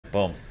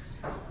Boom.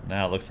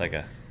 Now it looks like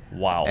a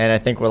wow. And I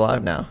think we're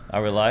live now.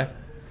 Are we live?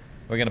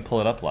 We're gonna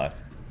pull it up live.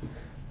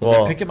 Was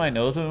I picking my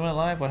nose when we went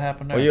live? What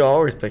happened there? Well, you're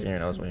always picking your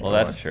nose when you go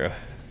live. That's true.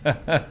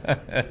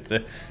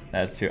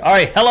 That's true. All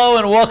right, hello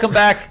and welcome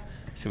back.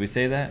 Should we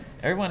say that?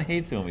 Everyone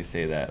hates it when we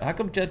say that. How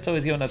come Jet's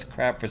always giving us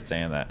crap for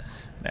saying that?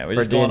 No, we're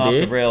just going off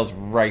the rails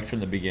right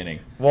from the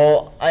beginning.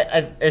 Well,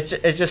 it's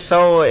just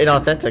so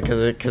inauthentic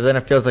because then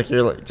it feels like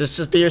you're like,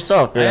 just be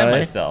yourself. You know I am what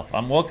myself.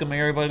 I'm welcoming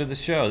everybody to the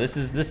show. This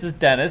is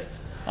Dennis.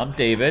 I'm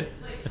David.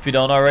 If you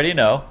don't already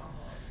know,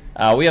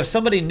 we have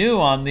somebody new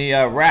on the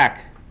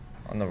rack.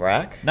 On the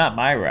rack? Not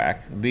my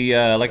rack. The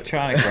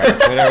electronic rack,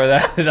 whatever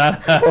that is.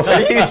 What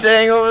are you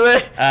saying over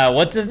there?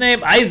 What's his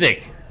name?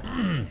 Isaac.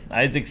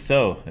 Isaac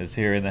So is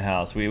here in the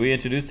house. We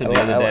introduced him the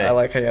other day. I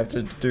like how you have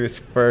to do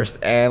first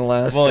and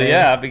last name. Well,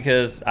 yeah,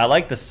 because I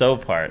like the So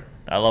part.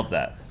 I love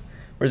that.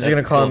 We're just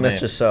going to call him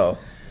Mr. So.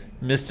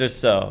 Mr.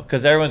 So.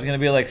 Because everyone's going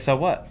to be like, so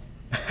what?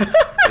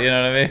 You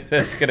know what I mean?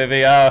 It's going to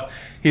be,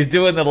 he's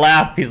doing the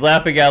laugh. He's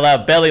laughing out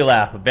loud. Belly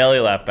laugh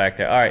back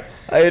there. All right.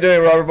 How you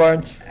doing, Robert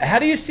Barnes? How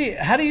do you see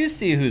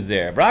who's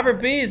there?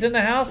 Robert B is in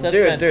the house? That's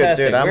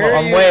fantastic. Dude,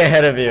 I'm way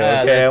ahead of you,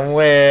 okay? I'm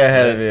way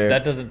ahead of you.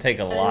 That doesn't take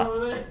a lot.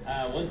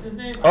 What's his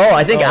name? Oh,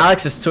 I think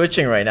Alex is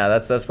twitching right now.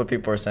 That's what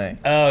people are saying.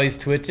 Oh, he's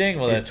twitching?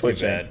 Well, that's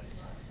twitching. Too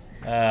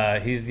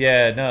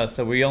bad.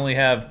 So we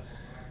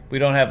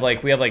have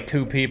like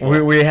two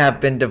people. We have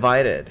been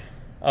divided.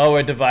 Oh,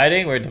 we're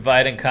dividing? We're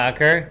divide and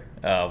conquer?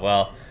 Oh,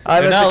 well.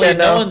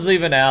 No one's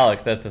leaving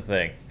Alex, that's the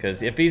thing.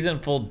 Because if he's in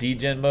full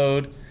degen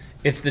mode,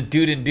 it's the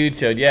dude and dude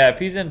show. Yeah, if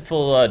he's in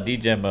full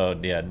degen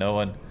mode, yeah, no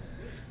one.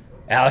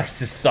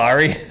 Alex is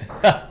sorry.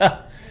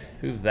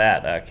 Who's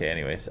that? Okay,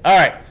 anyways. All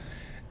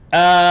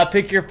right.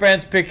 Pick your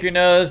friends, pick your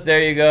nose.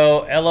 There you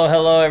go.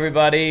 Hello,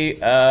 everybody.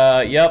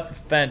 Yep,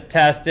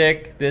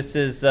 fantastic. This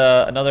is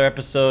another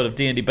episode of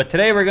D&D. But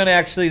today we're going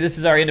to this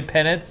is our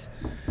independence.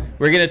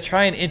 We're going to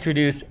try and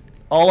introduce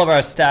all of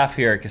our staff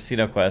here at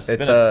Casino Quest.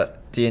 It's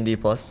D&D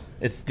Plus.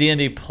 It's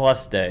D&D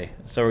Plus Day.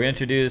 So we're going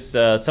to introduce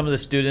some of the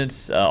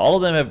students. All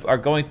of them are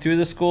going through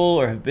the school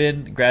or have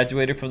been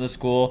graduated from the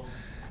school.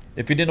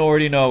 If you didn't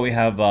already know, we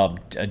have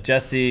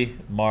Jesse,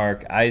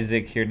 Mark,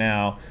 Isaac here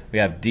now. We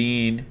have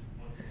Dean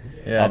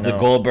of the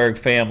Goldberg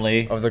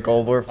family. Of the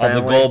Goldberg family?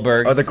 Of the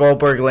Goldbergs. Of the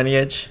Goldberg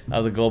lineage?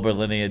 Of the Goldberg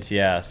lineage,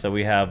 yeah. So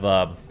we have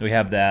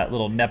that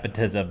little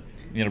nepotism.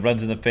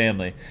 Runs in the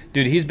family.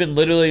 Dude, he's been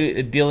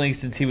literally dealing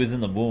since he was in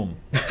the womb.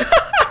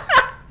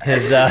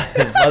 His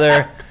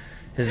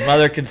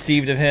mother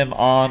conceived of him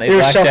on a blackjack table. He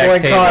was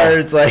shuffling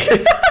cards,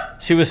 like.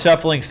 She was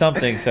shuffling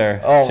something,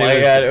 sir. Oh my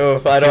God!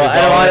 Oof! I don't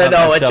want to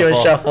know what she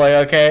was shuffling.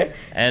 Okay.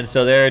 And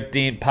so there,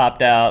 Dean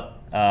popped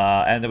out,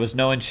 and there was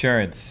no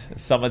insurance.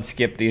 Someone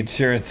skipped the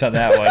insurance on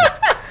that one.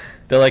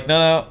 They're like,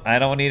 no, I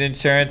don't need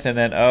insurance. And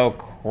then, oh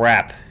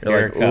crap,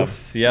 here it comes.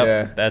 Oof. Yep,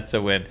 yeah. That's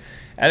a win.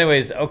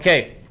 Anyways,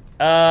 okay.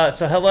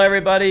 So hello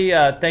everybody.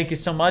 Thank you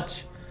so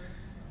much.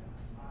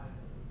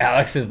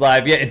 Alex is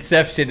live. Yeah,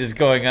 Inception is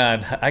going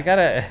on. I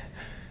gotta.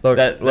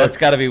 That's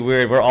gotta be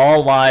weird. We're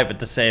all live at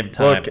the same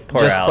time. Look,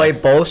 just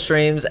Alex. Play both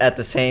streams at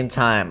the same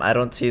time. I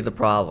don't see the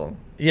problem.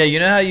 Yeah, you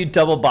know how you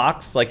double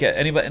box? Like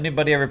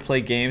anybody ever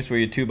play games where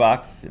you two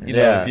box? You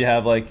know, if you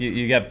have like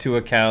you have two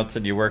accounts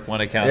and you work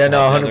one account. Yeah, no,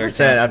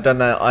 100%. I've done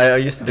that. I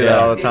used to do that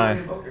all the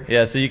time.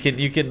 Yeah, so you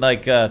can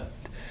like.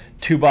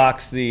 Two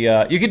box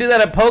the you can do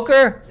that at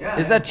poker. Yeah,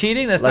 is that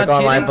cheating? That's like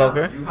not online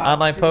cheating. Poker.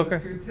 Online poker.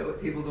 Two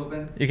tables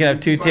open. You can have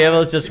two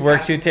tables. Just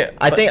work two tables.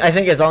 I think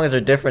as long as they're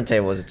different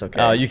tables, it's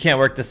okay. Oh, you can't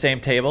work the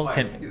same table. Oh,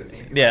 can do the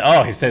same table. Yeah.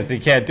 Oh, he says he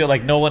can't do it.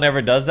 Like no one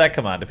ever does that.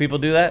 Come on, do people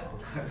do that?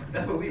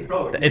 That's illegal,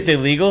 bro. It's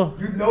illegal.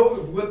 You know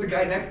what the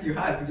guy next to you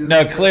has.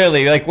 No,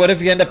 clearly. Like, what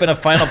if you end up in a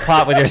final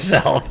pot with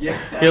yourself? Yeah.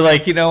 You're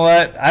like, you know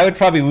what? I would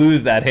probably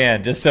lose that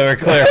hand. Just so we're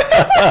clear.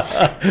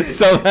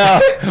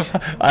 Somehow,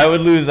 I would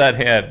lose that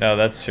hand. No,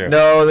 that's true.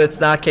 No, that's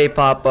not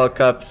K-pop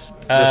cups.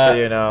 Just so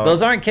you know.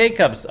 Those aren't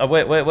K-cups.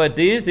 Wait.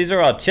 These are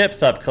all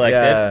chips up collected.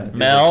 Yeah,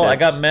 Mel. I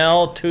got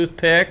Mel.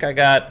 Toothpick. I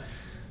got.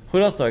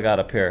 Who else do I got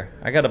up here?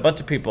 I got a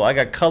bunch of people. I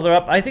got Color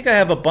Up. I think I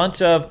have a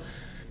bunch of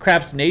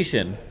Craps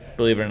Nation.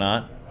 Believe it or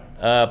not.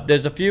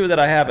 There's a few that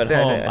I have at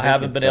home. I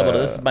haven't been able to.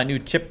 This is my new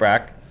chip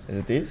rack. Is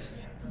it these?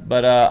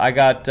 But I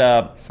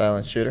got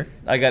Silent Shooter.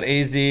 I got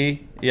AZ.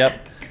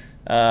 Yep.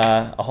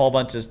 A whole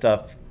bunch of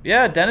stuff.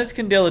 Yeah, Dennis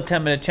can deal a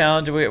 10-minute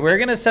challenge. We're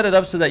gonna set it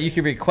up so that you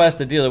can request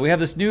a dealer. We have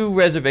this new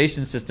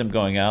reservation system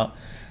going out,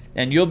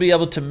 and you'll be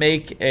able to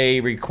make a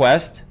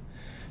request.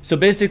 So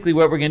basically,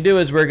 what we're gonna do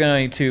is we're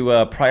going to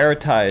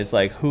prioritize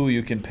like who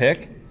you can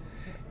pick,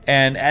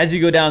 and as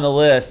you go down the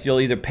list, you'll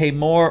either pay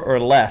more or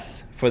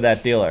less for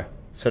that dealer.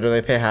 So do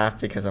they pay half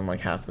because I'm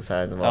like half the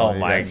size of all of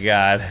you guys? Oh my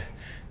God.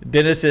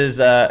 Dennis is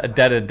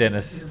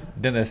Dennis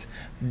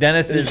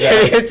is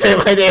can't even say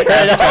my name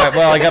right now.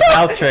 Well, I got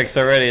mouth tricks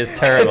already. It's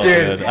terrible,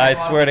 dude. I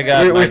swear to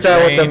God. We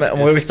start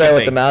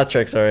with the mouth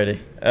tricks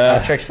already.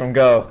 Mouth tricks from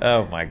Go.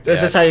 Oh my God.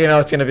 This is how you know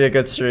it's gonna be a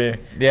good stream.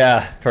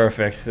 Yeah,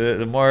 perfect.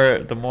 The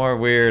more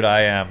weird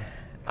I am.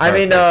 I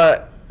mean,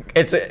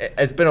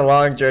 it's been a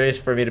long journey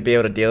for me to be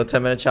able to deal a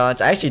 10-minute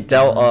challenge. I actually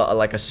dealt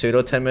like a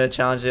pseudo 10-minute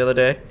challenge the other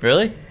day.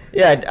 Really?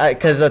 Yeah,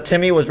 because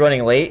Timmy was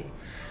running late.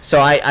 So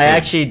I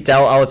actually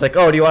dealt. I was like,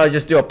 "Oh, do you want to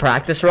just do a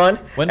practice run?"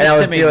 When does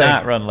Timmy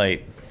not run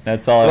late?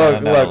 That's all I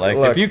want to know.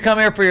 Like, if you come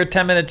here for your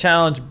 10-minute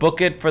challenge,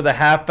 book it for the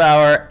half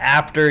hour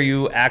after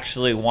you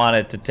actually want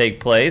it to take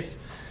place.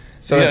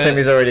 So that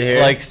Timmy's already here.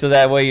 Like, so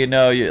that way you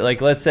know.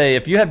 Like, let's say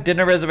if you have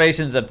dinner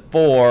reservations at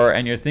 4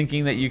 and you're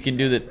thinking that you can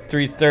do the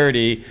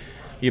 3:30,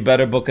 you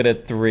better book it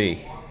at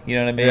 3. You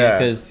know what I mean?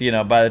 Because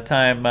by the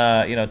time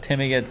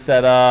Timmy gets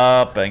set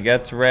up and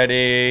gets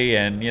ready,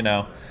 and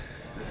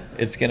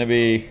it's gonna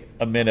be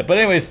a minute. But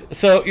anyways,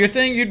 so you're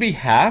saying you'd be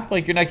half?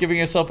 Like, you're not giving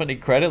yourself any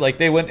credit? Like,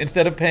 they went,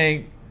 instead of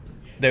paying,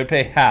 they would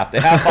pay half. They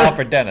half off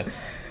for Dennis.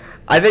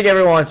 I think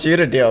everyone wants you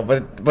to deal,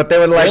 but they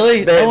would like.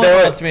 Really? No one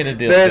wants me to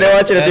deal. They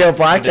want you to deal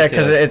blackjack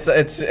because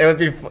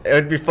it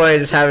would be funny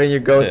just having you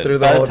go through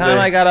the whole thing. By the time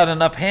I got out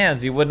enough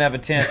hands, you wouldn't have a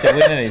chance to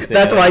win anything.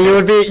 That's why you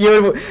would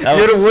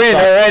win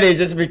already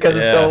just because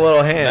it's so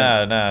little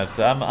hands. No.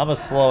 So I'm a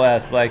slow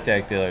ass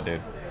blackjack dealer,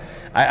 dude.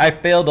 I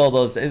failed all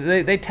those.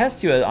 They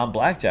test you on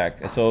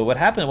blackjack. So what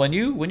happened when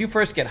you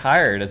first get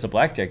hired as a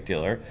blackjack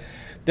dealer,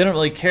 they don't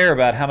really care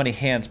about how many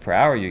hands per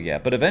hour you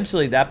get, but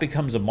eventually that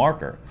becomes a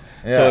marker.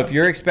 Yeah. So if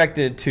you're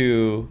expected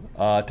to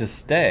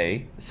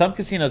stay, some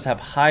casinos have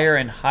higher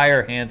and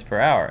higher hands per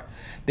hour.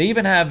 They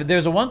even have,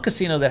 there's one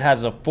casino that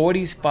has a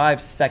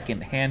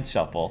 45-second hand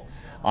shuffle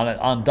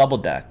on double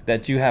deck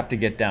that you have to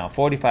get down,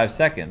 45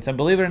 seconds. And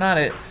believe it or not,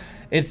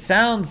 it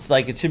sounds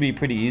like it should be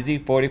pretty easy,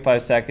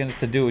 45 seconds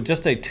to do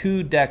just a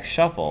 2-deck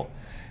shuffle.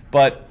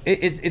 But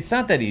it's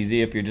not that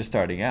easy if you're just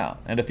starting out.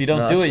 And if you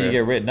don't do it, you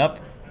get written up,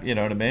 you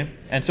know what I mean?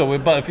 And so,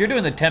 but if you're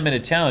doing the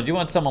 10-minute challenge, you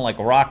want someone like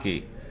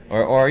Rocky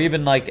or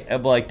even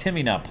like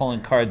Timmy now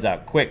pulling cards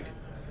out quick.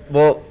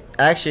 Well,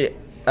 actually,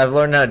 I've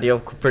learned how to deal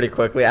pretty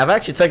quickly. I've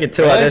actually taken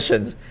 2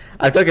 auditions.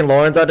 I've taken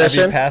Lauren's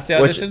audition. Have you passed the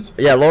auditions?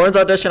 Yeah, Lauren's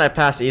audition I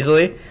passed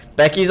easily.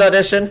 Becky's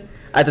audition,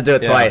 I had to do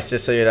it twice,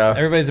 just so you know.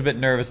 Everybody's a bit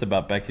nervous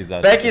about Becky's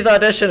audition. Becky's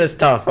audition is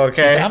tough,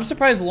 okay? I'm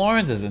surprised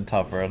Lauren's isn't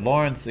tougher.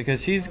 Lauren's,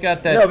 because she's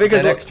got that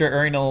extra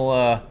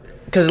urinal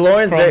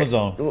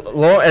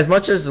chromosome. As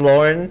much as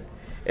Lauren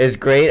is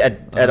great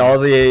at all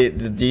the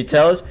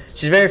details,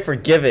 she's very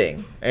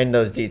forgiving in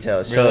those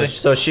details. Really? She's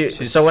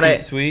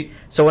sweet.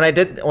 So when I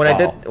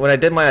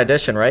did my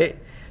audition, right?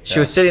 She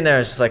was sitting there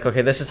and she's like,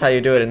 "Okay, this is how you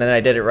do it," and then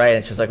I did it right,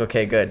 and she was like,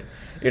 "Okay, good."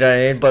 You know what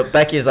I mean? But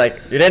Becky's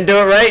like, "You didn't do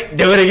it right.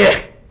 Do it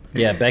again."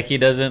 Yeah, Becky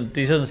doesn't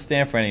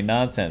stand for any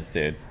nonsense,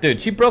 dude.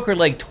 Dude, she broke her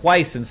leg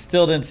twice and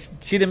still didn't.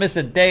 She didn't miss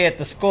a day at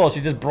the school. She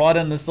just brought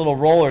in this little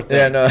roller thing.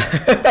 Yeah, no.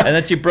 And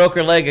then she broke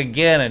her leg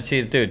again, and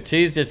she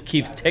just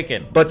keeps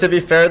ticking. But to be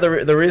fair,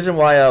 the reason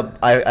why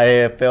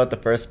I failed the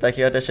first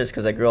Becky audition is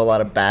because I grew a lot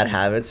of bad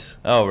habits.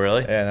 Oh,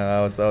 really? Yeah,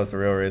 no, that was the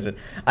real reason.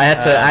 I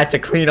had to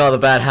clean all the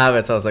bad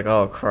habits. I was like,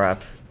 oh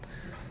crap.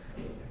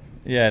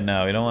 Yeah,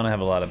 no, we don't want to have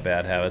a lot of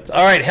bad habits.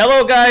 All right,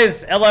 hello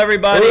guys, hello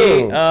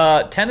everybody.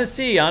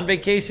 Tennessee on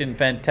vacation,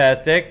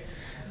 fantastic.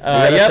 We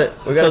got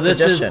a this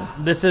suggestion.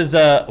 is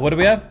what do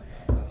we have?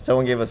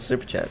 Someone gave us a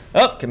super chat.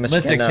 Oh,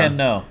 Mr. Ken,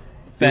 no.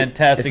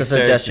 Fantastic. It's a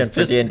suggestion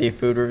for D&D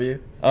food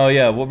review. Oh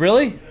yeah, well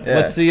really? Yeah.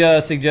 What's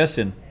the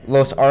suggestion?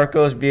 Los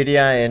Arcos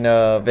Birria in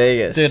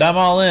Vegas. Dude, I'm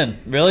all in.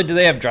 Really? Do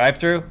they have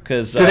drive-through?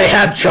 Do they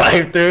have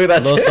drive-through?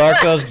 That's Los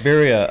Arcos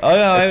Birria. Oh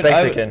no, it's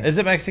Mexican. Is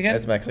it Mexican?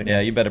 It's Mexican. Yeah,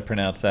 you better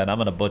pronounce that. I'm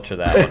gonna butcher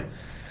that one.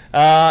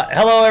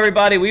 Hello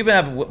everybody.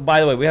 By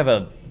the way, we have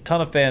a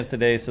ton of fans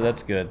today, so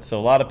that's good. So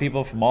a lot of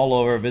people from all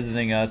over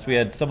visiting us. We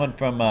had someone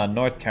from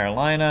North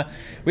Carolina.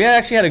 We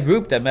actually had a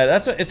group that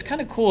met. It's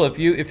kind of cool if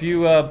you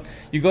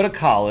go to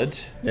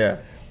college. Yeah.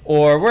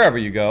 Or wherever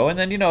you go, and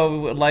then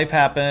life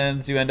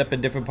happens. You end up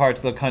in different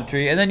parts of the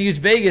country, and then you use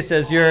Vegas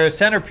as your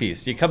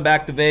centerpiece. You come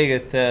back to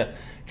Vegas to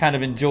kind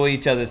of enjoy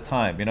each other's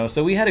time.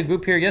 So we had a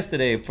group here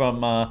yesterday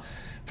from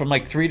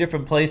like 3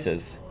 different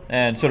places,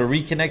 and sort of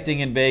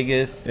reconnecting in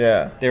Vegas.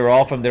 Yeah. They're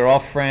all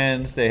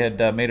friends. They had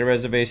made a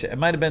reservation. It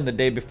might have been the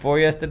day before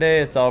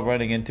yesterday. It's all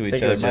running into each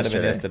other. It might have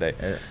been yesterday.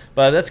 Yeah.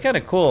 But that's kind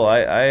of cool.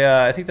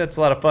 I think that's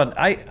a lot of fun.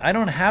 I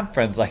don't have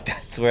friends like that.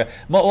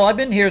 Well, I've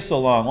been here so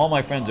long. All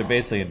my friends are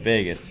basically in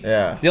Vegas.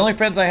 Yeah. The only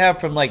friends I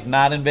have from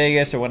not in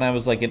Vegas are when I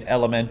was in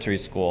elementary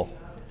school.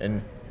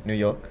 In New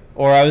York.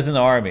 Or I was in the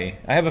Army.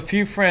 I have a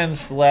few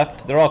friends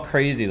left. They're all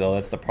crazy, though.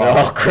 That's the problem.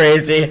 They're all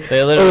crazy.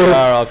 They literally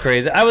are all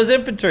crazy. I was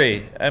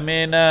infantry. I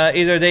mean,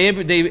 either they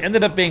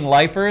ended up being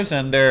lifers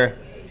and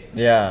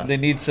they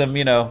need some,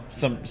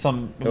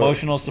 some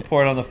emotional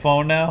support on the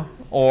phone now,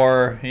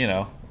 or,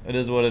 it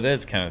is what it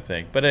is kind of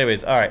thing. But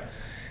anyways, all right.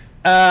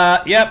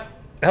 Yep.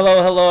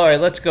 Hello. All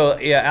right, let's go.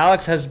 Yeah,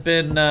 Alex has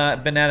been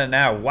at it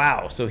now.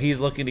 Wow. So he's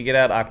looking to get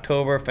out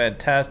October.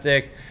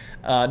 Fantastic.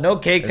 No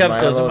K cups.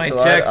 Those are my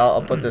checks.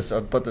 I'll put this a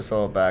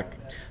little back.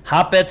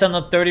 Hot bets on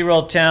the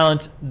 30-roll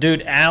challenge,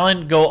 dude.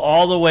 Alan, go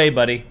all the way,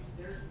 buddy.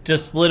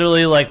 Just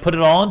literally put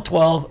it all in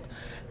 12.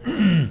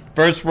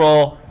 First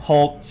roll,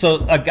 hold.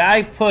 So a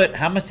guy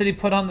how much did he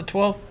put on the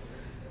 12?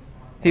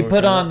 He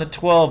put on the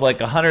 12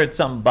 $100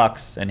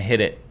 something and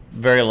hit it.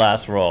 Very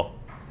last roll.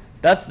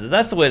 That's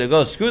the way to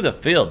go. Screw the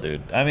field,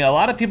 dude. I mean, a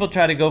lot of people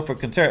try to go for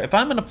conservative. If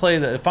I'm gonna play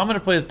the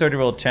 30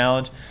 roll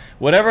challenge,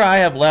 whatever I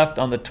have left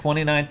on the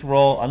 29th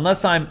roll,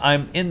 unless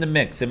I'm in the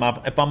mix, if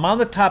I'm on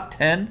the top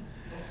 10,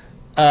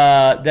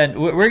 then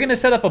we're gonna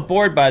set up a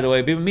board. By the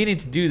way, we've been meaning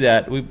to do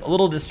that. We're a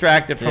little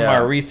distracted from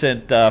our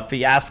recent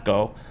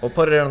fiasco. We'll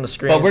put it on the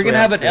screen. But we're gonna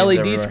have an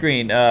LED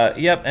screen.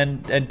 Yep,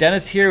 and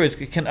Dennis here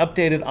can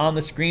update it on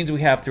the screens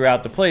we have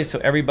throughout the place, so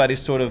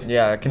everybody's sort of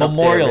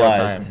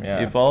memorialized.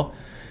 You follow?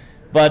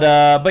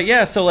 But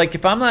yeah, so like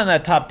if I'm not in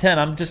that top 10,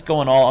 I'm just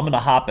going I'm gonna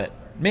hop it.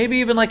 Maybe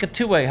even like a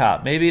two-way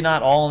hop. Maybe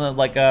not all in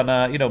like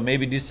on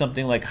maybe do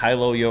something like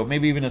high-low yo.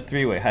 Maybe even a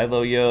three-way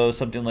high-low yo,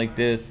 something like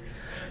this.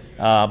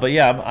 But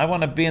yeah, I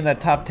want to be in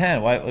that top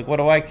 10. What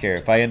do I care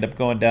if I end up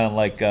going down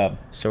like?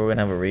 So we're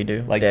gonna have a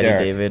redo. Like Derek.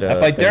 David.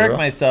 If I Derek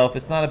myself,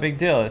 it's not a big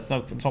deal. It's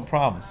no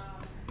problem.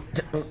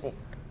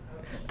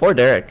 Poor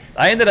Derek.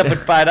 I ended up with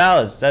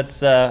 $5.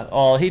 That's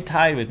all. He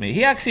tied with me.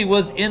 He actually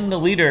was in the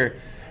leader.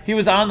 He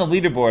was on the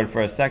leaderboard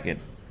for a second.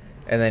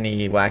 And then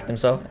he whacked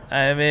himself?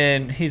 I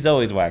mean, he's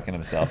always whacking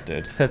himself,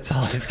 dude. That's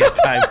all he's got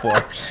time for.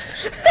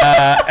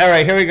 All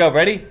right, here we go.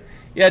 Ready?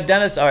 Yeah,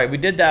 Dennis, all right, we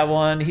did that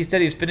one. He said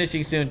he's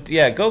finishing soon.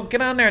 Yeah, go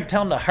get on there and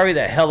tell him to hurry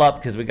the hell up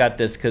because we got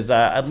this. Because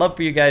I'd love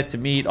for you guys to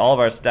meet all of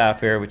our staff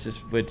here, which is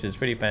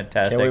pretty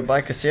fantastic. Can we buy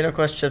Casino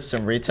Quest chips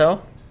in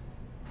retail?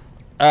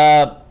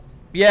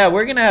 Yeah,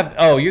 we're going to have...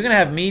 Oh, you're going to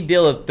have me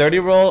deal a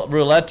 30-roll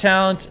roulette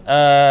challenge? You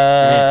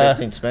mean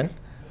 15 spin?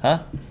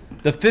 Huh?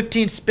 The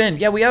 15 spin.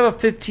 Yeah, we have a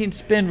 15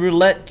 spin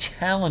roulette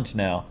challenge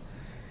now.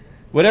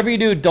 Whatever you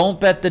do, don't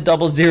bet the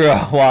 00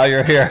 while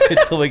you're here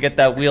until we get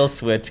that wheel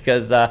switch.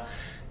 Because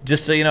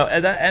just so you know,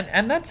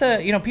 and that's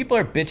people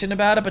are bitching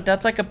about it, but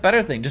that's like a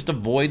better thing. Just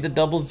avoid the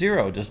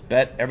 00. Just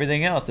bet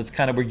everything else. That's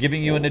kind of, we're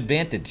giving you an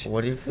advantage.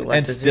 What do you feel like?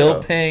 And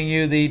still paying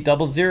you the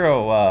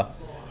 00.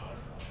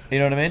 You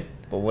know what I mean?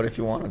 But what if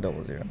you want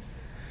a 00?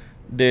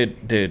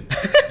 Dude,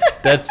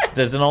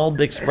 there's an old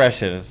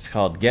expression. It's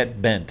called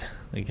get bent.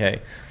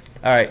 Okay.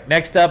 All right,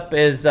 next up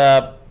is,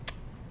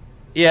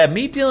 yeah,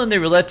 me dealing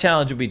the roulette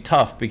challenge would be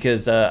tough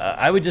because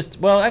I would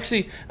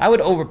I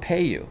would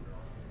overpay you.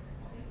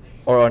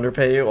 Or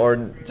underpay you, or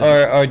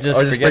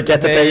just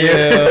forget to pay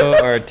you,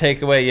 or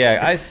take away.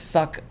 Yeah, I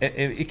suck.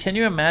 Can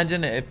you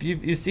imagine if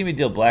you see me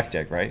deal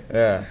blackjack, right?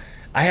 Yeah.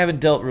 I haven't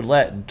dealt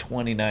roulette in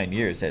 29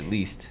 years at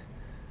least.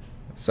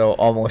 So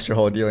almost your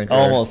whole dealing career.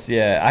 Almost,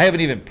 yeah. I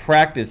haven't even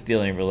practiced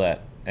dealing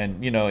roulette,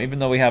 and even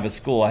though we have a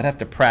school, I'd have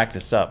to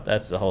practice up.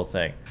 That's the whole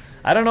thing.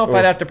 I don't know if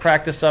I'd have to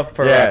practice up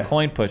for a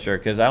coin pusher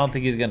because I don't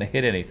think he's going to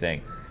hit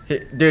anything.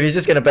 Dude, he's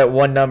just going to bet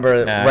one number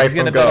right from go. He's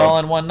going to bet all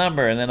on one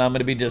number, and then I'm going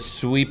to be just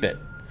sweep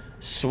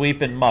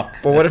and muck.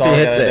 But what if he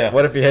hits it?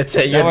 What if he hits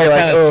it? You'd be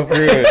like, oh,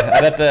 screwed.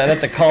 I'd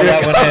have to call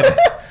that one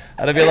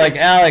in. I'd be like,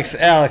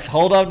 Alex,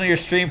 hold on to your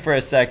stream for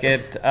a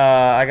second.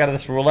 I got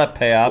this roulette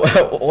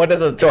payout. What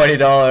is a $20? He's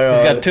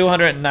got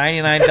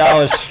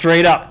 $299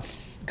 straight up.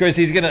 Because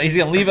he's gonna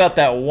leave out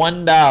that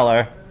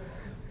 $1.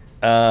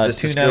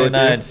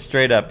 $2.99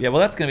 straight up. Yeah, well,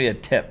 that's gonna be a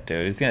tip,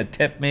 dude. He's gonna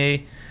tip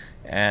me,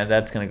 and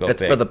that's gonna go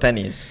big. It's for the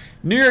pennies.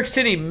 New York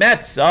City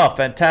Mets. Oh,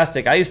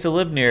 fantastic! I used to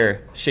live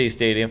near Shea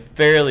Stadium,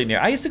 fairly near.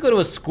 I used to go to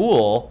a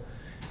school.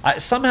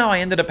 Somehow I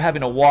ended up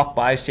having to walk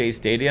by Shea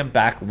Stadium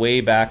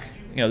way back.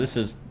 This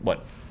is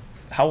what?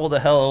 How old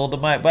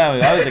am I?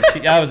 Well,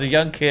 I was a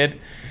young kid.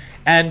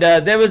 And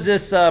there was a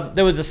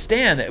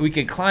stand that we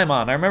could climb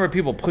on. I remember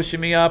people pushing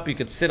me up. You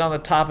could sit on the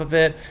top of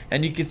it,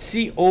 and you could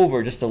see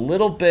over just a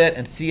little bit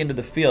and see into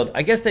the field.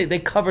 I guess they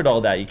covered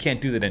all that. You can't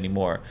do that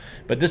anymore.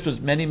 But this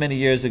was many, many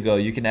years ago.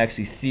 You can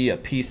actually see a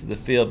piece of the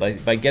field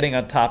by getting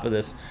on top of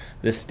this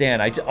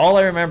stand. All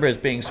I remember is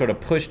being sort of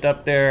pushed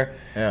up there.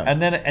 Yeah.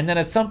 And then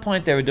at some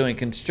point they were doing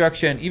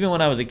construction. Even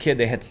when I was a kid,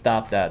 they had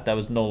stopped that. That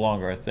was no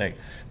longer a thing.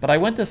 But I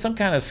went to some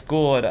kind of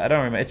school. I don't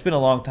remember. It's been a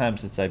long time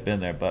since I've been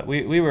there. But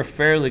we were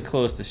fairly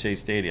close to Shea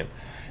Stadium.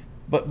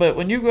 But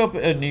when you grew up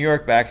in New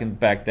York back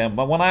then,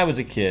 but when I was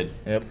a kid,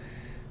 yep,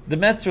 the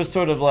Mets were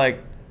sort of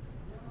like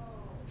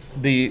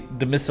the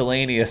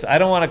miscellaneous. I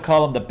don't want to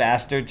call them the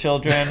bastard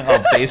children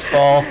of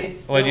baseball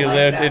when you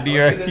lived in New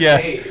York.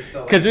 Yeah,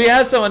 because we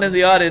have someone in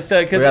the audience.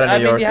 Because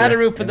you had to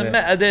root for the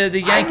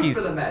Yankees. I root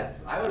for the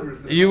Mets. I would root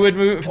for the Mets. You would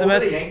root for the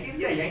Mets? The Yankees?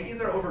 Yeah,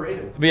 Yankees are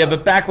overrated. Yeah,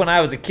 but back when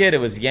I was a kid, it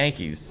was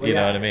Yankees. You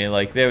know what I mean?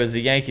 Like the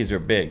Yankees were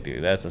big,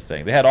 dude. That's the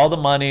thing. They had all the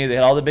money. They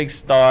had all the big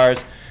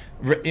stars.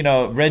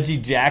 Reggie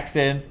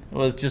Jackson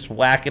was just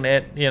whacking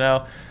it.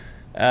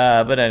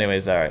 But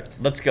anyways, all right,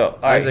 let's go. All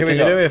right, Isaac, here we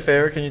go. Can you do me a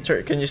favor?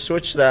 Can you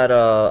switch that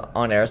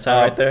on-air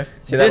sign right there?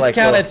 See that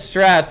discounted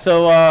strat.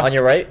 So on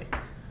your right.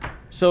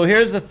 So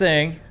here's the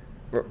thing.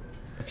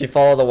 If you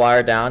follow the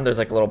wire down, there's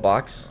like a little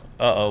box.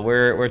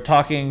 We're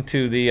talking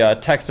to the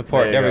tech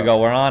support. There we go.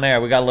 We're on air.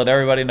 We gotta let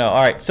everybody know.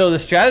 All right. So the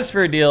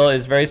Stratosphere deal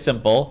is very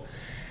simple.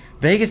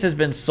 Vegas has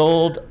been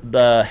sold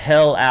the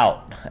hell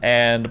out,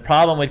 and the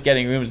problem with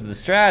getting rooms in the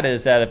Strat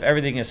is that if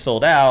everything is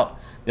sold out,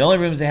 the only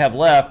rooms they have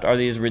left are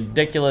these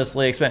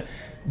ridiculously expensive.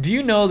 Do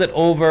you know that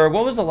over,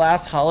 what was the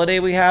last holiday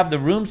we have? The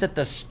rooms at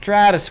the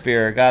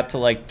Stratosphere got to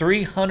like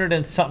 $300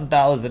 and something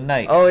a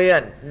night. Oh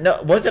yeah,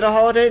 no, was it a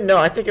holiday? No,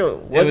 I think it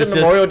was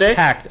Memorial Day.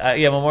 Packed.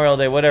 Yeah, Memorial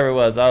Day, whatever it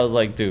was. I was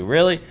like, dude,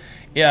 really?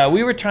 Yeah,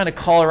 we were trying to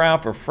call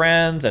around for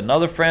friends.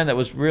 Another friend that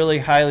was really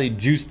highly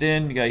juiced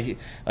in.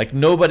 Like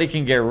nobody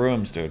can get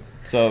rooms, dude.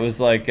 So it was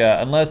like,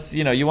 unless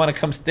you want to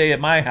come stay at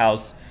my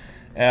house.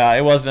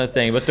 It wasn't a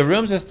thing, but the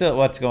rooms are still.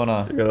 What's going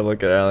on? You gotta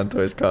look at Alan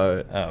Toy's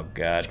comment. Oh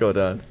God. Let's go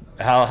down.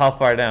 How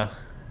far down?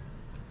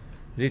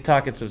 Is he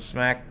talking some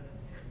smack?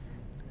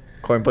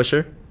 Coin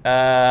pusher.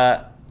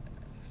 Oh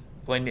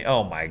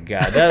my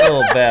God, that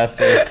little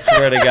bastard! I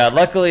swear to God.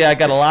 Luckily, I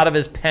got a lot of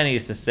his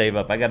pennies to save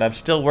up. I'm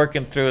still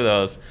working through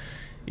those.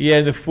 Yeah,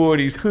 in the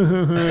 40s.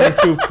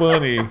 That's so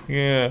funny.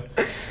 Yeah.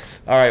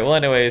 All right. Well,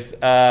 anyways.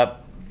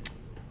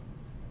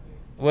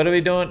 What are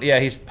we doing? Yeah,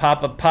 he's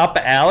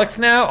Papa Alex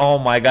now? Oh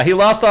my God. He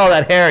lost all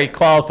that hair. He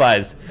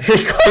qualifies.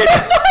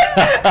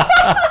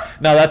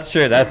 No, that's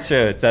true. That's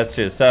true.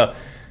 So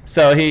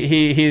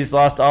he's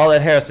lost all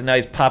that hair, so now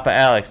he's Papa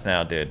Alex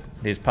now, dude.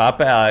 He's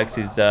Papa Alex.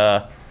 He's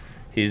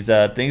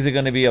things are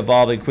gonna be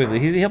evolving quickly.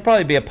 He'll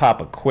probably be a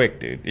Papa quick,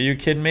 dude. Are you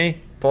kidding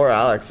me? Poor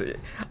Alex.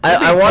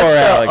 I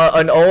watched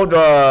an old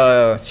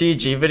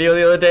CG video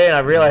the other day, and I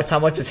realized how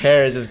much his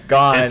hair is just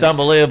gone. It's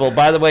unbelievable.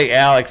 By the way,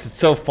 Alex, it's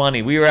so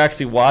funny. We were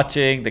actually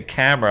watching the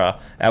camera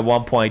at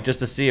one point just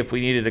to see if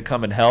we needed to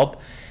come and help.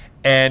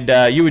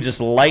 And you would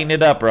just lighten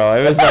it up, bro.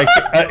 It was like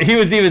he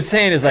was even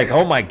saying, "It's like,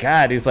 oh my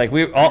God." He's like,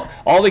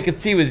 all we could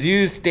see was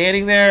you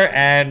standing there,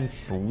 and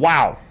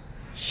wow,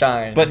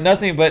 shine. But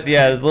nothing. But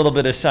yeah, there's a little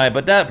bit of shine.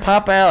 But that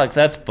Papa Alex,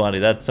 that's funny.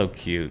 That's so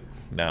cute.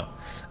 No.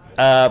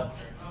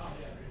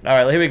 All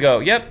right, here we go.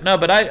 Yep. No,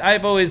 but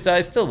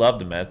I still love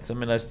the Mets. I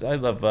mean, I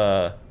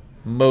love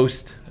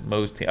most.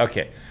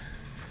 Okay.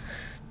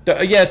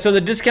 Yeah, so the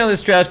discounted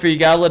Stratosphere, you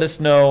gotta let us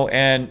know,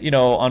 and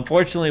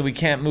unfortunately we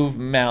can't move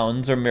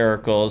mountains or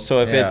miracles. So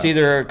if it's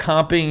either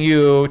comping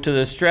you to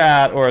the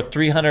Strat or a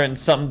 $300 and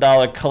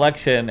something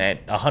collection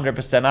at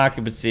 100%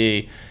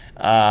 occupancy,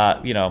 I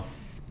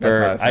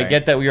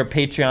get that we are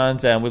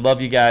Patreons and we love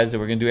you guys,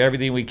 and we're gonna do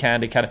everything we can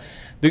to kind of.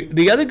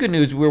 The other good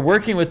news, we're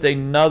working with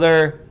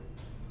another.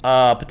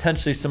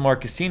 Potentially some more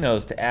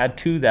casinos to add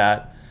to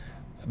that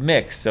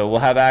mix, so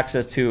we'll have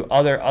access to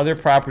other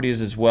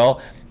properties as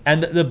well.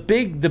 And the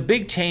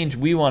big change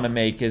we want to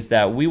make is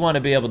that we want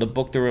to be able to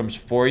book the rooms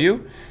for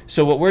you.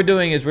 So what we're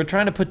doing is we're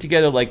trying to put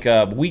together like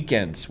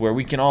weekends where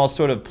we can all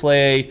sort of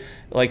play,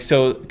 like,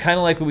 so kind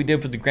of like what we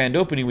did for the grand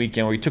opening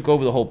weekend where we took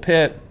over the whole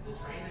pit.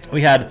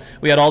 We had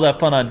all that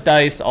fun on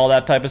dice, all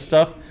that type of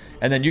stuff.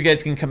 And then you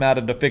guys can come out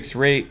at a fixed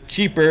rate,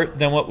 cheaper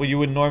than what you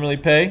would normally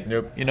pay.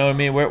 Yep. You know what I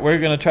mean? We're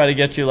going to try to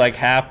get you like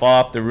half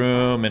off the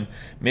room and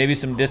maybe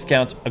some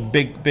discounts, a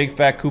big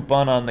fat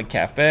coupon on the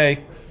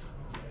cafe,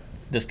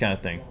 this kind of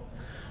thing.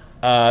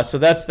 So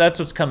that's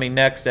what's coming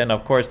next, and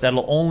of course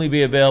that'll only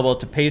be available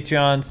to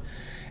Patreons.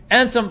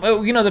 And some,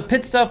 the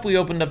pit stuff we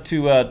opened up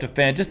to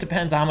fans. Just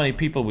depends on how many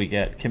people we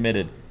get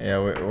committed. Yeah,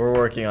 we're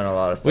working on a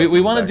lot of stuff. We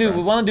want to do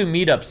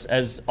meetups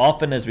as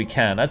often as we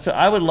can.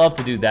 I would love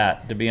to do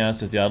that. To be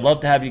honest with you, I'd love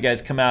to have you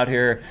guys come out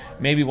here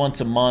maybe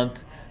once a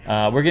month.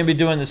 We're gonna be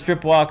doing the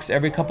strip walks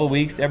every couple of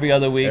weeks, every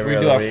other week.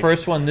 We're gonna do our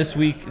first one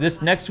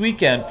this next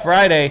weekend,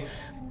 Friday,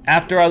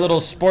 after our little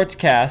sports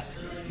cast.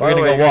 By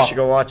the way, you should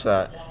go watch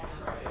that.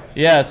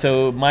 Yeah,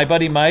 so my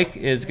buddy Mike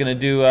is gonna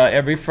do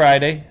every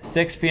Friday,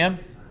 6 p.m.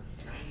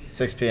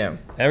 6 p.m.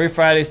 Every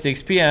Friday,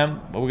 6 p.m.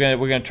 We're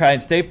gonna try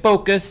and stay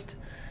focused.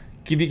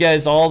 Give you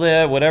guys all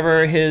the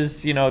whatever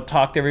his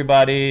talk to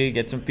everybody,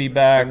 get some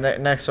feedback.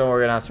 Next one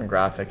we're gonna have some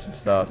graphics and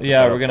stuff.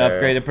 Yeah, we're gonna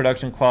upgrade the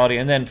production quality,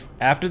 and then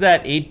after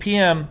that, 8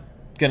 p.m.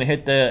 gonna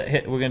hit.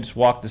 We're gonna just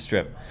walk the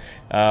strip.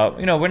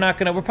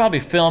 We'll probably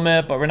film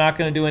it, but we're not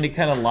gonna do any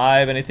kind of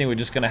live anything. We're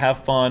just gonna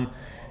have fun,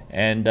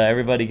 and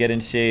everybody get in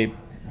shape,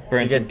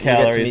 burn some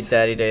calories. You get to meet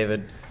Daddy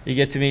David. You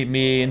get to meet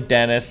me and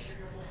Dennis.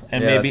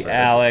 And maybe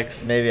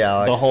Alex,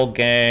 the whole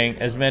gang,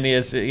 as many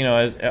as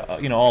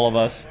all of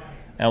us,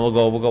 and we'll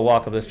go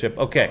walk up the strip.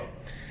 Okay.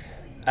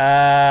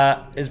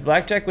 Is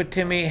blackjack with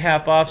Timmy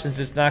half off since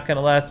it's not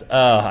gonna last?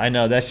 Oh, I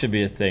know that should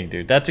be a thing,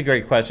 dude. That's a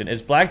great question.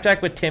 Is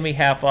blackjack with Timmy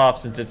half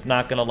off since it's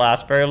not gonna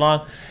last very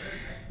long?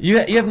 You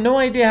have no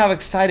idea how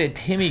excited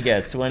Timmy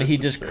gets when he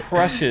just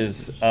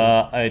crushes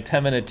a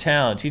 10-minute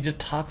challenge. He just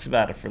talks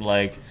about it for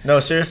like.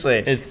 No, seriously.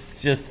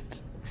 It's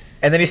just.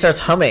 And then he starts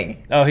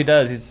humming. Oh, he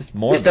does. He's just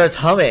morbid. He starts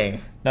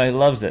humming. No, he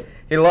loves it.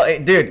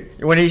 Dude,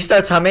 when he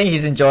starts humming,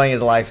 he's enjoying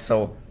his life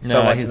so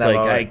much. He's like,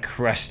 I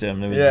crushed him.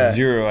 There was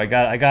zero. I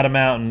got him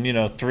out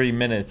in 3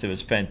 minutes. It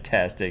was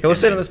fantastic. He'll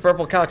sit on this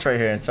purple couch right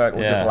here and start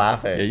just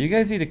laughing. Yeah, you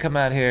guys need to come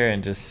out here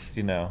and just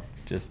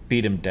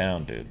beat him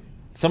down, dude.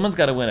 Someone's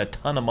got to win a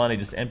ton of money.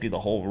 Just empty the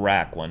whole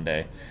rack one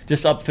day.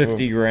 Just up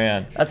 50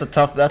 grand. That's a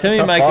tough.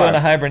 Timmy might go into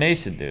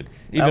hibernation, dude.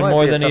 Even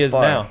more than he is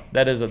now.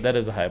 That is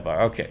a high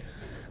bar. Okay.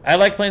 I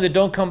like playing the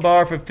don't come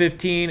bar for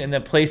 15 and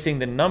then placing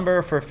the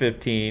number for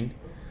 15.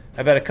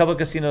 I've had a couple of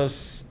casinos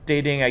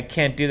stating I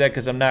can't do that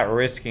because I'm not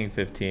risking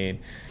 15.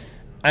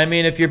 I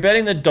mean, if you're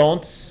betting the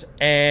don'ts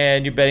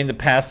and you're betting the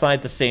pass line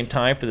at the same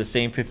time for the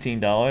same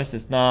 $15,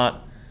 it's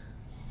not.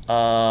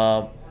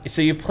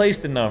 So you place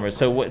the number.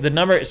 So the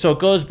number. So it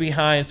goes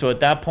behind. So at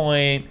that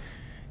point,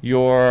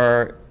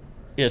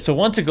 so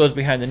once it goes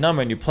behind the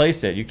number and you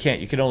place it, you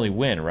can only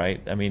win,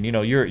 right? I mean,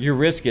 your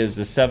risk is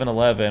the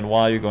 7-11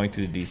 while you're going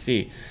through the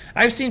DC.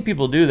 I've seen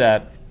people do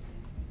that.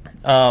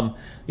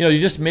 You're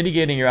just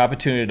mitigating your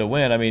opportunity to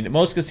win. I mean,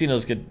 most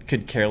casinos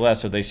could care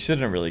less, or they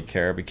shouldn't really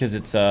care, because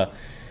it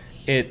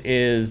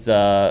is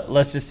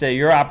let's just say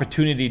your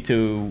opportunity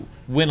to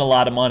win a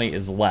lot of money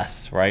is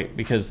less, right?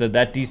 Because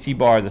that DC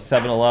bar, the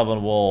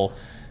 7-11, will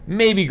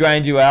maybe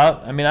grind you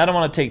out. I mean, I don't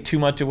want to take too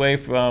much away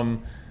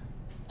from.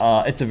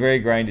 It's a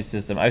very grindy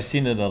system. I've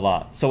seen it a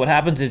lot. So what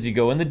happens is you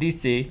go in the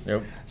DC.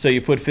 Yep. So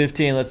you put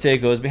 15. Let's say it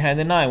goes behind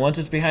the 9. Once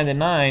it's behind the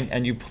 9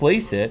 and you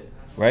place it,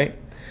 right?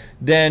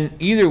 Then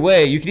either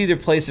way, you can either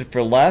place it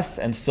for less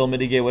and still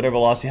mitigate whatever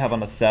loss you have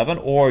on a 7,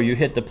 or you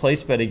hit the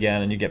place bet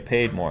again and you get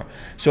paid more.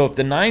 So if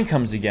the 9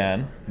 comes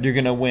again, you're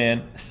gonna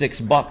win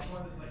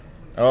 $6.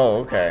 Oh,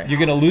 okay. You're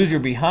gonna lose your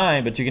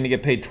behind, but you're gonna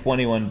get paid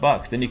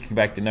 $21. Then you can come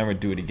back the number and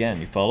do it again.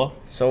 You follow?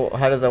 So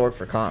how does that work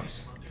for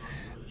comps?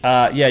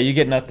 Yeah, you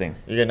get nothing.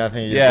 You get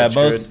nothing. You just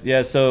get screwed?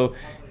 Yeah. So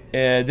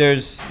it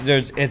just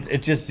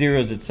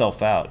zeroes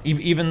itself out.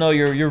 Even though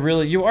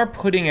you are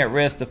putting at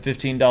risk the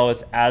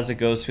 $15 as it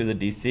goes through the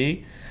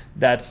DC.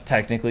 That's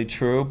technically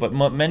true, but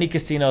many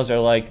casinos are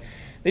like,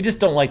 they just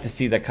don't like to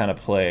see that kind of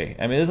play.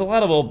 I mean, there's a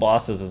lot of old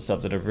bosses and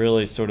stuff that have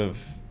really sort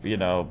of,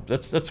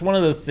 that's one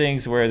of the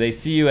things where they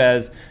see you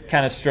as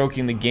kind of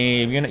stroking the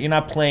game. You're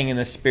not playing in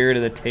the spirit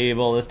of the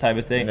table, this type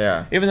of thing.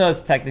 Yeah. Even though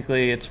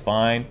it's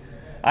fine.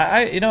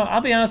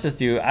 I'll be honest with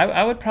you.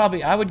 I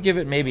would give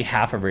it maybe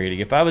half a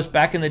rating. If I was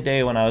back in the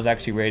day when I was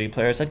actually rating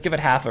players, I'd give it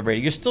half a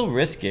rating. You're still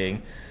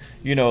risking,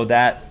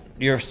 that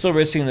you're still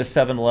risking the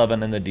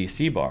 7-11 and the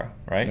DC bar,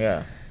 right?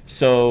 Yeah.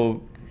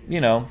 So,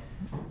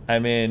 I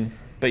mean,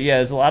 but yeah,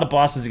 there's a lot of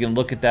bosses who can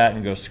look at that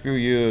and go, screw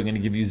you, I'm going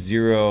to give you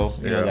 0,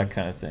 that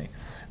kind of thing.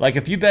 Like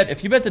if you bet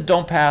the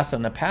don't pass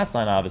on the pass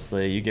line,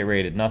 obviously you get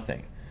rated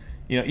nothing.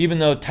 Even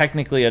though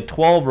technically at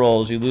 12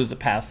 rolls you lose the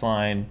pass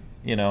line.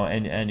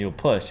 And you'll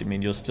push. I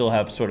mean, you'll still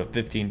have sort of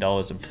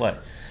 $15 in play.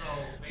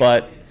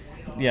 But,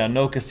 yeah,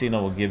 no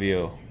casino will give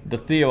you. The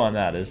Theo on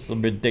that is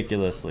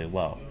ridiculously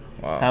low.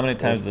 Wow. How many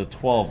times does a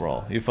 12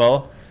 roll? You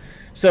follow?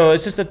 So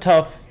it's just a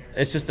tough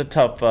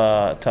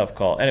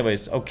call.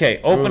 Anyways,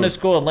 okay, open a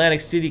school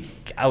Atlantic City.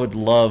 I would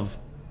love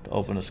to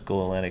open a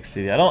school Atlantic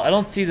City. I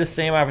don't see the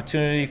same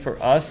opportunity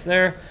for us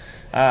there.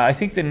 I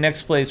think the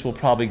next place we'll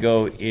probably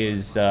go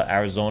is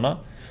Arizona.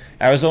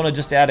 Arizona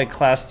just added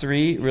Class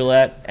 3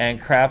 roulette and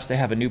craps. They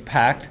have a new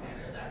pact,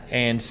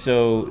 and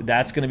so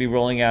that's going to be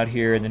rolling out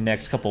here in the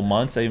next couple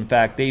months. In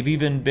fact, they've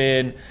even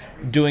been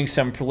doing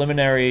some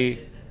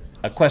preliminary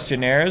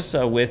questionnaires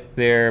with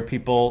their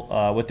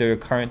people, with their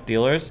current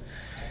dealers.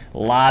 A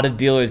lot of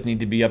dealers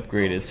need to be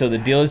upgraded. So the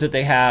dealers that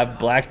they have,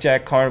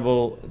 blackjack,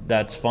 carnival,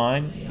 that's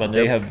fine, but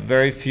they have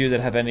very few that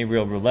have any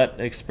real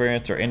roulette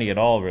experience or any at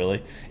all,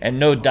 really, and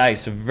no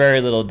dice, very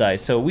little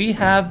dice. So we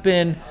have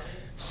been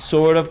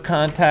sort of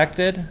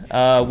contacted.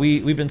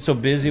 We've been so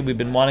busy. We've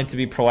been wanting to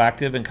be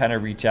proactive and kind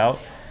of reach out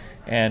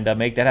and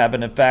make that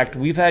happen. In fact,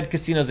 we've had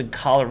casinos in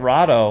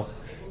Colorado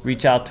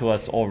reach out to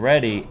us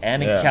already,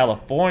 and in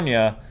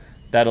California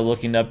that are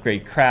looking to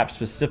upgrade craps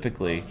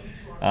specifically.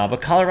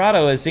 But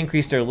Colorado has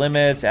increased their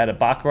limits, added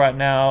baccarat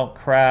now,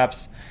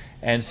 craps,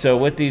 and so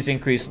with these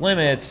increased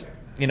limits,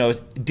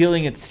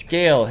 dealing at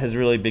scale has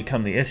really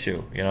become the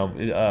issue.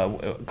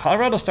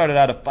 Colorado started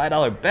out at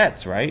 $5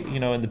 bets, right?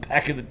 In the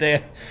back of the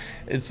day,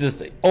 it's just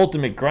the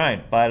ultimate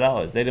grind,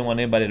 $5. They didn't want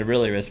anybody to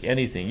really risk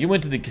anything. You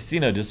went to the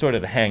casino to sort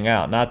of hang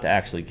out, not to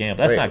actually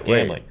gamble. That's not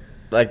gambling.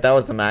 Like that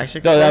was the max?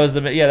 No, that was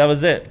that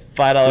was it.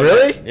 $5.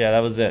 Really? Yeah, that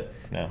was it.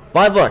 No.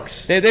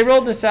 $5. They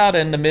rolled this out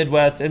in the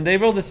Midwest, and they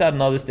rolled this out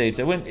in other states.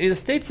 The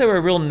states that were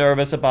real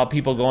nervous about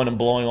people going and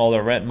blowing all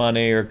their rent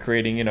money or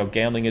creating,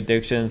 gambling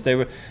addictions.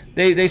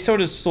 They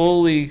sort of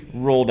slowly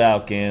rolled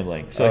out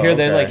gambling. So here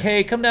they're like,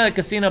 hey, come down to the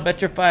casino,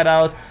 bet your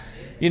 $5.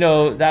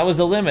 That was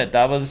the limit.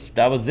 That was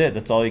it.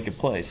 That's all you could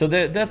play. So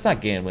that's not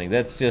gambling.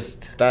 That's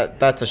just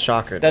that's a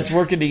shocker. That's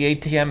working the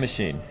ATM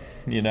machine.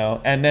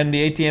 And then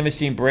the ATM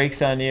machine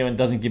breaks on you and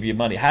doesn't give you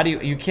money. How do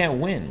you can't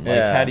win?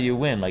 How do you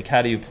win?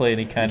 How do you play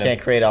any kind of? You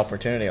can't create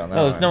opportunity on that.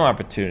 No, there's no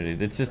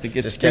opportunity. It's just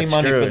free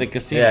money for the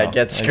casino. Yeah,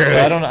 get screwed.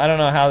 So I don't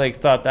know how they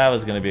thought that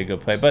was going to be a good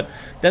play. But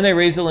then they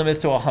raised the limits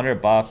to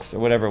 $100 or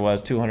whatever it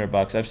was,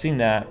 $200. I've seen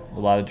that a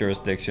lot of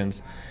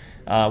jurisdictions.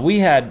 We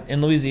had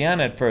in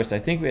Louisiana at first. I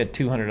think we had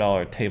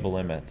 $200 table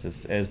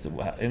limits,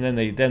 and then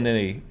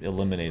they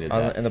eliminated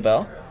that. In the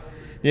Bell?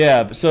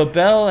 Yeah. So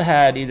Bell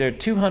had either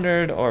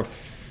 200 or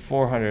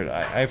 400.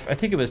 I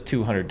think it was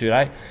 200, dude.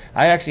 I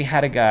actually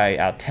had a guy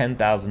out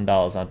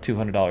 $10,000 on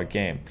 $200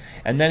 game,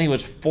 and then he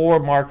was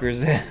 4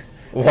 markers in.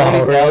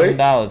 Wow, really?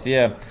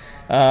 $40,000.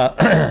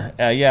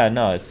 Yeah.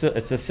 No, it's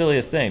the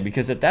silliest thing,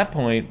 because at that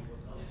point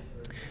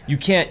you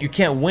can't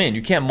win.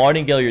 You can't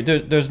martingale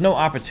there's no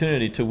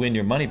opportunity to win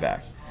your money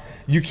back.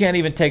 You can't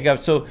even take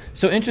up. So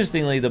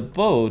interestingly, the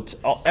boat,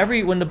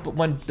 when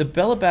the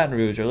Belle of Baton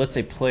Rouge, or let's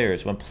say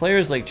Players, when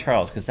Players Lake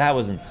Charles, because that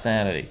was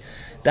insanity.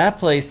 That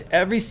place,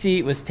 every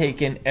seat was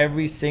taken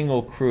every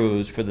single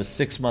cruise for the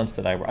 6 months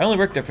that I worked. I only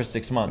worked there for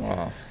 6 months.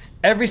 Wow.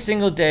 Every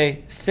single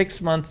day,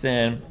 6 months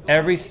in,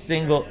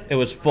 it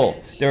was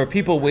full. There were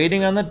people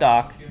waiting on the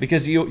dock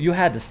because you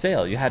had to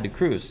sail, you had to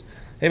cruise.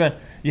 Hey man,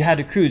 you had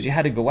to cruise, you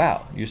had to go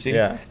out, you see?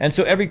 Yeah. And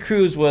so every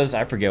cruise was,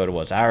 I forget what it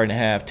was, hour and a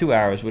half, 2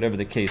 hours, whatever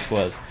the case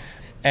was.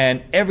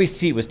 And every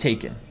seat was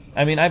taken.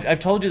 I mean, I've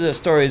told you the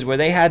stories where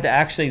they had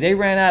to they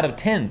ran out of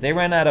tins. They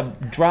ran out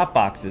of drop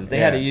boxes. They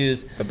had to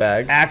use the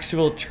bags,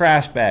 actual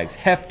trash bags,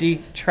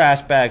 hefty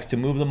trash bags to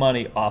move the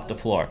money off the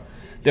floor.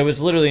 There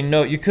was literally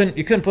you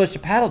couldn't push the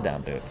paddle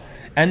down, dude.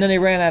 And then they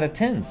ran out of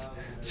tins.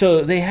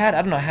 So they had,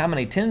 I don't know how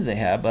many tins they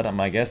had, but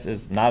my guess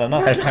is not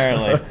enough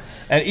apparently.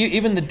 And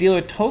even the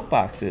dealer tote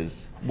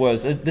boxes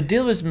the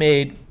dealers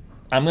made,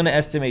 I'm going to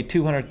estimate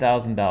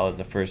 $200,000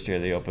 the first year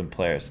they opened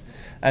Players.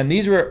 And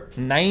these were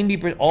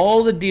 90%,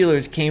 all the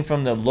dealers came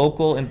from the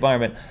local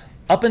environment.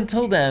 Up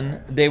until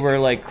then, they were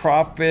like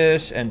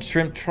crawfish and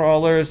shrimp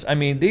trawlers. I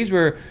mean,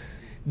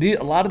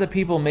 a lot of the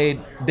people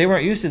they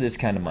weren't used to this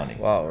kind of money.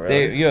 Wow,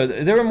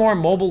 really? There were more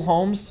mobile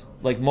homes,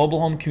 like mobile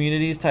home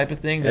communities type of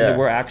thing, than there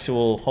were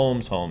actual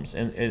homes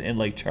in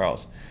Lake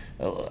Charles.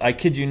 I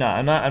kid you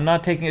not. I'm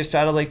not taking a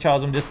shot at Lake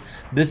Charles.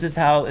 This is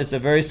how it's a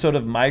very sort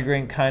of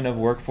migrant kind of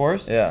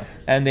workforce. Yeah.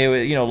 And they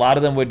would, a lot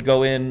of them would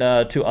go in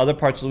to other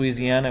parts of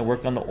Louisiana and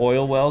work on the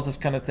oil wells, this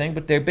kind of thing.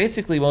 But they're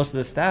basically, most of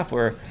the staff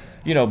were,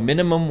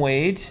 minimum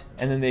wage,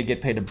 and then they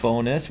get paid a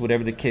bonus,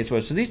 whatever the case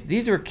was. So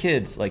these were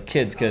kids,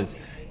 because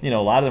a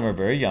lot of them are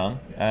very young,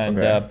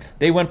 and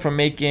they went from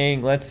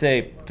making, let's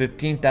say,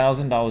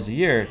 $15,000 a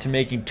year to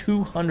making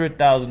 $200,000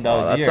 a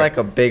year. That's like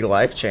a big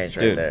life change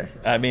right there.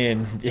 I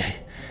mean,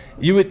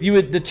 you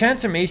would the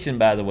transformation,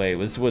 by the way,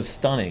 was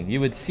stunning. You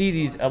would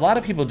see a lot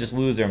of people just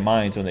lose their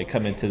minds when they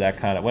come into that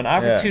kind of, when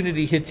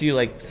opportunity hits you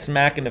like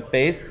smack in the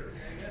face.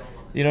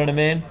 You know what I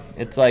mean?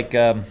 It's like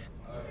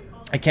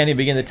I can't even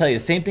begin to tell you.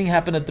 The same thing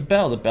happened at the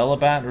Belle of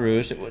Baton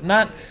Rouge.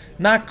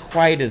 Not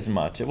quite as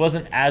much. It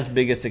wasn't as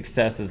big a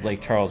success as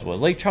Lake Charles was.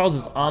 Lake Charles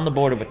is on the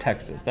border with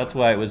Texas. That's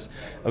why it was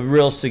a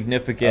real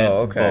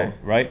significant boat,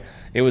 right?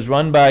 It was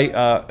run by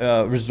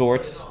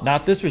resorts,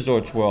 not this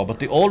Resorts World, but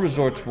the old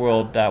Resorts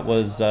World that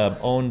was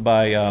owned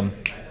by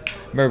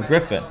Merv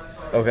Griffin.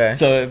 Okay.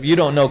 So if you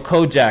don't know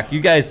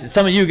Kojak,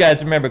 some of you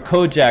guys remember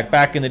Kojak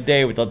back in the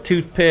day with the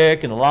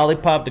toothpick and the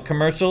lollipop, the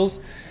commercials.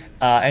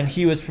 And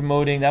he was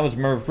promoting, that was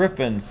Merv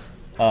Griffin's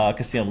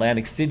casino,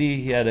 Atlantic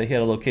City. He had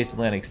a location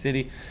in Atlantic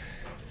City.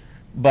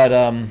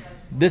 But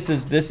this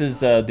is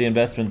the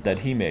investment that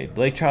he made.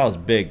 Lake Charles,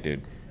 big,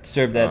 dude.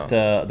 Served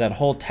that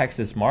whole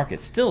Texas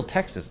market. Still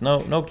Texas. No,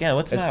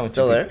 what's the matter with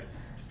still there?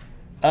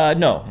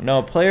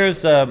 No. Players.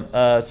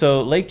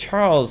 So Lake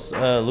Charles,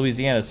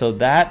 Louisiana. So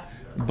that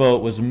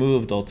boat was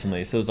moved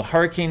ultimately. So it was a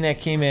hurricane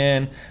that came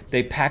in.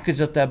 They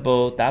packaged up that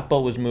boat. That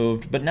boat was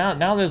moved. But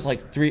now there's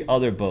like 3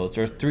 other boats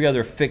or 3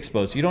 other fixed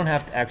boats. You don't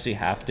have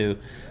to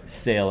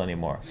sail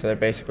anymore. So they're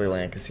basically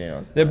land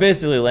casinos. They're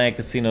basically land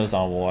casinos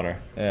on water.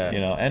 Yeah.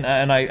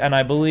 And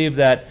I believe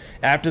that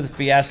after the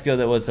fiasco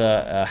that was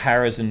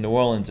Harrah's in New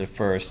Orleans at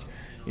first,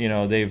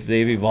 they've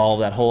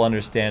evolved that whole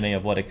understanding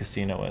of what a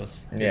casino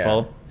is. You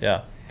follow?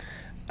 Yeah.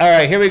 All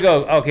right, here we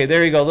go. Okay,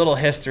 there you go. A little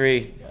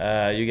history.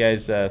 You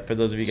guys, for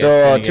those of you guys.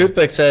 So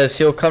Toothpick says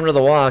he'll come to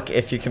the walk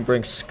if you can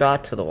bring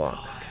Scott to the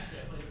walk.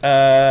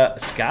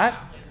 Scott?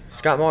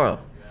 Scott Morrow.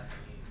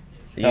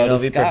 The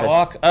Scott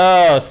walk?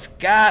 Oh,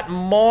 Scott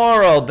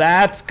Morrow.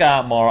 That's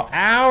Scott Morrow.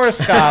 Our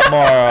Scott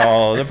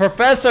Morrow. The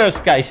Professor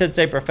Scott. You should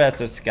say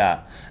Professor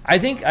Scott. I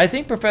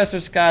think Professor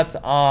Scott's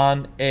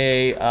on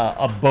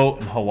a boat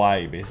in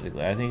Hawaii,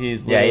 basically. I think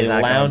he's literally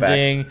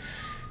lounging.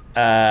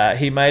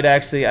 He might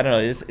actually, I don't know,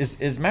 is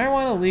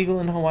marijuana legal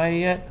in Hawaii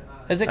yet?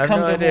 Has it come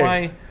to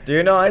Hawaii? Do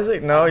you know,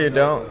 Isaac? No, you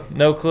don't.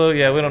 No clue?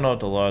 Yeah, we don't know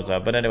what the laws are.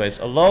 But anyways,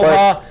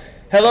 aloha.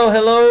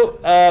 Hello.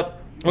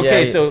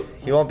 Okay, so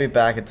he won't be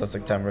back until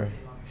September.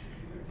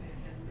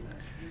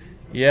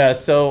 Yeah,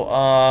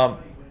 so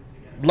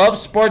love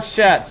sports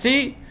chat.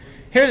 See,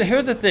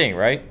 here's the thing,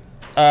 right?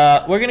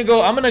 We're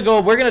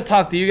gonna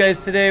talk to you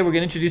guys today. We're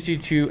gonna introduce you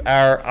to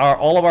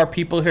all of our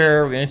people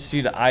here. We're gonna introduce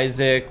you to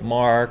Isaac,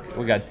 Mark.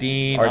 We got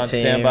Dean on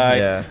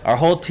standby. Our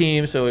whole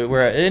team. So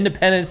we're at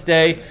Independence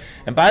Day.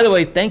 And by the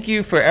way, thank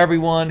you for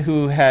everyone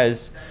who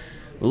has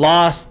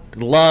lost,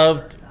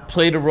 loved,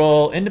 played a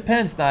role.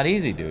 Independence not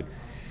easy, dude.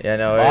 Yeah,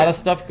 no. A lot of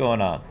stuff going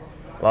on.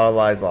 A lot of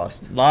lives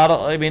lost. Not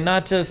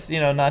just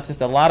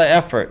a lot of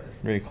effort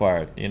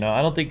required.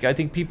 I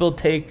think people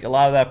take a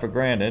lot of that for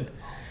granted.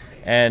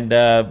 And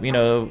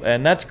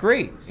and that's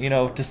great,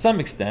 to some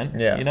extent.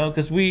 Yeah.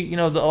 Because we,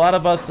 a lot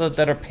of us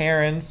that are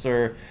parents,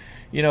 or,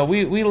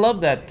 we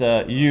love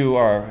that you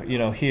are,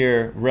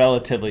 here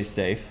relatively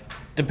safe,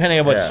 depending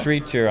on what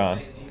street you're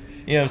on.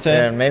 You know what I'm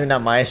saying? Yeah, maybe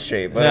not my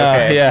street, but no,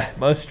 okay. Yeah,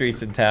 most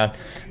streets in town.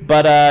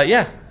 But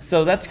yeah,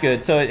 so that's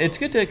good. So it's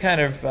good to kind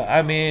of,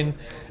 I mean,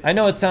 I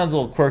know it sounds a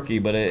little quirky,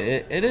 but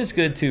it is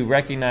good to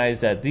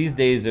recognize that these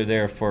days are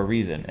there for a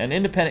reason. And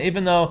independent,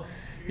 even though,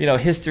 you know,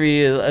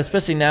 history,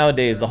 especially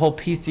nowadays, the whole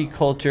PC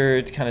culture,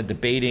 it's kind of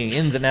debating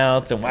ins and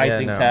outs and why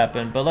things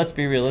happen. But let's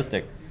be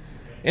realistic.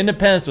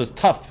 Independence was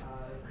tough.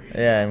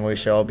 Yeah, and we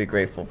should all be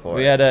grateful for it.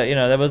 We had a, you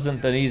know, that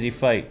wasn't an easy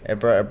fight. It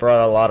brought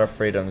a lot of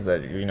freedoms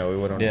that, you know, we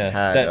wouldn't have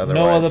had that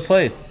otherwise. No other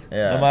place.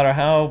 Yeah. No matter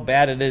how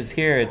bad it is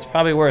here, it's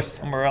probably worse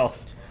somewhere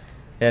else.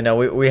 Yeah, no,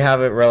 we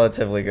have it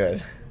relatively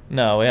good.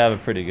 No, we have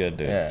it pretty good,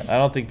 dude. Yeah. I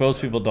don't think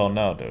most people don't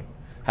know, dude,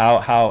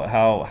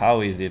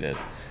 how easy it is.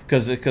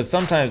 Because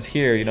sometimes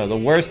here, you know, the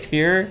worst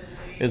here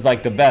is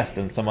like the best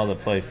in some other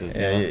places.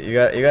 Yeah, you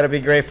know? you got to be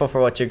grateful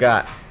for what you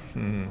got.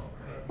 Mm-hmm.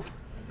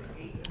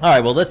 All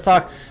right, well, let's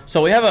talk.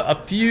 So we have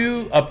a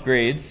few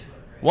upgrades.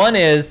 One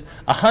is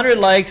 100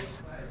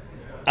 likes.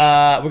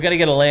 We're gonna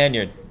get a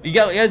lanyard. You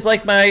guys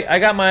like my? I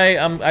got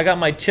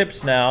my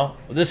chips now.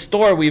 This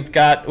store we've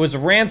got was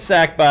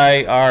ransacked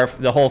by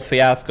the whole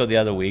fiasco the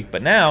other week,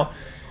 but now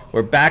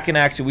we're back in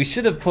action. We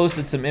should have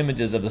posted some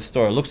images of the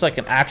store. It looks like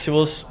an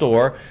actual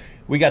store.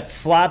 We got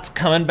slots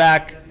coming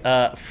back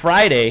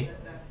Friday.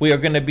 We are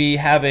going to be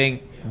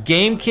having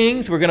Game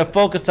Kings. We're going to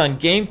focus on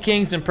Game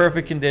Kings in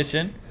perfect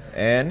condition.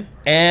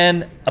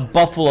 And a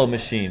Buffalo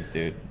machines,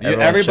 dude.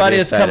 Everybody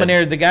is coming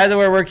here. The guy that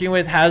we're working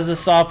with has the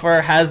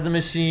software, has the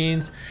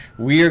machines.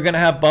 We are going to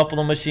have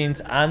Buffalo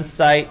machines on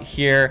site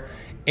here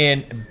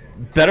in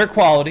better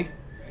quality,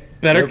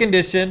 better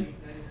condition,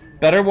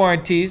 better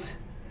warranties.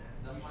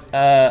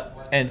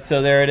 And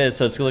so there it is.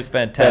 So it's going to look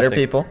fantastic. Better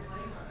people.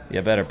 Yeah,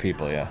 better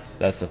people. Yeah,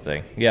 that's the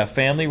thing. Yeah,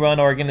 family-run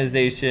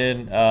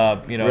organization.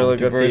 You know, really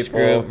diverse good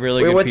people. group.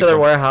 Really good people. We went to their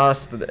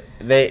warehouse.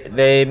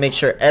 They make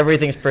sure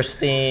everything's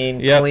pristine,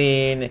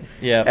 clean.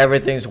 Yeah.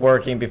 Everything's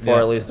working before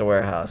it leaves the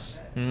warehouse.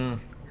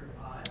 Mm-hmm.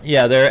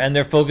 Yeah,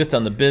 they're focused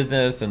on the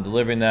business and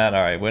delivering that.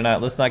 All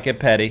right, let's not get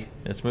petty.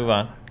 Let's move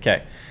on.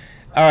 Okay.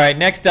 All right,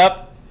 next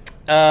up.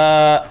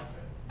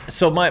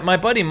 So my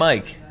buddy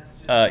Mike,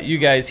 you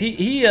guys,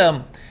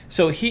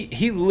 so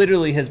he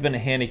literally has been a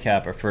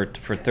handicapper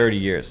for 30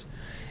 years.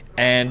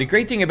 And the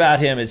great thing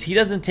about him is he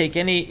doesn't take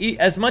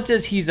as much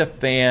as he's a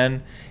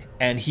fan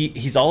and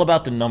he's all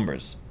about the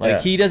numbers.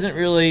 Like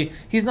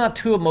he's not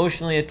too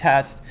emotionally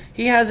attached.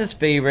 He has his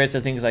favorites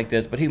and things like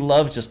this, but he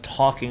loves just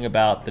talking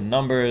about the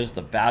numbers,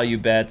 the value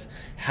bets,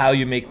 how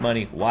you make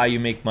money, why you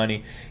make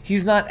money.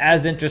 He's not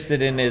as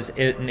interested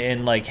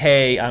in like,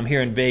 hey, I'm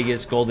here in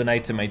Vegas, Golden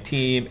Knights in my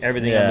team,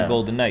 everything on the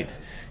Golden Knights.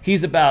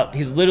 He's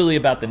literally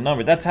about the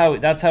number. That's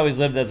how he's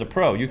lived as a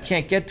pro. You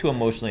can't get too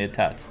emotionally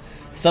attached.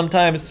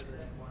 Sometimes,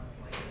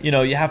 you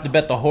know, you have to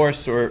bet the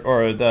horse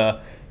or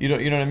the, you know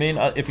what I mean?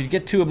 If you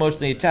get too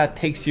emotionally attached,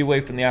 it takes you away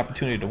from the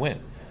opportunity to win.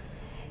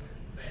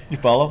 You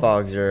follow?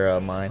 Fogs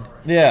your mind.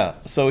 Yeah.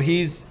 So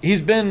he's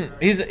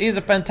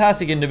a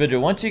fantastic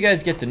individual. Once you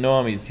guys get to know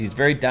him, he's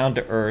very down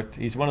to earth.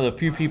 He's one of the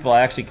few people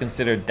I actually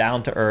consider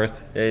down to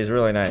earth. Yeah, he's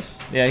really nice.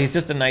 Yeah, he's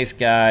just a nice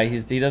guy.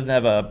 He doesn't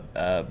have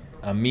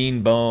a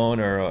mean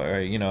bone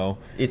or you know.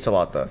 Eats a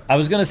lot though. I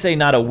was gonna say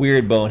not a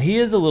weird bone. He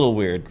is a little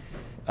weird.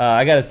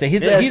 I gotta say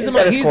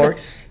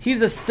he's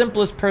the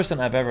simplest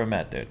person I've ever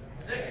met, dude.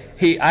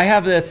 I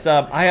have this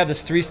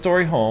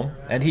 3-story home,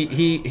 and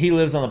he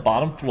lives on the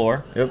bottom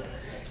floor. Yep.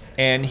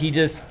 And he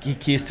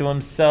keeps to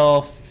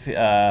himself.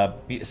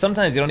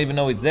 Sometimes you don't even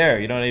know he's there.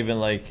 You don't even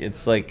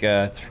it's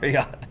very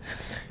odd.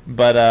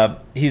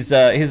 But he's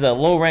a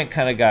low rank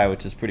kind of guy,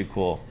 which is pretty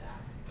cool.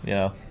 You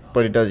know.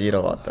 But he does eat a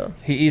lot, though.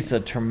 He eats a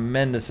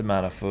tremendous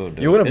amount of food,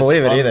 dude. You wouldn't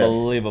believe it either.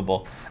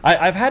 Unbelievable.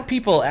 I've had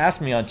people ask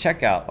me on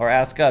checkout or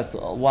ask us,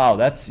 "Wow,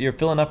 you're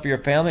filling up for your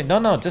family?"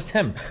 No, just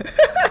him.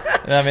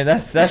 I mean,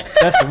 that's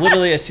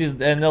literally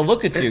and they'll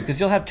look at you because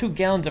you'll have 2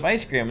 gallons of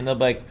ice cream and they'll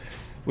be like,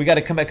 "We got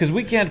to come back because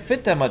we can't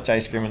fit that much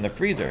ice cream in the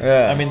freezer."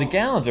 Yeah. I mean, the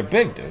gallons are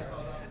big, dude,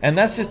 and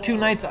that's just 2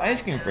 nights of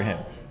ice cream for him.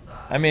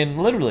 I mean,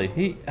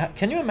 literally,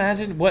 can you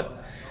imagine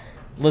what?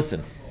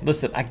 Listen,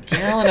 a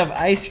gallon of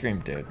ice cream,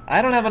 dude.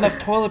 I don't have enough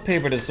toilet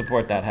paper to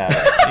support that habit.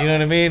 You know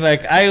what I mean?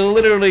 Like, I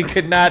literally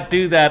could not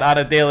do that on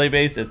a daily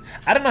basis.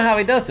 I don't know how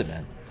he does it,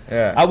 man.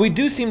 Yeah. We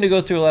do seem to go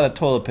through a lot of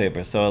toilet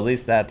paper, so at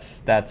least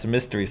that's a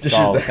mystery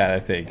solved kind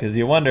of thing. Because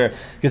you wonder,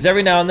 because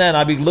every now and then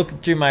I'll be looking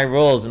through my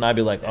rolls and I'll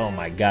be like, oh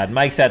my God,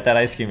 Mike's at that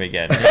ice cream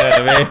again. You know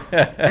what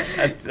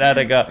I mean?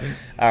 That'd go.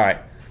 All right.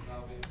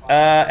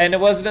 And it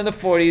wasn't in the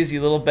 40s,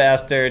 you little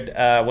bastard,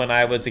 when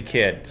I was a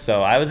kid.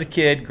 So I was a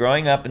kid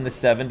growing up in the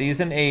 70s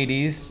and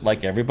 80s,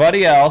 like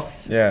everybody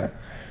else. Yeah.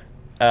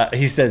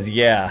 He says,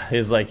 yeah.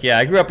 He's like, yeah,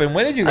 I grew up in,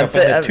 when did you grow up?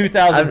 In the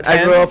 2010s?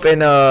 I grew up in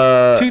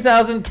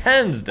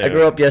 2010s, dude. I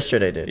grew up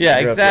yesterday, dude. Yeah,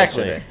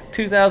 exactly.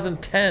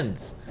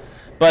 2010s.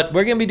 But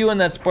we're going to be doing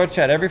that sports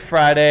chat every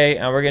Friday,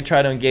 and we're going to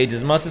try to engage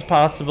as much as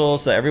possible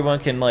so everyone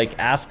can,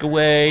 ask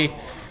away.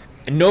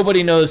 And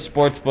nobody knows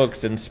sports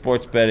books and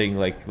sports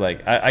betting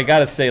I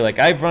gotta say,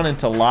 I've run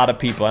into a lot of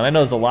people, and I know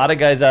there's a lot of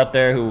guys out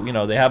there who, you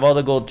know, they have all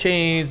the gold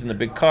chains and the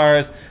big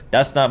cars.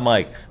 That's not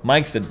Mike.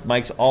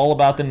 Mike's all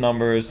about the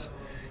numbers.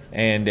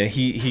 and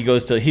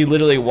he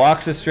literally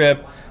walks the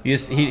strip.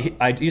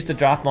 I used to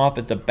drop him off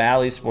at the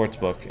Bally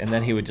Sportsbook, and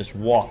then he would just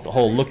walk the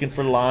whole looking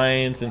for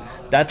lines, and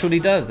that's what he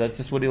does. That's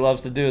just what he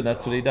loves to do, and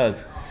that's what he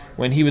does.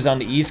 When he was on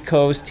the East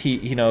Coast,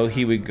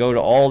 he would go to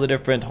all the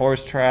different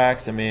horse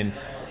tracks. I mean,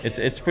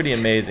 it's pretty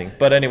amazing.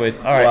 But anyways,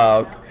 all right.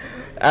 Wow.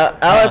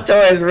 Alan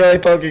Toy is really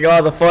poking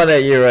all the fun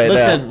at you right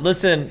now.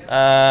 Listen.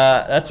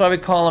 That's why we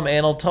call him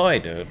Anal Toy,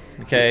 dude.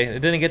 Okay, it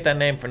didn't get that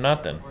name for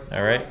nothing.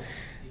 All right.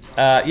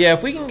 Yeah,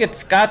 if we can get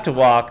Scott to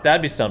walk,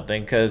 that'd be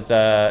something, because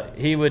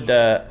he would,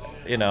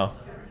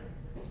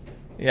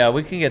 Yeah,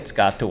 we can get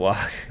Scott to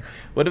walk.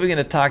 What are we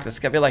gonna talk to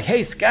Scott? Be like,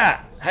 hey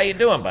Scott, how you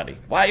doing, buddy?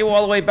 Why are you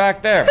all the way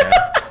back there, man?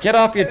 Get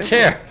off your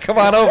chair. Come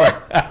on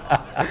over.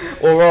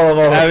 We'll roll him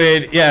over. I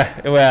mean,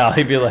 yeah. Well,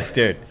 he'd be like,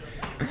 dude.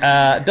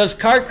 Does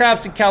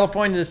cardcraft in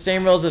California the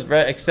same rules as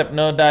except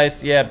no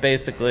dice? Yeah,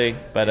 basically,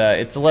 but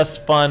it's less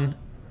fun.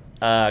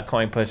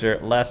 Coin pusher,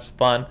 less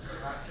fun.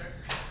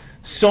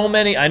 So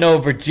many. I know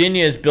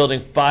Virginia is building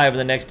 5 in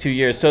the next 2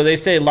 years. So they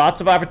say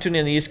lots of opportunity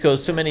on the East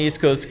Coast. So many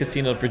East Coast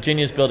casinos.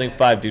 Virginia is building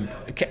 5, dude.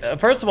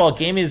 First of all,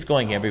 gaming is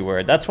going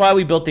everywhere. That's why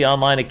we built the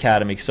online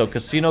academy. So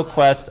Casino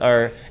Quest,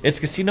 it's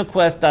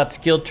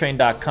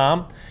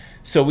casinoquest.skilltrain.com.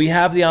 So we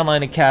have the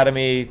online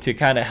academy to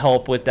kind of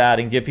help with that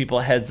and give people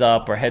a heads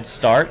up or head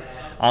start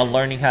on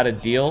learning how to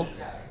deal.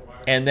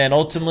 And then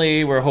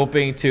ultimately, we're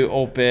hoping to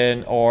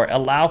open or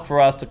allow for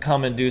us to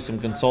come and do some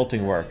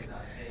consulting work.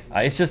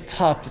 It's just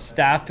tough.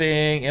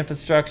 Staffing,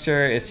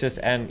 infrastructure, it's just,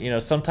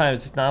 and sometimes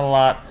it's not a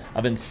lot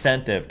of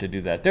incentive to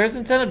do that. There's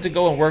incentive to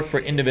go and work for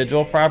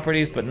individual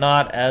properties, but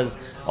not as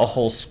a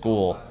whole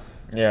school.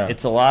 Yeah.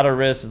 It's a lot of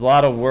risk, it's a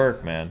lot of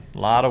work, man. A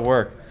lot of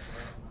work.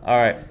 All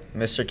right.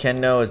 Mr.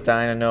 Kendo is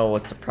dying to know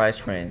what's the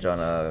price range on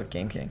a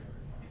Game King.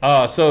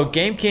 So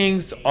Game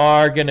Kings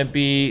are going to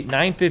be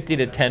 $950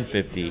 to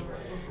 $1,050.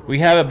 We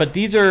have it, but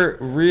these are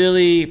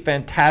really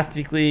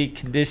fantastically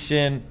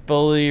conditioned,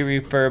 fully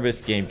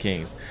refurbished Game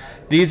Kings.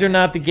 These are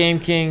not the Game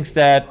Kings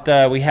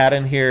that we had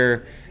in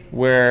here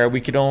where we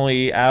could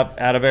only, out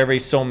of every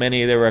so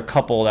many, there were a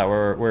couple that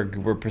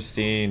were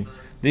pristine.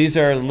 These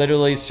are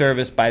literally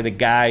serviced by the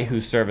guy who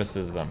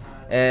services them.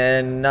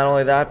 And not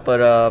only that,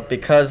 but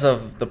because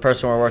of the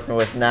person we're working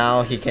with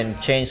now, he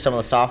can change some of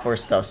the software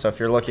stuff. So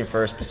if you're looking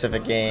for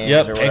specific games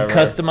or whatever. And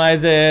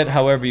customize it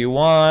however you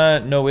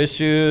want, no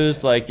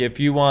issues. Like if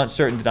you want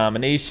certain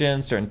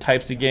denominations, certain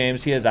types of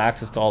games, he has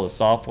access to all the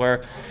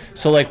software.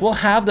 So like we'll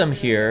have them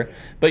here,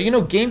 but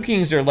Game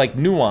Kings are like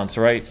nuanced,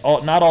 right?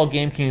 Not all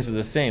Game Kings are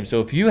the same.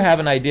 So if you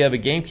have an idea of a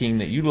Game King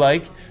that you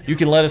like, you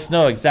can let us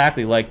know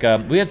exactly. Like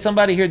we had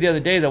somebody here the other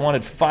day that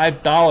wanted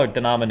 $5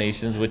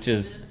 denominations, which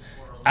is,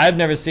 I've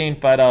never seen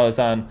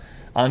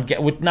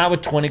 $5 not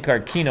with 20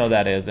 card Keno,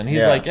 that is. And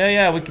he's like,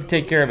 yeah, we can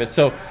take care of it.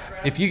 So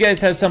if you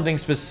guys have something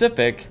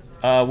specific,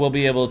 we'll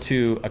be able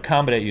to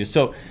accommodate you.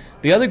 So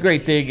the other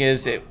great thing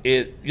is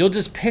you'll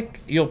pick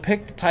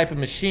the type of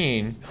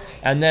machine,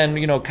 and then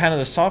kind of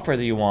the software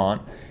that you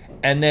want,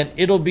 and then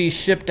it'll be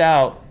shipped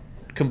out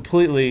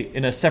completely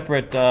in a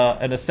separate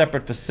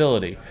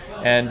facility.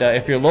 And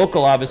if you're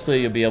local,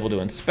 obviously you'll be able to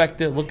inspect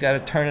it, look at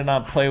it, turn it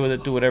on, play with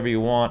it, do whatever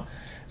you want.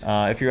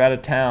 If you're out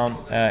of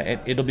town,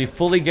 it'll be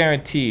fully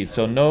guaranteed.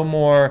 So no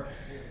more,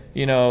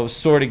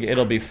 sorting.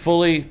 It'll be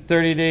fully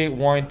 30-day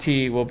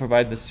warranty. We'll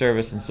provide the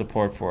service and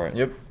support for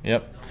it.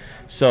 Yep.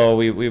 So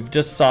we've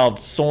just solved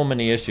so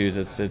many issues.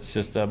 It's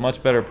just a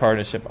much better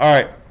partnership. All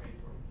right.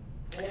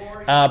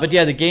 But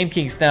yeah, the Game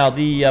Kings now.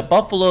 The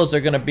Buffaloes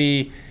are going to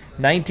be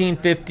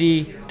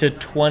 $1950 to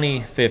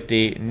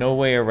 $2050. No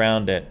way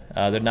around it.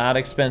 They're not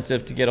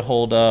expensive to get a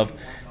hold of.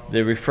 The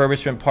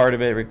refurbishment part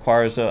of it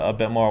requires a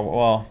bit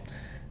more.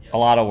 A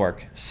lot of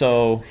work.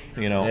 So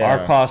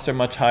our costs are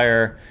much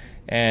higher,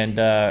 and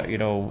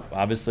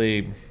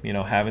obviously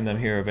having them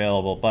here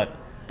available, but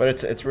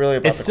it's really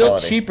about it's the still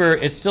quality. cheaper.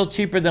 It's still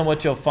cheaper than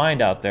what you'll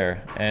find out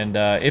there, and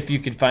if you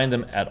can find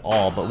them at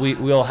all, but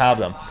we'll have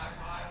them.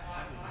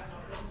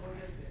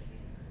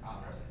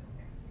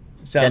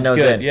 Sounds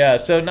good. Yeah.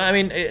 So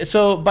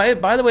by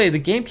the way, the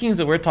Game Kings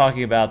that we're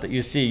talking about that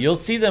you'll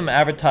see them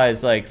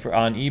advertised like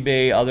on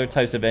eBay, other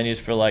types of venues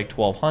for like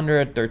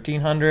 $1,200,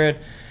 $1,300.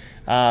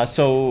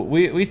 So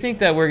we think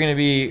that we're going to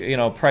be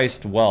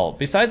priced well.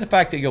 Besides the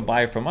fact that you'll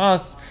buy from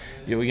us,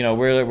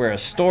 we're a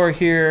store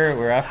here.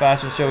 We're at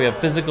Fashion Show. We have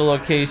physical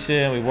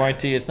location. We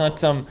warranty. It's not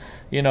some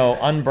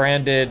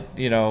unbranded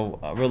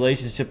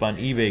relationship on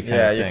eBay kind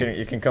of thing. Yeah,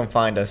 you can come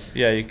find us.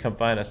 Yeah, you can come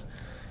find us.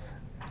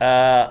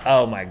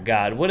 Oh my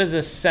God, what is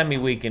this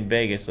semi-week in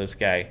Vegas? This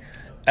guy,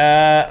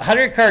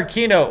 100 card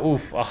Keno.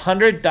 Oof,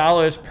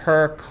 $100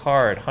 per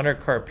card. 100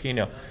 card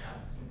Keno.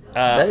 Is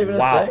that even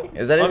a thing?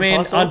 Is that even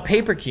possible? On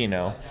paper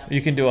Keno,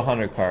 you can do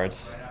 100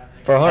 cards.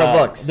 For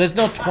 $100. There's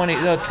no 20.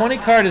 No, 20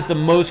 card is the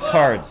most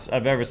cards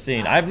I've ever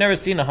seen. I've never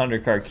seen a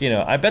 100 card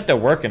Keno. I bet they're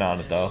working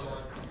on it though.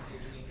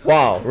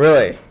 Wow,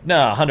 really?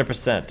 No,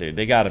 100%, dude.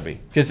 They gotta be.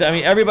 Because, I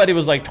mean, everybody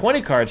was like,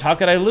 20 cards, how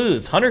could I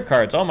lose? 100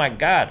 cards, oh my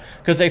God.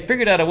 Because they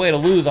figured out a way to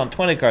lose on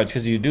 20 cards,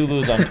 because you do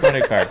lose on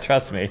 20 cards,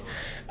 trust me.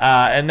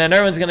 And then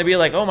everyone's gonna be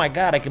like, oh my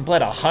God, I can play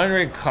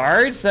 100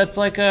 cards? That's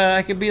like,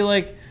 I could be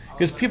like,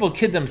 because people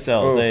kid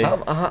themselves.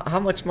 How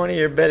much money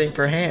you're betting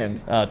per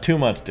hand? Too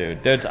much,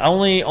 dude. There's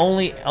only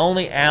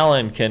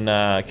Alan can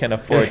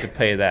afford to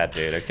pay that,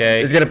 dude, okay?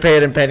 He's gonna pay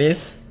it in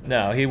pennies?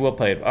 No, he will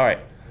pay it. All right.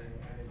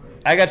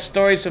 I got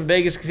stories from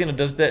Vegas Casino.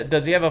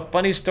 Does he have a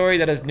funny story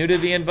that has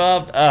nudity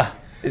involved?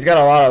 He's got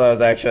a lot of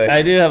those, actually.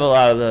 I do have a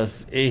lot of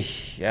those.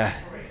 Yeah,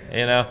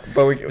 you know.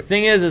 But the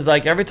thing is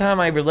like every time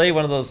I relay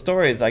one of those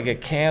stories, I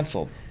get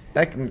canceled.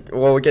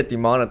 Well, we get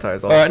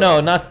demonetized also. Or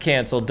no, not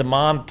canceled,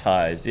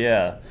 demonetized.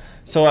 Yeah.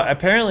 So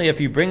apparently, if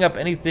you bring up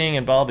anything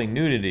involving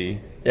nudity.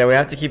 Yeah, we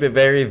have to keep it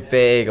very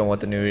vague on what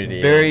the nudity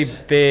is. Very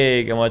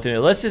vague on what to do.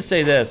 Let's just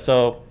say this.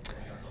 So.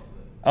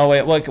 Oh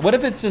wait, what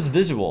if it's just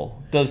visual?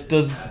 Does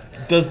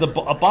a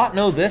bot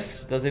know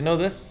this? Does it know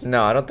this?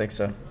 No, I don't think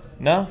so.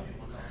 No?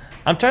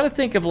 I'm trying to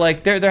think of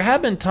like there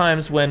have been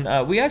times when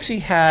we actually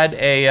had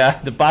a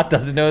the bot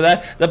doesn't know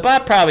that. The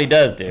bot probably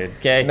does, dude.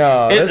 Okay.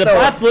 No. The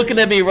bot's looking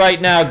at me right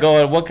now,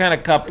 going, "What kind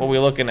of cup are we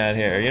looking at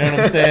here?" You know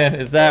what I'm saying?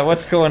 Is that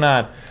what's going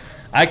on?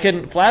 I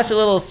can flash a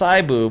little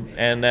side boob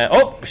and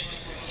oh,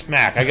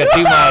 smack! I got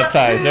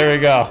demonetized. There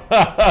we go.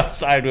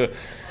 Side boob.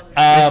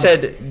 He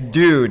said,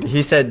 dude.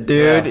 He said,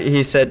 dude. Yeah.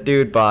 He said,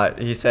 dude, bot.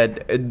 He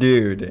said,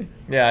 dude.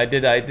 Yeah, I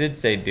did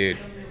say, dude.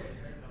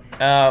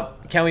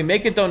 Can we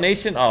make a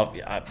donation? Oh,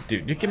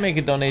 dude, you can make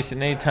a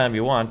donation anytime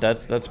you want.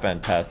 That's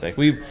fantastic.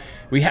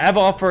 We have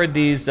offered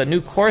these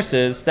new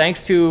courses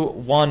thanks to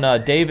one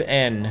Dave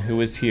N, who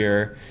was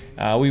here.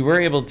 We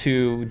were able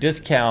to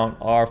discount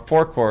our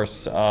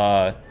four-course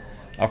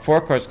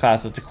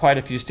classes to quite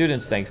a few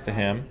students thanks to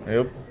him.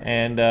 Yep.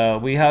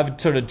 And we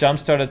have sort of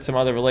jump-started some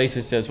other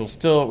relationships.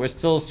 We're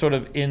still sort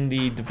of in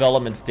the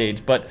development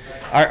stage. But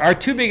our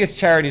two biggest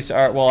charities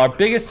are, well, our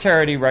biggest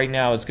charity right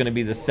now is going to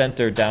be the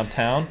center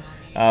downtown,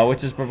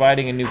 which is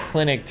providing a new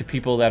clinic to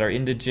people that are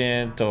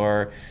indigent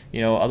or,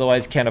 you know,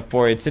 otherwise can't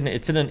afford it.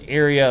 It's in an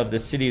area of the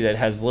city that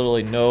has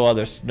literally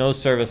no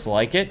service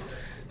like it.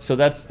 So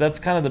that's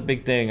kind of the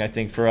big thing I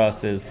think for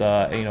us is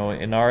you know,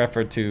 in our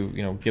effort to,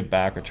 you know, give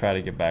back or try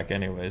to give back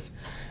anyways.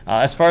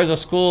 As far as our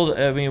school,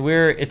 I mean,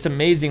 it's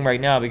amazing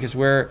right now because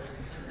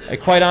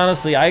quite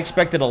honestly, I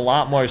expected a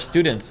lot more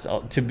students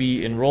to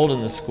be enrolled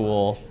in the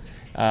school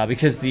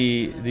because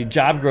the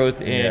job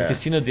growth in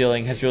casino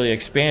dealing has really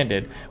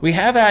expanded. We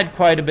have had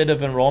quite a bit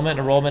of enrollment.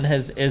 Enrollment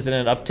is in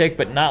an uptick,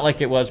 but not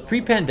like it was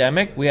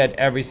pre-pandemic. We had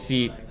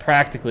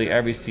practically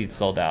every seat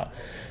sold out.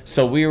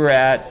 So we were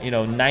at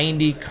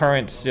 90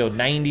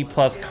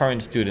 plus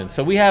current students.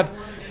 So we have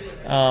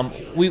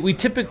we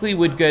typically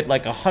would get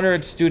like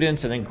 100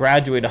 students and then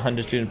graduate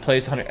 100 students,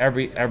 place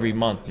 100 every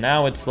month.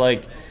 Now it's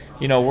like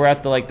we're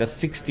at the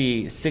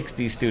 60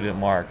 student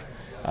mark,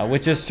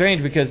 which is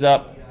strange because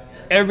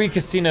every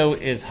casino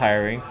is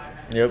hiring.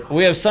 Yep.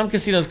 We have some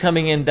casinos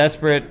coming in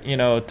desperate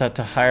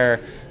to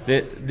hire.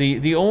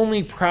 The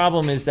only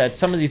problem is that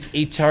some of these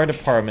HR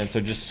departments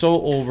are just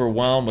so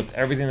overwhelmed with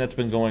everything that's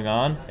been going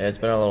on. Yeah, it's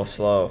been a little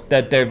slow.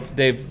 That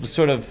they've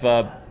sort of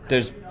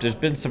there's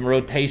been some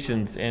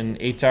rotations in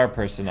HR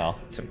personnel.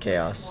 Some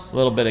chaos. A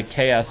little bit of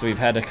chaos that we've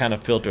had to kind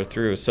of filter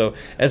through. So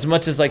as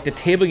much as like the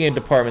table game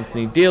departments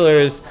need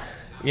dealers,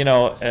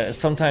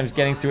 sometimes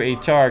getting through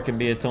HR can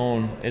be its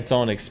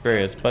own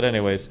experience. But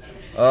anyways.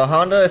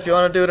 Honda, if you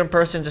want to do it in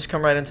person, just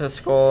come right into the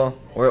school.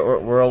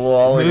 We'll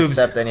always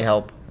accept any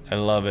help. I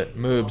love it.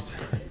 Moobs.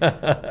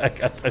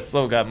 I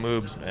still got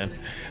moobs, man.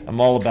 I'm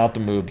all about the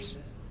moobs.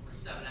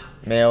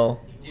 Male.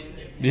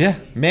 Yeah,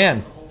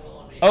 man.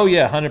 Oh,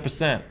 yeah,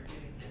 100%.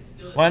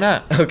 Why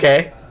not?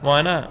 Okay.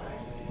 Why not?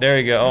 There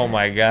you go. Oh,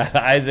 my God.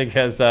 Isaac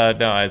has...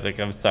 no, Isaac,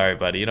 I'm sorry,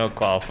 buddy. You don't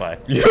qualify.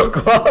 You don't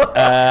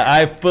qualify?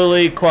 I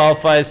fully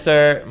qualify,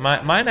 sir.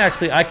 Mine,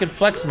 actually, I can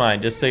flex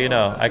mine, just so you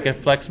know. I can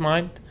flex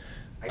mine.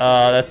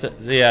 No,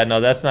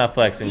 that's not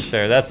flexing,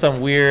 sir. That's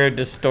some weird,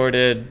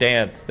 distorted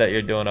dance that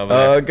you're doing over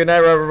there. Good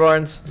night, Rubber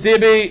Barnes. See you,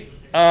 B.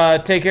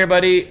 Take care,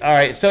 buddy. All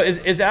right. So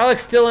is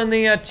Alex still in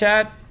the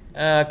chat?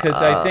 Because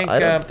I think I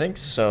don't think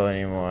so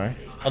anymore.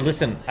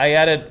 Listen, I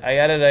added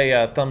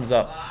a thumbs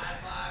up.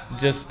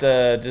 Just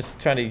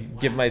trying to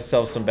give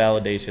myself some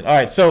validation. All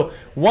right. So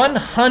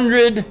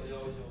 100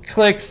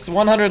 clicks,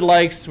 100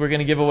 likes. We're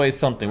gonna give away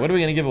something. What are we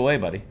gonna give away,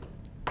 buddy?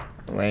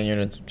 A lanyard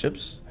and some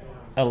chips.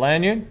 A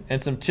lanyard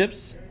and some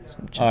chips?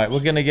 All right, we're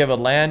going to give a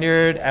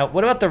lanyard out.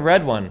 What about the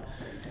red one?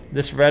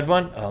 This red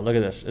one? Oh, look at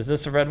this. Is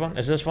this a red one?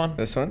 Is this one?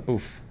 This one?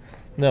 Oof.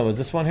 No, is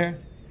this one here?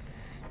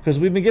 Because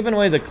we've been giving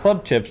away the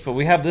club chips, but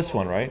we have this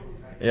one, right?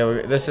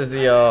 Yeah, this is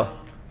the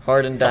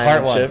Heart and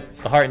Diamond chip.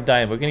 The Heart and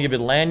Diamond. We're going to give you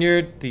the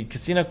lanyard, the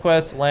Casino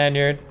Quest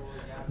lanyard,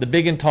 the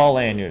big and tall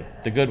lanyard,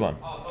 the good one.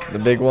 The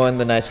big one,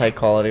 the nice high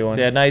quality one.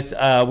 Yeah, nice.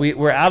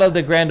 We're out of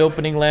the grand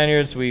opening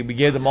lanyards. We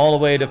gave them all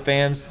away to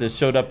fans that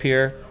showed up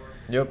here.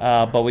 Yep.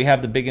 But we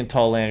have the big and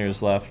tall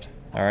lanyards left.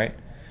 All right.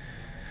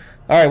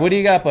 All right. What do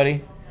you got,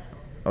 buddy?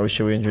 Oh,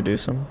 should we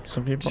introduce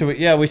some people?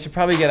 We should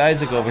probably get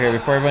Isaac over here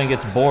before everyone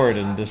gets bored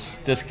and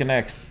just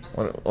disconnects.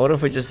 What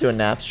if we just do a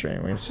nap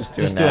stream? Let's just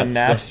do a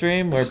nap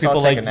stream where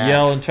people like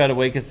yell and try to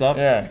wake us up.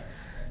 Yeah.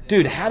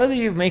 Dude, how do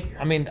you make?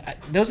 I mean,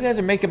 those guys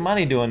are making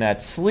money doing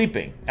that.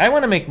 Sleeping. I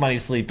want to make money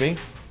sleeping.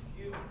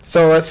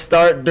 So let's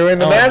start doing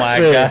the nap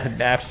stream. Oh my god,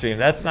 nap stream.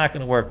 That's not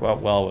gonna work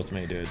well with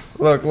me, dude.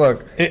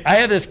 Look. I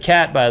have this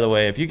cat, by the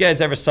way. If you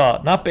guys ever saw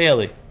it, not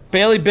Bailey.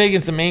 Bailey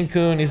Biggins, a Maine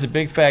Coon. He's a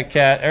big fat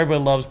cat.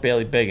 Everybody loves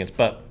Bailey Biggins,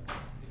 but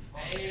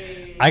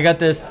I got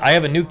this. I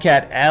have a new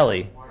cat,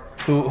 Allie,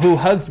 who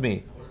hugs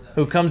me,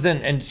 who comes in,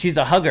 and she's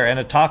a hugger and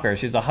a talker.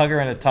 She's a hugger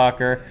and a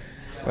talker.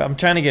 I'm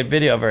trying to get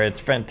video of her. It's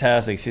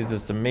fantastic. She's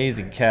this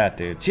amazing cat,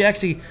 dude. She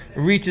actually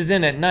reaches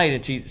in at night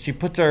and she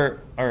puts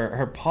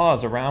her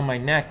paws around my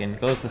neck and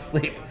goes to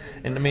sleep.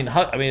 And I mean,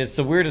 it's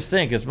the weirdest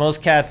thing because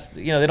most cats,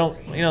 they don't,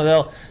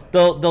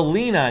 they'll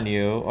lean on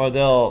you or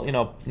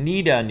they'll,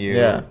 knead on you.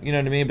 Yeah. You know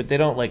what I mean? But they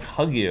don't like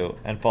hug you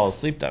and fall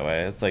asleep that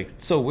way. It's like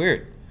so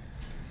weird.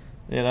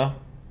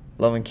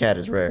 Loving cat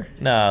is rare.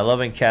 Nah,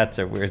 loving cats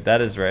are weird.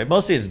 That is rare.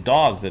 Mostly it's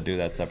dogs that do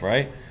that stuff,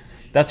 right?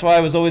 That's why I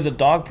was always a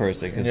dog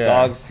person, because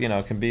dogs,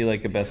 can be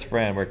like a best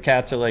friend. Where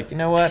cats are like, you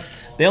know what?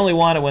 They only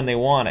want it when they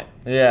want it.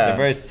 Yeah. They're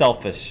very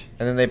selfish.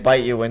 And then they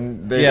bite you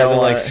when they don't they're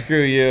like,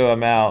 screw you,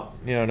 I'm out.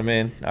 You know what I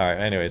mean? All right,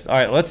 anyways. All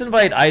right, let's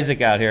invite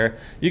Isaac out here.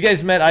 You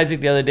guys met Isaac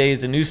the other day.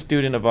 He's a new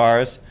student of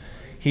ours.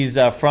 He's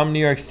from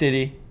New York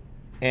City.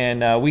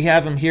 And we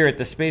have him here at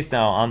the space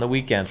now on the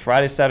weekends,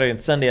 Friday, Saturday,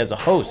 and Sunday as a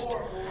host.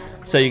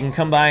 So you can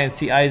come by and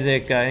see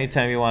Isaac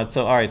anytime you want.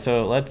 So all right,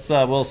 so let's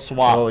we'll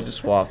swap. We'll just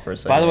swap for a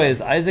second. By the way,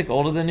 is Isaac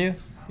older than you?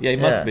 Yeah, he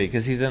must be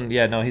because he's in.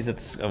 Yeah, no, he's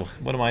at.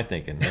 What am I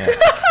thinking?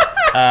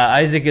 Yeah.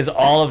 Isaac is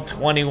all of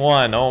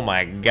 21. Oh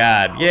my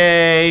God!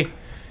 Yay!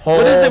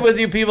 What is it with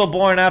you people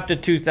born after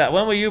 2000?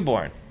 When were you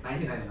born?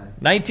 1999.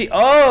 19.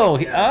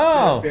 Oh,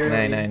 oh.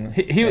 99.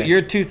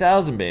 You're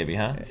 2000 baby,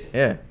 huh?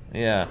 Yeah.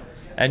 Yeah,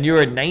 and you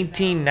were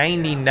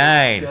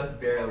 1999. Just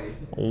barely.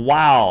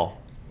 Wow.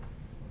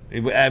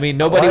 I mean,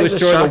 nobody was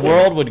sure the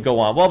world would go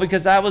on. Well,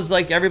 because that was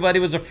like everybody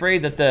was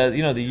afraid that the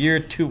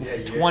year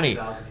 2020,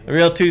 the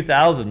real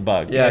 2000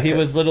 bug. Yeah, he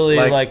was literally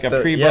like a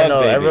pre-bug yeah,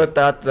 no, baby. Everyone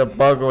thought the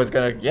bug was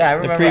gonna. Yeah, I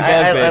remember. The pre-bug baby.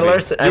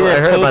 I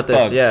heard about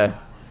this. Yeah.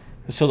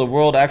 So the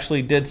world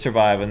actually did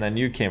survive, and then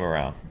you came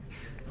around.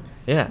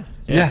 Yeah.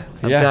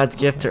 I'm God's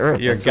gift to Earth.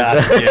 You're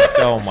God's gift.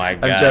 Oh my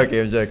God. I'm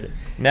joking.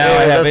 Now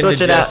I have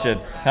indigestion.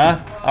 Huh?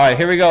 All right,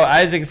 here we go.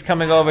 Isaac's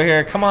coming over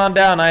here. Come on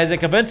down,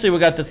 Isaac. Eventually, we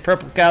got this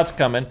purple couch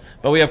coming,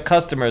 but we have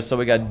customers. So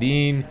we got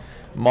Dean,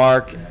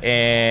 Mark,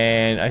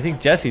 and I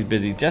think Jesse's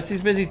busy.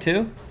 Jesse's busy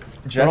too?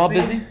 They're all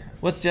busy?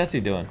 What's Jesse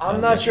doing? I'm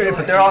not sure,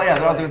 but they're all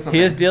doing something.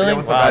 He is dealing?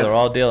 Wow, they're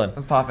all dealing.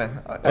 What's popping?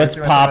 What's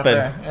popping?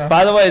 Yeah.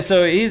 By the way,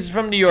 so he's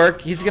from New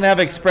York. He's going to have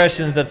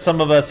expressions that some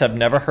of us have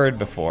never heard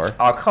before.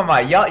 Oh, come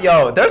on.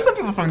 Yo, there's some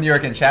people from New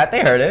York in chat.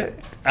 They heard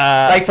it.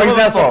 Like, some of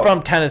us are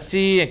from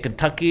Tennessee and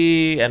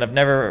Kentucky and have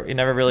never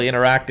really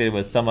interacted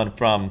with someone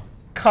from...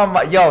 Come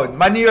on, yo,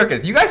 my New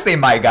Yorkers, you guys say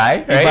my guy,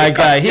 right? My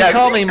guy. He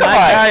called me my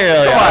guy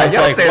earlier. Come on, you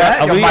don't say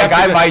that. Yo, my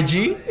guy, my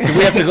G. Do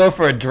we have to go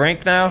for a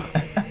drink now?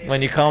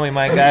 When you call me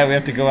my guy, we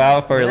have to go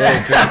out for a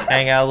little drink,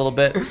 hang out a little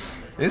bit.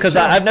 Because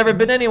I've never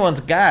been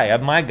anyone's guy.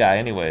 I'm my guy,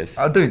 anyways.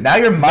 Oh, dude, now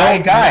you're my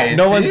guy.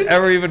 No one's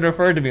ever even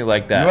referred to me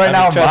like that. You are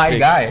now my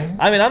guy.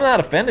 I mean, I'm not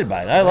offended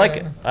by it. I like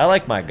it. I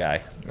like my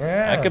guy.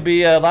 Yeah. I could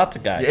be lots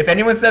of guys. If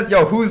anyone says,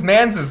 yo, whose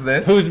man's is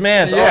this? Whose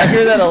man's? Yeah. Oh, I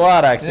hear that a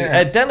lot, actually.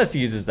 Yeah. Dennis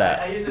uses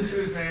that. I use this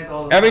whose man's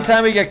all the time. Every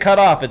time we get cut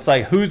off, it's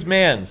like, whose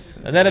man's?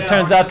 And then it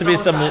turns out to be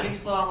some...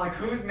 Slow, I'm like,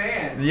 whose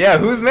man's? Yeah,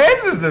 whose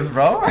man's is this,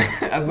 bro?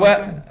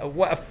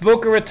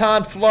 Boca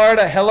Raton,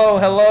 Florida.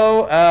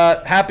 Hello.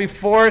 Happy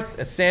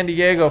 4th. San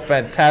Diego,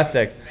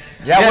 fantastic.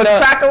 Yeah, what's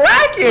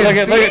crack-a-rackin'? Look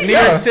at New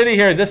York City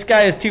here. This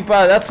guy is too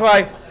positive. That's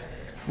why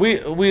we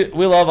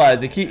love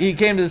Isaac. He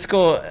came to the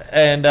school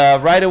and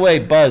right away,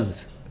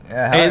 buzz.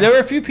 Yeah, and there were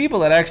a few people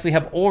that actually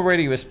have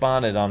already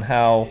responded on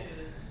how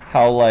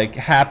like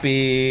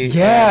happy.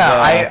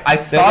 Yeah, and, I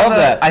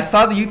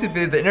saw the YouTube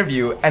video, the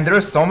interview, and there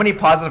were so many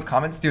positive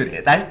comments,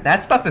 dude.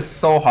 That stuff is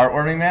so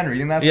hearttalking, man.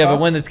 Reading that stuff. Yeah, but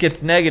when it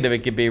gets negative, it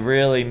can be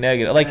really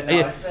negative. Like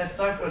it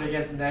sucks when it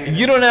gets negative.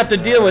 You don't have to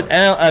deal with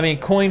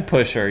coin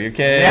pusher,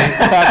 okay?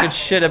 Yeah. Talking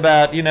shit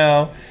about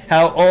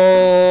how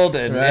old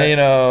and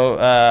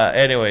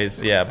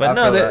anyways, yeah. But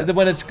no,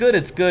 when it's good,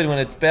 it's good. When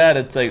it's bad,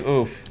 it's like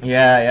oof.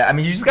 Yeah. I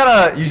mean, you just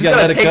gotta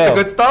take the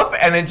good stuff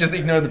and then just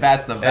ignore the bad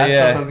stuff. Bad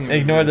stuff doesn't even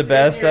ignore the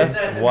bad stuff.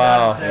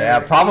 Wow. Yeah,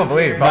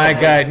 probably. My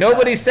guy.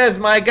 Nobody says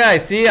my guy.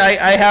 See,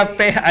 I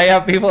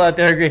have people out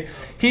there agree.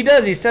 He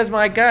does. He says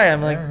my guy.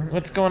 I'm like,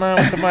 what's going on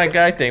with the my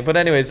guy thing? But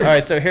anyways, all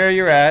right. So here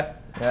you're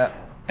at. Yeah.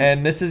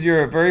 And this is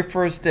your very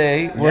first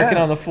day working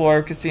on the floor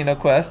of Casino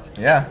Quest.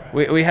 Yeah.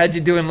 We had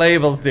you doing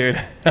labels,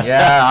 dude.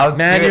 Yeah, I was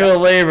manual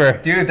labor.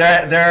 Dude,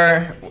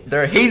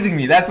 they're hazing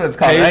me. That's what it's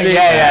called, right?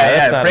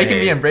 Yeah.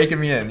 Breaking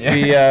me in.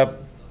 Yeah.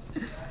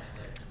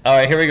 All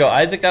right, here we go.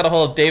 Isaac got a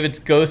hold of David's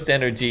Ghost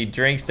Energy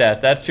drink stash.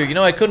 That's true. You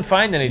know, I couldn't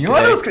find any. You know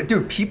what was great?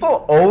 Dude,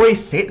 people always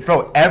say,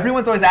 bro,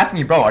 everyone's always asking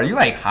me, bro, are you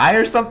like high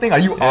or something? Are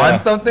you on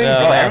something?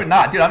 Bro,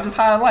 nah, dude, I'm just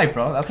high on life,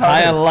 bro. That's how it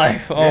is. High on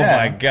life. Oh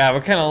my God.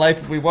 What kind of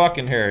life are we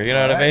walking here? You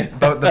know what I mean?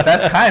 The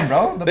best kind,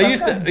 bro. The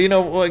best kind. You know,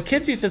 well,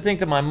 kids used to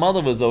think that my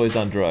mother was always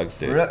on drugs,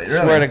 dude. Really?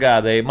 Swear to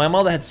God. My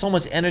mother had so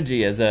much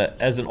energy as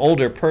an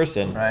older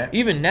person. Right.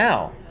 Even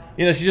now.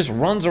 You know, she just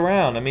runs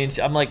around. I mean,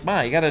 I'm like, Ma,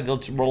 you gotta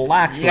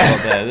relax a little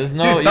bit. There's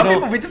no. Dude, some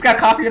people, we just got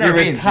coffee in our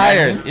veins. You're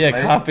retired. Yeah,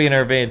 like, coffee in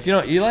our veins. You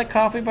know, you like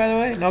coffee, by the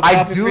way? No coffee.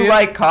 I do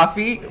like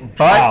coffee, but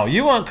wow,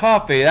 you want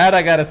coffee? That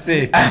I gotta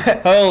see.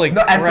 Holy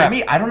crap! And for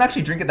me, I don't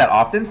actually drink it that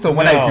often. So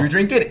when I do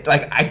drink it,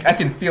 like I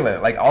can feel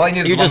it. Like all I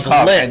need is one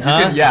cup. Lit, and you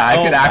can,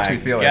 I could actually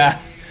feel it.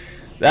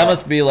 That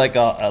must be like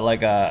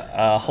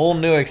a whole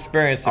new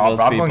experience for most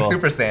people. I'm going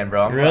Super Saiyan,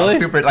 bro. Really? I'm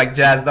super like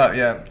jazzed up.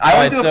 Yeah. I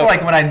only do it for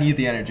like when I need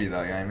the energy,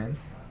 though. You know what I mean?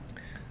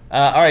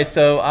 All right,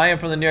 so I am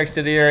from the New York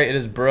City area. It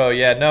is bro.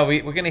 Yeah, no,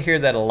 we're going to hear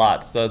that a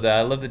lot. So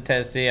I lived in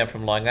Tennessee. I'm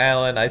from Long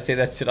Island. I say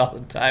that shit all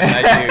the time.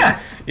 I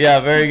do. Yeah,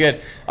 very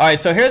good. All right,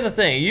 so here's the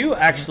thing. You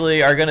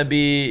actually are going to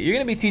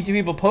be teaching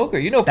people poker.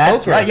 You know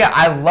That's poker. Right. Yeah,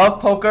 I love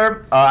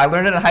poker. I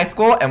learned it in high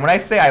school. And when I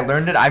say I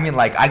learned it, I mean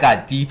like I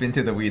got deep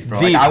into the weeds, bro.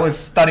 Deep. Like I was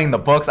studying the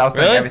books. I was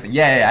studying everything.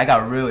 Yeah, I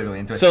got really, really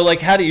into it. So like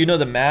how do you know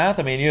the math?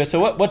 I mean,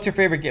 so what's your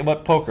favorite game?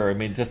 What poker? I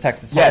mean, just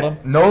Texas Hold'em?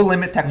 Yeah, no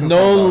limit Texas Hold'em.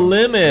 No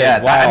limit.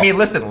 Yeah, wow. I mean,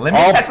 listen, limit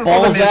Texas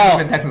Hold'em isn't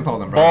even Texas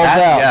Hold'em, bro. Balls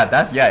out. Yeah,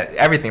 that's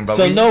everything, bro.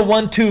 So no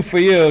 1-2 for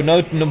you,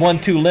 no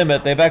 1-2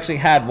 limit. They've actually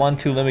had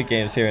 1-2 limit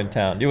games here in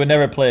town. You would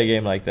never play a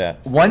game like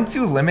that.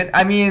 1-2 limit.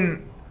 I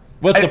mean,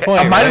 what's the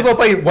point? I might as well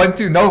play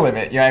 1-2 no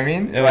limit. You know what I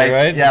mean? Like,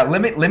 right? Yeah,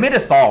 limit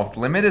is solved.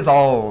 Limit is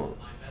all.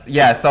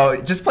 Yeah,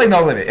 so just play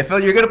no limit. If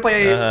you're gonna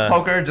play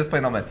poker, just play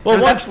no limit.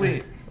 Well,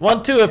 actually.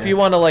 1-2 if you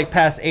want to like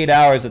pass 8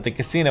 hours at the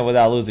casino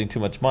without losing too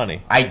much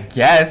money. I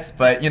guess,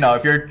 but you know,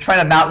 if you're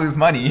trying to not lose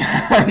money.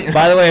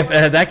 By the way,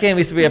 that game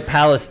used to be a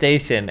Palace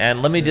Station,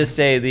 and let me just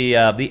say the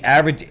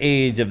average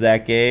age of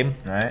that game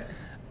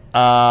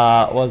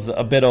was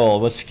a bit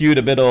old, was skewed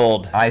a bit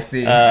old. I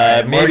see.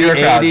 Maybe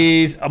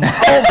 80s. Oh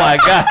my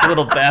God,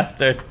 little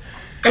bastard.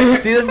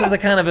 See, this is the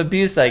kind of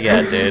abuse I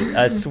get, dude.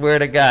 I swear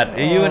to God.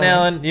 You and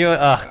Alan,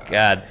 oh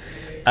God.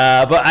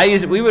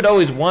 But we would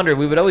always wonder.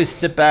 We would always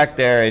sit back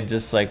there and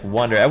just like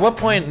wonder. At what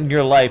point in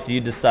your life do you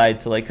decide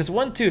to like? Because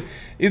 1-2,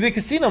 the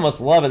casino must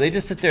love it. They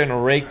just sit there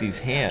and rake these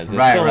hands.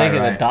 They're still making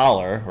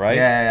 $1, right?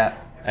 Yeah.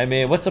 I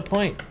mean, what's the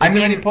point? Is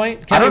there any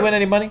point? Can you win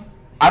any money?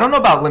 I don't know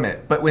about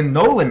limit, but with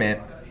no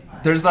limit,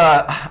 there's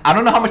I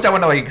don't know how much I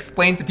want to like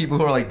explain to people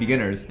who are like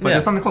beginners, but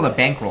there's something called a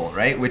bankroll,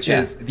 right? Which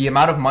is the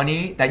amount of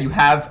money that you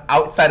have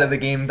outside of the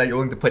game that you're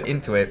willing to put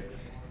into it.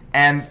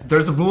 And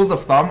there's rules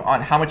of thumb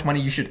on how much money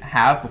you should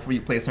have before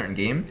you play a certain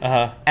game.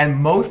 And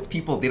most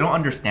people, they don't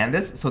understand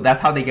this, so that's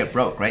how they get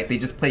broke, right? They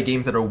just play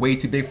games that are way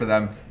too big for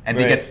them, and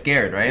they get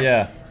scared, right?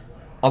 Yeah.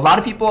 A lot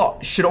of people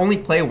should only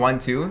play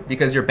 1-2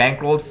 because you're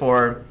bankrolled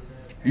for,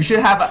 you should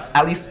have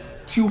at least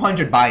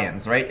 200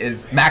 buy-ins, right?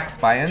 Is max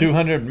buy-ins.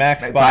 200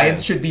 max buy-ins.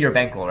 Buy-ins should be your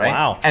bankroll, right?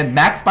 Wow. And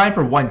max buy-in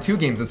for 1-2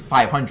 games is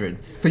 500.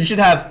 So you should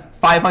have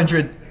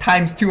 500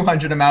 times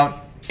 200 amount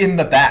in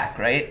the back,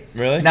 right?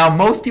 Really? Now,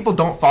 most people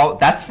don't follow.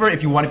 That's for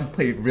if you want to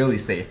play really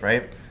safe,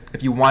 right?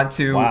 If you want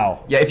to,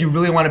 if you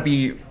really want to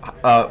be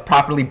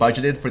properly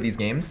budgeted for these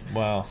games.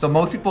 Wow. So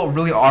most people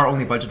really are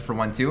only budgeted for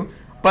 1-2,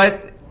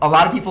 but a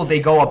lot of people, they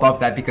go above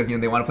that because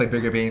they want to play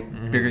bigger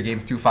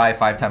games, 2-5,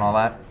 5-10, all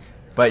that.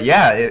 But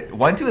yeah,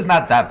 1-2 is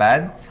not that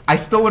bad. I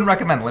still wouldn't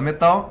recommend limit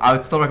though. I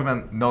would still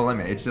recommend no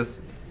limit. It's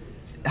just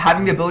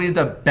having the ability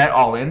to bet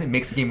all in. It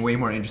makes the game way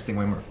more interesting,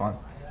 way more fun.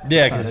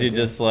 Yeah, because you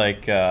just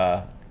like.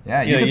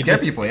 Yeah, you can scare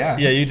people, yeah.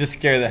 Yeah, you just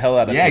scare the hell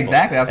out of people. Yeah,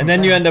 exactly. And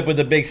then you end up with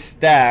a big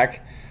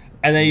stack,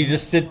 and then you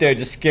just sit there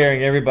just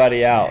scaring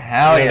everybody out.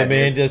 Hell you know what I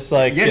mean? Just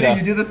like, you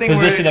do the thing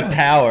position of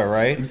power,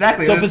 right?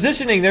 Exactly. So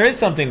positioning, there is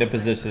something to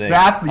positioning. There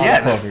absolutely,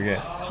 there's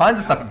tons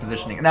of stuff in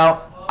positioning.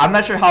 Now, I'm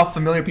not sure how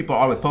familiar people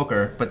are with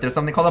poker, but there's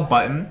something called a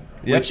button,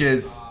 which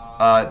is,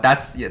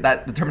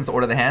 that determines the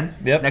order of the hand.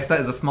 Next to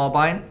that is a small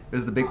blind.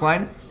 There's the big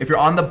blind. If you're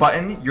on the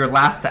button, you're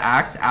last to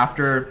act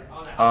after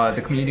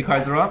the community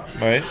cards are up.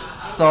 Right.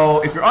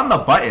 So if you're on the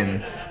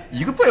button,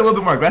 you can play a little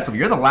bit more aggressive.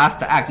 You're the last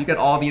to act. You get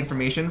all the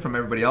information from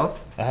everybody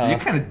else. So you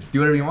kind of do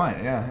whatever you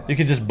want. Yeah. You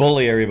can just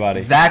bully everybody.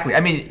 Exactly.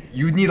 I mean,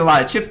 you need a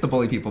lot of chips to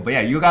bully people, but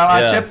yeah, you got a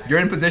lot of chips. You're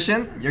in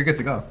position. You're good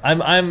to go.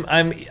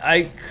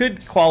 I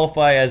could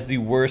qualify as the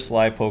worst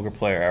live poker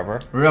player ever.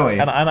 Really?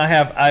 And I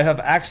have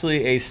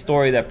actually a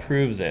story that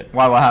proves it.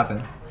 Why? What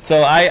happened?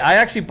 So I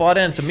actually bought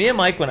in. So me and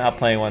Mike went out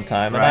playing one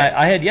time, and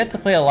I had yet to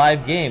play a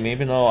live game,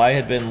 even though I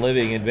had been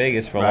living in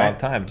Vegas for a long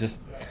time. Just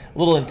a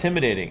little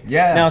intimidating.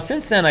 Yeah. Now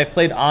since then I've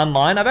played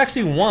online. I've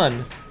actually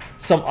won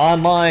some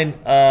online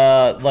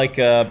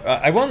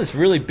I won this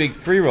really big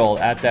free roll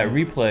at that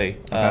replay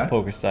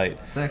poker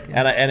site. Sick,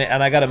 yeah.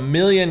 And I got 1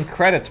 million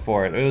credits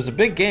for it. It was a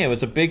big game. It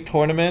was a big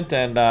tournament,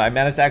 and I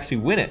managed to actually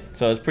win it.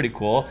 So it's pretty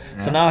cool.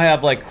 Yeah. So now I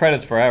have like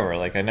credits forever.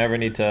 Like I never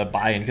need to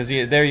buy in because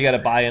there you got to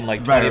buy in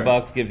like 20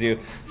 bucks gives you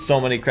so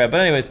many credits.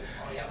 But anyways,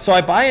 so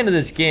I buy into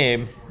this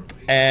game,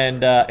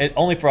 and it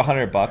only for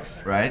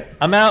 $100. Right.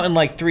 I'm out in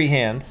like 3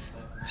 hands.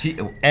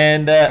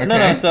 And okay.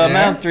 no, so I'm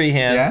out 3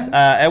 hands.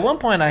 Yeah. At one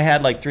point I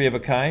had like 3 of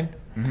a kind,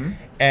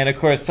 and of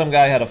course some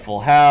guy had a full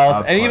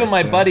house, and even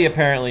my buddy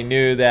apparently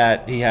knew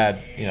that he had,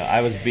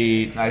 I was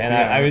beat,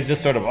 I was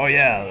just sort of, I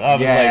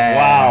was like,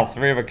 wow,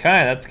 3 of a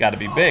kind, that's got to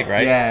be big,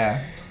 right?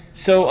 Yeah.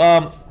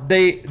 So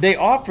they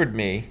offered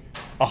me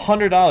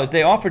 $100.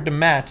 They offered to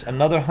match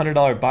another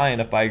 $100 buy-in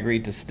if I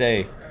agreed to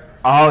stay.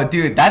 Oh,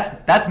 dude,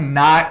 that's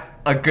not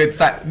a good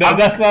sign. No,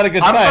 that's not a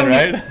good sign,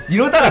 right? You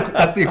know what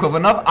that's the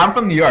equivalent of? I'm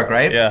from New York,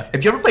 right? Yeah.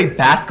 If you ever play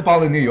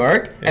basketball in New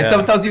York and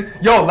someone tells you,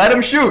 yo, let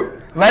him shoot.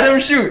 Let him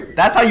shoot.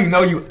 That's how you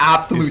know you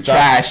absolute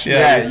trash.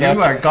 Yeah, you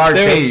are garbage.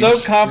 They were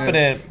so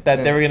confident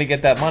that they were going to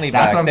get that money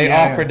back. They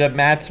offered to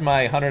match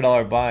my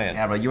 $100 buy-in.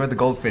 Yeah, but you were the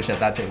goldfish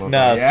at that table.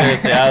 No,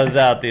 seriously, I was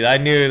out, dude. I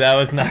knew that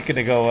was not going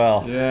to go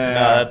well. Yeah.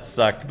 No, that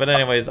sucked. But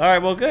anyways, all right,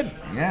 well, good.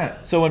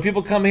 Yeah. So when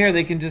people come here,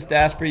 they can just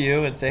ask for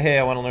you and say, hey,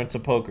 I want to learn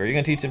some poker. You're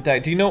going to teach them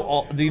tag. Do you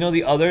know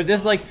the other?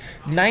 There's like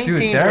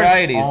 19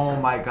 varieties. Oh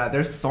my God,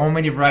 there's so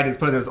many varieties.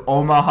 There's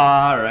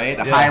Omaha, right?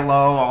 The high-low,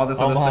 all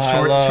this other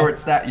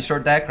stuff.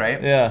 Short deck,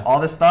 right? Yeah. All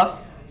this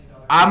stuff.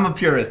 I'm a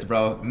purist,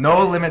 bro.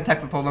 No limit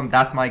Texas Hold'em.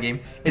 That's my game.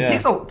 It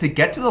takes to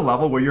get to the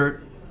level where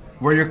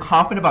you're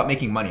confident about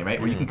making money, right?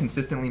 Where you can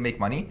consistently make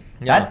money.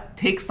 Yeah. That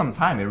takes some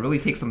time. It really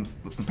takes some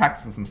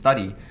practice and some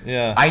study.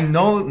 Yeah. I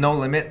know no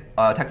limit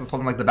Texas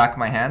Hold'em like the back of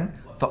my hand.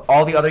 For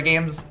all the other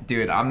games,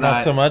 dude, I'm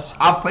not so much.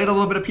 I've played a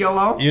little bit of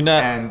PLO. You're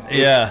not. And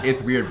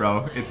it's weird,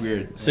 bro. It's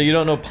weird. So you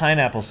don't know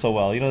Pineapple so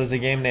well. There's a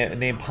game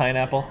named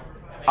Pineapple.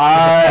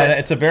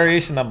 It's a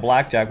variation on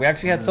blackjack. We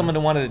actually had someone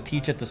who wanted to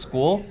teach at the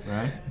school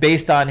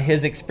based on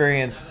his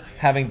experience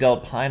having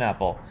dealt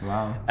Pineapple.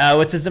 Wow.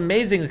 Which is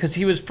amazing because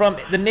he was from,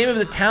 the name of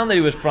the town that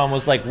he was from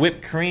was like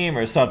Whipped Cream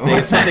or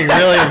something. Something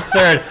really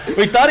absurd.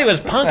 We thought he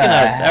was punking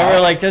us. And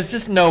we're like, there's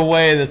just no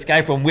way this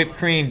guy from Whipped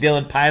Cream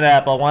dealing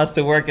Pineapple wants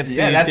to work at CUT.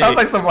 Yeah, that sounds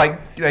like some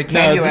like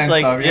Candyland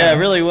stuff. Yeah, it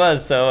really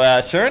was. So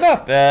sure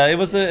enough, it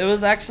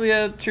was actually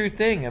a true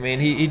thing. I mean,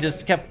 he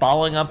just kept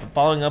following up,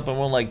 and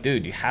we're like,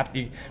 dude,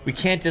 we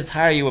can't just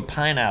hire you a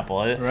Pineapple.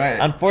 Right.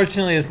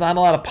 Unfortunately, there's not a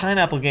lot of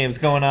Pineapple games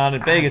going on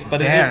in Vegas,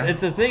 but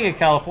it's a thing in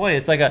California.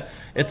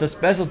 It's a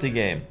specialty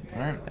game.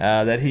 Right.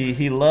 That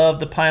he loved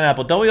the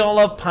Pineapple. Don't we all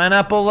love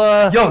Pineapple?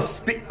 Yo,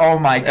 oh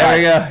my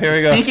God. Here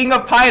we go. Speaking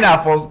of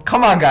pineapples,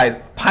 come on,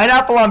 guys.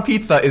 Pineapple on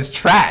pizza is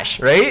trash,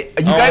 right?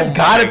 You guys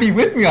gotta be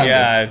with me on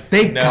this.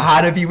 They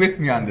gotta be with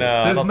me on this.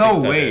 There's no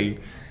way.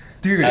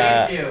 Dude.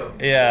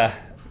 Yeah.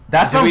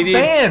 That's what I'm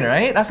saying,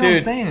 right? That's what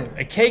I'm saying.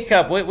 A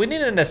K-Cup, we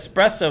need an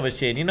espresso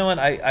machine. You know what?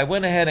 I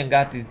went ahead and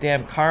got these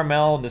damn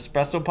caramel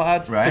Nespresso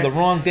pods for the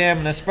wrong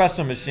damn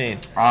Nespresso machine.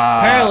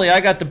 Apparently, I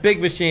got the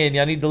big machine.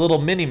 I need the little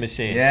mini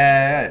machine.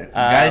 Yeah.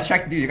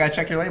 You gotta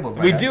check your labels,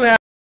 man. We do have.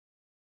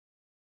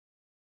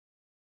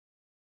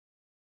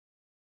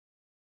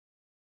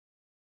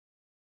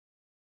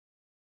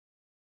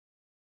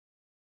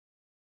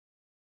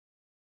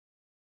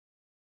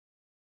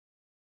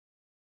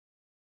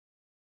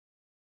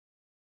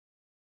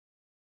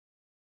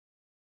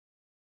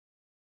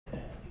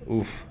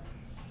 Oof.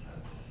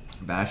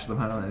 Bash the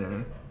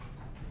pineapple.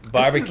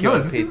 Barbecue.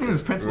 His name is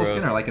Principal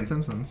Skinner, like in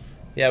Simpsons.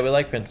 Yeah, we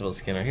like Principal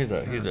Skinner. He's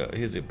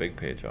a big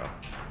page on.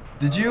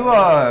 Did you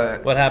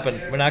What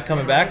happened? We're not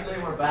coming back?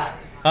 Actually, we're back.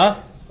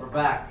 Huh? We're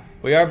back.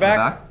 We are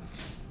back?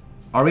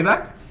 Are we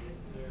back?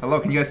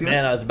 Hello, can you guys see us?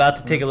 Man, I was about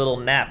to take a little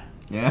nap.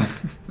 Yeah.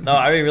 No,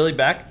 are we really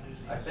back?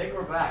 I think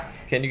we're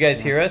back. Can you guys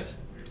hear us?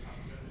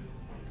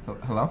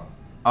 Hello?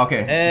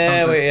 Okay.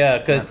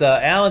 Because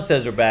Alan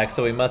says we're back,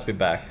 so we must be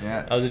back.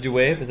 Yeah. Oh, did you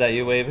wave? Is that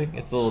you waving?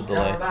 It's a little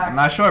delay. I'm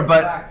not sure,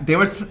 but they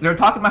were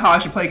talking about how I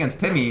should play against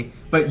Timmy,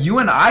 but you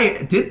and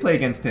I did play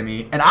against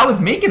Timmy, and I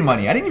was making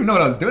money. I didn't even know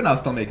what I was doing. I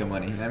was still making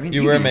money. I mean,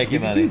 you were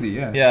making money. Easy,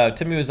 yeah. Yeah,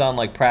 Timmy was on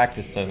like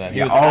practice on that.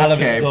 He was out of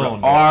his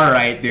zone. All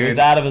right, dude. He was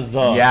out of his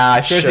zone.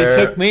 Yeah, sure. He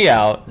took me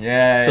out.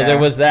 Yeah. So there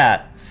was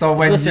that. So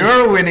when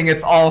you're winning,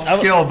 it's all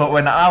skill, but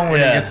when I'm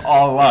winning, it's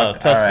all luck.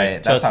 Trust me.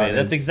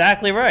 That's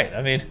exactly right.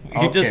 I mean,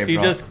 you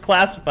just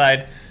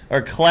classified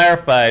or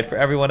clarified for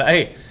everyone.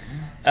 Hey,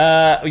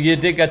 we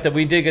did get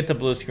the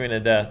blue screen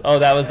of death. Oh,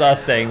 that was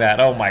us saying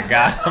that. Oh my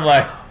God. I'm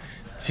like,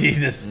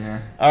 Jesus.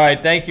 Yeah. All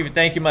right, thank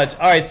you much.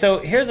 All right, so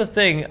here's the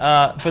thing.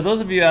 For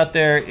those of you out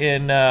there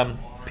in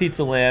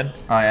Pizza Land,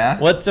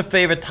 what's your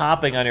favorite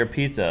topping on your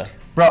pizza?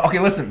 Bro, okay,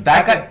 listen.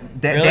 That guy,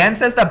 Dan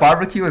says that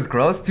barbecue is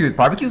gross, dude.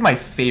 Barbecue's my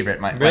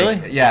favorite.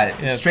 Really?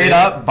 Yeah, straight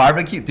up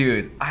barbecue,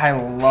 dude. I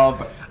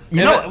love.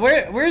 You know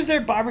where's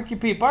their barbecue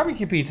pizza?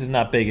 Barbecue pizza is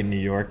not big in New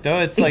York, though.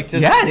 It's like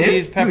just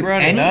cheese, dude,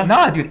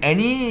 pepperoni. Dude,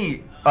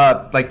 any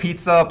like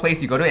pizza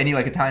place you go to, any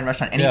like Italian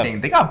restaurant,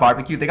 anything, they got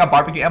barbecue. They got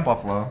barbecue and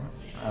buffalo.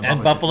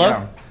 And buffalo?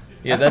 Yeah.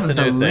 Yeah, that that's a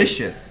new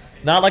delicious.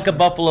 Thing. Not like a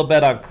buffalo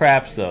bet on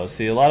craps though.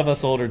 See, a lot of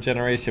us older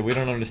generation, we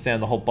don't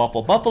understand the whole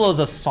buffalo. Buffalo's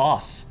a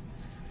sauce.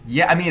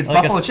 Yeah, I mean it's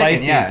like buffalo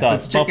chicken. Yeah, sauce. so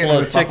it's chicken buffalo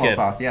with buffalo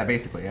sauce. Yeah,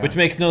 basically. Yeah. Which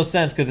makes no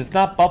sense because it's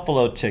not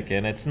buffalo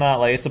chicken. It's not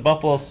like it's a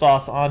buffalo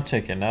sauce on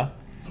chicken, no?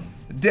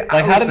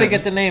 Like how did they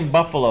get the name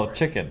buffalo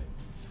chicken?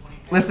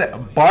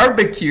 Listen,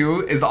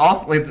 barbecue is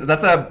also like,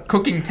 that's a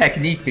cooking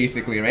technique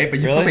basically, right? But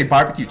you still say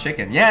barbecue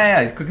chicken.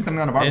 Yeah, cooking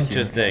something on a barbecue.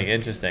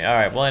 Interesting. All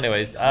right. Well,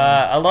 anyways,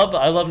 I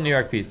love New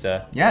York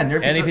pizza. Yeah, New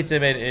York pizza. Any pizza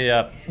made.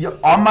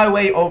 On my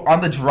way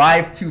on the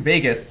drive to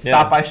Vegas,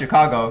 stopped by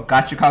Chicago,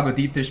 got Chicago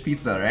deep dish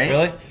pizza, right?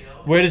 Really?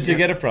 Where did you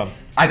get it from?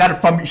 I got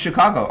it from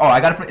Chicago. Oh, I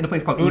got it from in a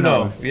place called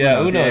Uno's. Yeah,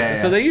 Uno's.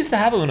 Yeah. So they used to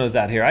have Uno's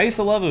out here. I used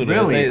to love Uno's.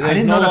 Really? I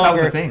didn't know that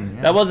was a thing.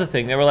 Yeah. That was a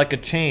thing. They were like a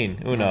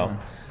chain, Uno.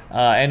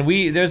 And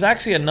there's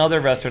actually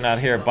another restaurant out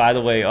here, by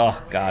the way. Oh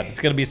God, it's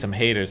gonna be some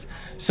haters.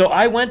 So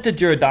I went to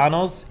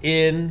Giordano's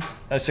in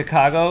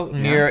Chicago.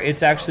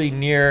 It's actually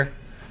near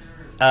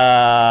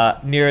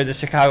the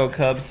Chicago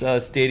Cubs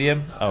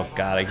stadium. Oh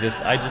God, I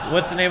just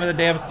what's the name of the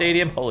damn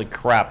stadium? Holy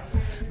crap!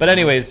 But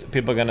anyways,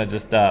 people are gonna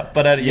just yeah,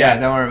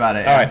 don't worry about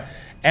it. All right.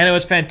 And it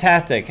was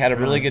fantastic. Had a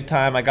really good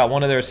time. I got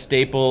one of their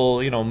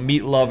staple,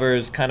 meat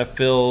lovers kind of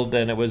filled,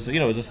 and it was, it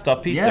was a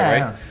stuffed pizza, right?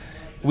 Yeah.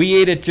 We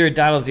ate at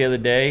Giordano's the other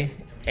day,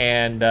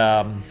 and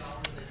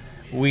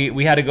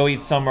we had to go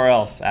eat somewhere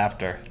else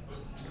after.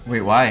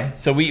 Wait, why?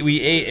 So we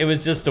ate. It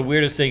was just the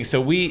weirdest thing.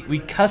 So we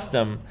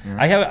custom.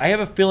 I have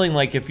a feeling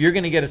like if you're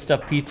gonna get a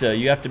stuffed pizza,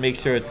 you have to make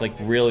sure it's like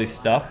really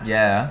stuffed.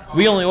 Yeah.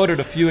 We only ordered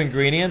a few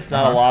ingredients,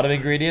 not a lot of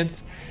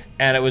ingredients,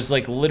 and it was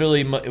like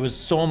literally it was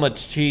so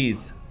much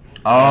cheese.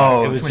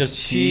 Oh, it was just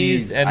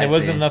cheese, and there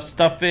wasn't enough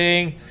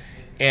stuffing,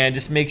 and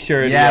just make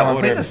sure. Yeah, when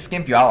places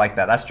skimp you out like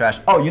that, that's trash.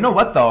 Oh, you know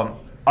what though?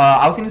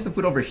 I was getting some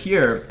food over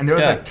here, and there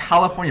was a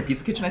California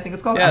Pizza Kitchen, I think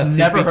it's called. Yeah, I've CPK.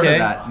 Never heard of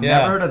that.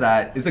 Never heard of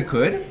that. Is it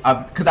good?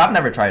 Because I've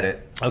never tried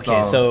it.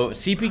 Okay, so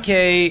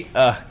CPK.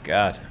 Oh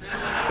God,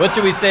 what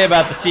should we say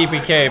about the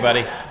CPK,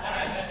 buddy?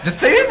 Just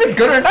say if it's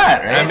good or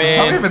not, right? I mean,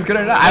 tell me if it's good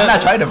or not. I've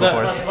not tried it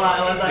before.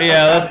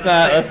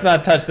 Let's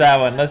not touch that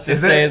one. Let's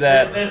just say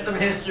that there's some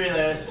history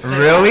there.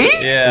 Really?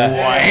 Yeah.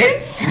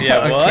 What? Yeah.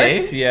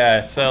 Okay. What?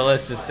 Yeah. So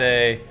let's just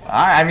say. All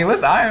right. I mean,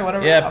 listen. All right.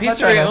 Whatever. Yeah.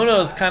 Pizzeria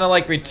Uno is kind of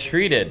like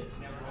retreated.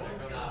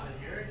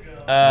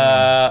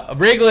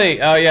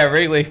 Wrigley. Oh yeah,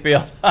 Wrigley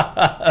Field.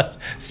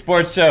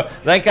 Sports show.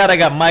 Thank God I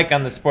got Mike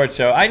on the sports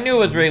show. I knew it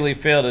was Wrigley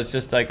Field. It's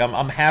just like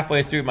I'm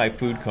halfway through my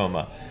food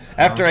coma.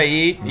 After I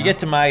eat, you get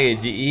to my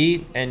age, you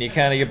eat, and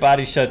your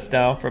body shuts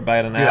down for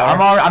about an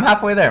hour. I'm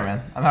halfway there,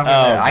 man. I'm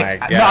halfway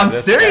there. No, I'm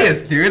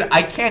serious, dude.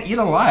 I can't eat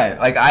a lot.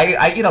 Like,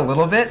 I eat a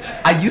little bit.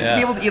 I used to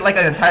be able to eat, like,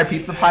 an entire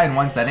pizza pie in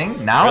one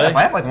setting. Now, if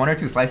I have, like, 1 or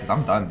 2 slices,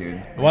 I'm done,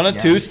 dude. One or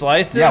two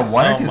slices? Yeah,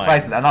 1 or 2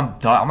 slices, and I'm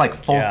done. I'm, like,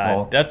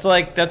 full. That's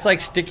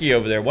like sticky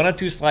over there. 1 or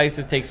 2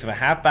 slices takes a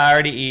half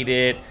hour to eat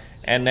it.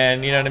 And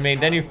then, you know what I mean?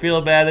 Then you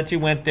feel bad that you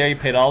went there. You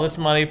paid all this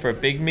money for a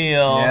big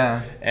meal.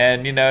 Yeah.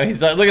 And,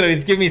 he's like, look at him.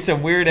 He's giving me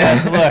some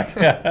weird-ass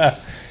look.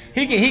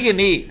 He can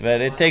eat,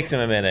 but it takes him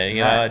a minute.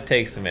 It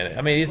takes a minute.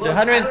 I mean, he's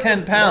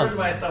 110 pounds.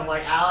 Myself,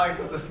 like Alex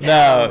with the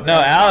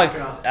No,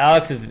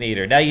 Alex is an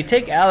eater. Now, you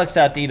take Alex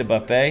out to eat a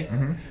buffet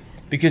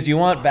because you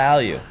want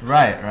value.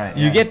 Right.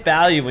 You get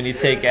value when you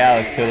take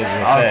Alex to the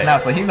buffet. Oh,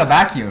 snap. So he's a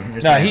vacuum.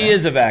 No, he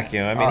is a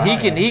vacuum. I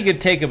mean, he could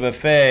take a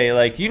buffet.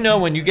 Like,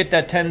 when you get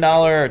that $10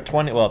 or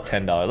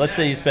 $10. Let's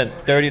say you spent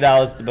 $30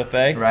 at the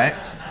buffet. Right.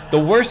 The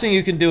worst thing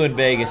you can do in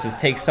Vegas is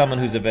take someone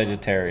who's a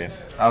vegetarian.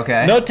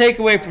 Okay. No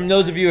takeaway from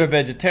those of you who are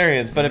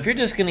vegetarians, but if you're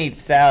just going to eat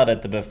salad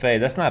at the buffet,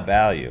 that's not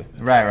value.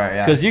 Right,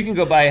 yeah. Because you can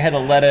go buy a head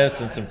of lettuce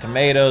and some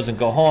tomatoes and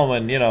go home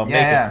and, make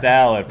a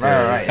salad for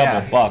a couple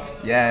of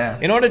bucks. Yeah.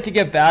 In order to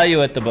get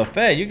value at the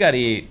buffet, you got to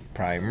eat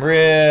prime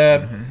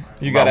rib.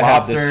 You got to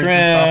have the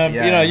shrimp.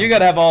 You got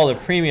to have all the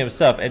premium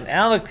stuff. And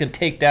Alex can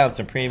take down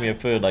some premium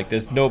food like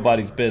there's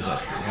nobody's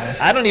business. Yeah.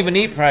 I don't even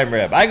eat prime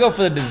rib. I go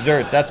for the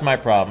desserts. That's my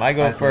problem. I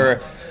go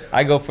for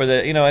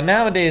the, and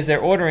nowadays they're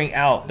ordering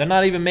out. They're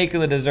not even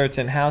making the desserts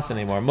in-house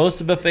anymore. Most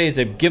of the buffets,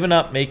 they've given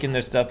up making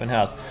their stuff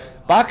in-house.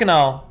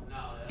 Bacchanal,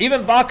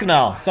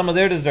 some of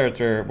their desserts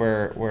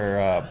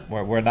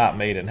were not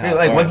made in-house.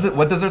 Like,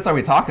 what desserts are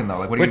we talking, though?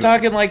 Like, we're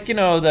talking like,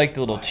 like the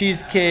little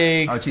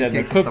cheesecakes and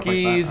the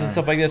cookies and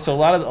stuff like that. So a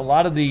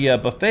lot of the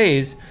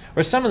buffets,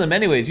 or some of them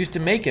anyways, used to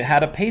make it,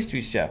 had a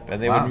pastry chef.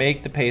 And they would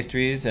make the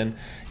pastries. And,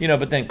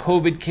 but then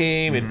COVID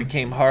came. It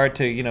became hard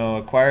to,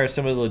 acquire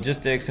some of the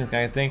logistics and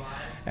kind of thing.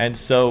 And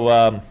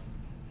so,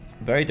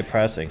 very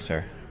depressing,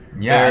 sir.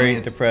 Yeah,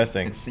 very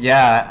depressing.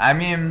 I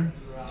mean,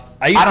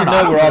 I used to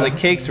know where all the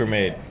cakes were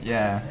made.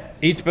 Yeah.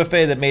 Each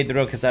buffet that made their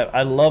own, because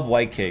I love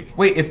white cake.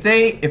 Wait, if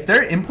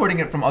they're importing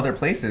it from other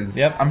places,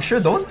 yep. I'm sure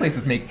those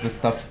places make the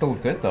stuff still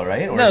good though,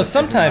 right? Or no,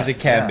 sometimes it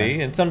can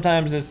be, and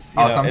sometimes it's.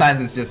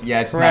 Sometimes it's just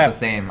it's not the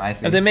same. I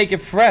see. If they make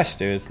it fresh,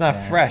 dude, it's not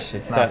fresh.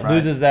 It's not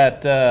loses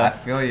that. I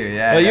feel you.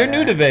 Yeah. Well, you're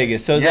new to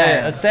Vegas, so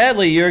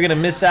sadly you're gonna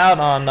miss out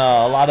on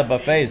a lot of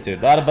buffets,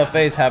 dude. A lot of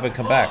buffets haven't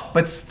come back.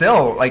 But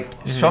still, like,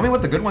 show me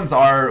what the good ones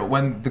are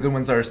when the good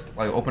ones are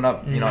like open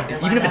up. You know,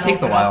 even if it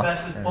takes a while.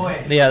 That's his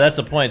point. Yeah, that's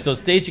the point. So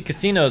Station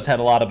Casinos had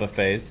a lot of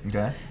buffets.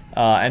 Okay.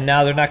 And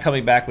now they're not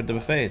coming back with the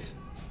buffets.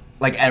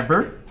 Like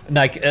ever?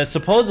 Like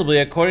supposedly,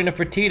 according to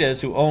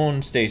Fertitas, who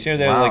own Station,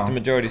 they're like the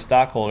majority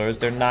stockholders.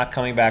 They're not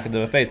coming back with the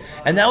buffets,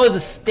 and that was a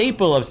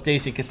staple of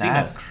Station Casinos.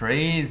 That's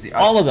crazy.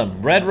 All of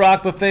them. Red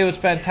Rock buffet was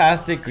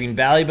fantastic. Green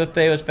Valley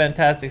buffet was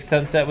fantastic.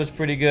 Sunset was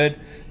pretty good.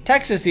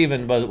 Texas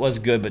even was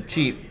good, but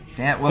cheap.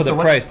 Damn. Well, for the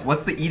so price.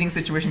 What's the eating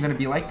situation going to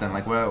be like then?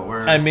 Like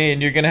where? I mean,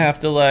 you're gonna have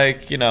to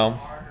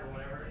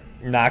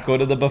not go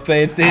to the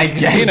buffet at Station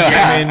Casino.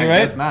 I mean,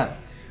 right? Guess not.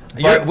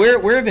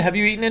 Where have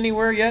you eaten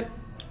anywhere yet?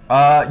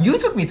 You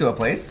took me to a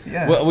place.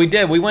 Yeah. Well, we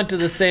did. We went to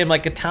the same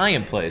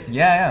Italian place.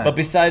 Yeah. But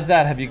besides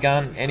that, have you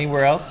gone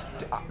anywhere else?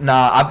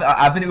 Nah,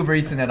 I've been Uber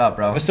Eating it up,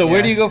 bro. So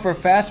where do you go for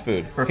fast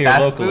food? For here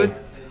fast locally? food?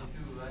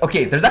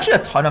 Okay, there's actually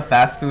a ton of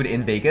fast food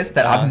in Vegas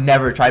that I've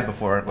never tried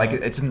before. Like,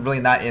 it's really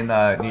not in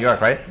New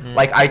York, right?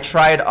 Like, I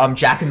tried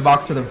Jack in the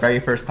Box for the very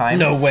first time.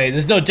 No way.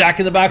 There's no Jack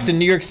in the Box in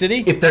New York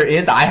City? If there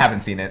is, I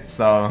haven't seen it,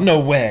 so... No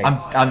way.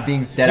 I'm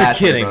being dead ass.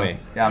 You're kidding bro. me.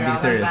 Yeah, I'm being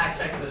serious.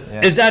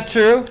 Yeah. Is that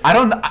true? I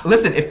don't...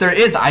 Listen, if there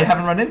is, I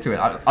haven't run into it.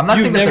 I'm not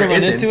saying that there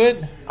isn't. You've never run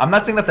into it? I'm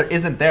not saying that there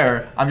isn't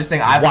there. I'm just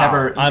saying I've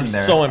never eaten there. I'm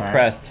so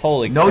impressed.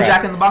 Holy crap. No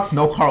Jack in the Box,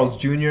 no Carl's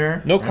Jr.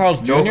 No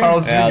Carl's Jr.? No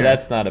Carl's Jr. Yeah,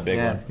 that's not a big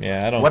one.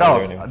 Yeah, I don't. What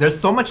else? There's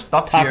so much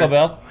stuff here. Taco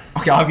Bell?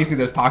 Okay, obviously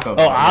there's Taco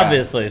Bell. Oh,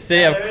 obviously.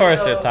 See, of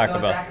course there's Taco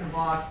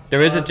Bell.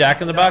 There is a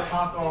Jack in the Box?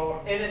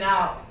 Taco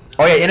In-N-Out.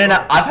 Oh yeah,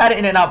 In-N-Out. I've had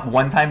In-N-Out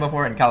one time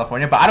before in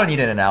California, but I don't need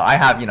In-N-Out. I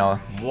have,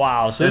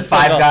 Wow. So there's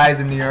Five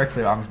Guys in New York,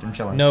 so I'm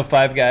chilling. No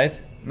Five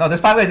Guys? No,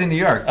 there's Five Guys in New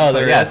York. Oh,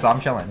 so, so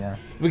I'm chilling, yeah.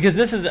 Because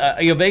this is,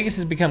 Vegas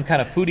has become kind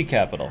of foodie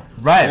capital.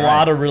 Right. A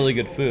lot of really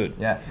good food.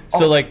 Yeah.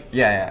 So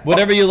yeah.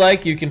 Whatever you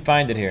like, you can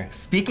find it here.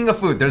 Speaking of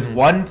food, there's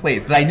one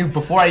place that I knew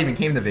before I even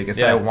came to Vegas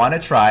that I want to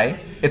try.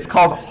 It's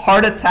called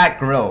Heart Attack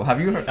Grill. Have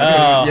you heard?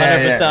 Oh,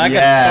 100%. I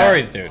got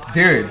stories, dude.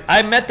 Dude.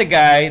 I met the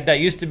guy that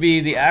used to be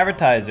the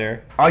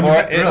advertiser. Oh,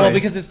 really? Well,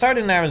 because it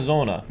started in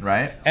Arizona.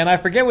 Right. And I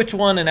forget which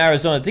one in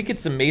Arizona. I think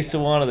it's the Mesa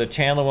one or the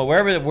Chandler one,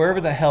 wherever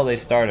the hell they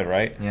started,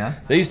 right? Yeah.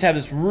 They used to have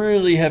this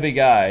really heavy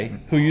guy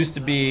who used to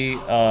be,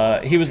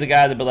 he was the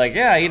guy that'd be like,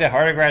 yeah, I eat a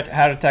Heart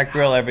Attack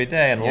Grill every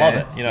day and love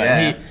it.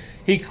 And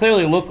he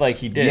clearly looked like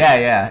he did.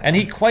 Yeah. And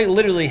he quite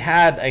literally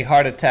had a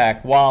heart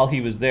attack while he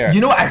was there. You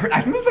know what?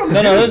 I think this is on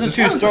the news. No, this is a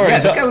true story.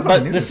 This guy was on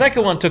the news. The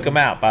second one took him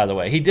out, by the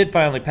way. He did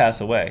finally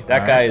pass away.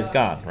 That guy is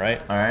gone,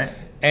 right? All right.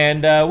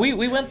 And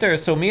we went there.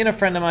 So me and a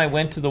friend of mine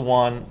went to the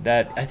one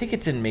that I think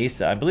it's in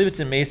Mesa. I believe it's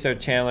in Mesa or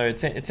Chandler.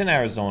 It's in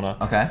Arizona.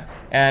 Okay.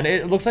 And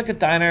it looks like a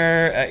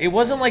diner. It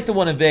wasn't like the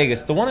one in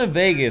Vegas. The one in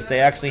Vegas,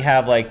 they actually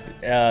have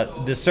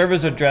the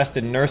servers are dressed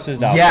in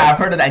nurses' outfits. Yeah, I've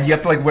heard of that. You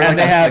have to wear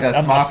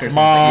a smock or something.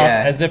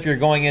 Yeah. As if you're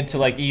going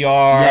into ER.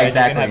 Yeah,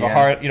 exactly. And you can have a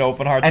heart,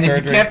 open heart surgery.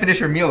 And if you can't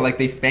finish your meal,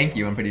 they spank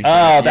you. I'm pretty sure.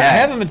 Oh, I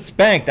haven't been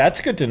spanked. That's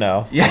good to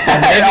know. Yeah.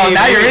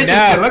 Now you're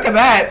interested. Look at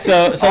that.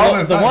 So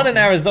the one in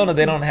Arizona,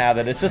 they don't have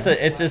it. It's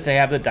just they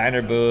have the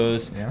diner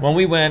booze. Yeah. When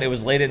we went, it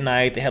was late at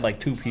night. They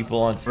had 2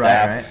 people on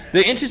staff. Right.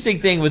 The interesting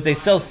thing was they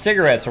sell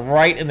cigarettes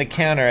right in the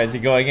counter as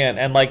you're going in,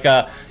 and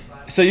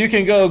so you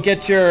can go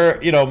get your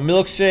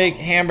milkshake,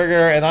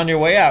 hamburger, and on your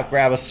way out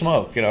grab a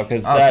smoke,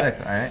 because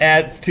that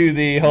adds to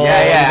the whole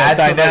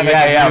dynamic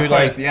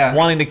of you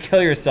wanting to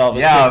kill yourself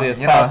as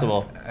quickly as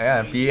possible.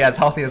 Yeah, be as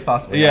healthy as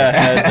possible.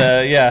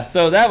 Yeah,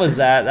 So that was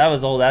that. That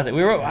was all that.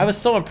 I was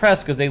so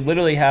impressed because they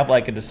literally have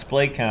a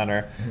display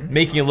counter,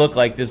 making it look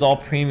like there's all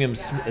premium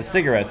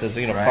cigarettes as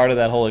part of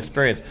that whole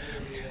experience.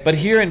 But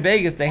here in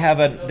Vegas, they have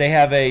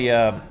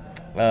a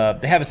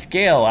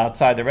scale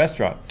outside the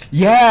restaurant.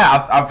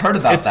 Yeah, I've heard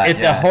about that.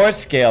 It's a horse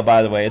scale,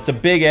 by the way. It's a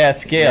big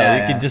ass scale.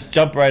 You can just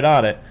jump right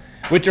on it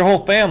with your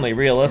whole family,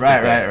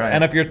 realistically. Right.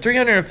 And if you're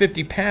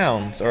 350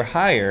 pounds or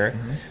higher,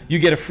 you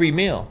get a free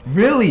meal.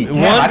 Really? Damn,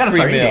 I gotta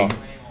start eating.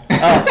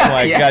 Oh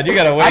my God, you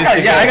gotta wait.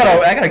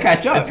 I gotta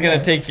catch up. It's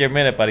gonna take you a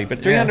minute, buddy.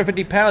 But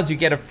 350 pounds, you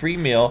get a free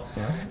meal,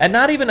 and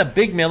not even a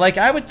big meal.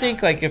 I would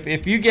think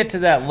if you get to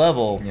that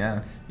level,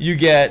 you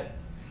get,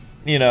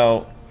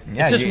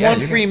 it's just one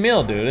free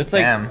meal, dude.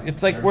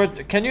 It's like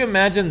worth. Can you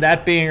imagine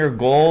that being your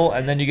goal,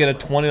 and then you get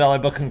a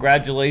 $20 bill?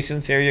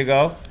 Congratulations, here you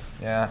go.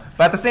 Yeah,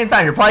 but at the same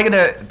time, you're probably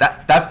gonna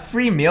that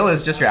free meal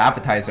is just your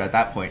appetizer at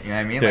that point. You know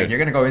what I mean? Dude. You're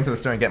gonna go into the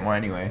store and get more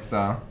anyway.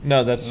 So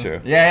no, that's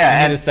true.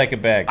 Yeah. You need a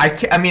second bag.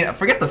 I mean,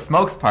 forget the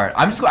smokes part.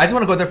 I just want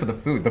to go there for the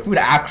food. The food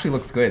actually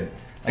looks good.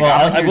 Like,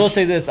 well, I will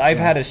say this: I've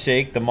had a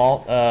shake. The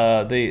malt,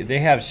 they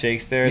have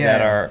shakes there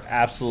that are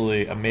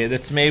absolutely amazing.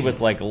 It's made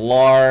with like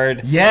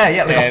lard.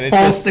 Yeah, like a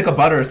full stick of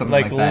butter or something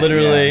like that. Like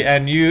literally,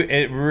 and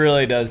it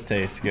really does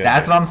taste good.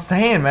 That's what I'm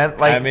saying, man.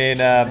 Like, I mean,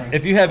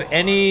 if you have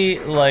any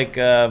like,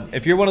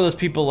 if you're one of those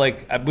people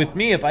like with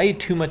me, if I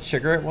eat too much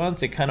sugar at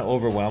once, it kind of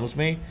overwhelms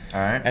me. All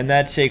right. And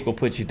that shake will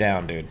put you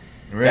down, dude.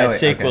 Really? That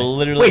shake will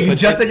literally. Wait, you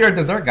just said you're a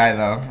dessert guy,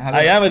 though.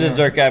 I am a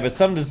dessert guy, but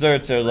some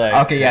desserts are like.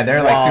 Okay, yeah,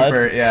 they're like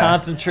super. It's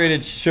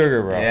concentrated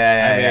sugar, bro.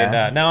 Yeah,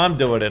 I mean, now I'm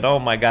doing it. Oh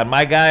my God,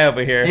 my guy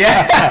over here.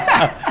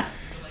 Yeah.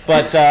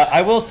 But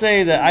I will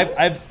say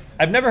that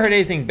I've never heard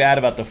anything bad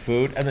about the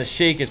food, and the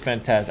shake is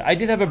fantastic. I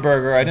did have a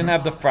burger. I didn't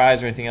have the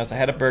fries or anything else. I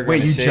had a burger.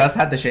 Wait, you just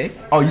had the shake?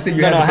 Oh, you said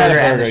you had the burger, I had a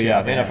burger and the shake.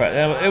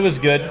 Yeah. It was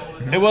good.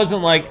 It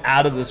wasn't like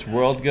out of this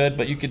world good,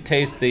 but you could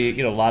taste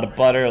a lot of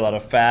butter, a lot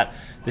of fat.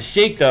 The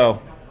shake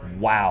though,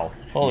 wow.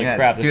 Holy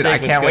crap! Dude, I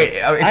can't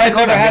wait. I've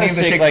never had a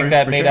shake like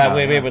that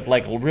made with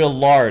like real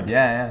lard.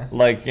 Yeah.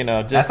 Like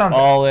just that sounds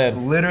all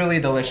in. Literally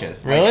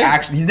delicious. Really? Like,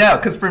 actually, no.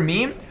 Because for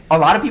me, a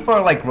lot of people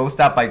are like grossed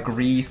out by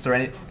grease or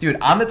anything. Dude,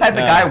 I'm the type of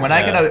guy when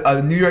I get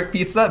a New York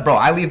pizza, bro,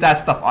 I leave that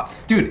stuff off.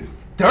 Dude,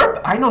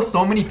 I know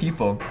so many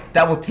people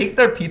that will take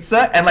their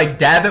pizza and like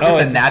dab it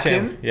with a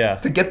napkin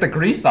to get the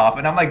grease off,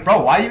 and I'm like,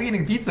 bro, why are you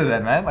eating pizza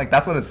then, man? Like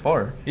that's what it's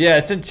for. Yeah,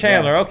 it's in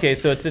Chandler. Okay,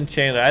 so it's in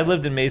Chandler. I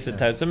lived in Mesa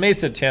time, so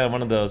Mesa, Chandler,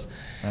 one of those.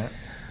 Right.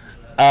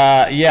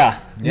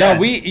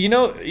 No, you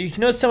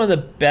know some of the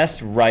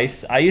best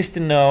rice. I used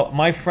to know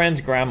my friend's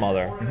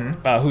grandmother,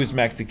 who's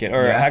Mexican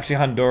or actually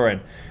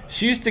Honduran.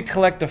 She used to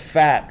collect the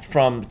fat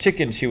from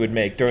chicken she would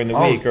make during the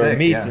week or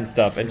meats and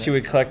stuff, and she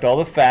would collect all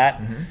the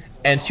fat.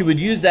 And she would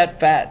use that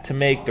fat to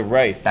make the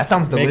rice. That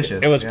sounds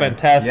delicious. It was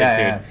fantastic,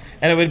 dude.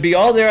 And it would be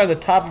all there on the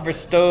top of her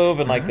stove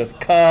and like this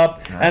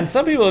cup. Right. And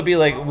some people would be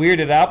like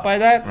weirded out by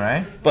that.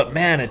 Right. But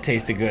man, it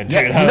tasted good,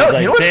 dude. You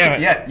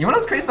know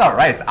what's crazy about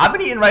rice? I've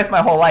been eating rice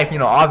my whole life,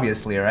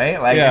 obviously,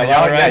 right? Like,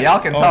 y'all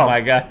can tell. Oh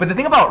my God. But the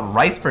thing about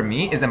rice for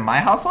me is in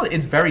my household,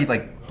 it's very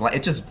like,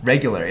 it's just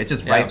regular. It's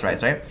just rice,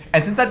 right?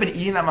 And since I've been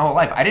eating that my whole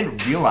life, I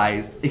didn't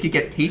realize it could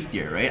get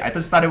tastier, right? I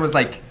just thought it was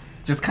like,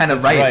 just kind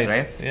of rice,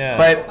 right? Yeah.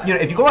 But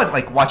if you go on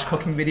like watch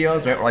cooking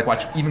videos, right, or like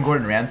watch even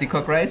Gordon Ramsay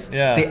cook rice,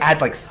 they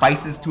add like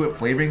spices to it,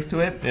 flavorings to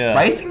it. Yeah.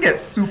 Rice can get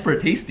super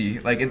tasty.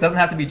 Like it doesn't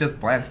have to be just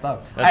bland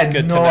stuff. I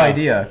had no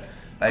idea.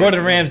 Like,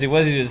 Gordon Ramsay,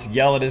 was he just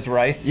yell at his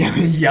rice?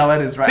 Yell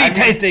at his rice. Be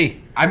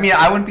tasty. I mean,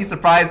 I wouldn't be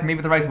surprised.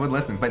 Maybe the rice would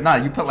listen, but no,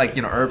 you put like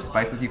herbs,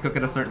 spices. You cook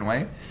it a certain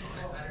way.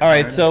 All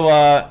right,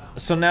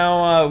 so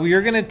now we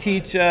are gonna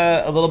teach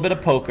a little bit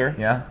of poker.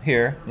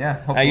 Here.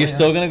 Yeah. Hopefully, you're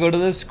still gonna go to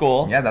the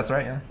school. Yeah, that's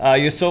right. Yeah.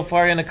 You're so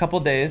far in a couple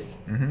days.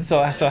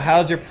 So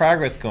how's your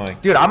progress going?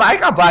 Dude, I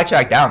got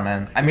blackjack down,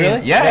 man. I mean,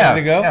 really? Ready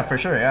to go? Yeah, for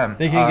sure. Yeah.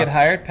 Think you can get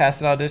hired, pass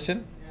an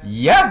audition?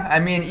 Yeah, I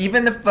mean,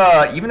 even if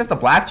the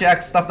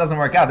blackjack stuff doesn't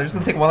work out, they're just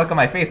gonna take one look at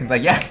my face and be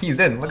like, yeah, he's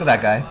in. Look at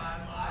that guy.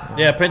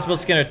 Yeah, Principal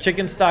Skinner,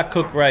 chicken stock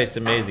cooked rice,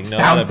 amazing.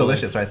 Sounds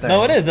delicious right there.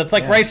 No, it is. It's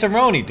like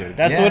rice-a-roni, dude.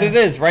 That's what it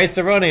is,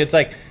 rice-a-roni. It's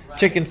like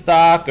chicken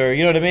stock, or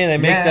you know what I mean? They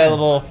make that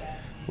little.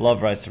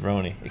 Love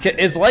rice-a-roni.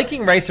 Is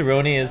liking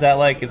rice-a-roni, is that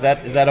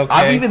okay?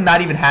 I've not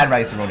even had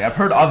rice-a-roni. I've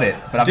heard of it,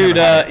 but I've never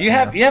had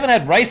it. You haven't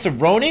had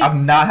rice-a-roni? I've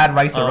not had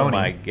rice-a-roni. Oh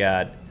my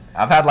God.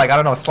 I've had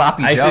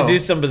sloppy Joe. I should do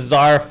some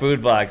bizarre food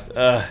blogs.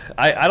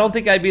 I don't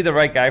think I'd be the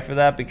right guy for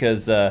that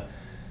because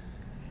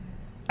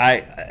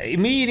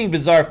me eating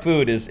bizarre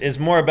food is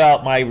more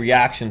about my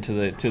reaction to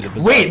the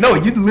bizarre. Wait, no,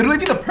 you'd literally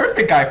be the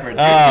perfect guy for it.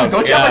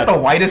 Don't you have like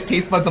the whitest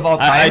taste buds of all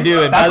time? I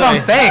do. That's what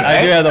I'm saying. Right?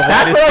 I do have the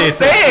whitest taste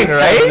buds.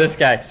 Right? This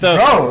guy.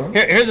 So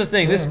here's the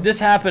thing. This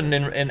happened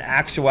in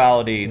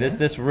actuality.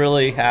 This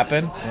really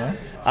happened. Yeah.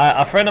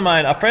 A friend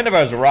of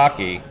ours,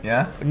 Rocky,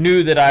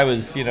 knew that I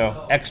was,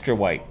 extra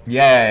white.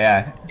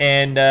 Yeah.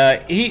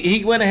 And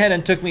he went ahead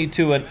and took me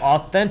to an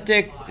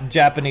authentic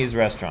Japanese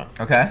restaurant.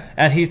 Okay.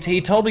 And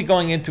he told me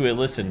going into it,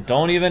 listen,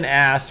 don't even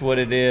ask what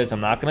it is.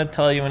 I'm not going to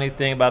tell you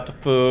anything about the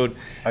food.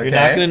 Okay. You're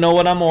not going to know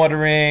what I'm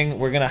ordering.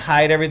 We're going to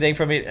hide everything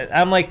from you.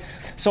 I'm like,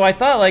 so I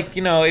thought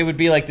it would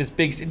be like this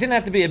big, it didn't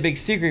have to be a big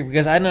secret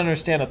because I didn't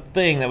understand a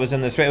thing that was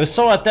in this. It was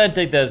so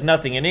authentic. There's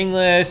nothing in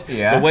English.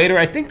 Yeah.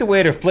 I think the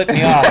waiter flipped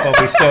me off when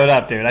we showed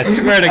up, dude. I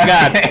swear to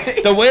God.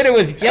 The waiter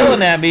was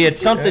yelling at me. It's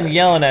something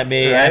yelling at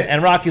me. Right.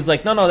 And Rocky's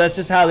like, no, that's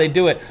just how they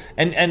do it.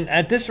 And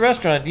at this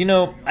restaurant,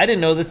 I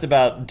didn't know this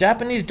about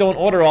Japanese don't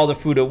order all the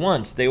food at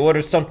once. They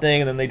order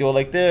something and then they do it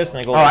like this and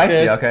I go like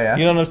this. I see. Okay, yeah.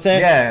 You know what I'm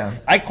saying? Yeah.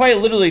 I quite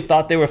literally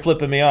thought they were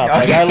flipping me off.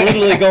 Like I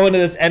literally go into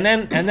this and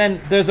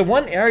then there's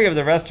one area of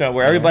the restaurant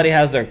where everybody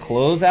has their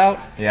clothes out.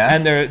 Yeah.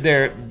 And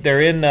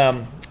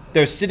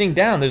they're sitting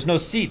down. There's no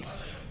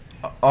seats.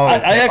 Oh, okay.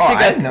 I actually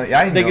got. I didn't know. Yeah,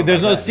 I didn't know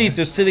there's no that. seats.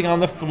 They're sitting on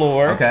the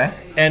floor. Okay.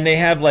 And they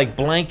have like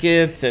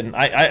blankets and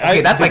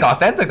that's like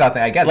authentic.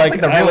 I guess. That's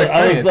like the real experience.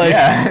 I was like,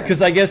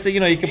 because I guess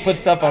you can put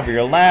stuff over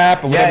your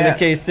lap or whatever the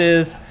case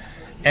is.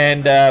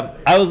 And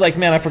I was like,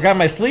 man, I forgot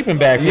my sleeping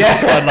bag.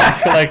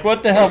 Like,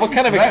 what the hell? What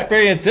kind of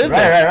experience is this?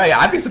 Right.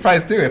 I'd be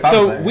surprised too if I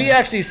was there. We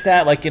actually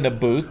sat like in a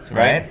booth,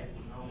 right?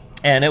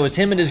 And it was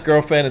him and his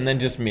girlfriend, and then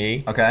just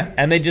me. Okay.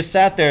 And they just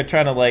sat there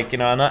trying to, like, you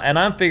know, and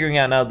I'm figuring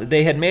out now that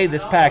they had made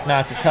this pack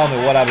not to tell me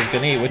what I was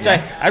going to eat, which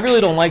I really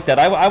don't like that.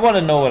 I want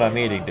to know what I'm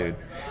eating, dude.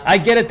 I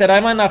get it that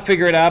I might not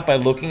figure it out by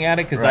looking at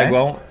it, because I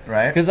won't.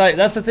 Right. Because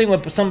that's the thing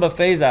with some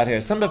buffets out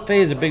here. Some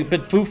buffets are a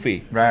bit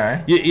foofy.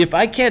 Right. If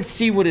I can't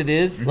see what it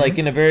is, like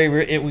in a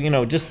very, you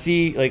know, just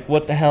see, like,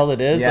 what the hell it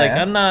is. Like,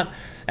 I'm not...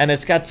 And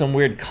it's got some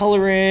weird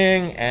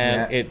coloring,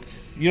 and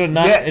it's, you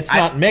know, it's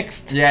not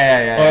mixed. Or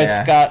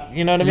it's got,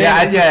 you know what I mean?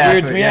 It just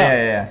weirds me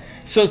out.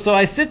 So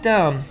I sit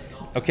down,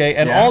 okay,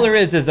 and all there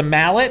is a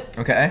mallet.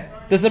 Okay.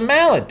 There's a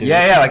mallet, dude.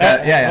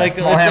 Like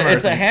small hammer.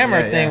 It's a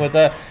hammer thing with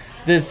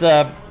it's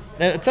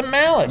a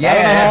mallet. I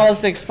don't know how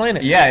else to explain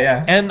it.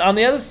 And on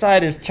the other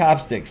side is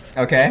chopsticks.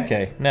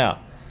 Okay,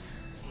 now,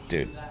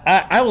 dude,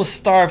 I will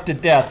starve to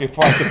death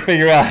before I can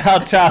figure out how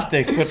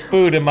chopsticks put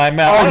food in my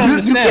mouth. I don't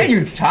understand. You can't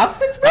use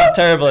chopsticks, bro? I'm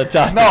terrible at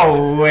chopsticks.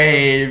 No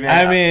way,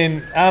 man. I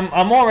mean,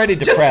 I'm already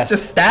depressed.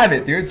 Just stab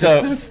it, dude.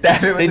 Just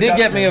stab it with They did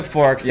get me a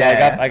fork, so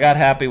I got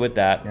happy with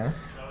that. Yeah.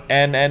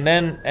 And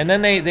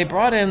then they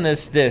brought in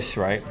this dish,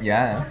 right?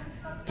 Yeah.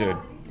 Dude.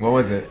 What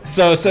was it?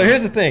 So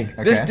here's the thing.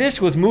 Okay. This dish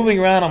was moving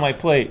around on my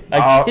plate.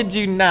 I kid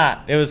you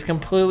not. It was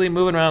completely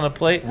moving around on the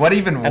plate. What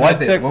even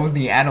was it? What was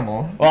the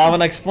animal? Well, I'm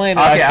gonna explain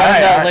it. Okay, I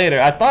found out later.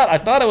 I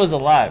thought it was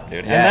alive,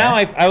 dude. Yeah. And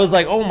now I was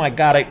like, oh my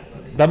god,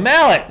 the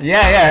mallet.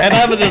 Yeah. And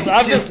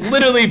I'm just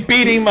literally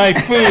beating my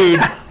food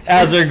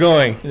as they're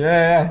going.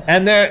 Yeah.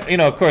 And they're, you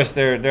know, of course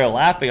they're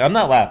laughing. I'm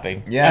not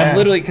laughing. Yeah. I'm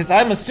literally, because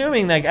I'm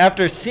assuming, like,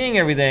 after seeing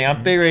everything,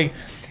 I'm figuring.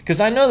 Because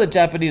I know the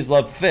Japanese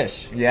love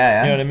fish.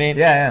 Yeah. You know what I mean?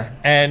 Yeah.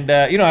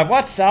 And, you know, I've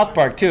watched South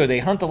Park, too. They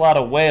hunt a lot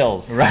of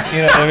whales. Right. You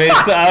know what I mean?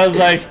 So I was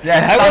like...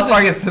 South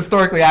Park is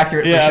historically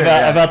accurate. Yeah, for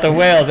sure, about the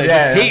whales. They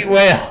just hate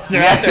whales.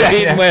 They're out there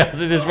hating whales.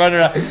 They just run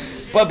around.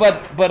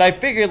 But I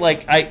figured,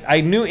 like,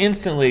 I knew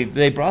instantly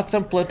they brought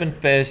some flippin'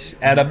 fish,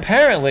 and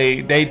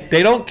apparently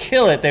they don't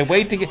kill it. They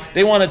wait to get...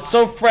 They want it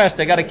so fresh,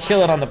 they got to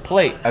kill it on the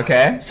plate.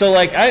 Okay. So,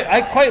 like,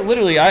 I quite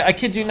literally... I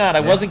kid you not.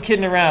 I wasn't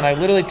kidding around. I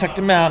literally took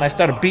them out, and I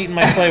started beating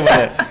my plate with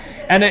it.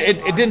 And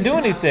it didn't do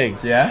anything.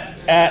 Yeah.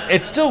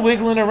 It's still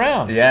wiggling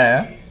around.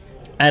 Yeah.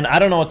 And I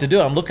don't know what to do.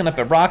 I'm looking up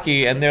at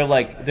Rocky, and they're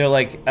like,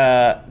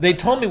 they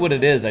told me what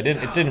it is. It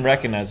didn't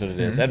recognize what it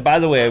is. And by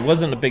the way, I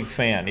wasn't a big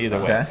fan either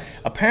way.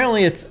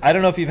 Apparently, I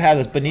don't know if you've had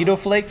this bonito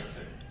flakes.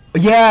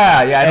 Yeah,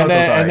 I know what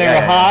those are. And they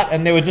were hot,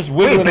 and they were just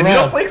wiggling around.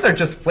 Bonito flakes are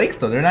just flakes,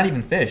 though. They're not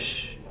even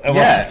fish.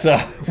 So,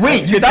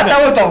 wait, you thought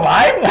that was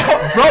alive,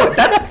 bro?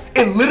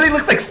 It literally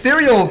looks like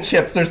cereal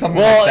chips or something.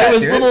 Well, like that, it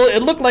was dude. little.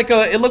 It looked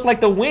like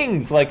the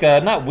wings,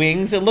 not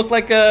wings. It looked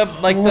like the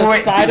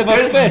side of a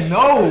fish. There's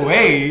no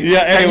way. Yeah.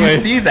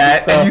 Anyways, you see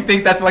that and you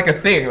think that's like a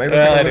thing. Like,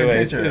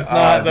 anyways, it's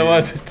not the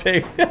one to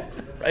take.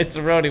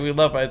 Rice-a-roni, we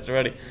love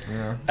rice-a-roni.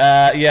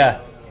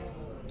 Yeah.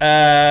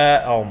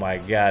 Oh my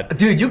god,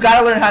 dude, you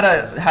gotta learn how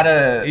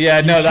to. Yeah,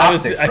 use no, that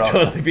was chopsticks, I bro.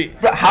 totally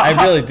beat. Bro,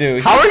 I really do.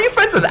 How are you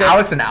friends with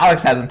Alex and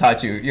Alex hasn't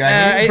taught you? You know what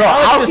I mean? Bro,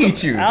 I'll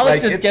teach you.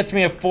 Alex just gets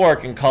me a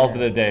fork and calls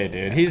it a day,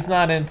 dude. He's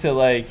not into,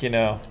 like, you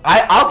know.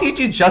 I'll teach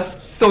you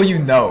just so you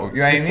know. You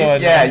know what I mean? So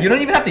yeah, you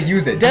don't even have to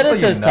use it.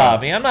 Dennis has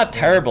taught me. I'm not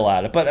terrible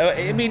at it, but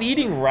I mean,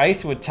 eating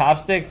rice with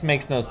chopsticks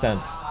makes no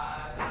sense.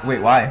 Wait,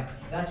 why?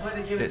 That's why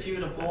they give it to you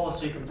in a bowl,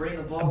 so you can bring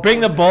the bowl. Bring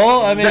the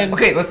bowl? I mean...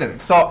 Okay, listen.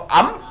 So,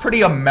 I'm a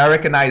pretty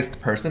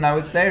Americanized person, I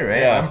would say, right?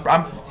 Yeah.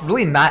 I'm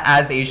really not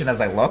as Asian as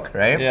I look,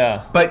 right?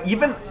 Yeah. But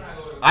even...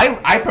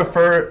 I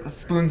prefer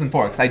spoons and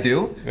forks. I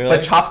do. Really?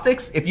 But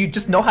chopsticks, if you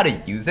just know how to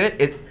use it,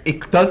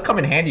 it does come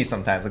in handy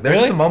sometimes. Like, there are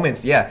just some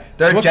moments, There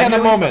are what kind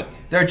of moment?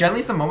 There are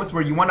generally some moments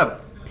where you want to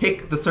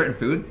pick the certain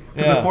food.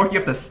 Because a fork, you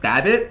have to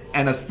stab it,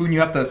 and a spoon, you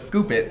have to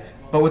scoop it.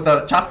 But with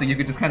a chopstick, you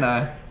could just kind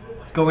of...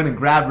 Just go in and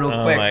grab real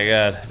quick. Oh my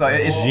god. So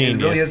it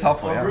really is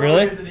helpful. Well,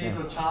 Really? The reason eating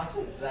with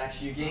chopsticks is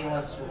actually you gain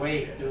less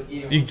weight through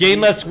eating. You gain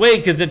less weight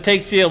because it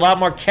takes you a lot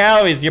more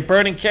calories. You're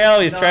burning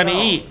calories trying to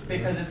eat.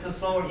 Because it's the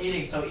slower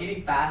eating. So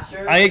eating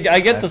faster. I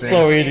get the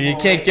slower eating. You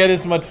can't get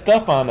as much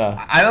stuff on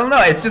that. I don't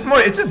know. It's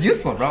just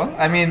useful, bro.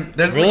 I mean,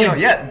 there's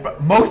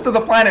most of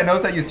the planet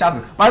knows how to use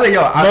chopsticks. By the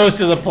way,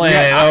 most of the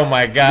planet. Oh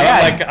my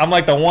god. Yeah. I'm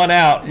like the one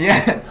out.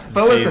 Yeah.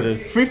 But listen,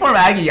 Freeform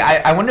Aggie,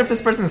 I wonder if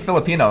this person is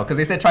Filipino because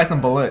they said try some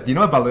balut. Do you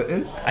know what balut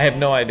is? I have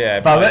no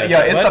idea.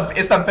 Balut,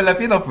 it's some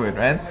Filipino food,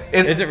 man.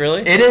 Is it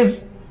really? It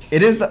is.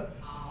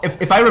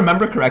 If I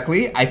remember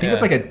correctly, I think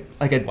it's like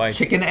a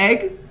chicken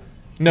egg.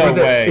 No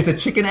way. It's a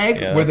chicken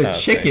egg where the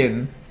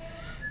chicken,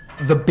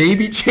 the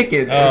baby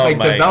chicken, is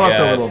developed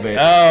a little bit.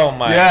 Oh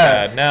my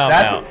god!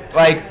 Now.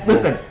 Like,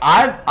 listen,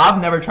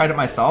 I've never tried it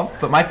myself,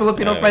 but my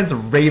Filipino friends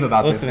rave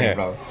about this thing,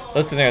 bro.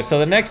 Listen here. So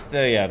the next,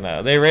 they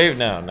rave.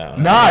 No.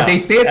 Nah, they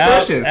say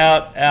it's delicious.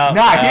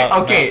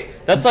 Okay.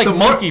 That's like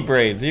monkey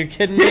brains. Are you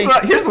kidding me?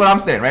 Here's what I'm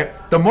saying, right?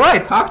 The more I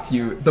talk to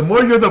you, the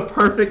more you're the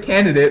perfect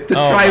candidate to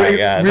try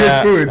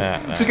weird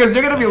foods. Because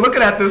you're gonna be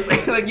looking at this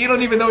thing like you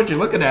don't even know what you're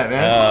looking at,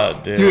 man.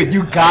 Oh, dude,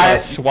 you gotta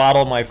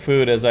swaddle my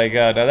food as I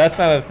go. No, that's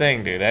not a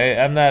thing, dude.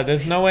 I'm not.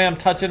 There's no way I'm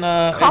touching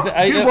a.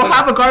 Dude, we'll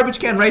have a garbage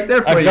can right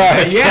there for you.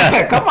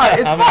 Yeah, come on,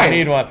 it's fine. I'm gonna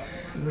need one.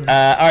 All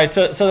right,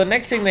 so the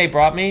next thing they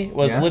brought me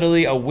was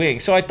literally a wing.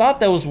 So I thought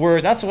that's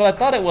what I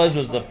thought it was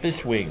the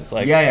fish wings.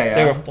 Like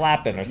they were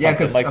flapping or something. Yeah,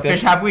 because like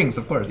fish have wings,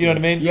 of course. You know what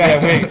I mean?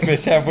 Yeah, wings.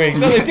 Fish have wings.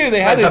 So they do.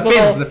 They had these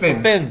little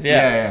fins.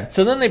 Yeah.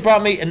 So then they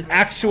brought me an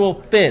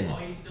actual fin.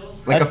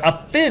 Like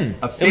a fin.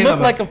 It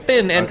looked like a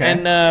fin,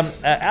 and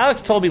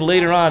Alex told me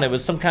later on it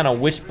was some kind of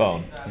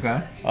wishbone.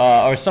 Okay.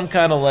 Or some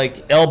kind of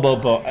like elbow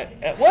bone.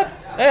 What?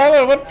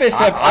 What fish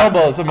have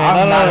elbows? I mean,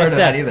 I don't understand. Heard of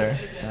that either.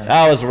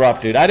 That was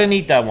rough, dude. I didn't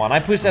eat that one. I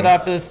pushed it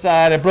off to the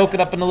side. I broke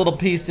it up into little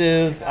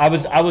pieces. I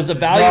was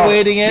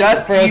evaluating it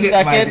for a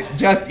second.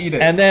 Just eat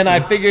it. And then I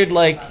figured,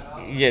 like,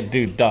 yeah,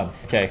 dude, done.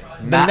 Okay.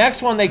 The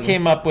next one they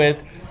came up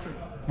with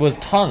was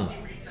tongue.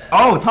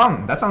 Oh,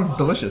 tongue. That sounds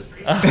delicious.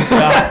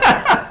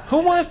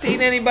 Who wants to eat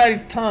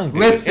anybody's tongue, dude?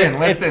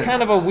 Listen. It's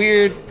kind of a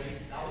weird...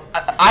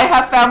 I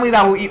have family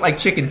that will eat like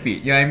chicken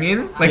feet, you know what I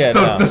mean? Like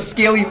the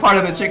scaly part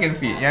of the chicken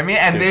feet, you know what I mean?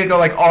 And they go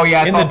like, oh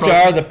yeah, it's in the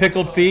jar, the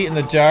pickled feet in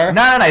the jar?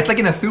 No, it's like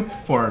in a soup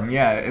form,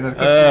 yeah. In a soup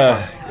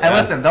form. And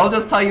listen, they'll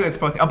just tell you it's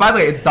protein. Oh, by the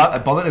way, it's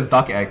bullet is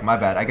duck egg, my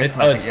bad. I guess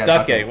it's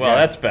duck egg. Well,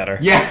 that's better.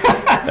 Yeah.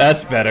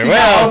 That's better.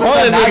 Well, as long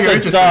as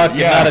it's a duck and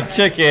not a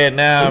chicken,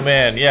 now,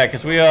 man. Yeah,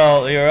 because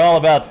you're all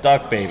about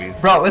duck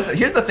babies. Bro, listen,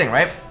 here's the thing,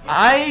 right?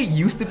 I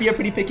used to be a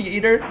pretty picky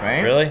eater,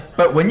 right? Really?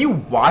 But when you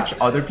watch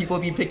other people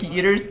be picky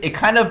eaters,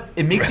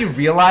 it makes you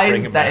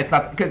realize that it's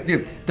not, because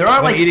dude, there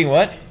are like eating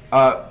what?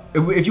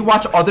 If you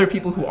watch other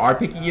people who are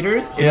picky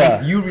eaters, it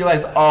makes you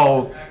realize,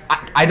 oh,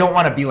 I don't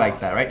want to be like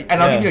that, right?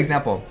 And I'll give you an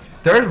example.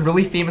 There are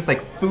really famous like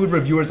food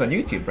reviewers on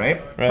YouTube, right?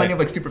 Plenty of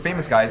like super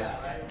famous guys.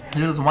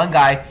 There's this one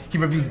guy, he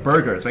reviews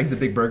burgers, right? He's a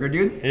big burger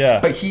dude.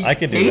 Yeah. But he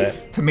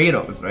hates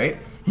tomatoes, right?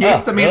 He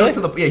hates tomatoes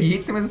he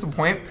hates tomatoes to the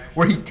point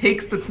where he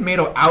takes the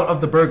tomato out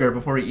of the burger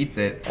before he eats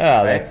it. Oh,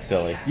 right? That's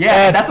silly.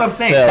 Yeah, that's what I'm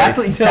saying.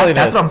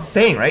 That's what I'm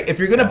saying, right? If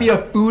you're gonna be a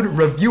food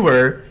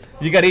reviewer,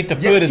 you gotta eat the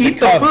food as it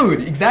comes. Eat the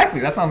food, exactly.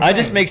 That's what I'm saying. I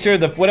just make sure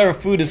that whatever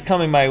food is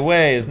coming my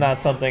way is not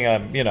something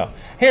I'm,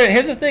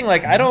 Here's the thing,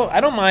 like I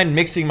don't mind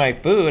mixing my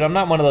food. I'm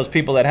not one of those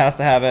people that has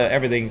to have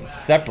everything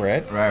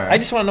separate. Right. I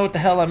just want to know what the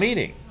hell I'm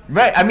eating.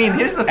 Right. I mean,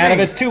 here's the thing.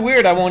 And if it's too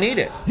weird, I won't eat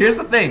it. Here's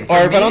the thing. Or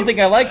if I don't think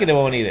I like it, I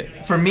won't eat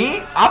it. For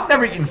me, I've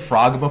never eaten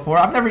frog before.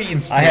 I've never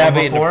eaten snail before. I have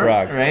eaten a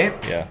frog.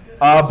 Right? Yeah.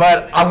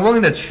 But I'm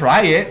willing to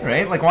try it,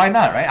 right? Like, why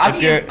not, right?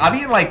 I've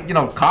eaten like,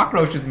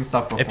 cockroaches and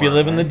stuff before. If you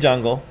live in the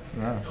jungle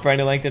for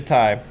any length of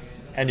time,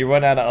 and you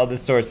run out of other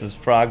sources,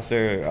 frogs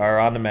are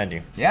on the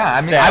menu. Yeah,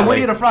 I mean, I would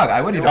eat a frog.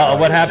 Oh,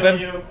 what happened?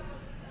 Show you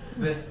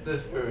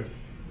this food.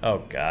 Oh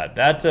God,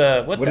 that's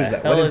what the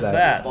hell is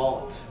that?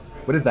 Balut.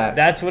 What is that?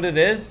 That's what it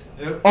is?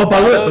 Yep. Oh,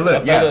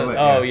 balut. Yeah, balut.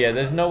 Oh yeah,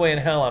 there's no way in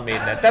hell I'm eating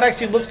that. That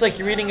actually looks like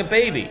you're eating a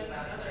baby.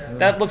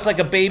 That looks like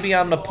a baby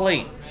on the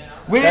plate.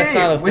 Wait, that's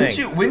not a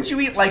thing. Wouldn't you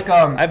eat like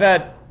I've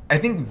had. I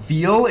think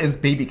veal is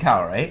baby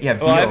cow, right? Yeah,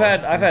 veal.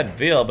 Well, I've had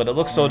veal, but it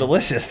looks so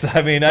delicious.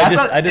 I mean,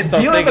 I just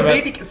don't think veal is a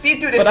baby. See,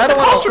 dude, it's just a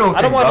cultural thing.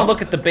 I don't want to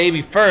look at the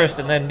baby first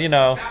and then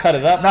cut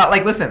it up. No,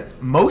 like listen,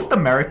 most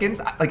Americans,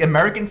 like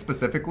Americans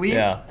specifically,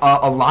 a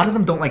lot of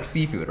them don't like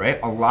seafood, right?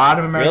 A lot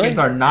of Americans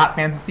are not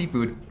fans of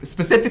seafood,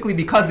 specifically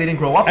because they didn't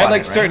grow up on it. I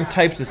like certain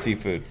types of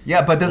seafood.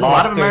 Yeah, but there's a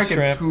lot of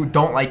Americans who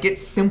don't like it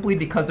simply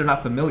because they're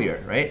not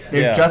familiar, right?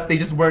 They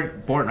just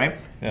weren't born, right?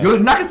 Yeah. You're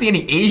not gonna see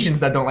any Asians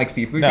that don't like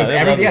seafood because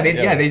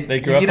they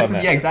grew up on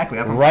that. Yeah, exactly.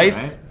 That's what rice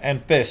I'm saying, right?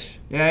 and fish.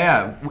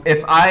 Yeah.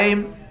 If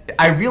I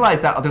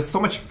realize that there's so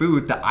much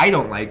food that I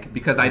don't like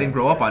because I didn't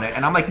grow up on it,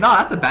 and I'm like, no,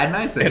 that's a bad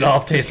mindset. It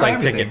all tastes like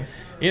chicken.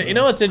 You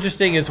know what's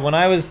interesting is when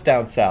I was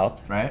down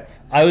south, right?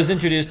 I was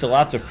introduced to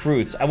lots of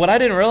fruits. What I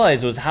didn't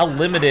realize was how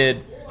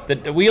limited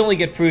that we only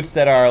get fruits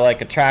that are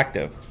like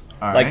attractive.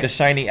 Like the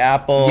shiny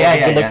apple,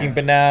 the looking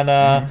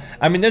banana.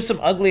 I mean, there's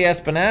some ugly ass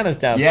bananas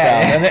down south,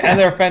 and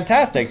they're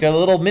fantastic. They're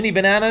little mini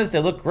bananas. They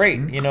look great.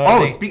 You know.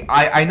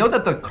 I know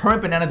that the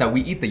current banana that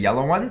we eat, the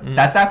yellow one,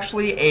 that's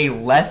actually a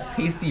less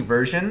tasty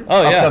version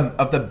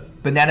of the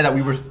banana that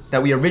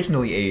we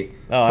originally ate.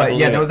 Oh, but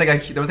yeah, there was like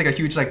a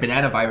huge like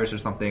banana virus or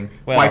something.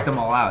 Wiped them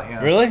all out.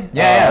 Yeah. Really?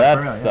 Yeah.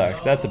 That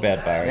sucks. That's a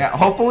bad virus. Yeah.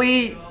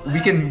 Hopefully we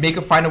can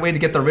find a way to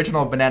get the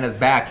original bananas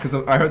back because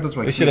I heard those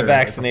were like. We should have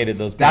vaccinated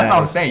those bananas. That's what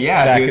I'm saying.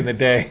 Yeah, back dude. in the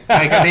day.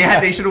 Like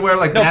they should have wear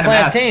like banana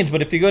plantains. masks.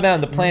 But if you go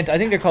down the I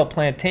think they're called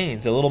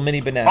plantains. They're little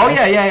mini bananas. Oh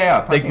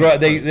yeah. They grow.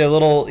 They're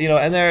little.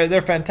 And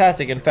they're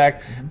fantastic. In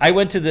fact, I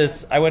went to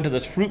this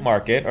fruit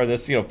market or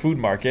this food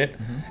market,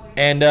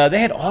 and they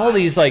had all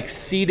these like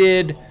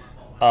seeded.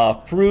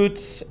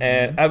 Fruits,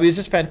 and it was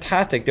just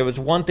fantastic. There was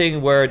one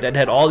thing where that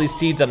had all these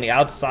seeds on the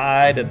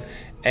outside,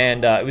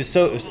 and it was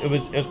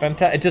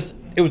fantastic.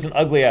 It was an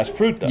ugly ass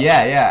fruit though.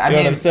 Yeah. You know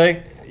what I'm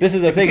saying? This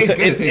is the thing. So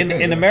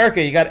in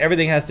America,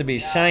 everything has to be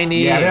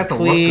shiny,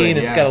 clean.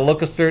 It's got to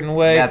look a certain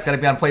way. Yeah, it's got to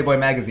be on Playboy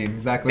magazine.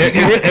 Exactly.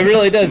 It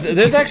really does.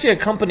 There's actually a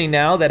company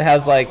now that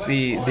has like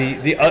the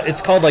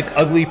it's called like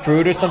Ugly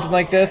Fruit or something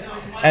like this,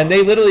 And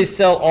they literally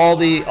sell all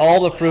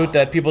the fruit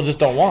that people just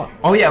don't want.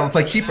 Oh yeah, it's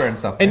like cheaper and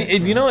stuff. And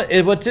you know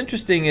what's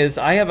interesting is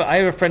I have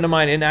a friend of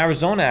mine in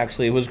Arizona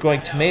actually who was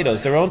growing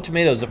tomatoes, their own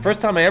tomatoes. The first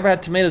time I ever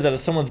had tomatoes out of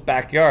someone's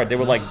backyard, they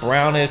were like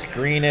brownish,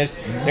 greenish.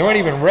 They weren't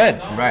even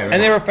red. Right.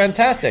 And they were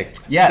fantastic.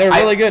 Yeah, they're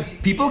really good.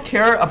 People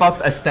care about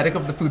the aesthetic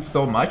of the food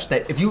so much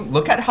that if you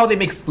look at how they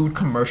make food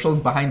commercials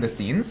behind the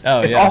scenes,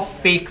 it's all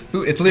fake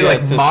food. It's literally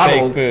like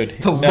modeled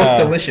to look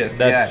delicious.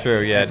 That's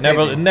true. Yeah,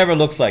 it never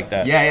looks like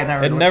that.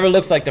 Yeah, it never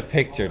looks like the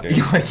picture, dude.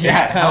 Yeah,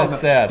 it's kind of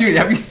sad. Dude,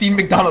 have you seen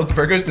McDonald's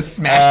burgers just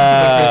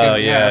smashed? Oh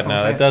yeah,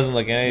 no, it doesn't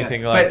look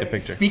anything like the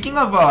picture. Speaking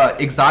of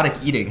exotic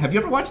eating, have you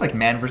ever watched like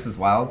Man vs.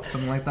 Wild,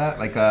 something like that,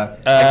 like the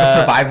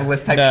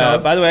survivalist type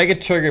shows? By the way, I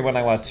get triggered when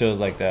I watch shows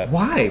like that.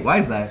 Why? Why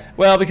is that?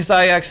 Well, because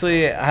I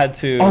actually had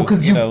to. Oh,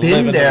 because you've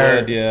been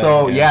there,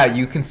 so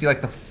you can see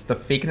like the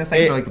fakeness,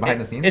 or like the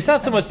behind the scenes. It's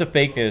not so much the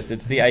fakeness;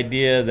 it's the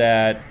idea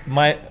that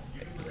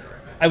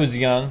I was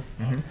young.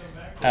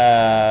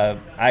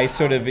 I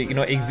sort of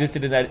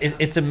existed in that.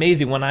 It's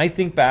amazing when I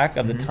think back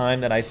of the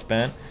time that I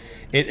spent.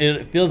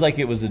 It feels like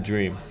it was a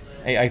dream.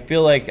 I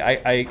feel like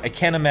I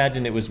can't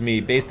imagine it was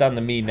me based on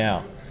the me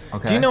now.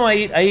 Okay. Do you know I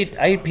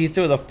eat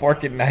pizza with a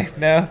fork and knife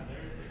now?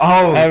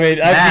 Oh, I mean,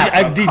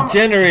 I've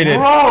degenerated.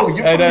 Bro,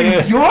 you're from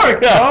New York,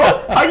 bro.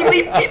 How are you gonna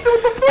eat pizza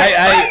with the fork?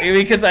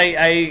 Because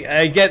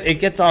it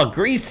gets all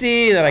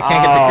greasy, and I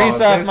can't get the grease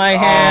off my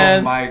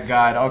hands. Oh my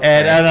god,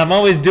 okay. And I'm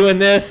always doing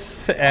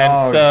this,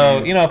 and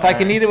if I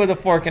can eat it with a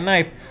fork and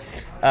knife.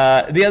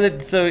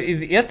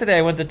 Yesterday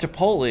I went to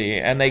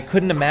Chipotle and they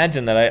couldn't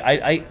imagine that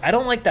I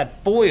don't like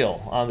that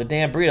foil on the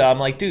damn burrito. I'm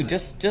like, dude,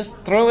 just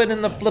throw it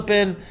in the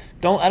flippin'.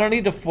 I don't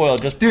need the foil.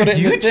 Just put it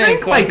in the thing. Do you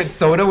drink like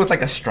soda with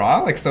like a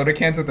straw, like soda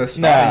cans with a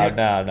straw?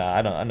 No,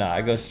 I don't. No,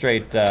 I go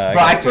straight. Bro,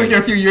 I feel like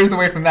you're a few years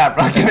away from that,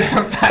 bro. Give it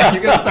some time.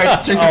 You're gonna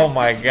start drinking. Oh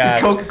my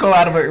god. Coca-Cola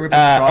out of it with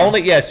a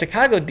straw.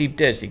 Chicago deep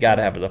dish. You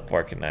gotta have it with a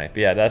fork and knife.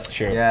 Yeah, that's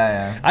true.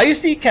 Yeah. I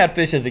used to eat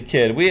catfish as a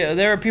kid.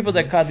 There were people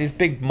that caught these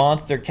big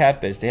monster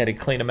catfish. They had to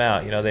clean them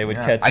out. They would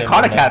catch them. I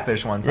caught a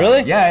catfish once.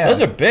 Really? Yeah.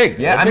 Those are big.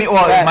 Yeah, I mean,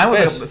 mine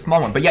was a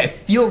small one, but yeah, it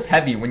feels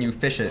heavy when you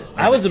fish it.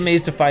 I was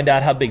amazed to find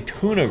out how big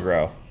tuna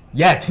grow.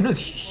 Yeah, tuna's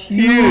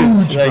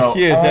huge, bro. Like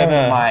huge. Oh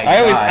my god.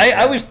 I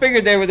always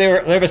figured they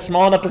were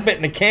small enough to fit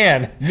in a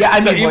can. Yeah, I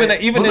mean,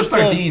 even those are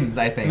sardines,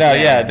 I think.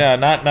 No,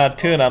 not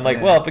tuna. I'm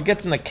like, well, if it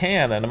gets in the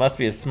can, then it must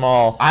be a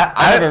small.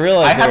 I never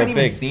realized I they haven't were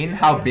even big. seen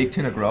how big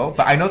tuna grow,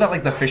 but I know that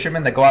like the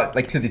fishermen that go out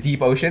like to the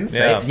deep oceans,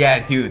 right?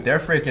 Yeah, dude, they're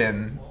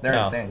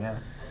insane. Yeah.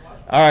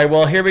 All right,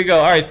 well, here we go.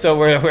 All right, so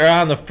we're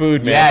on the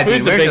food, man. Yeah,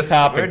 food's a big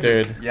topic,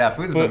 dude. Yeah,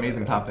 food is an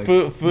amazing topic.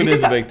 Food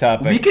is a big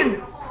topic. We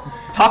can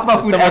talk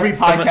about food every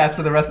podcast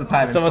for the rest of the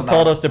time. Someone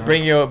told us to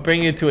bring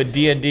you to a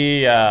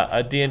D&D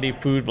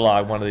food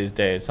vlog one of these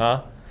days,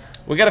 huh?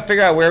 We got to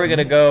figure out where we're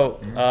gonna go.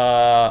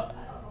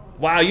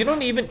 Wow, you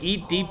don't even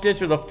eat deep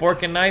dish with a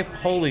fork and knife?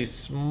 Holy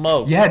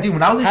smokes! Yeah, dude.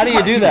 When I was in Chicago,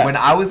 do you do that? When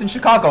I was in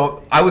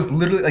Chicago, I was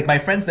literally like my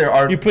friends there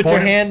are. You put your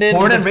hand in,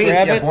 born and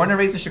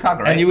raised in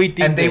Chicago, right? And you eat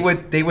deep dish.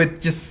 And they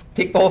would just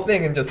take the whole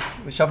thing and just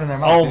shove it in their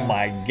mouth. Oh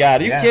my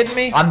god, are you kidding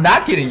me? I'm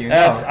not kidding you.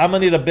 No. I'm gonna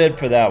need a bid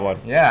for that one.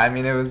 Yeah, I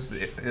mean it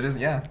is.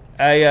 Yeah.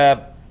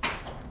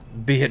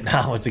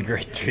 Vietnam was a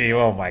great dream.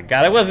 Oh my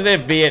god, I wasn't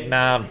in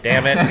Vietnam.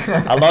 Damn it.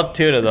 I love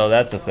tuna though.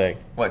 That's the thing.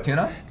 What,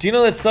 tuna? Do you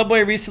know that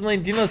Subway recently?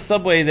 Do you know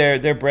Subway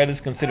their bread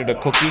is considered a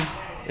cookie?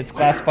 It's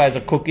classified as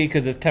a cookie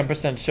because it's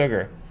 10%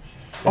 sugar.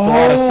 It's a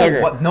lot of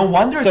sugar. What? No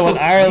wonder it's so in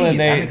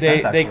Ireland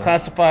sweet. they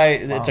classify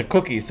it's a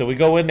cookie. So we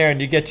go in there and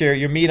you get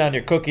your meat on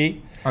your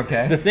cookie.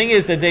 Okay. The thing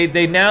is that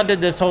they now did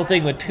this whole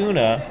thing with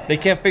tuna. They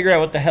can't figure out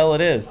what the hell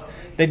it is.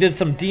 They did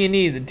some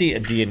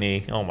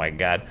D&E. Oh my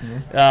god.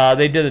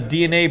 They did a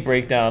DNA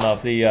breakdown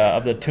of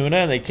the tuna,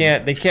 and they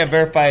can't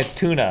verify it's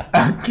tuna.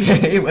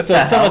 Okay.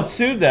 So someone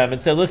sued them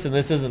and said, "Listen,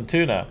 this isn't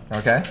tuna."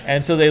 Okay.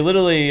 And so they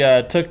literally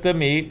took the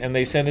meat and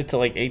they sent it to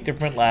like 8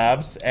 different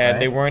labs,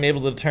 and they weren't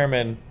able to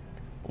determine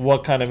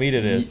what kind of meat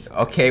it is.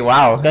 Okay,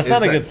 wow. That's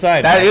not a good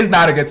sign. That is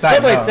not a good sign.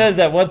 Somebody says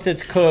that once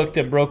it's cooked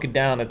and broken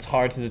down, it's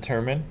hard to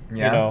determine,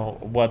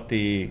 what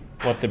the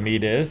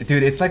meat is.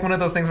 Dude, it's like one of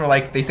those things where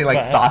like they say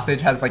like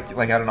sausage has like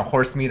I don't know,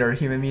 horse meat or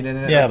human meat in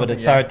it. Yeah, but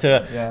it's hard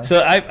to. Yeah. So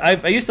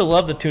I used to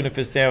love the tuna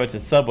fish sandwich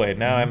at Subway.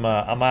 Now I'm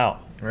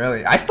out.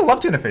 Really? I still love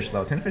tuna fish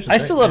though. Tuna fish is I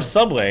still love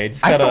Subway.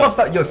 I still love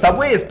Subway. Yo,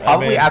 Subway is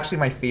probably actually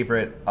my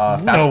favorite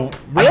fast food. No,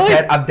 really?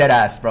 I'm dead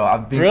ass, bro.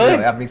 I'm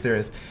being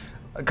serious.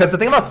 Because the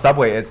thing about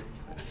Subway is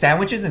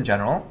sandwiches in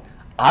general.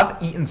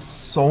 I've eaten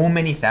so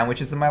many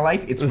sandwiches in my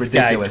life. It's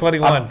ridiculous. Guy,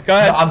 21. Go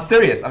ahead. No, I'm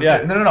serious.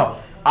 Serious. No.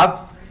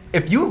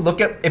 If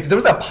there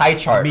was a pie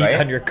chart, meat right?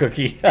 on your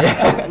cookie. Look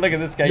at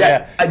this guy.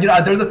 Yeah.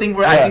 There was a thing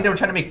where I think they were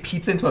trying to make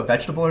pizza into a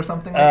vegetable or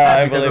something like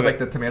that because of like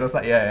the tomato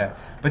sauce. Yeah.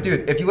 But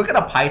dude, if you look at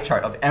a pie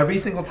chart of every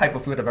single type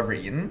of food I've ever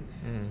eaten,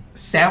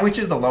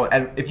 sandwiches alone,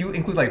 and if you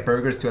include like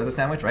burgers too as a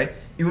sandwich, right?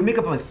 It would make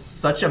up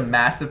such a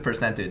massive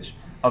percentage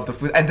of the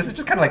food. And this is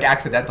just kind of like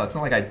accidental. It's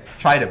not like I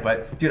tried it,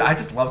 but dude, I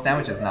just love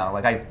sandwiches now.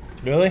 Like I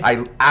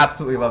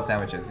absolutely love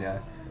sandwiches. Yeah.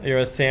 You're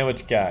a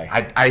sandwich guy.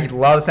 I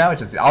love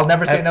sandwiches. I'll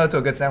never say no to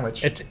a good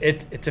sandwich.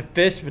 It's a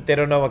fish, but they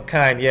don't know what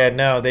kind. Yeah,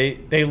 no,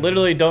 they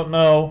literally don't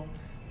know.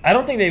 I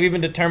don't think they've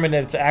even determined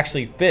that it's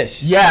actually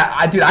fish. Yeah,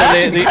 I'd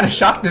actually be kind of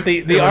shocked if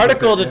the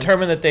article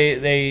determined that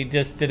they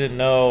just didn't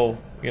know,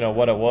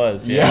 what it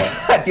was.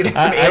 Yeah, dude, it's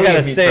some I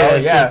gotta say, bro.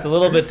 it's just a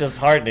little bit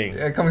disheartening.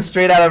 Yeah, coming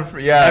straight out of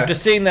After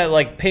seeing that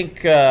like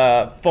pink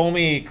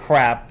foamy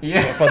crap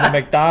from the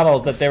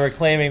McDonald's that they were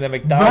claiming that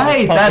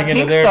McDonald's was pumping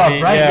into their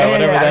meat. Right? Yeah,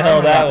 whatever the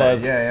hell that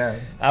was. Yeah.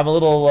 I'm a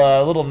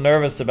little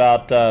nervous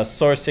about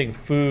sourcing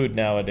food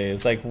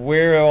nowadays. Like,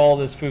 where are all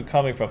this food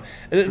coming from?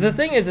 The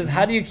thing is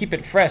how do you keep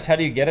it fresh? How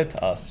do you get it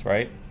to us,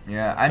 right?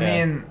 Yeah, I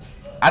mean,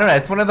 I don't know.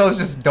 It's one of those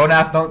just don't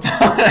ask, don't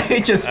tell.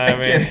 Just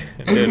It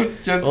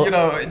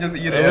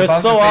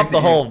was so off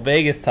the whole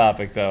Vegas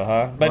topic, though,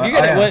 huh? But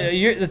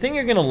the thing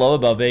you're gonna love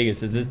about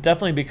Vegas is it's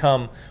definitely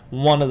become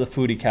one of the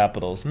foodie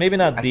capitals. Maybe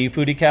not the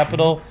foodie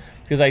capital,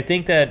 because I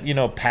think that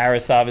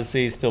Paris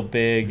obviously is still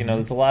big.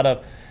 There's a lot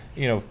of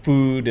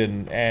food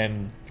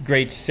and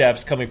great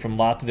chefs coming from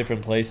lots of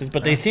different places,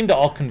 but they seem to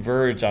all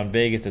converge on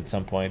Vegas at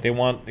some point. They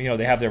want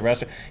they have their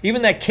restaurant.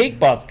 Even that Cake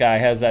Boss guy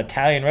has an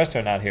Italian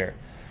restaurant out here.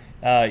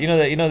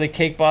 The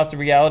Cake Boss, the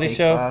reality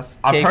show.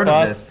 I've heard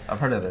of this.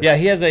 Yeah,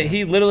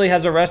 he literally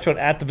has a restaurant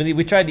at the.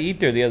 We tried to eat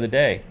there the other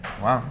day.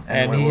 Wow.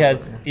 And he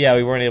has. Yeah,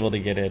 we weren't able to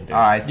get in.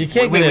 You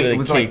can't get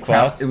into the Cake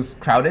Boss. It was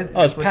crowded.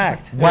 Oh, it's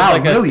packed. Wow, it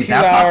was like really? a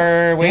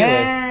 2-hour wait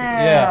list.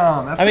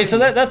 Yeah. I mean, so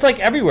that's like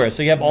everywhere.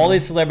 So you have all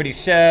these celebrity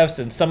chefs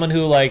and someone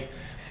who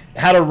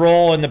had a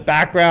role in the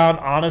background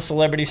on a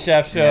celebrity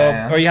chef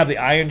show, or you have the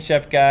Iron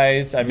Chef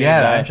guys. I mean,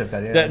 Iron Chef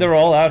guys. Yeah. They're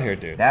all out here,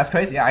 dude. That's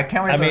crazy. Yeah, I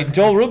can't wait. I mean,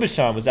 Joel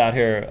Robuchon was out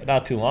here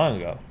not too long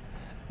ago.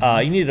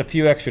 You needed a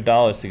few extra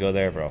dollars to go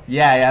there, bro.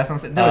 Yeah. So,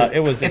 dude,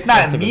 it's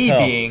not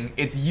me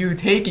it's you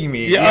taking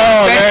me. Yeah,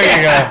 oh, there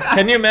you go.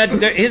 Can you imagine?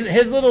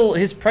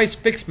 His price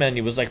fixed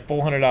menu was like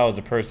 $400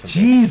 a person.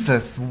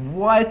 Jesus,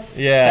 what?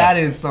 Yeah, that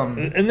is some.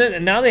 And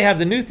then now they have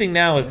the new thing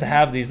now is to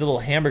have these little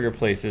hamburger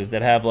places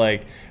that have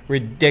like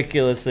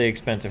ridiculously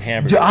expensive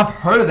hamburgers. Dude, I've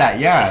heard of that.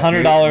 Yeah,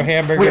 $100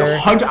 hamburger. Wait,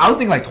 $100? I was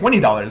thinking like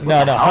 $20.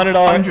 No,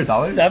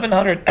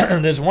 $100.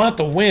 $700. There's one at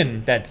the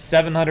Wynn that's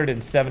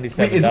 $777.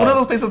 Wait, is one of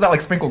those places that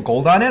like sprinkle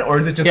gold on it, or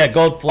is it just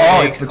gold flakes?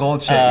 Oh, it's the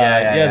gold shit.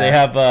 Yeah. They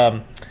have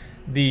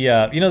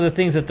the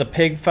things that the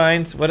pig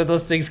finds. What are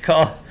those things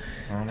called?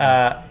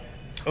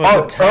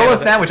 Earl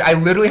sandwich. I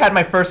literally had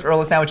my first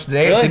Earl sandwich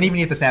today. Really? Didn't even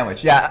eat the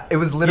sandwich. Yeah, it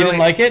was literally. You didn't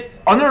like it?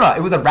 Oh no, it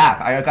was a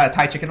wrap. I got a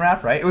Thai chicken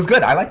wrap. Right, it was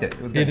good. I liked it.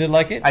 It was good. You did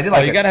like it? I did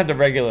like it. You gotta have the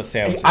regular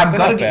sandwich. I'm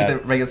gonna get the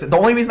regular. The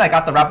only reason I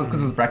got the wrap was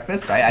because it was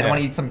breakfast. Right, I didn't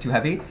want to eat something too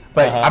heavy.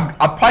 But I'm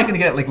probably gonna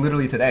get it like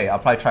literally today. I'll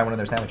probably try one of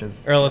their sandwiches.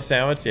 Earl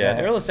sandwich,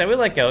 Earl sandwich.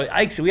 We like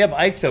Ike's. We have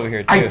Ike's over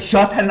here too. I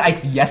just had an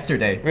Ike's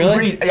yesterday.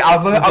 Really? Did you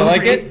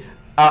like it?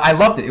 I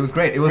loved it. It was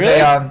great. It was really?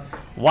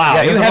 Wow.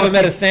 Yeah, you haven't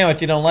met a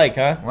sandwich you don't like,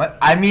 huh? What?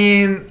 I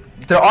mean.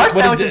 There are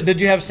sandwiches. Did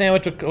you have a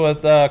sandwich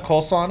with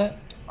coleslaw on it?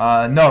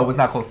 No, it was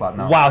not coleslaw.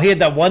 No. Wow, he had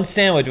that one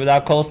sandwich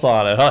without coleslaw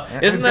on it, huh? Yeah,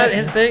 Isn't that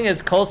his thing?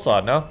 Is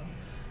coleslaw? No.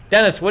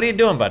 Dennis, what are you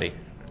doing, buddy?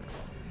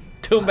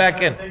 Tune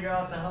back in. Figure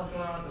out what the hell's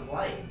going on with the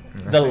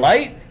light. The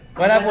light?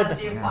 What happened with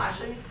the?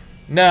 Flashing?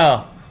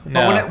 No.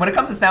 But when it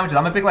comes to sandwiches,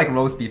 I'm a big like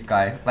roast beef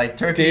guy. Like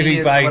turkey.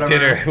 Davey buying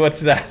dinner.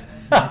 What's that?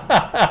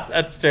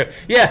 That's true.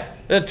 Yeah.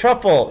 The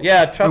truffle,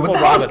 truffle. Wait, what the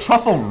hell is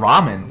truffle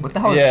ramen? What the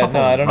hell is truffle?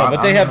 I don't know.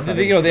 But they have,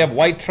 they have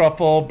white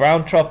truffle,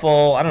 brown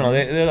truffle. I don't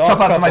know.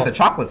 Truffle has like the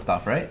chocolate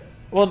stuff, right?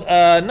 Well,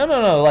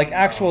 no. Like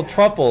actual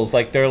truffles,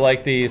 like they're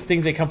like these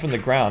things that come from the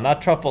ground,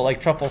 not truffle,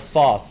 like truffle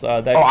sauce. I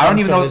don't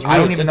even know. I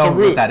don't even know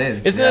what that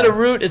is. Isn't it a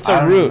root? It's a root.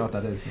 I don't even know what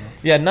that is.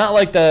 Yeah, not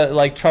like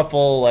the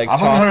truffle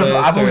chocolate.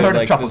 I've only heard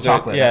of truffle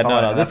chocolate. Yeah,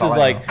 no. This is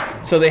like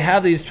so they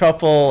have these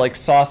truffle like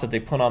sauce that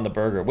they put on the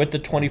burger with the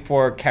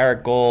 24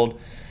 karat gold.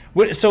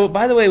 So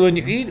by the way, when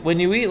you eat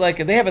like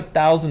they have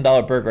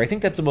 $1,000 burger. I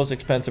think that's the most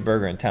expensive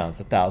burger in town.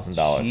 It's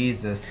 $1,000.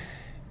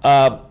 Jesus.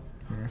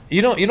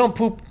 You don't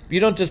poop.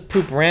 You don't just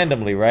poop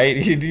randomly, right?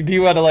 Do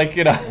you want to like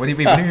What do you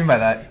mean by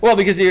that? Well,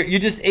 because you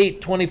just ate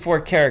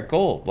 24 karat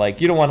gold.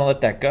 Like you don't want to let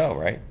that go,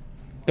 right?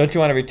 Don't you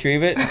want to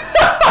retrieve it?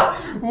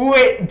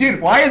 Wait, dude,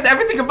 why is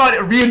everything about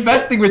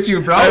reinvesting with you,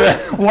 bro?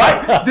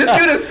 Why? This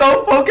dude is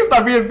so focused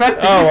on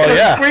reinvesting. He's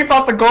gonna scrape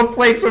out the gold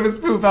flakes from his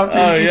poop after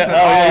he eats it.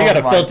 You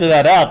gotta filter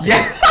that out.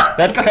 Yeah,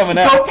 that's coming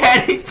out. Go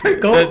panning for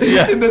gold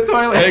in the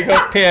toilet. There you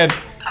go, pan.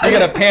 You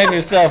gotta pan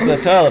yourself in the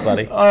toilet,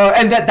 buddy.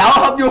 And that'll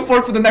help you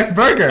afford for the next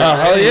burger. Oh,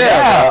 hell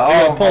yeah.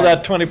 You're gonna pull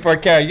that 24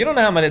 karat. You don't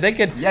know how many they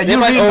could. Yeah, they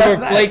might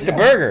overflake the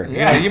burger.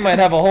 Yeah. You might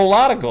have a whole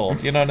lot of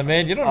gold. You know what I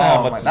mean? You don't know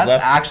how much is left.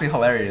 That's actually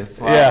hilarious.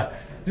 Wow. Yeah.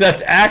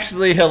 That's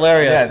actually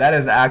hilarious. Yeah, that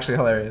is actually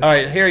hilarious. All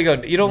right, here you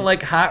go. You don't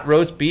like hot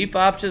roast beef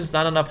options?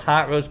 Not enough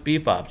hot roast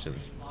beef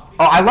options.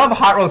 Oh, I love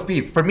hot roast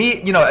beef. For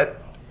me,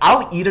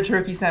 I'll eat a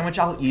turkey sandwich.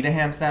 I'll eat a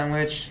ham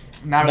sandwich.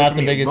 Not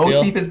the biggest deal.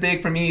 Roast beef is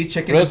big for me.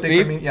 Chicken is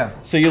big for me. Yeah.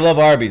 So you love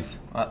Arby's?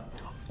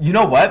 You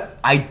know what?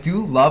 I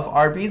do love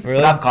Arby's,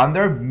 really? But I've gone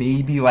there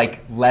maybe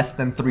like less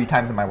than 3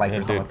 times in my life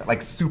or something like that.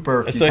 Like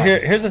super few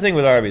times. Here's the thing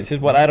with Arby's.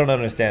 Here's what I don't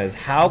understand is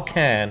how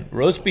can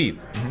roast beef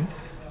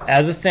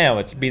as a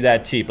sandwich be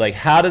that cheap? Like,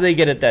 how do they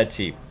get it that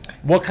cheap?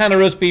 What kind of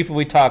roast beef are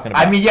we talking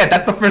about? I mean, yeah,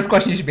 that's the first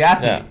question you should be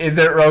asking. Yeah. Is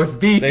it roast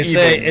beef? They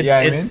say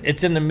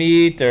it's in the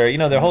meat, or you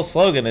know, their whole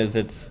slogan is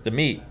it's the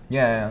meat.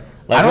 Yeah.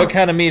 Like, what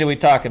kind of meat are we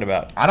talking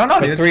about? I don't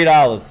know, dude.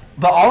 $3.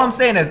 But all I'm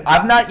saying is,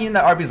 I've not eaten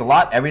at Arby's a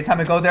lot. Every time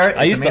I go there,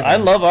 it's amazing. I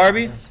love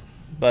Arby's,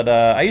 but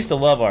I used to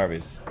love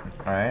Arby's.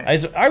 All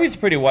right. Arby's is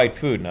pretty white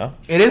food, no?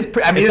 It is.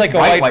 I mean, it's like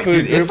white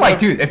food. Dude. It's like,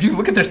 dude, if you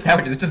look at their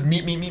sandwiches, it's just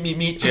meat,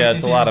 cheese, yeah,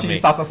 it's a lot of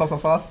meat. Sauce.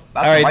 That's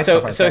all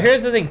right, so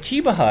here's the thing.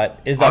 Chiba Hut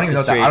is up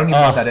the street. I don't even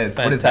know what that is.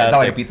 Fantastic. What is that? Is that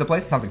like a pizza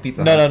place? It sounds like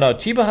pizza. No.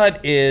 Chiba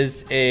Hut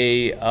is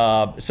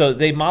a so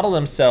they model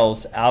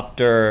themselves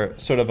after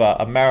sort of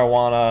a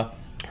marijuana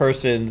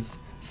person's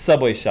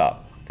Subway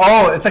shop.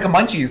 Oh, it's like a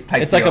Munchies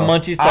type. It's like a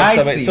Munchies type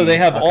Subway. So they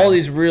have all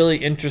these really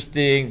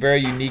interesting, very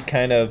unique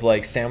kind of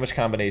like sandwich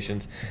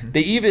combinations.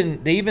 They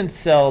even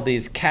sell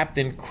these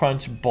Captain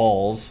Crunch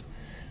balls,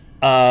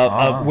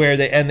 where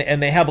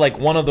they have like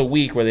one of the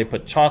week where they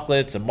put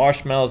chocolates and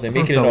marshmallows. They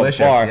make it into a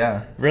bar.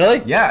 Yeah.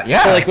 Really?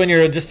 Yeah. So like when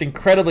you're just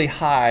incredibly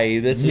high,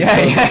 this is you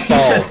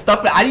just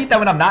stuff it. I eat that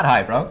when I'm not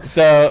high, bro.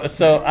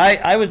 So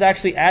I was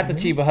actually at the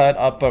Chiba Hut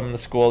up from the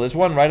school. There's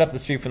one right up the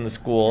street from the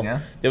school. Yeah.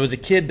 There was a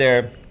kid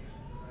there.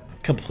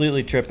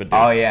 Completely tripping, dude.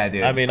 Oh yeah,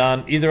 dude. I mean,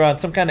 either on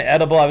some kind of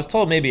edible. I was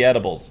told maybe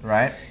edibles.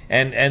 Right.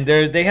 And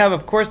they have,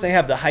 of course, they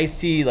have the high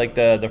C, like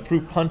the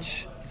fruit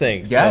punch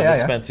things,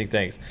 dispensing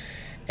things.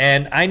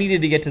 And I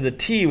needed to get to the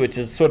tea, which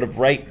is sort of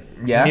right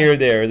near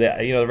there,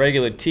 the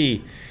regular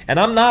tea. And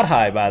I'm not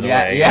high, by the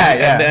way.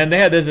 Yeah. And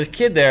there's this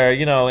kid there,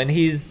 and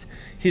he's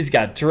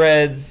got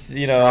dreads,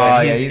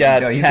 and he's got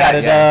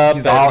tatted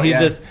up,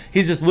 and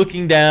he's just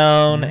looking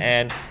down,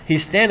 and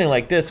he's standing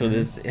like this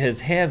with his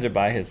hands are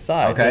by his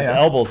side, his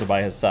elbows are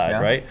by his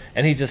side, right?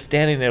 And he's just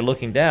standing there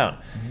looking down,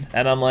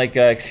 and I'm like,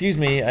 excuse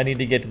me, I need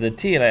to get to the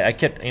tea, and I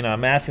kept,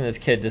 I'm asking this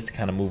kid just to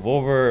kind of move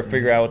over,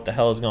 figure out what the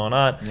hell is going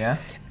on,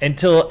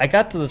 until I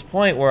got to this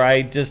point where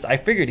I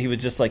figured he was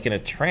just like in a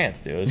trance,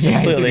 dude. It was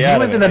completely out. He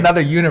was in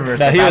another universe.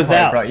 No, he was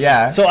out. Bro.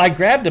 Yeah. So I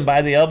grabbed him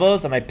by the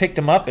elbows and I picked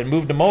him up and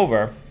moved him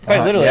over.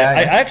 Quite literally.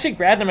 I actually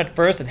grabbed him at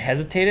first and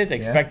hesitated,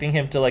 expecting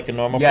him to, like a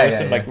normal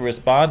person, like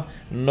respond.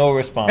 No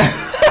response.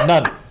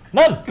 None.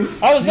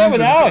 I was there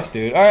with Alex,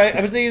 dude. All right,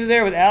 I was either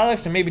there with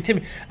Alex and maybe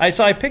Timmy.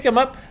 So I pick him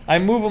up, I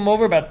move him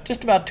over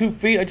just about 2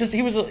 feet.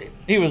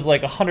 He was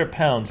like 100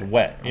 pounds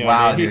wet.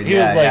 Wow, he dude. He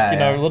was like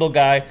a little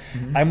guy.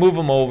 I move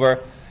him over,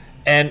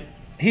 and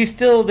he's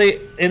still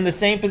in the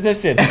same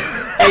position.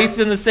 Face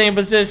in the same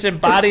position,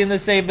 body in the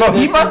same position.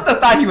 Bro, he must have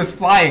thought he was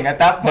flying at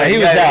that point. Yeah, he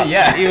was out.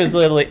 Yeah. He was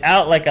literally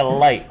out like a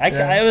light.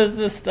 I was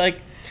just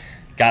like,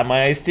 got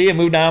my iced tea and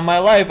moved on my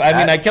life. I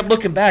mean, I kept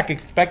looking back,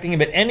 expecting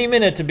him at any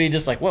minute to be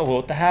just like,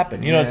 what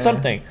happened?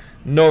 Something.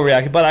 No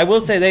reaction. But I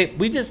will say,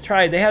 we just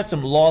tried. They have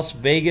some Las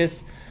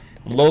Vegas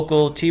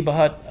local Chiba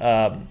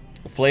Hut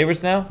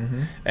flavors now.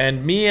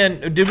 And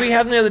did we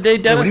have them the other day,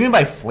 Dennis? What do you mean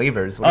by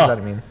flavors? What does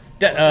that mean?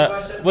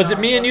 Was it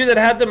me and you that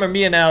had them, or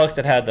me and Alex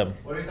that had them?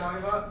 What are you talking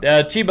about?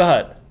 Chiba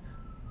Hut.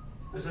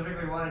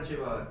 Specifically, one in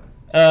Chiba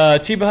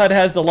Hut. Chiba Hut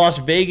has the Las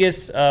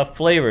Vegas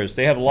flavors.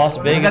 They have Las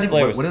Vegas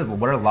flavors.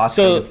 What are Las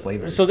Vegas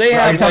flavors? So they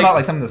have. Are you talking about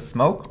like some of the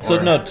smoke?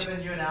 So no.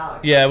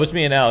 Yeah, it was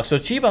me and Alex. So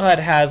Chiba Hut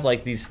has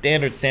like these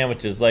standard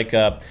sandwiches. Like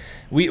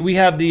we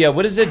have the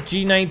what is it?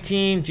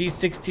 G19,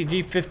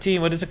 G16,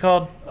 G15. What is it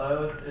called?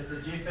 It's the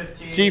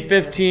G15.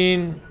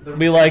 G15.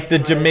 We like the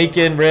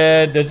Jamaican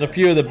red. There's a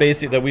few of the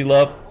basic that we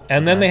love.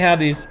 And then they have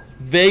these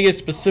Vegas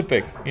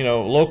specific,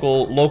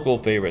 local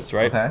favorites,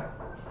 right? Okay.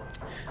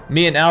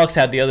 Me and Alex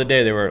had the other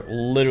day. They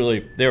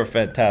were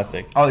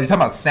fantastic. Oh, you're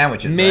talking about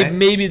sandwiches, right?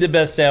 Maybe the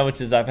best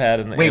sandwiches I've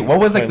had. Wait, what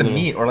was like the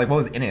meat, or like what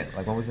was in it?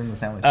 Like what was in the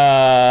sandwich?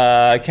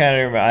 I can't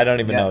remember. I don't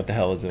even know what the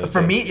hell was in it.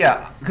 For me,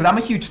 because I'm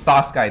a huge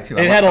sauce guy too.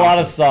 It had a lot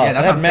of sauce. It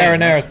had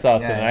marinara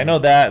sauce in it. I know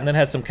that, and then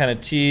had some kind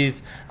of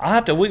cheese. I'll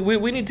have to.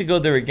 We need to go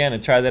there again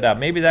and try that out.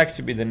 Maybe that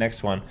should be the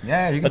next one.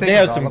 Yeah, you can. But they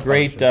have some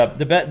great.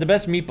 The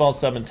best meatball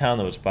sub in town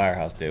though was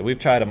Firehouse, dude. We've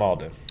tried them all,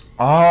 dude.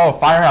 Oh,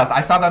 Firehouse!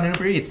 I saw that on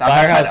Uber Eats.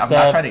 I've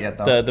not tried it yet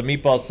though. The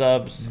meatball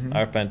subs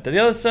are fantastic. The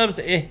other subs,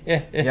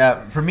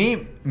 Yeah, for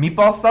me,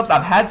 meatball subs.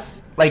 I've had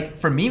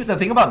for me, the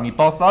thing about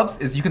meatball subs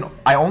is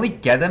I only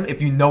get them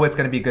if you know it's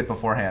gonna be good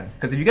beforehand.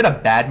 Because if you get a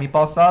bad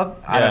meatball sub,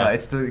 I don't know.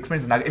 It's the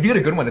experience is not. If you get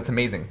a good one, it's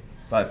amazing.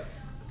 But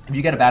if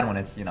you get a bad one,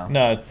 it's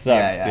No, it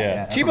sucks.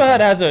 Yeah. Chiba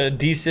Hut has a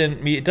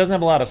decent meat. It doesn't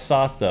have a lot of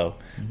sauce though.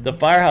 The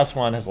Firehouse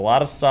one has a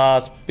lot of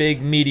sauce,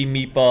 big meaty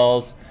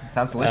meatballs.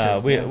 Sounds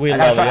delicious. We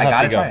love it. I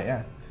gotta try it.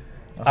 Yeah.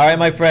 All right,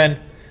 my friend,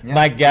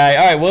 my guy.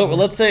 All right, well,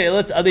 let's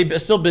are they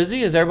still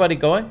busy? Is everybody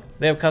going?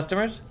 They have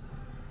customers?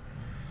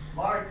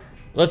 Mark.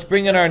 Let's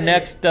bring in our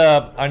next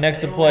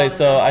employee.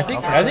 So I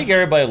think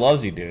everybody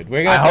loves you, dude.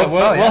 We'll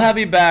have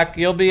you back.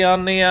 You'll be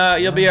on the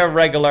you'll be a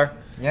regular.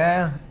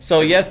 Yeah.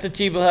 So yes to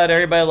Chiba Hut.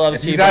 Everybody loves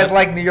Chiba Hut. If you guys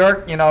like New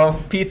York,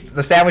 pizza,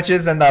 the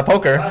sandwiches, and the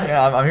poker,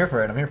 I'm here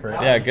for it.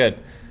 Yeah, good.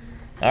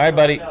 All right,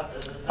 buddy.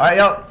 All right,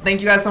 yo.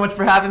 Thank you guys so much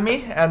for having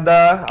me, and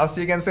I'll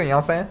see you again soon. You know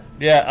what I'm saying?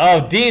 Yeah.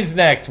 Oh, Dean's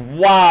next.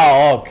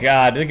 Wow. Oh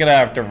God, they're gonna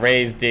have to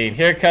raise Dean.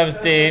 Here comes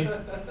Dean.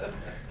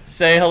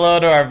 say hello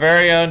to our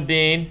very own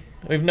Dean.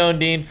 We've known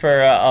Dean for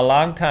a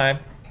long time.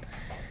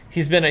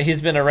 He's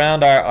been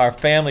around our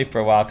family for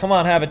a while. Come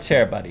on, have a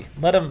chair, buddy.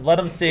 Let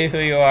him see who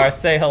you are.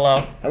 Say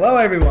hello. Hello,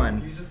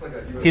 everyone.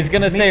 He's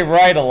gonna say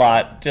right a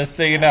lot, just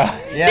so you know.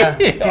 Yeah,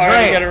 he's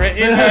right.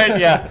 He's right.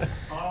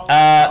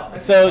 Yeah.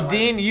 So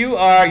Dean,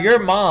 your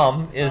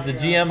mom is the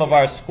GM of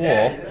our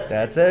school.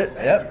 That's it.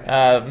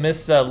 Yep.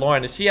 Miss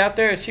Lauren, is she out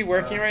there? Is she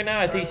working right now?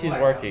 I think she's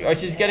working, or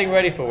she's getting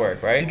ready for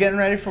work, right? She's getting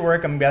ready for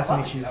work. I'm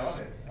guessing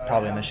she's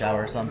probably in the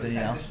shower or something, you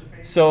know.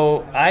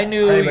 So I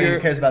knew anybody who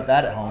cares about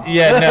that at home.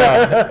 Yeah,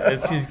 no.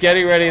 She's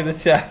getting ready in the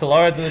shower.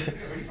 Lauren's in the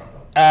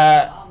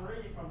shower.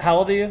 How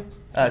old are you?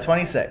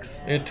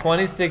 26. You're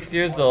 26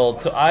 years old.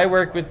 So I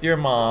worked with your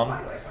mom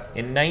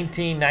in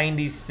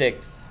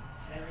 1996.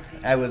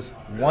 I was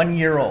 1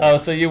 year old. Oh,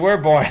 so you were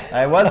born.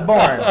 I was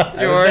born.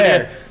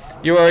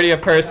 You were already a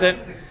person.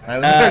 I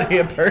was already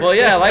a person. Well,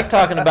 yeah, I like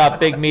talking about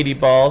big meaty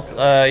balls.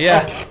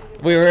 Yeah.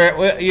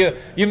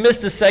 You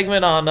missed a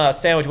segment on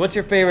sandwich. What's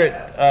your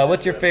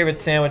favorite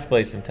sandwich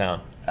place in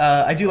town?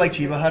 I do like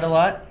Chiba Hut a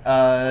lot.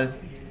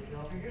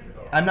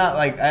 I'm not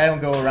I don't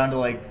go around to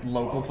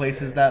local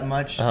places that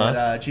much,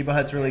 but Chiba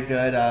Hut's really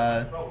good.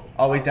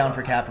 Always down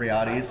for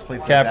Capriati's.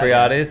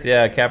 Capriati's,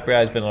 yeah,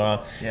 Capriati's been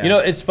around. Yeah. You know,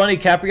 it's funny.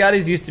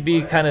 Capriati's used to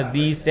be kind of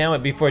the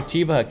sandwich before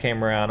Chiba Hut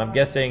came around. I'm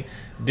guessing,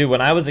 dude, when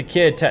I was a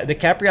kid, the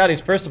Capriati's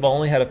first of all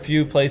only had a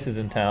few places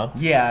in town.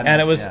 Yeah, and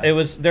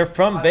they're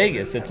from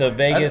Vegas. It's a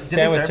Vegas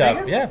sandwich shop.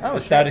 Vegas? Yeah, oh,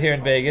 it started here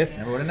in Vegas.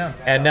 Never would have known.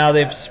 And now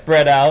they've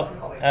spread out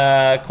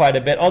quite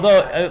a bit.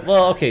 Although,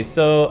 well, okay,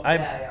 so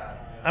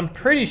I'm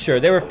pretty sure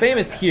they were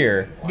famous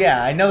here.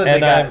 Yeah, I know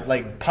that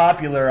they got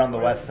popular on the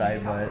west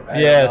side, but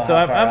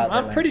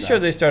I'm pretty sure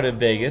they started in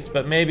Vegas,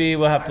 but maybe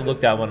we'll have to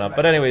look that one up.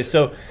 But anyway,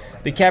 so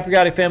the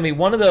Capriati family,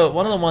 one of the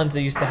ones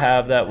they used to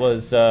have that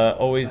was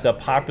always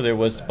popular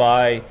was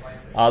by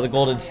the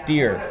Golden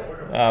Steer,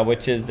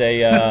 which is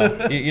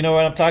a you know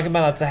what I'm talking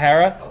about on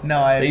Sahara? No,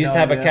 I. They used to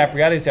have a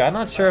Capriati's here. I'm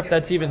not sure if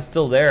that's even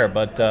still there,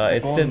 but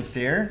it's Golden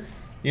Steer.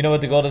 You know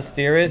what the Golden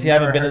Steer is? You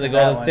haven't been to the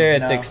Golden Steer?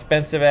 It's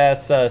expensive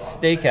ass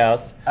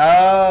steakhouse.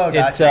 Oh,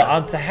 gotcha. It's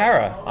on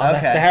Sahara,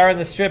 the Sahara and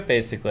the Strip,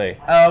 basically.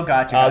 Oh,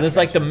 gotcha.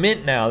 There's the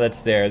Mint now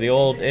that's there. The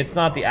old, it's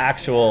not the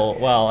actual.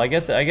 Well, I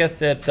guess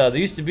it. There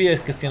used to be a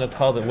casino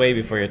called it way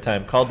before your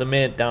time, called the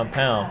Mint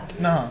downtown.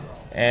 No.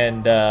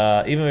 And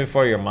even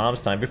before your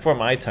mom's time, before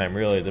my time,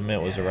 really, the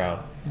Mint was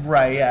around.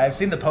 Right. Yeah, I've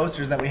seen the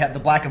posters that we have, the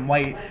black and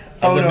white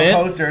photo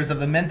posters of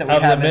the Mint that we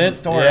have in the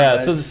store. Yeah.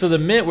 So the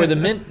Mint, where the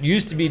Mint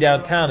used to be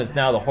downtown, is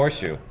now the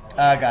Horseshoe.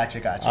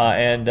 Gotcha.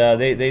 And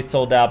they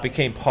sold out,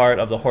 became part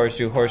of the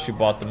Horseshoe. Horseshoe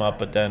bought them up,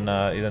 but then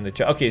they.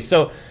 Okay,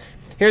 so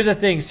here's the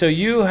thing. So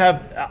you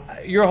have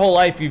your whole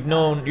life you've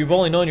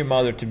only known your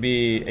mother to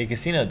be a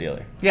casino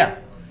dealer. Yeah.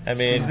 I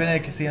mean, she's been a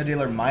casino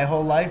dealer my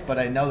whole life, but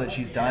I know that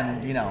she's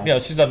done, Yeah,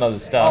 she's done other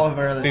stuff. All of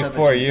her other stuff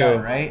that she's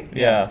done, right?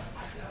 Yeah.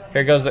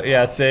 Here goes,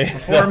 see.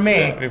 Before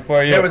me.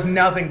 Before you. There was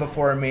nothing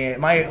before me.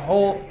 My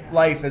whole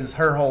life is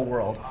her whole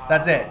world.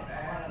 That's it.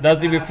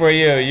 Nothing before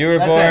you. You were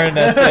born,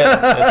 that's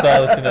it. That's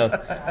all that she knows.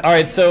 All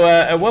right, so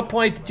at what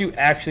point did you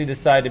actually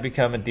decide to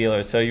become a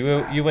dealer? So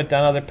you went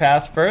down other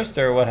paths first,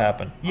 or what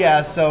happened?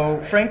 Yeah, so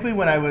frankly,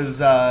 when I was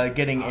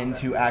getting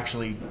into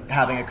actually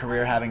having a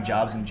career, having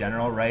jobs in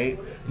general, right?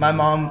 My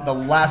mom, the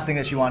last thing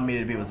that she wanted me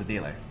to be was a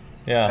dealer.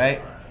 Yeah.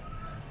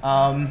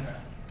 Right?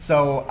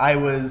 So I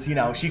was,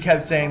 she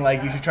kept saying,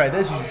 you should try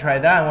this, you should try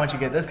that, I want you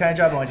to get this kind of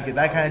job, I want you to get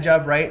that kind of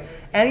job, right?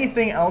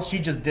 Anything else, she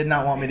just did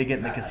not want me to get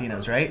in the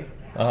casinos, right?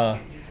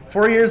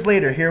 4 years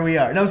later, here we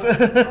are. No,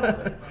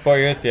 4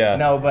 years, yeah.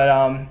 No,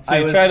 but so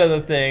you tried other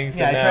things.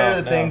 Yeah, I tried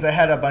other things. I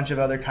had a bunch of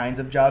other kinds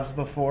of jobs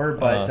before,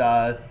 but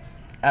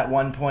at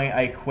one point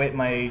I quit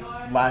my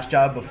last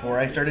job before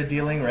I started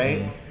dealing.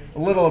 Right, a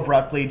little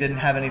abruptly, didn't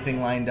have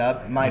anything lined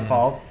up. My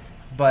fault.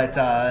 But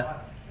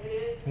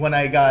when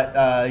I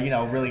got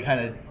really kind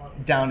of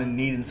down and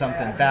needing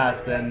something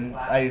fast, then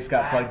I just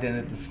got plugged in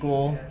at the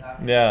school.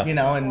 Yeah.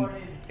 And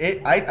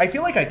I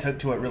feel like I took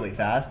to it really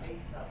fast.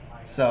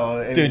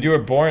 So, dude, you were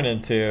born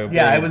into.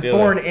 Yeah, I was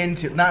born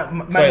into. Not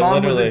my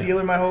mom was a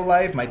dealer my whole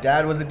life. My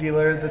dad was a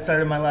dealer at the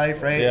start of my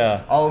life, right?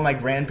 Yeah. All of my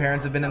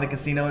grandparents have been in the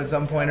casino at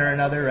some point or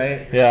another,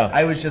 right? Yeah.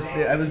 I was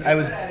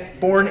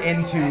born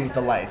into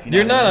the life.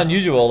 You're not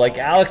unusual. Like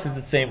Alex is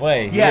the same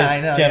way. Yeah,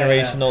 I know.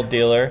 Generational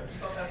dealer.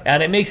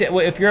 And it makes it,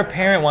 if you're a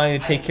parent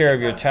wanting to take care of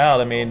your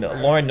child, I mean,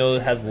 Lauren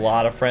has a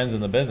lot of friends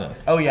in the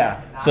business. Oh,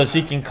 yeah. So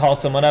she can call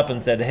someone up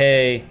and said,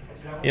 hey,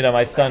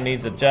 my son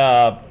needs a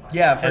job.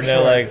 Yeah, for sure. And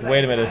they're like,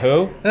 wait a minute,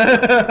 who? And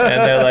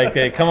they're like,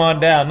 hey, come on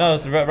down. No,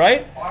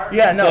 right?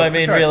 Yeah, no, so, I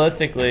mean, sure.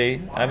 Realistically,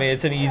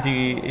 it's an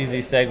easy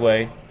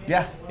segue.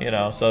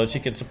 Yeah. So she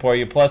can support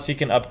you. Plus, she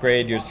can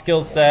upgrade your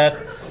skill set.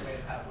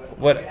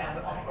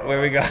 Where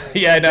we go?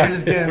 Yeah, I know.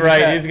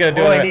 Right, he's going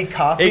to do it. I need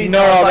coffee.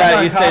 Ignore all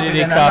that. You said you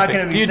need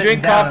coffee. Do you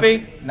drink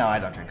coffee? No, I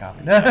don't drink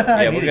coffee.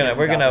 Yeah,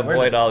 we're gonna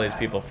avoid all these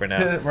people for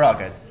now. We're all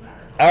good.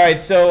 All right,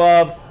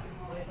 so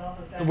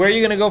where are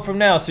you gonna go from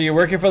now? So you're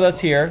working for us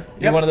here.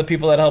 You're one of the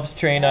people that helps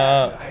train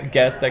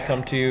guests that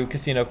come to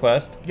Casino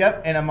Quest.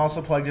 Yep, and I'm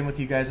also plugged in with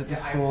you guys at the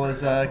school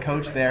as a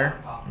coach there.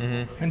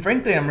 And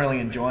frankly, I'm really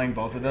enjoying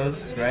both of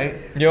those. Right?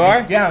 You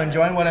are? Yeah, I'm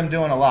enjoying what I'm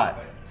doing a lot.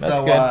 That's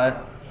so good.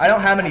 I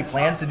don't have any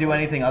plans to do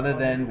anything other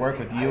than work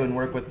with you and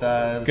work with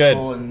the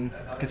school and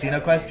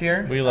Casino Quest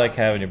here. We like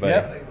having you, buddy.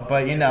 Yep,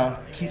 but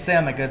stay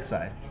on my good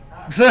side.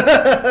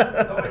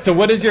 So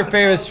what is your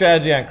favorite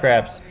strategy on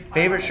craps?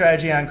 Favorite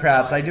strategy on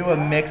craps? I do a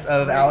mix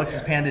of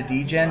Alex's Panda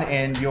Degen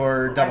and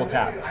your double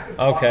tap.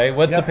 Okay,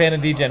 what's the Panda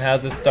Degen? How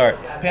does it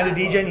start? Panda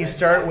Degen, you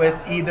start with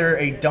either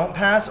a don't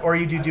pass or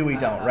you do we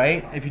don't,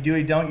 right? If you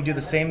do don't, you do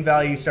the same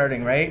value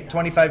starting, right?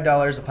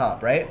 $25 a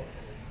pop, right?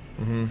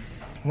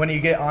 When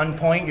you get on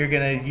point, you're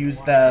going to use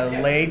the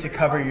lay to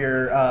cover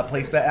your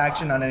place bet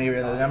action on any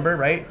other number,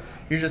 right?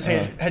 You're just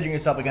hedging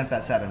yourself against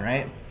that 7,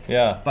 right?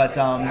 Yeah. But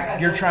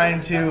you're trying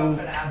to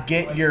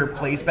get your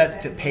place bets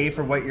to pay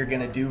for what you're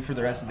going to do for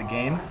the rest of the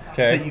game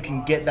so that you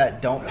can get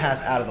that don't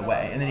pass out of the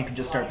way. And then you can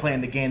just start playing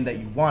the game that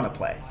you want to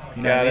play.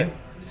 You know what I mean?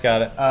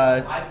 Got it.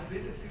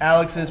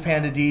 Alex's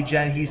Panda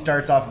Degen, he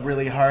starts off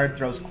really hard,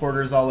 throws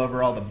quarters all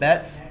over all the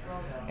bets.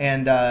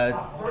 And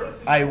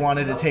I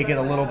wanted to take it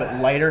a little bit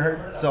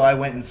lighter, so I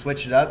went and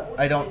switched it up.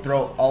 I don't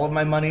throw all of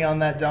my money on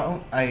that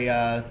don't.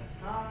 I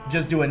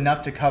just do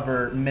enough to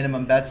cover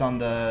minimum bets on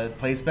the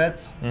place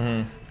bets.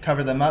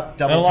 Cover them up,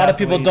 double tap. And a lot of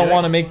people don't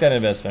want to make that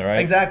investment, right?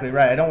 Exactly,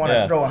 right. I don't want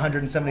to throw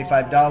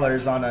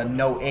 $175 on a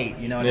no 8,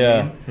 you know what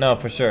I mean? No,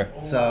 for sure.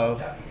 So,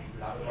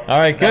 all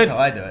right, good. That's how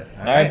I do it.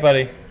 All right,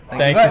 buddy.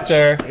 Thank you,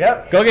 sir.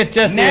 Yep. Go get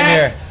Jesse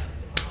Next. in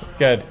here.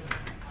 Good.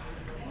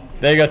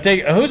 There you go.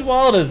 Take whose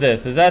wallet is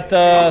this? Is that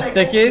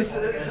Sticky's?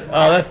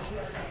 Oh,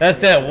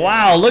 that's it.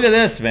 Wow, look at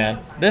this, man.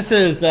 This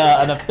is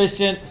an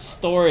efficient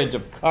storage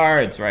of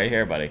cards right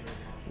here, buddy.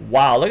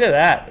 Wow, look at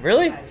that.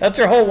 Really? That's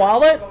your whole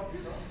wallet?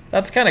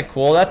 That's kind of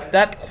cool.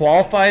 That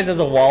qualifies as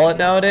a wallet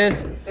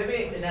nowadays.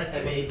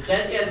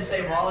 Jesse has the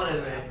same wallet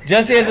as me.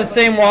 Jesse has the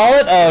same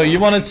wallet? Oh, you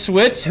want to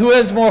switch? Who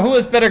has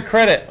better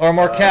credit or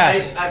more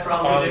cash? I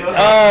probably do.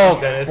 Oh,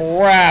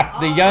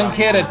 crap. The young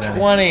kid at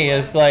 20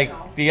 is like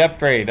the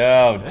upgrade.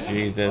 Oh,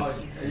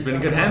 Jesus. It's been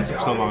in good hands for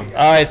so long.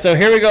 All right, so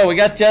here we go. We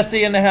got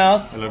Jesse in the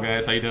house. Hello,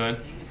 guys. How you doing?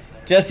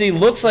 Jesse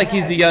looks like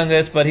he's the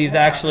youngest, but he's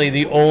actually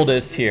the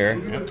oldest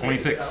here. Yep,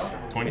 26.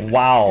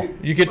 Wow.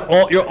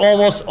 You're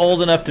almost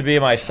old enough to be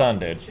my son,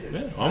 dude.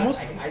 Yeah,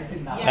 almost.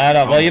 I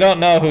don't. Well, you don't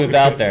know who's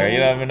out there. You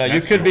don't even know.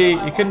 You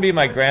couldn't be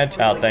my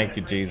grandchild. Thank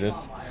you,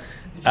 Jesus.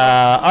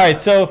 All right,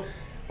 so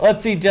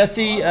let's see,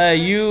 Jesse.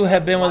 You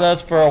have been with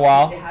us for a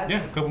while.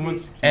 Yeah, a couple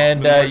months.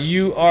 And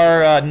you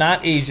are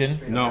not Asian.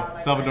 No,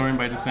 Salvadorian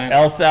by descent.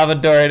 El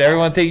Salvadorian.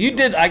 Everyone think you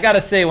did. I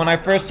gotta say, when I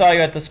first saw you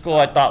at the school,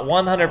 I thought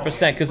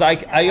 100% because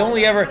I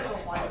only ever.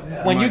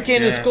 When you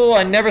came to school,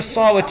 I never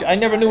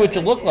knew what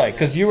you looked like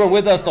because you were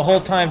with us the whole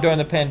time during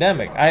the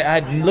pandemic.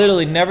 I'd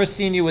literally never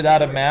seen you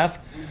without a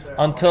mask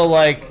until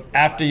like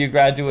after you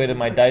graduated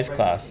my dice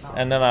class,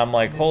 and then I'm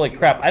like, holy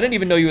crap! I didn't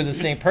even know you were the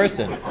same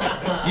person.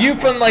 You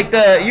from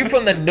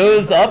the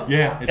nose up.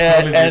 Yeah, it's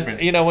totally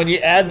different. You know, when you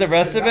add the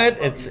rest of it,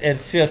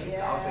 it's just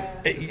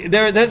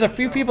there's a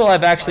few people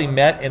I've actually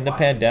met in the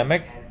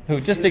pandemic. Who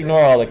just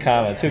ignore all the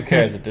comments. Who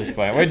cares at this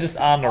point? We're just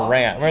on the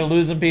rant. We're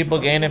losing people,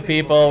 gaining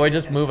people. We're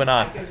just moving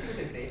on.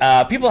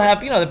 People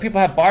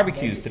have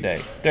barbecues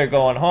today. They're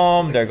going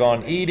home. They're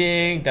going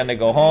eating. Then they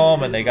go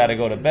home and they got to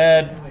go to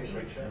bed.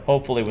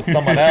 Hopefully with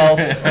someone else.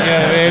 You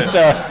know what I mean?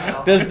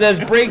 So there's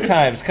break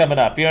times coming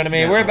up. You know what I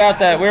mean? We're about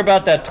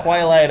that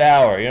twilight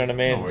hour. You know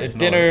what I mean?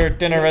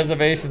 Dinner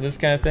reservations, this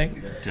kind of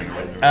thing. Dinner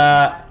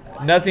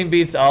reservations. Nothing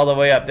beats all the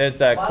way up. There's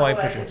that coin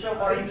pusher.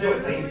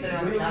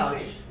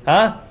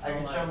 Huh? I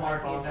can show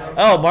Mark also.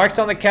 Oh, Mark's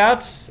on the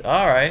couch?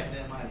 All right.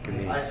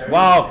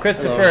 Wow,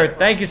 Christopher. Hello.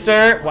 Thank you,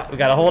 sir. We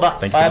got to hold up.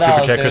 Thank you for the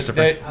super chat,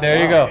 Christopher.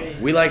 There you go.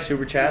 We like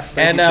super chats.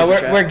 And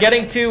we're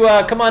getting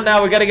to, come on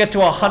now, we got to get to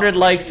 100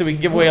 likes so we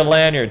can give away a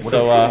lanyard.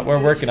 So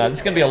we're working on it. This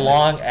is going to be a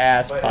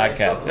long-ass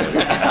podcast.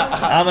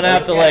 I'm going to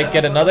have to,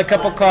 get another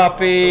cup of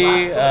coffee.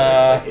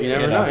 You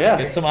never know, yeah.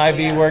 Get some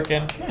IV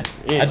working.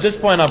 At this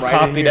point, I'm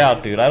coffeeed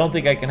out, dude. I don't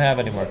think I can have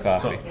any more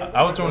coffee. So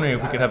I was wondering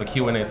if we could have a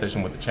Q&A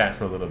session with the chat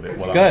for a little bit.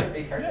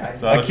 Good.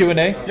 So a Q&A?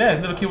 Yeah,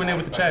 a little Q&A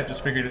with the chat.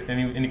 Just figured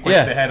any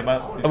questions they had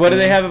about. What do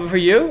they have for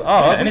you?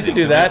 Oh, we can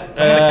do that.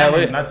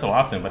 Not so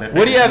often, but.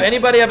 What do you have?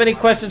 Anybody have any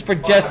questions for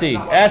Jesse?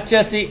 Ask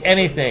Jesse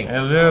anything.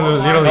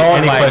 Literally oh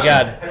any my question.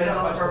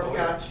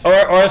 God.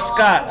 Or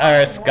Scott.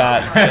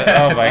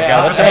 Oh my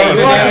God. Hey,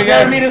 you want to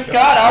compare me to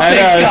Scott? I'll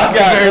take Scott.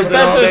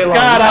 Professor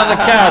Scott on the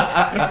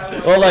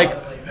couch.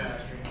 Well,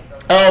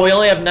 oh, we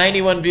only have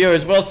 91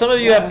 viewers. Well, some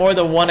of you have more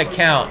than one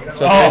account,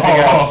 so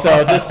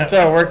so just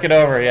work it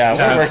over. Yeah,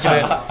 we're working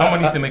it. Someone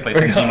needs to make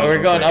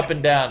we're going up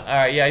and down. All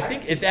right, yeah, I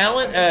think it's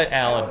Alan.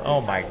 Oh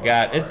my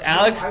God, is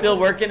Alex still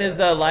working his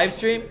live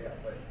stream?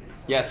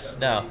 Yes.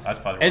 No. That's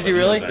probably. Is he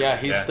really? Yeah,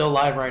 he's still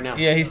live right now.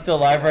 Yeah, he's still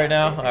live right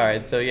now. All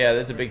right, so yeah,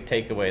 there's a big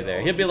takeaway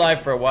there. He'll be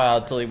live for a while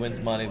until he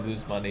wins money,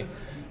 lose money,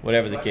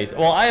 whatever the case.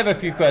 Well, I have a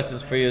few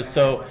questions for you.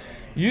 So,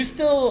 You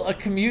still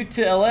commute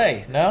to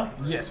LA, no?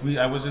 Yes,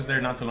 I was just there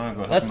not too long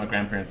ago helping my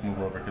grandparents move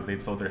over because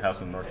they'd sold their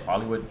house in North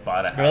Hollywood,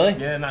 bought a house. Really?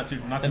 Yeah, not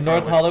too in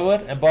North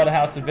Hollywood, and bought a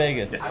house in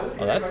Vegas. Yes.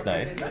 Oh, that's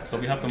nice. So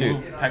we have to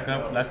move, pack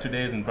up last 2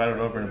 days, and brought it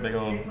over in a big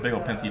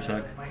old Penske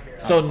truck.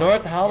 So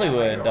North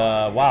Hollywood,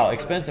 wow,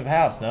 expensive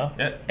house, no?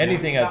 Yeah.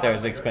 Anything out there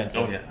is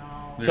expensive. Oh yeah.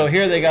 So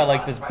here they got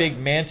like this big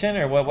mansion,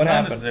 or what? What Not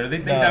happened? necessarily.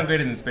 They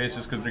downgraded in space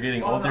just because they're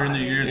getting older in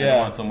their years and they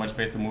want so much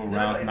space to move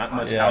around. Not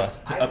much house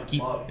to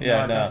upkeep.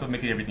 So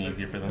making everything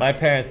easier for them. My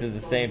parents did the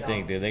same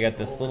thing, dude. They got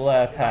this little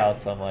ass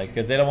house. I'm like,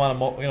 because they don't want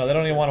to, they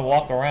don't even want to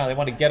walk around. They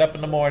want to get up in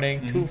the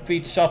morning, 2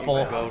 feet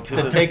shuffle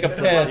to take a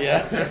piss,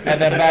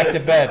 and then back to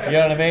bed. You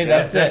know what I mean?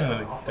 That's it.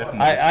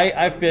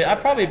 Definitely.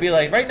 I'd probably be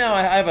like, right now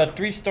I have a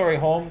 3-story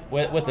home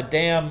with a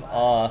damn.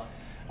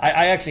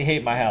 I actually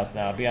hate my house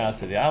now, I'll be honest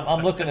with you.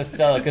 I'm looking to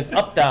sell it because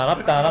up, down,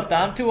 up, down, up,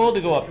 down. I'm too old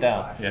to go up,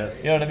 down.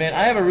 Yes. You know what I mean?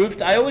 I have a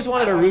roof. I always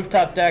wanted a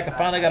rooftop deck. I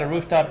finally got a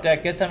rooftop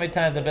deck. Guess how many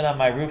times I've been on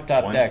my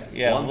rooftop deck?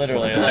 Yeah,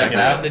 literally.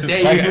 The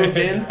day you moved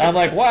in. I'm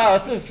like, wow,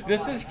 this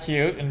is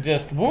cute, and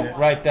just whoop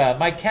right down.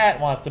 My cat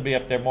wants to be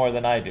up there more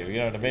than I do. You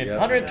know what I mean?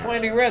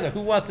 120 weather.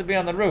 Who wants to be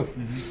on the roof?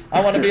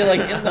 I want to be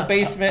like in the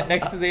basement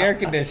next to the air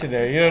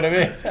conditioner. You know what I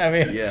mean? I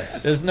mean,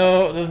 there's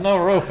no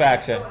roof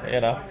action. You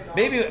know.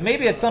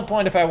 Maybe at some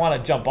point if I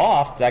want to jump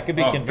off, that could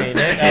be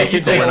convenient. I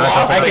could use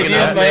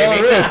my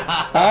own roof.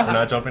 Huh? We're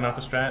not jumping off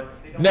the Strat?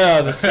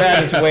 No, the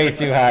Strat is way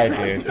too high,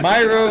 dude.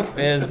 My roof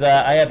is,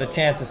 I have the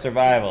chance of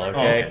survival,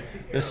 okay?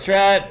 The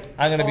Strat,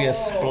 I'm going to be a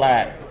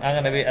splat. I'm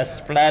going to be a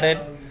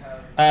splatted.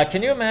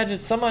 Can you imagine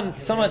someone,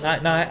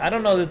 I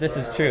don't know that this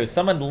is true.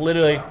 Someone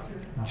literally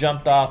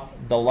jumped off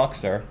the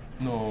Luxor.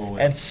 No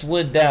way. And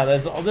slid down.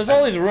 There's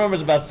all these rumors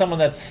about someone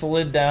that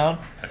slid down.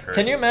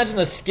 Can you imagine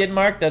the skid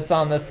mark that's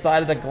on the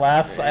side of the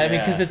glass? I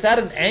mean, because it's at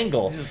an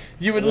angle.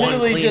 You would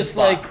literally just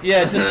spot.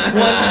 Just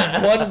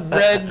one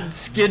red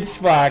skid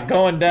spot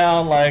going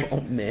down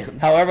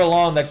however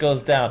long that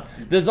goes down.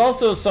 There's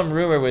also some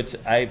rumor which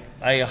I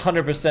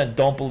 100%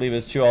 don't believe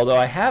is true, although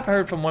I have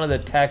heard from one of the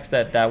techs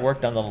that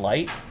worked on the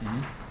light.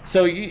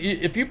 So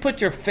if you put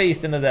your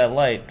face into that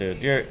light,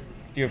 dude,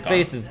 your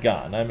face is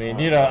gone. I mean,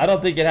 I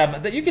don't think it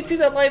happened. You can see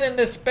that light in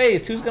this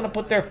space. Who's going to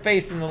put their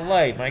face in the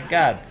light? My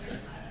God.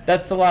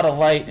 That's a lot of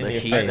light in your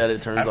face. The heat that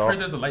it turns off. I've heard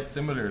there's a light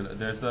similar.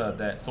 There's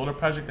that solar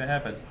project they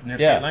have at near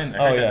State Line.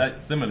 I heard that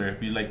light similar.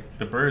 If you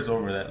the birds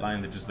over that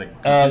line, they just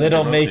they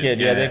don't make it.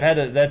 Yeah, they've had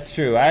it. That's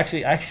true.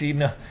 Actually,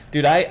 no.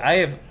 Dude, I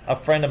have a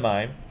friend of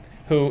mine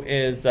who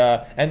is,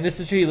 and this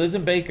is true, he lives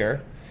in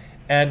Baker,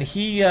 and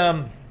he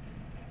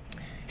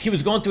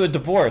was going through a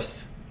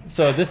divorce.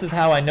 So this is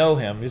how I know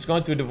him. He was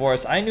going through a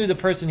divorce. I knew the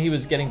person he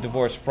was getting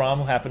divorced from,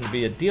 who happened to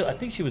be a dealer. I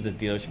think she was a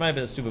dealer. She might have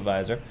been a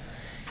supervisor.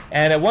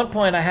 And at one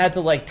point, I had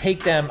to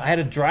take them. I had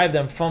to drive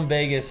them from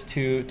Vegas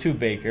to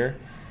Baker.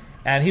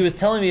 And he was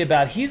telling me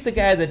about. He's the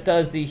guy that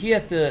does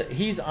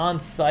he's on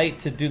site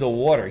to do the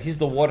water. He's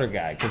the water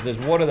guy because there's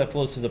water that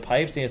flows through the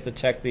pipes. He has to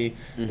check the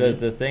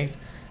things.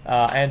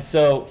 And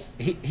so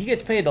he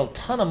gets paid a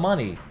ton of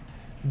money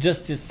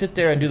just to sit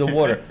there and do the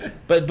water.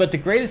 But the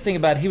greatest thing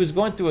about it, he was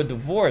going through a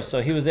divorce,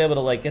 so he was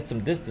able to get some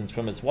distance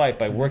from his wife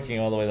by working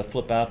all the way to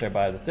flip out there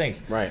by the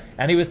things. Right.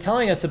 And he was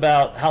telling us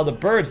about how the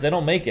birds, they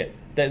don't make it.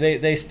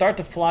 They start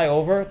to fly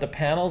over the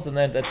panels, and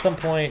then at some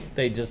point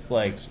they just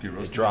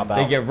drop out.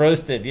 They get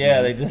roasted.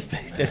 Yeah, they just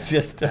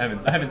I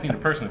haven't seen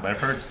it personally, but I've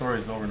heard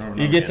stories over and over.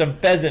 You get some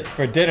pheasant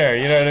for dinner.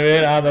 You know what I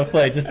mean? On the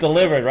plate, just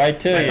delivered right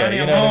to you.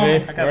 You know what I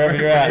mean? Wherever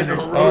you're at.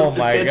 Oh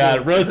my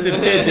God, roasted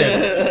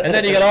pigeon. And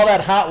then you get all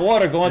that hot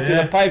water going through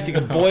the pipes. You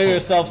can boil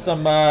yourself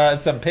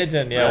some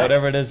pigeon. Yeah,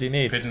 whatever it is you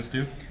need. Pigeon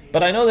stew.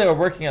 But I know they were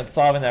working on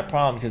solving that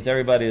problem because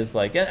everybody is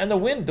and the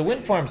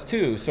wind farms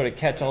too sort of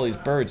catch all these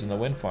birds in the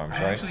wind farms,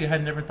 right? Actually, I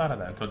had never thought of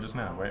that until just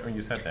now, right when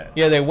you said that.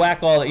 Yeah, they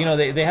whack all.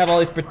 They have all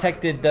these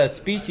protected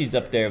species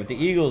up there with the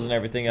eagles and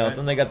everything else,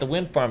 and they got the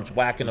wind farms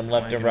whacking them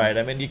left and right.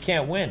 I mean, you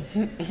can't win.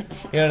 You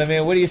know what I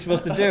mean? What are you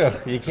supposed to do?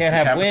 You can't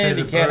have wind.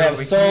 You can't have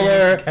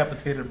solar.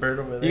 Decapitated bird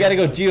over there. You got to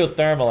go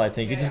geothermal. I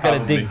think you just got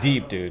to dig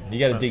deep, dude. You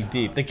got to dig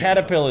deep. The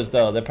caterpillars,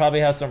 though, they probably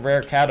have some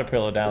rare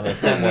caterpillar down there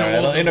somewhere.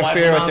 It'll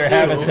interfere with their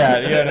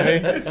habitat. You know what I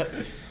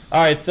mean?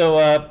 All right,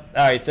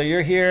 so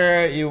you're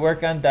here. You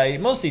work on dice,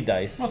 mostly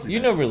dice. You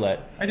know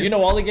roulette. I do. You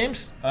know all the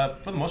games? For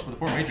the most part,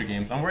 the 4 major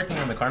games. I'm working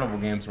on the carnival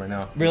games right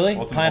now. Really?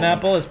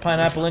 Pineapple? Is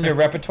pineapple in your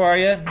repertoire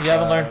yet? You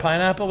haven't learned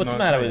pineapple? What's the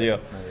matter with you?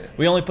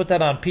 We only put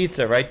that on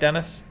pizza, right,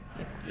 Dennis?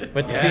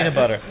 With the peanut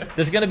butter.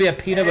 There's going to be a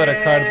peanut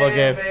butter carnival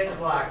game.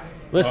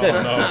 Listen.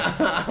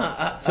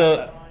 Oh,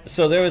 no.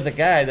 So there was a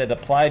guy that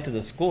applied to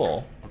the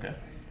school.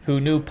 Who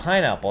knew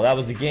pineapple. That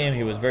was the game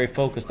he was very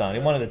focused on.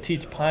 He wanted to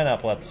teach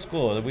pineapple at the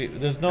school.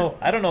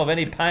 I don't know of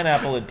any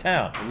pineapple in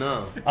town.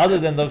 No. Other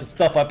than the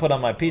stuff I put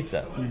on my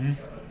pizza.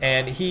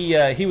 And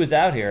he was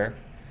out here,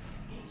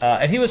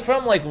 and he was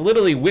from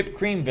literally Whipped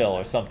Creamville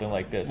or something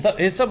like this.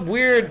 It's some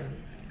weird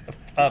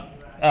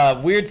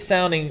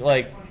sounding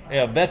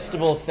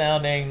vegetable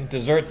sounding,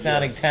 dessert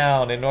sounding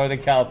town in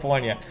Northern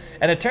California.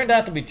 And it turned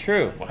out to be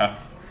true. Wow.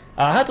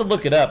 I had to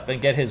look it up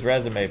and get his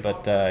resume,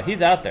 but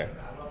he's out there.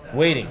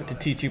 waiting to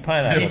teach you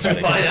pineapple. Teach you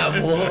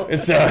pineapple.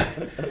 It's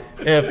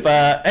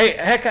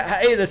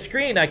hey, the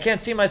screen. I can't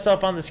see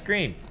myself on the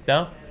screen.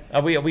 No,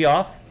 are we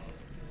off?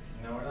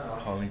 No, we're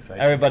not off.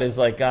 Everybody's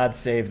like, God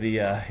save the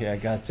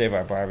God save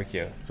our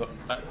barbecue. So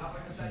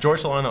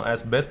George Solano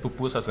asked best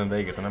pupusas in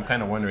Vegas, and I'm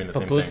kind of wondering the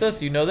same thing.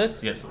 Pupusas, you know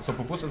this? Yes. So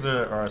pupusas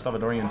are a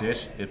Salvadorian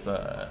dish. It's like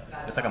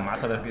a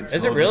masa that gets.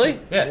 Is it really?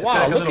 Yeah.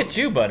 Wow, look at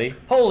you, buddy.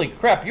 Holy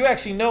crap, you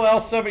actually know El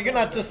Salvador. You're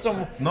not just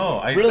some.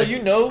 No,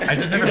 you know. I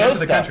just never know been to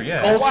the country.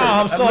 Yeah. Culture.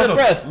 Wow, I'm so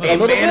impressed. A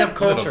man of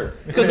culture.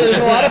 Because there's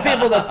a lot of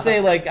people that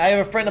say, like, I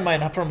have a friend of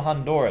mine from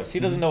Honduras.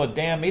 He doesn't know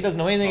he doesn't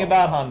know anything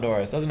about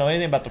Honduras. Doesn't know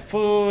anything about the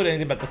food,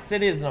 anything about the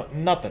city. Doesn't know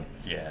nothing.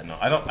 Yeah, no,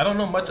 I don't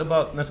know much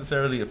about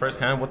necessarily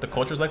firsthand what the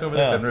culture's like over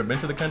there. 'Cause I've never been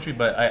to the country,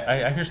 but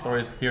I hear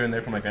stories here and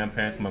there from my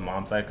grandparents and my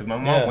mom's side, because my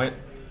mom went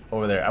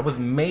over there. I was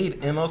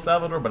made in El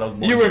Salvador, but I was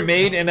born You were here.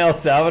 made in El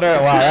Salvador?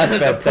 Wow, that's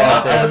fantastic. The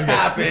process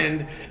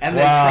happened, and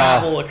then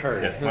travel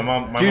occurred. Yes, my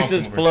mom.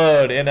 Juices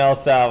flowed in El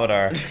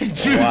Salvador.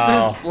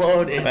 Juices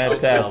flowed in El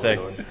Fantastic.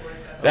 Salvador.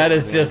 That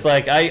is just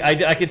like,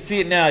 I could see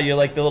it now. You're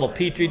like, the little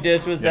petri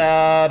dish was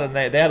out, and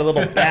they had a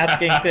little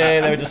basking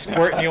thing. They were just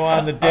squirting you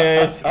on the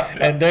dish,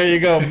 and there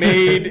you go,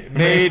 made,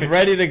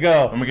 ready to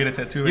go. I'm gonna get a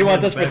tattoo. You want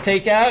this for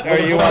takeout,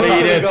 or you want to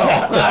eat it?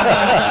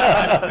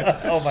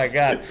 Oh my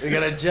God. We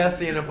got a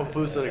Jesse and a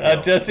pupusa to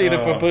go. Jesse and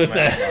a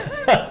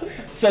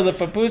pupusa. So the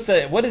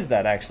pupusa, what is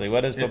that actually?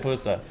 What is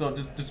pupusa? So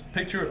just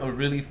picture a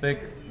really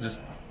thick,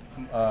 just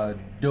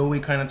doughy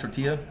kind of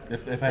tortilla.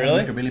 If I had to Really?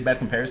 make a really bad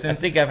comparison. I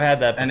think I've had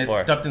that before. And it's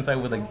stuffed inside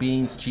with like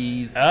beans,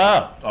 cheese,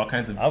 Oh. all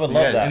kinds of. I would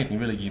love that. Anything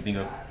really you think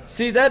of.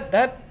 See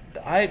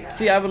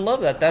I would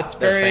love that. That's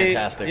They're very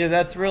fantastic. Yeah,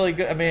 that's really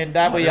good. I mean,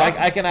 that way They're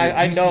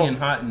I juicy know. and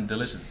hot and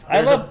delicious. I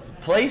There's love.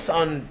 a place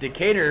on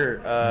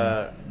Decatur,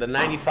 the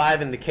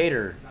 95 in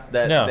Decatur,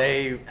 that No.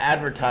 they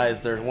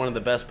advertise they're one of the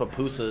best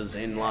pupusas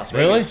in Las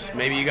Really? Vegas.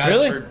 Maybe you guys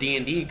Really? for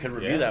D&D could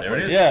review Yeah, that there it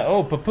place. is. Yeah.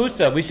 Oh,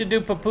 pupusa. We should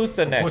do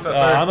pupusa next. Pupusa,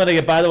 sir. I'm gonna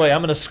get. By the way,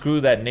 I'm gonna screw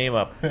that name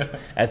up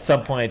at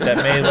some point. That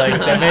may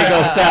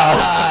go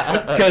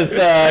south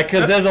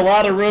because there's a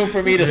lot of room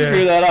for me to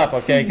screw that up.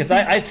 Okay, because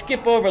I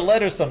skip over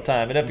letters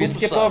sometime, and if you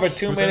skip over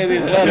too many of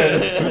these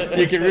letters,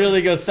 you can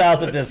really go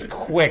south with this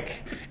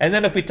quick. And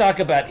then if we talk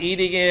about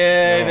eating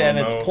it and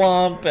it's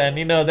plump, and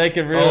they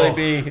could really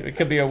be. It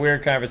could be a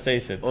weird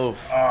conversation.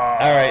 Oof.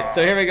 All right,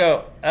 so here we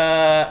go.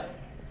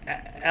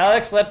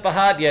 Alex let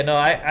Fahad. Yeah, no,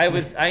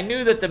 I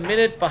knew that the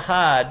minute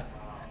Fahad,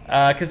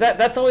 because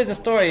that's always a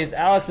story. Is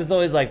Alex is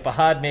always like,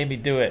 Fahad made me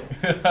do it.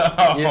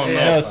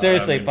 No,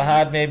 seriously,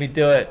 Fahad made me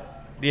do it.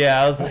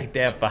 Yeah, I was like,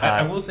 damn, Fahad.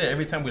 I will say,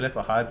 every time we let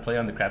Fahad play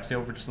on the craps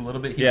table for just a little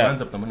bit, he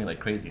runs up the money like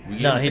crazy. We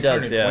gave him he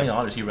does.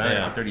 $620. He ran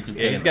it for $32K.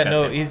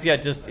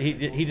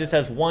 Yeah, he just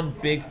has one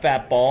big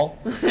fat ball,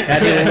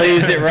 and he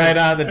lays it right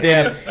on the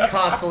desk.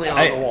 Constantly on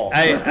the wall.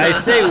 I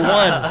say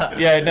one.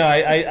 Yeah, no,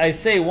 I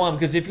say one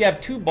because if you have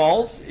two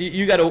balls,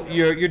 you got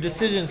your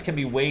decisions can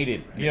be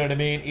weighted. You know what I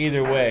mean?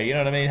 Either way, you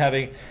know what I mean?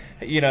 Having.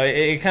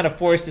 It kind of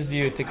forces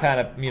you to kind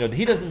of,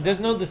 there's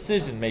no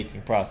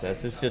decision-making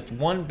process. It's just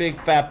one big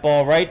fat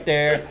ball right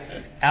there,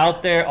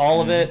 out there,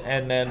 all of it,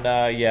 and then,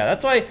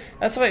 that's why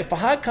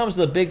Fahad comes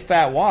with a big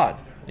fat wad,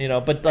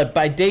 but like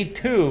by day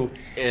 2,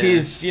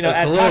 he's,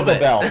 at Taco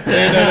Bell. You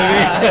know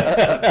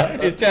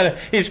what I mean?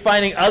 He's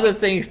finding other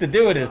things to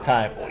do at his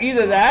time.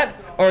 Either that,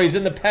 or he's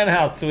in the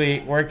penthouse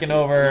suite working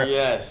over,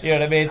 Yes. You know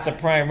what I mean? It's a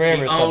prime rib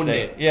or something. Owned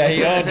it. Yeah,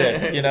 he owned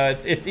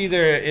it. It's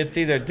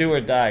either do or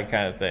die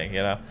kind of thing,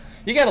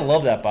 You gotta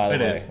love that, by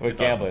the way, with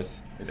gamblers.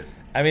 Awesome. It is.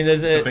 I mean,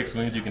 there's the big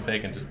swings you can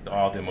take, and just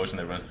all the emotion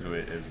that runs through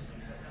it is.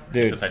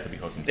 Dude, it's a sight to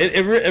behold.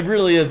 It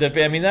really is.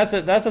 I mean, that's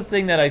a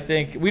thing that I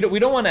think we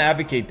don't want to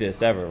advocate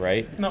this ever,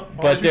 right? No,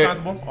 but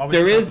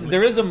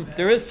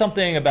there is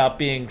something about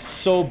being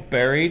so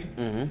buried,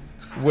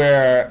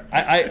 where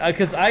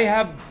because I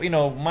have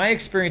my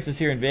experiences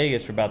here in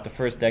Vegas for about the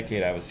first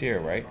decade I was here,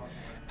 right?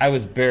 I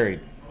was buried.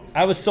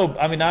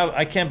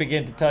 I can't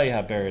begin to tell you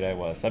how buried I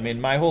was. I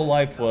mean, my whole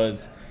life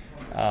was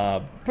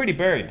pretty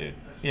buried, dude.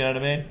 You know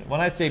what I mean?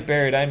 When I say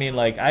buried, I mean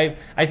like I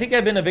think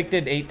I've been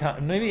evicted 8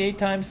 times, maybe 8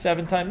 times,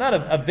 7 times. Not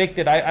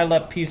evicted. I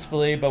left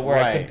peacefully, but where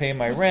I couldn't pay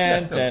my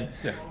rent, and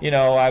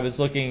I was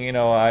looking.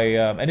 I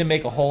didn't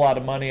make a whole lot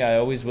of money. I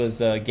always was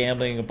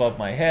gambling above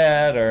my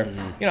head, or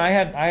I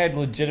had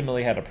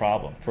legitimately had a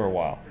problem for a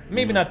while.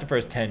 Maybe not the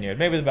first 10 years.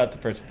 Maybe about the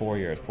first 4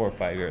 or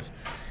 5 years.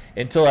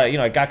 Until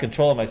I got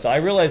control of myself. I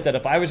realized that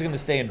if I was going to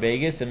stay in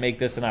Vegas and make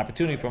this an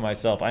opportunity for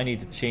myself, I need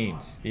to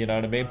change. You know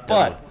what I mean?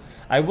 But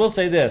I will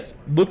say this: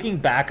 looking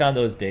back on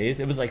those days,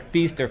 it was like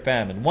feast or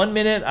famine. 1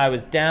 minute I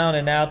was down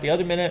and out. The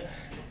other minute,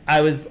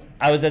 I was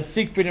at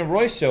Siegfried and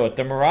Roy's show at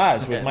the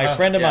Mirage with my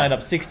friend of mine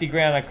up 60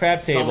 grand on a crap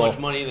table. So much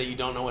money that you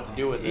don't know what to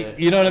do with it.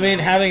 You know what I mean?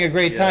 Having a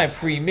great time.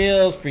 Free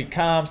meals, free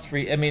comps,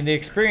 free. I mean, the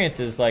experience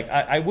is like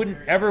I wouldn't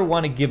ever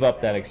want to give up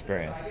that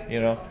experience.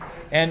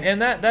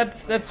 And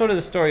that's sort of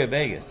the story of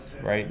Vegas,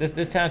 right?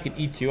 This town can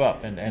eat you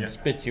up and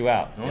spit you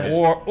out,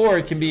 or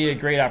it can be a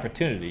great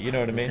opportunity. You know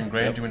what I mean? It can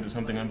grind you into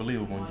something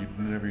unbelievable when you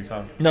never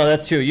saw. No,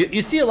 that's true.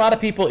 You see a lot of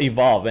people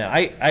evolve, man.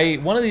 I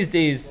one of these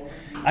days,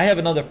 I have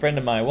another friend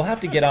of mine. We'll have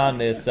to get on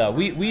this.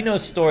 We know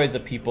stories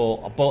of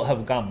people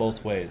have gone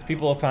both ways.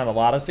 People have found a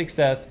lot of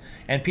success,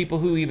 and people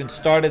who even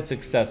started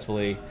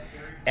successfully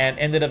and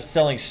ended up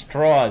selling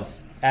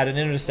straws at an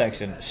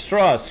intersection.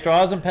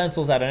 Straws and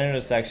pencils at an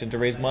intersection to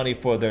raise money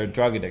for their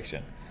drug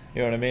addiction.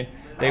 You know what I mean?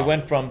 They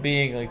went from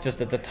being like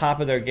just at the top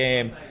of their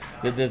game.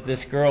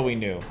 This girl we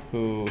knew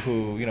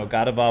who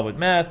got involved with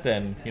meth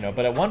and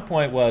but at one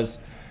point was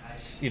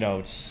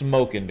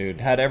smoking, dude.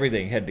 Had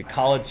everything. Had the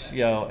college, she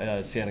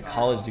had a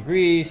college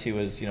degree. She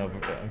was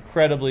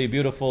incredibly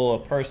beautiful a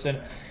person.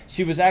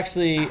 She was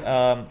actually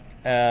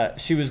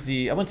she was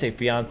I wouldn't say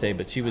fiance,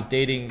 but she was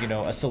dating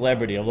a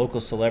celebrity, a local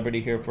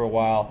celebrity here for a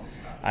while.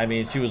 I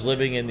mean, she was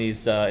living in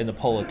these in the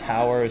Polo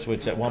Towers,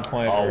 which at one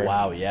point. Oh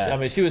wow, yeah. I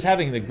mean, she was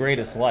having the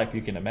greatest life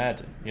you can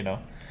imagine,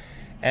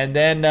 and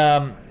then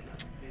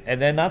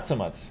not so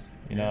much.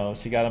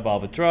 She got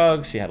involved with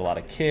drugs. She had a lot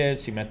of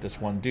kids. She met this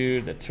one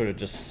dude that sort of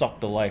just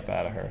sucked the life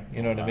out of her.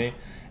 You know what I mean?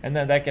 And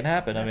then that can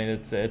happen. I mean,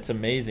 it's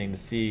amazing to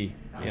see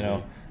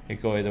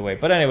it go either way.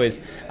 But anyways,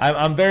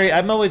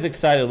 I'm always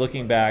excited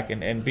looking back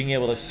and being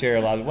able to share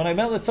a lot. When I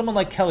met with someone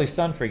like Kelly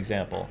Sun, for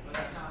example.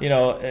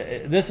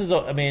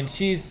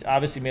 She's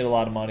obviously made a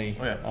lot of money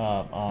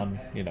on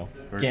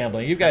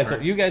gambling. You guys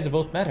have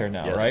both met her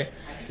now, yes. right?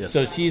 Yes.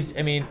 So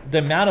the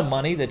amount of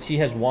money that she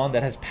has won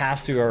that has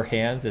passed through her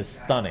hands is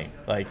stunning.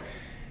 Like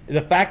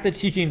the fact that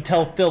she can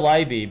tell Phil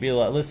Ivey, be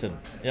like, listen,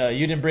 you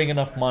didn't bring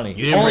enough money.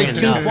 Only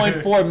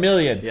 $2.4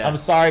 million. Yeah. I'm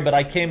sorry, but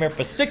I came here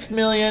for $6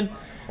 million.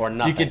 Or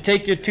nothing. You can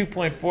take your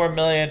 $2.4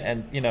 million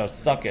and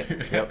suck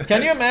it. Yep.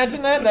 Can you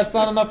imagine that? That's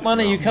not enough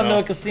money. You come to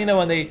a casino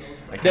and you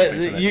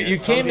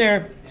came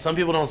there. Some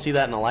people don't see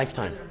that in a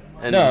lifetime.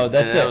 And,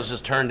 that's it. That was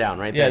just turned down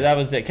right there. Yeah, that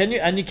was it. Can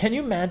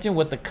you imagine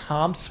what the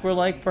comps were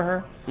like for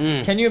her?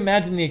 Can you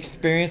imagine the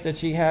experience that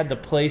she had, the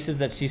places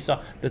that she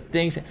saw, the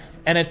things,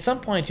 and at some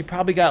point she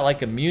probably got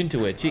like immune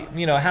to it.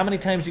 How many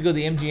times you go to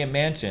the MGM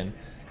Mansion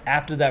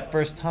after that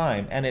first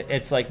time, and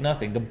it's like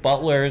nothing. The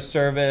butler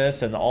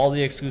service and all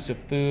the exclusive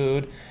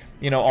food,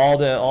 all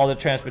the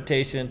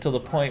transportation to the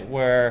point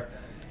where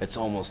it's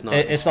almost not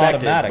it's expected,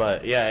 automatic.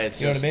 But yeah,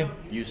 it's what I mean?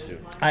 Used to.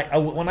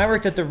 When I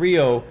worked at the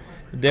Rio,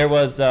 there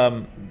was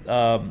what's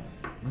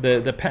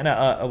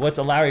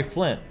a Larry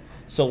Flint.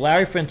 So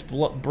Larry Flint's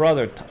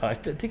brother, I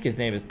think his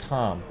name is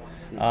Tom,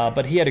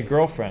 but he had a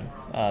girlfriend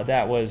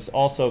that was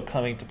also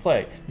coming to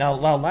play. Now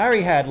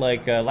Larry had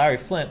Larry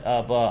Flint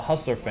of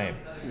Hustler fame.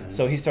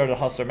 So he started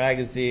Hustler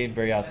magazine,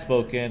 very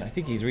outspoken. I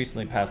think he's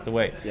recently passed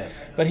away.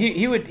 Yes. But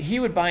he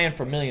would buy in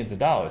for millions of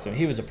dollars. I mean,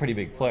 he was a pretty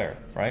big player,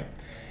 right?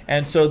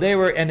 And so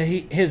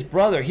his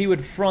brother, he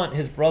would front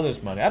his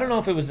brother's money. I don't know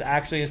if it was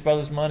actually his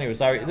brother's money. It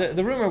was Larry.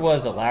 The rumor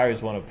was that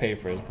Larry's one to pay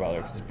for his brother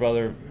because his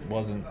brother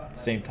wasn't the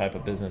same type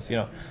of business,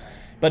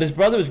 But his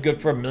brother was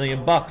good for $1 million,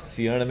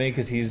 you know what I mean?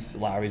 Because he's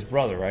Larry's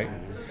brother, right?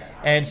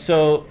 And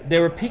so they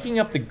were picking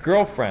up the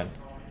girlfriend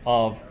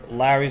of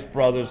Larry's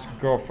brother's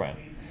girlfriend.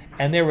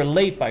 And they were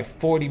late by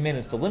 40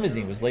 minutes. The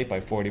limousine was late by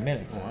 40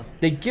 minutes.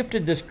 They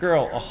gifted this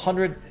girl a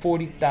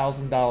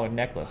 $140,000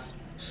 necklace.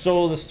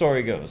 So the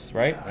story goes,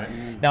 right?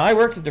 Now, I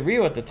worked at the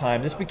Rio at the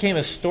time. This became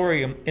a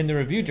story in the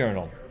Review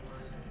Journal.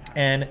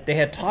 And they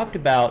had talked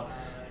about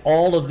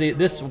all of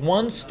this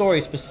one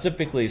story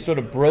specifically sort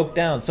of broke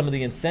down some of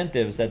the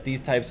incentives that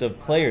these types of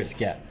players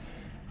get.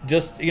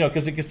 Just,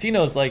 because the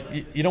casinos,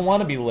 you don't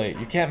want to be late.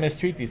 You can't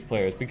mistreat these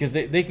players because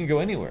they can go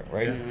anywhere,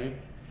 right? Mm-hmm.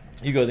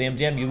 You go to the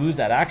MGM, you lose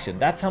that action.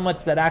 That's how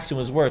much that action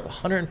was worth, a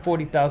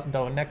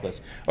 $140,000 necklace.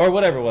 Or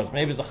whatever it was.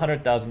 Maybe it was a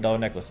 $100,000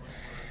 necklace.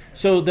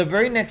 So the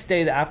very next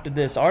day after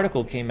this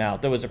article came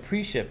out, there was a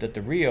pre-shift at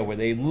the Rio where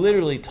they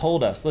literally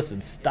told us, listen,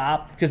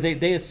 stop. Because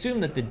they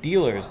assumed that the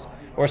dealers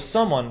or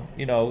someone,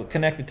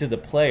 connected to the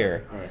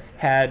player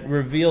had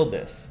revealed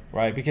this,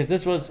 right? Because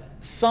this was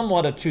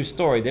somewhat a true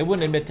story. They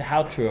wouldn't admit to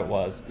how true it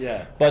was.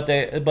 Yeah. But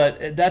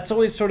that's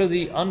always sort of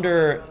the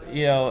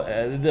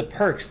the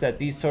perks that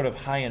these sort of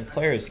high-end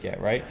players get,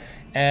 right?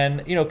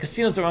 And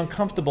casinos are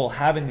uncomfortable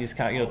having these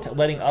kind of,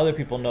 letting other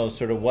people know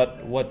sort of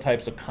what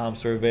types of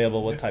comps are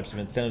available, what types of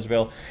incentives are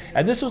available.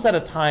 And this was at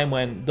a time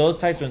when those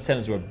types of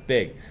incentives were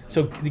big.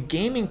 So the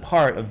gaming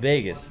part of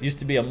Vegas used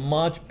to be a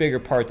much bigger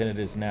part than it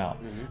is now.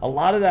 Mm-hmm. A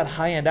lot of that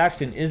high-end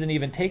action isn't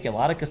even taken. A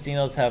lot of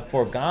casinos have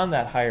foregone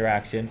that higher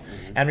action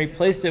and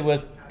replaced it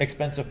with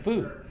expensive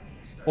food.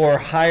 Or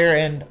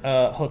higher-end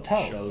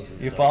hotels.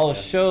 You follow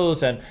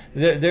shows, and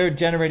they're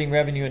generating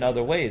revenue in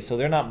other ways. So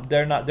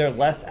they're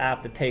less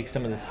apt to take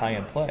some of this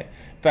high-end play.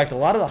 In fact, a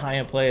lot of the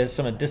high-end play has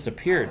some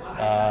disappeared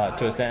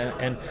to us,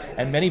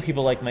 and many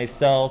people like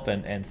myself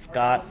and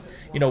Scott,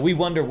 we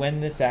wonder when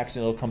this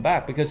action will come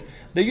back, because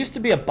there used to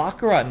be a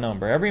baccarat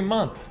number every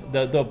month.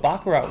 The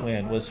baccarat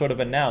win was sort of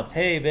announced.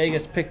 Hey,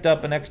 Vegas picked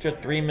up an extra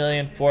 $3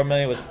 million, $4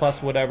 million with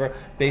plus whatever,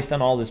 based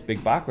on all this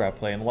big baccarat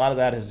play, and a lot of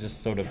that has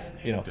just sort of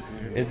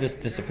it's just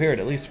disappeared,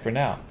 at least for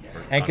now.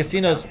 And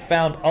casinos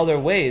found other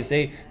ways.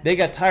 They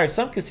got tired.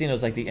 Some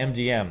casinos, like the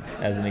MGM,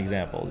 as an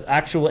example,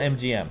 actual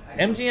MGM.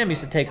 MGM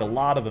used to take a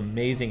lot of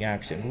amazing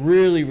action,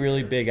 really,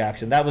 really big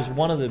action. That was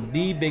one of the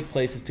big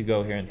places to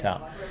go here in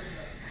town.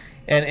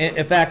 And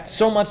in fact,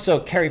 so much so,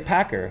 Kerry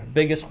Packer,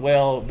 biggest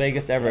whale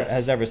Vegas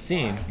has ever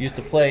seen, used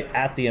to play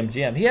at the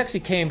MGM. He actually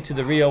came to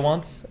the Rio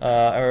once,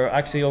 or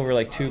actually over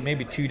like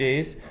maybe 2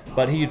 days.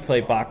 But he would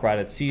play baccarat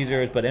at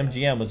Caesars. But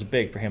MGM was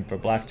big for him for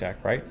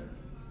blackjack, right?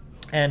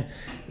 And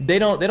they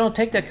don't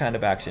take that kind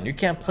of action. You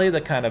can't play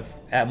the kind of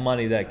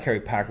money that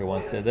Kerry Packer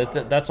once did.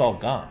 That's all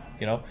gone,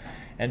 you know.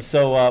 And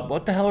so,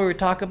 what the hell were we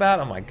talking about?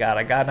 Oh my God,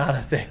 I got on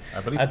a thing.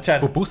 I believe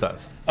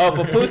pupusas. Oh,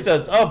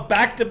 pupusas. Oh,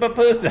 back to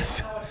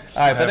pupusas.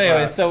 All right, but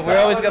anyway, so we're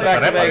always going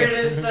back to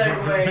Vegas.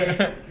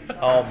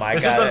 Oh my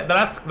it's God.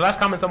 Just the last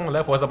comment someone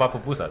left was about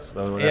pupusas.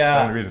 So that's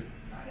the only reason.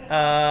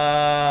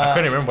 I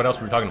couldn't remember what else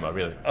we were talking about,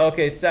 really.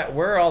 Okay, so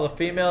where are all the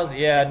females?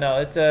 Yeah,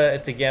 no, it's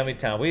a gambling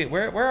town.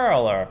 Where are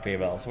all our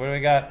females? What do we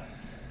got?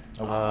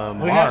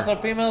 We have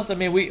some females. I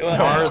mean,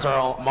 Mar is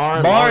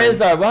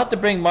our. We'll have to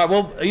bring Mar.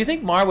 Well, you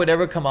think Mar would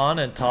ever come on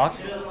and talk?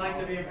 She doesn't like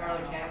to be in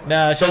front of the camera.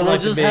 No, so we'll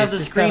just have the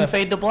screen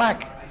fade to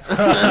black.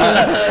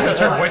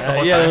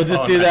 Yeah, we'll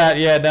just do that.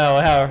 Yeah, no,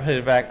 we'll have her hit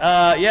it back.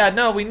 Yeah,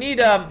 no, we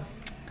need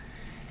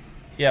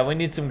we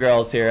need some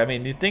girls here. I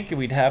mean, you'd think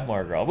we'd have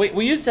more girls.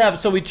 We used to have,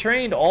 so we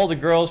trained all the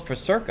girls for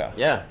Circa.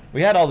 Yeah.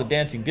 We had all the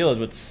dancing dealers,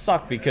 which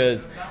sucked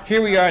because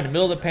here we are in the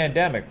middle of the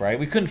pandemic, right?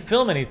 We couldn't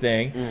film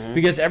anything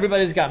because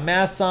everybody's got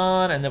masks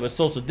on and there was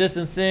social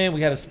distancing.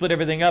 We had to split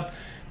everything up.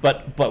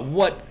 But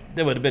what,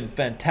 there would have been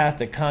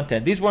fantastic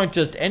content. These weren't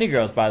just any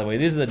girls, by the way.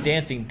 These are the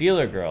dancing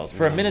dealer girls.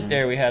 For a minute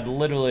there, we had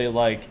literally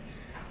like,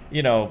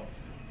 you know,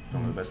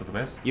 Some of the best of the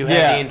best. You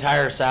had the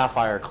entire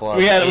Sapphire Club.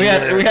 We had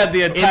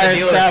the entire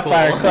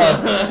Sapphire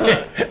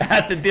Club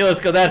at the dealer's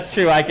club. That's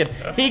true.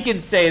 He can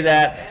say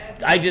that.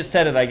 I just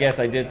said it. I guess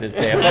I did this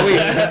day.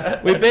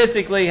 But we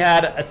basically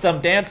had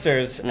some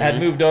dancers had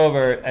moved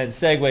over and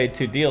segued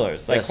to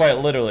dealers, like quite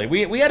literally.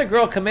 We had a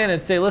girl come in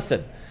and say,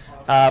 "Listen,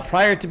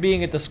 prior to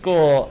being at the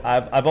school,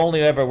 I've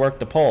only ever worked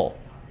the pole."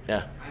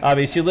 Yeah. I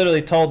mean, she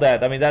literally told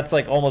that. I mean, that's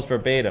like almost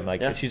verbatim.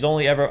 Like she's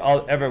only ever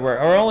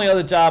worked. Her only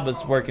other job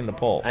was working the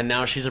pole. And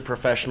now she's a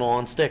professional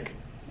on stick.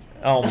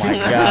 Oh my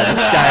God,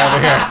 this guy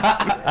over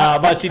here.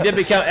 But she did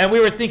become, and we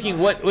were thinking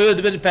what would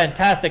have been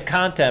fantastic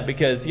content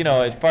because, you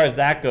know, as far as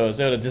that goes,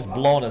 it would have just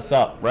blown us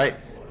up. Right.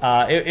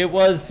 It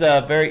was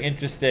very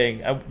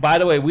interesting. By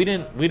the way, we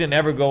didn't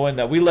ever go in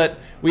that.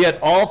 We had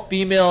all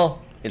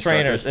female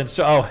trainers. We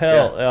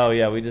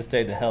just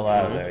stayed the hell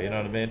out of there. You know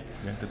what I mean?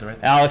 Yeah, did the right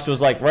thing. Alex was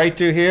like, right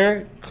through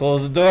here,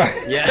 close the door.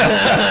 Yeah.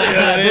 You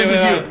know what I mean?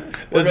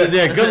 This is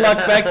you. Good luck,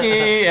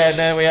 Becky. And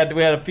then we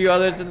had a few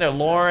others in there,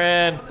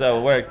 Lauren. So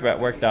it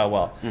worked out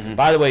well.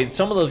 By the way,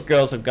 some of those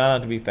girls have gone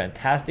on to be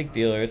fantastic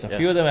dealers. A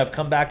few of them have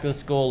come back to the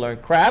school,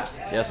 learned craps.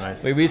 Yes.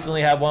 Nice. We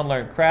recently had one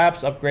learn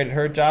craps, upgraded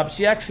her job.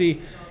 She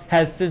actually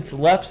has since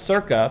left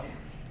Circa,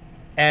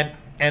 and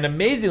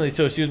amazingly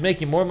so, she was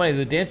making more money.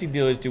 The dancing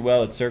dealers do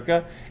well at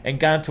Circa, and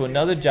got into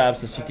another job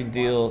so she can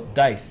deal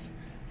dice.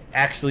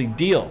 Actually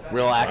deal.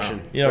 Real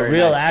action. You know, Very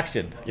real nice.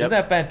 action. Yep. Isn't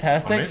that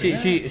fantastic?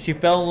 Amazing, She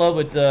fell in love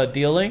with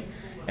dealing,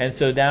 and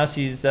so now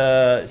she's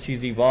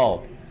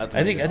evolved. That's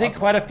I think amazing.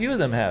 quite a few of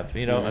them have,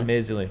 you know,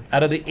 amazingly.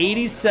 Out of the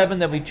 87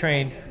 that we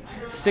trained,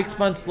 6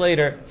 months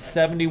later,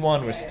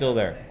 71 were still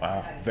there.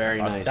 Wow. Very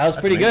That's nice. That was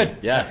pretty amazing.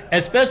 good. Yeah.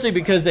 Especially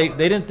because they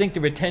didn't think the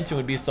retention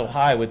would be so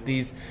high with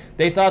these.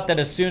 They thought that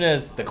as soon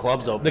as The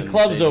club's open. the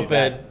clubs they'd be open,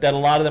 back. that a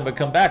lot of them would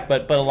come back,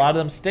 but a lot of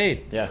them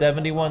stayed. Yeah.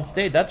 71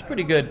 stayed. That's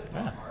pretty good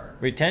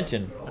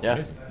retention. Yeah.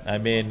 Amazing. I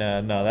mean,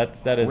 no, that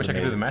is I wish I could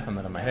do amazing. the math on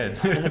that in my head.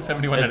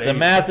 71 out of The 80.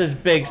 math is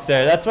big,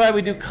 sir. That's why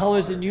we do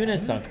colors and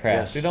units on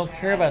crafts. Yes. We don't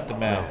care about the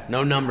math.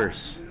 No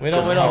numbers. We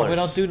don't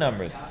Just do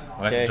numbers.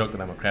 I like to joke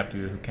that I'm a crap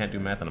dude who can't do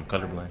math and I'm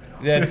colorblind.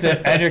 That's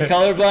it. And you're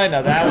colorblind?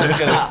 Now that one's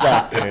gonna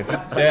suck, dude.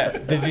 Yeah.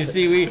 Did you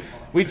see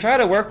we try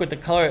to work with the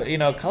color, you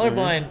know,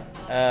 colorblind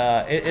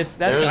that's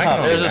There's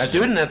tough. a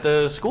student at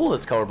the school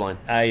that's colorblind.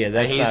 Yeah,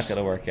 that's And not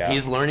gonna work out.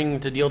 He's learning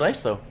to deal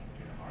dice though.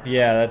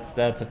 Yeah,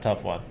 that's a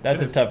tough one.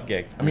 That's a tough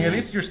gig. I mean, at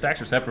least your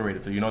stacks are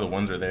separated, so you know the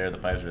ones are there, the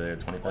fives are there,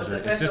 25s are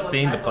there. It's just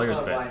seeing the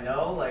players' bets.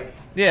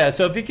 Yeah,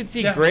 so if you can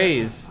see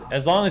grays,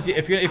 as long as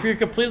if you're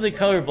completely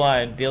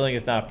colorblind, dealing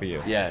is not for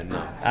you. Yeah,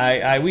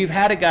 no. We've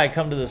had a guy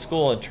come to the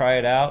school and try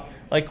it out,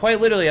 like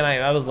quite literally, and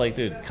I was like,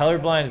 dude,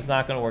 colorblind is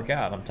not going to work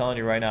out. I'm telling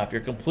you right now, if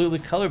you're completely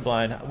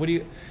colorblind, what do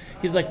you?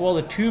 He's like, well,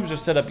 the tubes are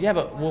set up. Yeah,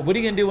 but what are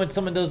you going to do when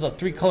someone does a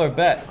 3-color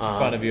bet in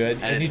front of you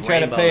and you it's try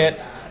to rainbow. pay it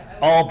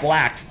all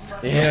blacks?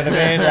 You know what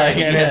I mean? Like,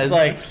 and it's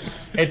like,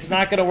 it's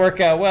not going to work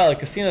out well. The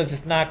casino's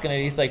just not going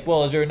to. He's like,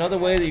 well, is there another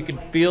way that you can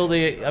feel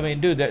the? I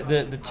mean, dude,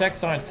 the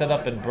checks aren't set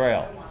up in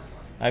Braille.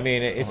 I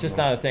mean, it's just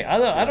not a thing. I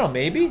don't know.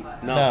 Maybe.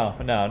 No,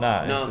 not.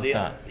 No, it's just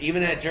not.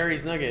 even at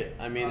Jerry's Nugget,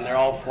 I mean, they're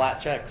all flat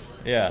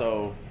checks. Yeah.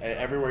 So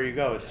everywhere you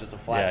go, it's just a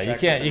flat Yeah,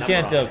 check. you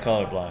can't tell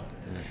colorblind.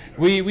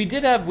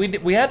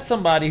 We had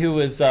somebody who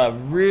was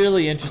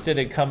really interested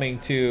in coming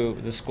to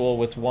the school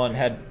with one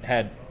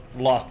had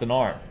lost an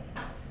arm,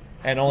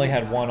 and only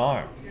had one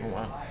arm. Oh,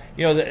 wow.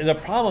 You know, the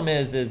problem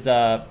is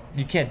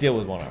you can't deal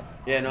with one arm.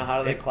 Yeah, no, how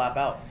do they clap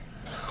out?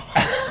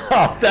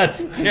 Oh,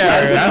 that's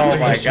terrible. Oh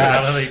my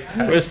gosh.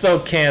 We're so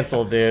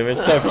canceled, dude. We're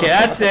so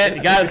That's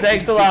it.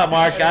 Thanks a lot,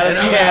 Mark. Got us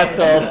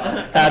canceled.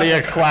 How do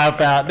you clap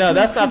out? No,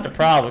 that's not the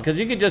problem, because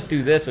you can just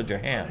do this with your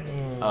hands. You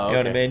know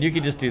what I mean? You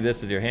can just do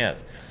this with your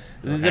hands.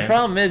 The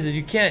problem is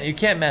you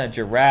can't manage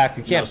your rack.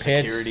 You can't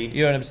pitch. Security.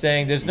 You know what I'm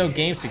saying? There's no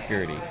game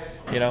security.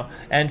 You know,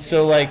 and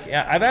so like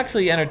I've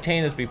actually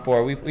entertained this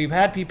before. We've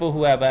had people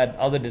who have had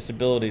other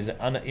disabilities,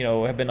 you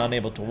know, have been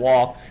unable to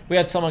walk. We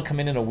had someone come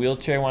in a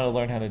wheelchair, wanted to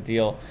learn how to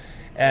deal,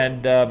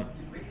 and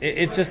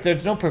it's just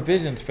there's no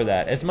provisions for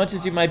that. As much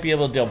as you might be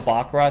able to deal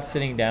baccarat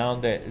sitting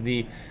down,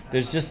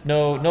 there's just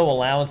no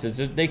allowances.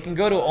 They can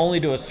go only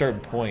to a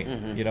certain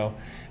point. You know,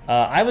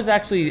 I was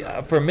actually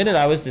for a minute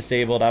I was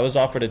disabled. I was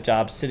offered a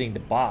job sitting to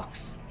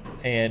box,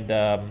 and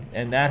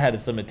that had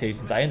its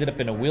limitations. I ended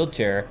up in a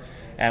wheelchair.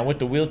 And with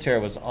the wheelchair,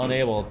 was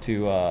unable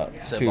to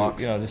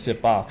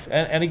sit box.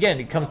 And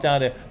again, it comes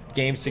down to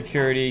game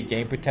security,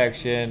 game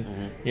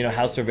protection, you know,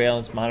 how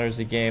surveillance monitors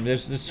the game.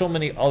 There's so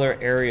many other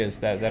areas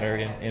that are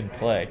in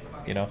play.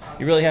 You know,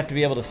 you really have to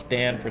be able to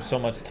stand for so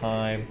much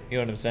time. You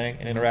know what I'm saying?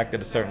 And interact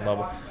at a certain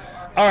level.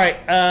 All right.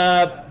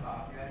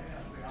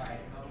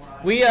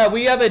 We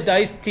have a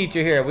dice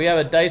teacher here. We have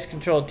a dice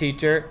control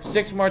teacher.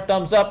 6 more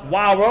thumbs up.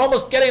 Wow, we're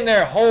almost getting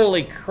there.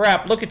 Holy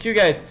crap! Look at you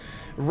guys.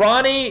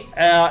 Ronnie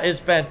is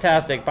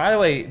fantastic. By the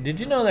way, did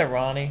you know that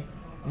Ronnie,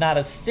 not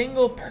a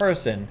single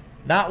person,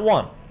 not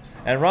one,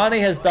 and Ronnie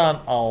has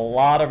done a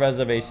lot of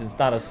reservations,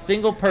 not a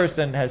single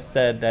person has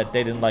said that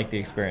they didn't like the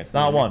experience.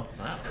 Not one.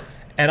 Wow.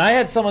 And I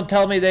had someone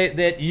tell me they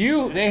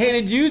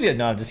hated you.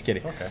 No, I'm just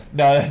kidding. It's okay.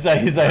 No,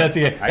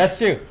 that's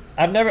true.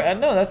 I've never,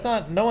 no, that's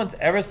not, no one's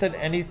ever said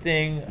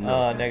anything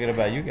negative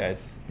about you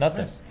guys.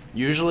 Nothing. Nice.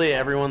 Usually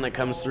everyone that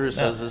comes through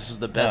says this is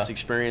the best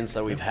experience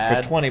that we've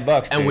had. For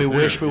 $20, and we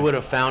wish we would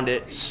have found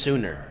it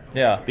sooner.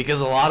 Yeah.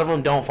 Because a lot of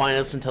them don't find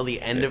us until the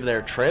end of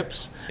their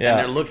trips, and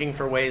they're looking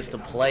for ways to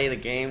play the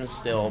games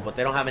still, but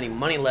they don't have any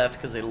money left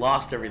because they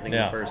lost everything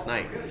the first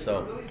night.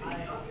 So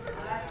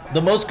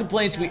the most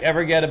complaints we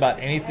ever get about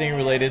anything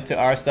related to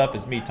our stuff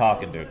is me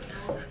talking, dude.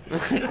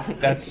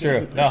 That's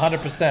true. No,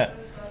 100%.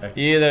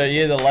 You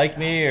either like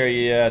me or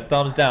you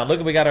thumbs down.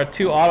 Look, we got our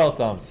 2 auto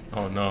thumbs.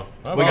 Oh no!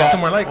 Oh, we got 2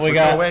 more likes. We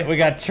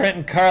got Trent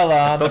and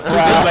Carla on those 2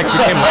 dislikes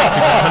became likes.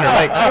 You got 100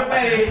 likes.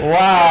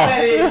 Wow.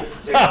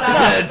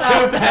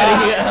 Too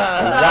petty.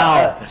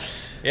 Wow.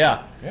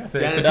 Yeah.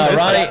 Dennis,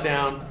 Ronnie.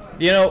 down.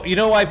 You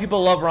know why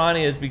people love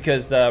Ronnie is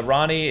because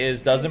Ronnie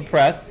does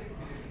impress,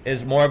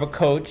 is more of a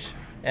coach,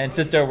 and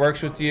sits there,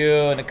 works with you,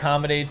 and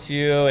accommodates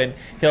you, and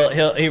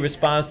he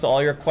responds to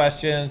all your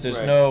questions. There's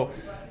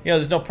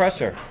there's no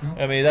pressure.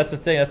 I mean, that's the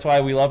thing. That's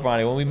why we love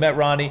Ronnie. When we met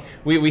Ronnie,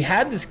 we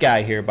had this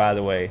guy here, by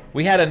the way.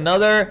 We had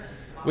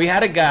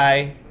a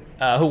guy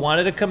who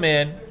wanted to come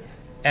in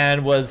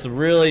and was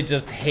really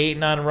just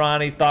hating on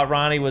Ronnie, thought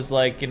Ronnie was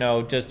like, you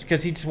know, just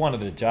because he just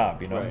wanted a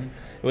job, you know.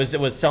 Right. It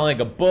was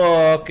selling a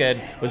book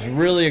and was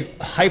really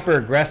hyper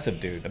aggressive,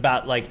 dude,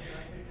 about like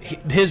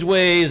his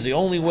way is the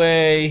only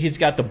way. He's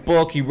got the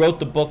book. He wrote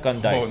the book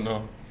on dice. Oh,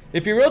 no.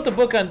 If you wrote the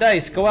book on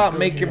dice, go out and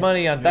make your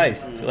money on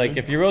dice. Like,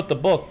 if you wrote the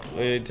book,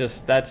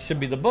 that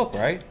should be the book,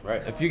 right?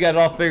 Right. If you got it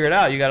all figured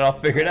out, you got it all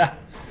figured out.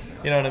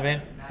 You know what I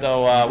mean?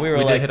 So we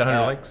did hit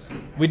 100 likes.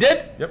 We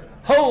did? Yep.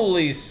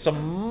 Holy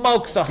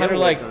smokes, 100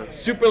 likes.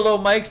 Super low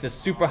mics to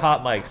super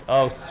hot mics.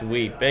 Oh,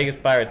 sweet. Vegas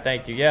Pirate,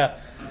 thank you. Yeah.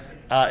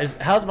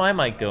 How's my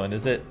mic doing?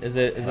 Is it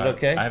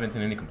okay? I haven't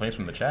seen any complaints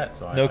from the chat,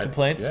 so no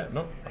complaints. Yeah,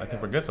 no, I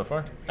think we're good so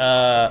far.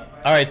 All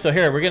right, so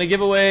here we're gonna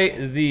give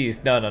away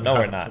these. No,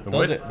 we're not.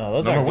 Those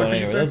aren't going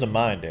anywhere. Those are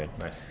mine, dude.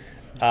 Nice.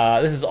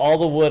 This is all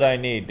the wood I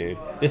need, dude.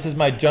 This is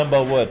my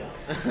jumbo wood.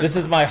 This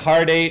is my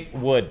hard 8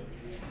 wood.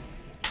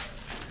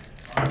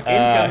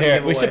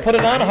 Here, we should put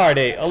it on hard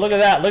 8. Oh, look at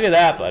that,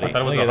 buddy. I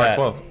thought it was a hard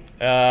 12.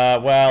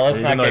 Well, let's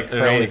not get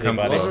crazy,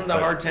 buddy. Wasn't the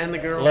hard 10 the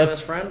girl's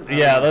best friend?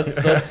 Yeah,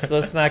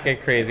 let's not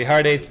get crazy.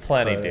 Hard 8's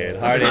plenty, dude.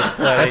 Hard 8's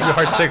plenty. That's your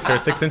hard 6 or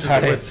 6 inches.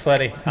 Hard 8's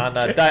plenty. On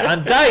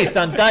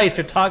dice.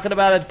 We're talking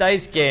about a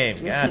dice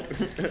game. God,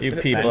 you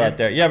people out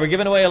there. Yeah, we're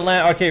giving away a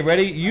land. Okay,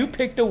 ready? You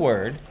picked a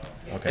word.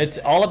 Okay. It's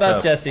all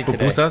about Jesse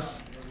today.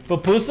 Pupusas.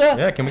 Pupusa?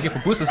 Yeah, can we get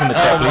pupusas in the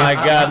chat, please? Oh my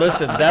God!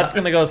 Listen, that's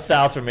gonna go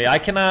south for me. I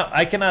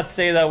cannot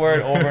say that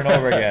word over and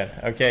over again.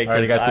 Okay. All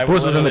right, guys.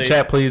 Pupusas in the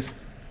chat, please.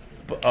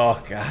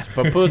 Oh God,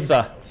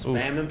 papusa.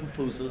 Spamming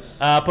pupusas.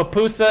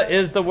 Papusa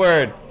is the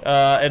word,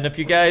 and if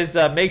you guys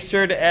make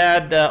sure to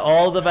add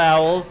all the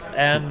vowels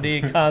and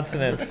the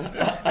consonants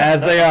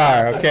as they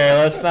are. Okay,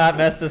 let's not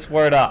mess this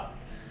word up.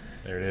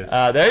 There it is.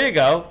 There you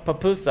go,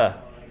 papusa.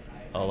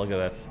 Oh, look at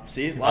this.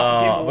 See, lots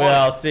of people.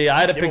 Well, see, I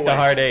had to pick the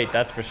hard 8,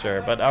 that's for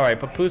sure. But all right,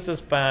 papusa's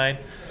fine.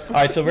 All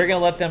right, so we're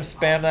gonna let them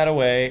spam that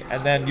away,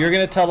 and then you're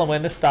gonna tell them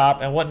when to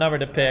stop and what number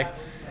to pick.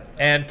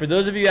 And for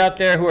those of you out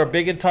there who are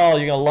big and tall,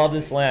 you're gonna love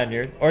this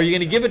lanyard, or you're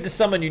gonna give it to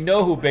someone you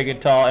know who big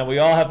and tall, and we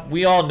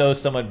all know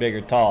someone big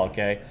or tall,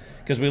 okay?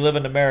 Because we live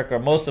in America, or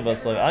most of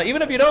us live.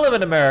 Even if you don't live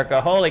in America,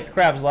 holy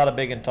crap, there's a lot of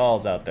big and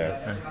talls out there.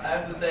 I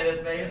have to say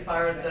this, Vegas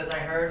Pirate says, I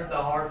heard the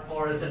hard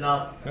floor is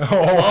enough. Oh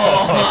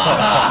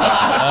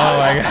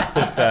my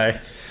God, sorry.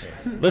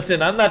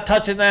 Listen, I'm not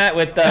touching that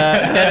with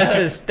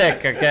Dennis's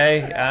stick,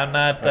 okay? I'm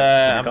not.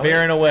 I'm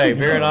veering away,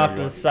 veering off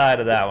to the side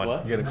of that one.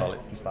 What? You gotta call it.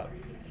 Stop.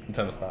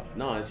 Tell him to stop.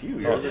 No, it's you.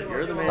 You're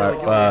the man.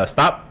 All right,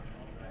 stop.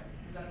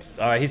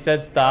 All right, he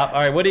said stop.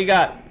 All right, what do you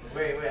got?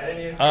 Wait, I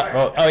didn't even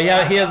start.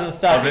 Yeah, he hasn't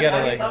stopped. You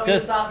gotta like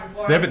just.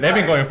 They've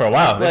been going for a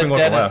while. They've been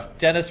going for a while.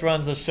 Dennis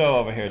runs the show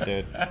over here,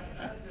 dude.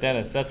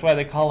 Dennis, that's why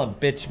they call him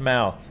bitch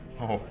mouth.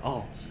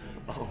 Oh.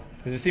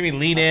 Did you see me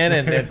lean in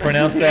and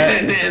pronounce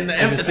that? and the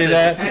emphasis. You see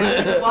that?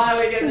 That's why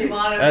we get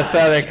demonetized. That's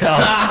why they call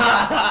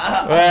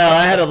it. Well,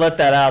 I had to let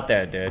that out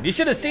there, dude. You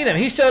should have seen him.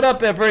 He showed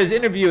up for his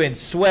interview in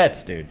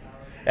sweats, dude.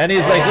 And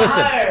he's like, listen.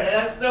 And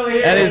I'm still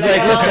here. And he's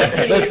like,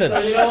 listen. So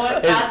you know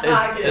what? Stop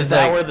talking. Is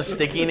that where the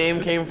Sticky name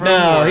came from?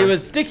 No,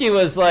 Sticky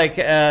was like,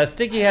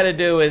 Sticky had to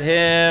do with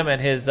him and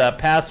his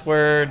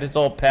password, his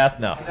old pass.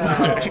 No.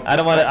 I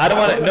don't want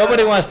to,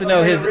 nobody wants to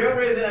know his. The real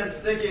reason I'm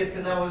Sticky is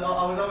because I was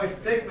always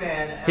Stick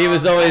Man. He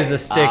was always the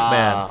Stick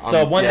Man.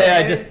 So one day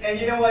I just.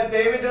 And you know what?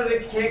 David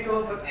can't come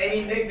up with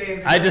any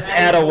nicknames. I just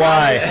add a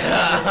Y.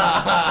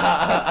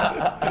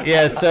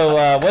 Yeah,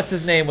 so what's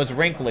his name was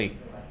Wrinkly.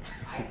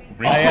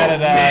 I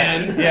added,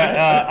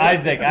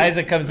 Isaac.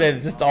 Isaac comes in,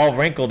 it's just all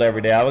wrinkled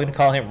every day. I'm going to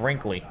call him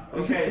Wrinkly.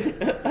 Okay,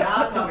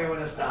 now tell me when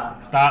to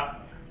stop.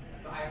 Stop.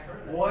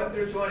 1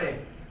 through 20.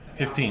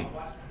 15.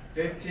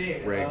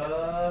 15.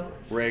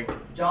 Rigged.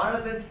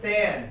 Jonathan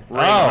Stan.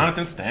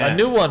 Jonathan Stan. A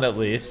new one at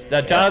least.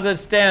 Jonathan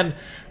Stan,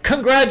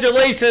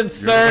 congratulations,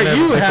 sir.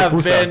 You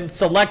have been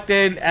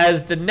selected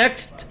as the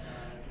next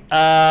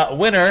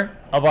winner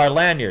of our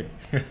lanyard.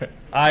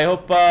 I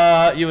hope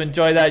you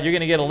enjoy that. You're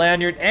going to get a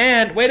lanyard.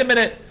 And wait a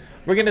minute.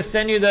 We're going to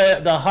send you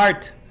the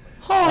heart.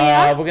 Oh,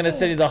 yeah? We're going to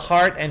send you the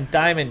heart and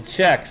diamond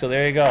check. So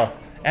there you go.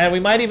 And we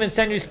might even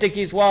send you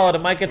Sticky's wallet. It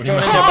might get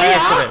thrown in there by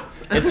accident.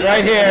 It's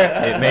right here.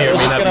 It may or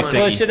may not be We're just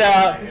going to push it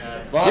out.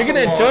 You're going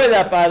to enjoy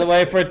that, by the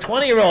way. For a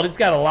 20-year-old, he's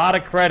got a lot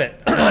of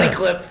credit. Money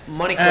clip.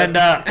 And,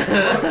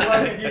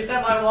 Look, if you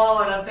sent my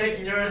wallet, I'm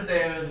taking yours,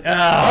 David.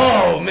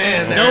 Oh,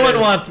 man. No one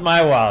wants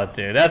my wallet,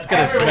 dude. That's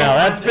going to smell.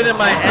 That's been in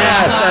my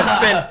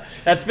ass.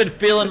 That's been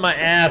feeling my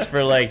ass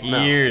for like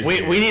years. We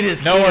need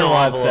his No one Keno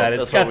wants envelope. that.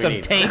 It's got some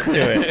taint to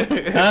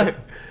it. Huh?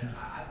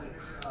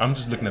 I'm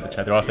just looking at the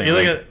chat. They're all saying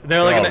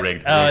They're looking at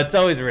rigged. Oh, it's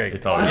always rigged.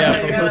 It's always yeah,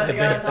 rigged. You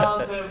gotta tell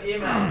them to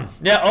email.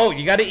 Yeah,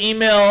 you got to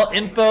email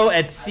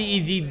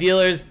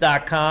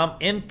info@cegdealers.com,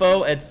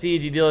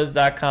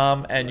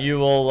 info@cegdealers.com, and you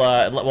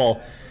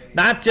will,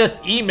 not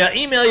just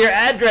email your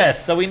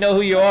address so we know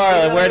who you are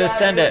and where to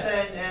send it.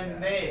 And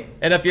name.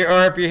 And if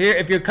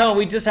you're coming,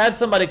 we just had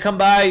somebody come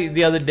by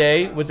the other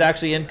day, was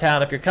actually in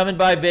town. If you're coming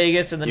by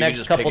Vegas in the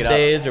next couple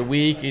days or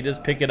week, you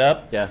just pick it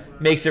up. Yeah.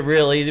 Makes it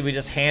real easy. We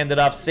just hand it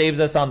off, saves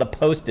us on the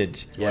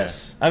postage.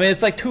 Yes. I mean,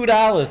 it's like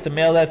 $2 to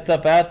mail that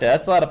stuff out there.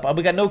 That's a lot of.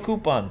 We got no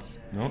coupons.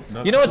 Nope.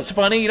 You know what's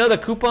funny? You know the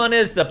coupon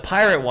is the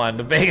pirate one,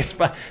 the Vegas,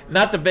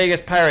 not the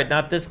Vegas pirate,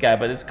 not this guy,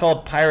 but it's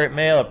called pirate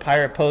mail or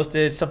pirate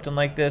postage, something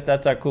like this.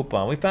 That's our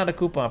coupon. We found a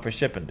coupon for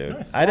shipping, dude.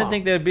 Nice. I didn't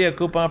think there'd be a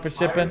coupon for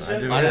shipping.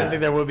 I didn't think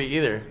there would be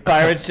either.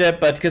 Pirate ship,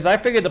 but because I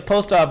figured the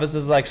post office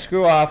is like,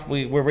 screw off.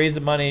 We're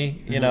raising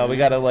money. You know, we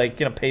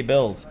gotta pay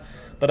bills.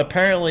 But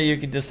apparently you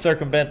can just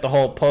circumvent the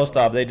whole post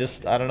office.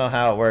 I don't know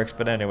how it works,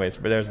 but anyways,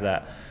 but there's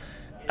that.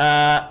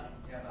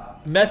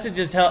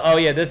 Messages held. Oh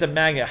yeah, there's a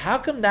magnet. How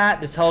come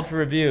that is held for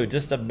review?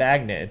 Just a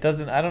magnet. It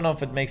doesn't. I don't know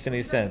if it makes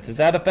any sense. Is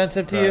that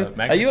offensive to you?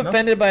 Magnets, are you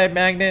offended by a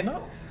magnet?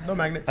 No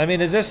magnets. I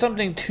mean, is there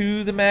something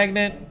to the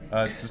magnet?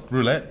 Just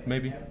roulette,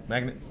 maybe.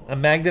 Magnets. A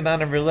magnet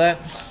on a roulette?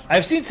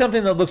 I've seen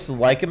something that looks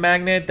like a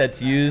magnet that's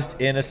used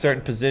in a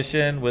certain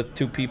position with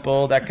two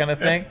people, that kind of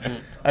thing.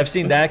 I've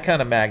seen that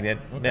kind of magnet.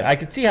 Okay. I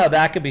can see how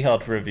that could be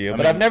held for review,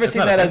 but I've never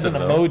seen that as an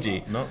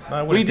emoji. No,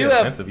 I wouldn't say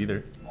offensive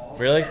either.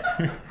 Really?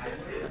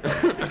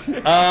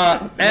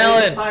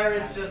 Alan.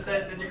 Pirates just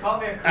said, did you call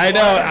me a coupon? I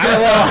know.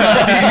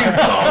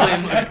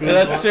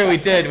 That's true. We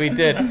did.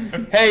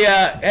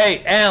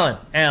 Hey, Alan,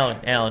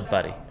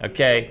 buddy.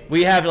 Okay,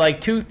 we have like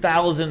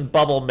 2,000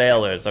 bubble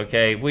mailers.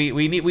 Okay,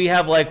 we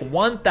have like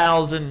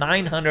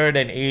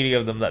 1,980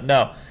 of them.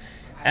 No,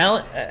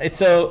 Alan.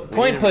 So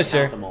Coin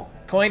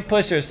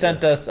Pusher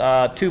sent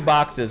us 2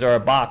 boxes or a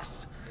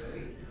box.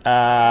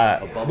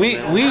 We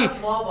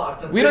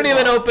don't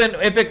even open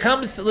if it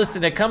comes.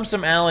 Listen, it comes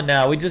from Alan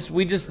now. We just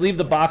leave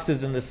the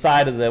boxes in the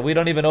side of the. We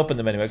don't even open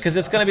them anymore because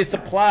it's gonna be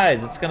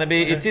supplies. It's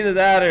either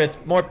that or it's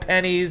more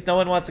pennies. No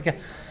one wants to.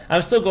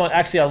 I'm still going.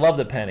 Actually, I love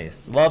the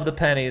pennies. Love the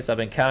pennies. I've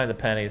been counting the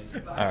pennies.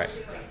 All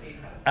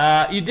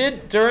right. You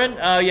did, Durin?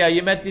 Yeah,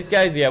 you met these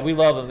guys. Yeah, we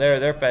love them.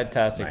 They're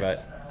fantastic.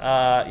 Nice.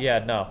 But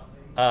yeah, no.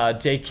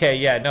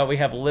 JK. Yeah, no.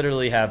 We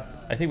literally have.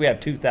 I think we have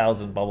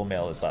 2,000 bubble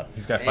mailers left.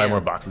 He's got 5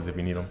 more boxes if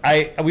you need them.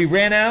 We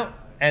ran out,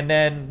 and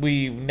then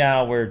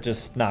we're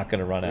just not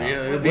gonna run out.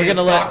 Yeah, we're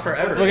gonna let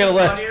forever. We're gonna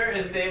let. Funnier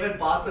is David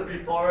bought it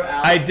before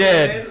Alex I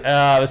did.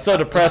 It was so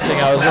depressing.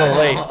 I was a little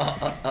late.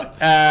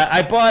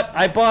 I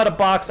bought a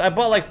box. I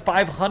bought like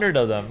 500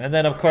 of them, and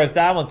then of course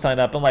that one signed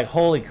up. I'm like,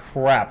 holy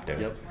crap, dude.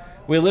 Yep.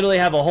 We literally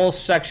have a whole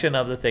section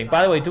of the thing.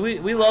 By the way,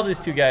 we love these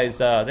two guys.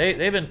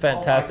 They've been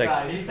fantastic. Oh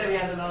my God. He said he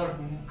has another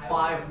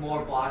 5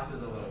 more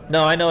boxes of them.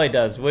 No, I know he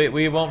does.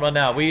 We won't run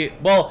out.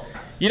 Well,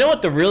 you know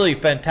what the really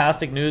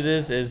fantastic news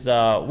is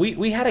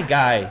we had a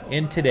guy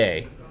in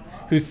today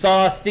who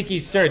saw sticky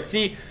shirts.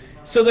 See,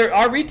 so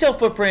our retail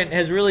footprint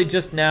has really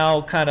just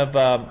now kind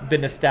of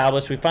been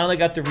established. We finally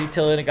got the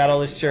retail in and got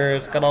all the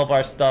shirts, got all of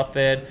our stuff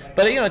in.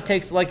 But it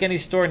takes, like any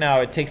store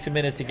now, it takes a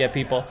minute to get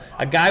people.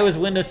 A guy was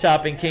window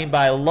shopping, came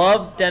by,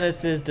 loved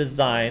Dennis's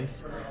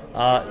designs,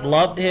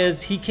 loved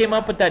he came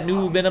up with that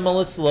new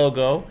minimalist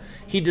logo.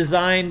 He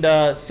designed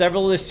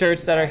several of the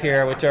shirts that are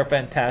here, which are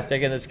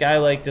fantastic. And this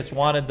guy just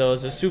wanted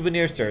those as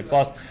souvenir shirts.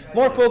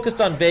 More focused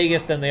on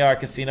Vegas than they are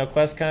Casino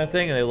Quest kind of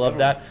thing, and they love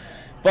that.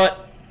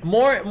 But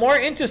more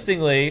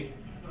interestingly,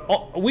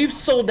 we've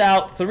sold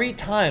out 3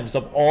 times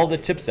of all the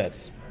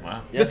chipsets.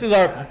 Wow. This is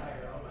our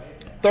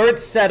 3rd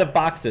set of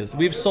boxes.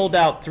 We've sold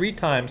out 3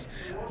 times.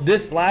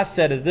 This last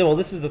set is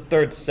this is the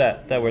 3rd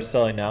set that we're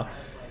selling now.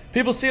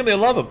 People see them, they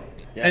love them.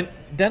 Yeah. And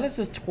Dennis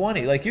is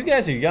 20. Like, you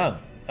guys are young.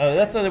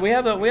 We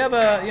have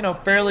a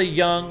fairly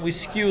young. We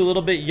skew a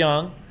little bit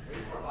young,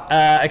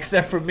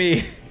 except for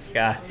me.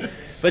 God.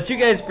 But you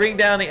guys bring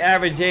down the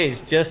average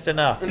age just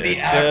enough. The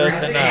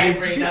average age.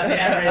 Bring down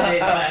the average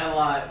age by a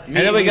lot. And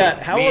then we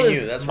got, how old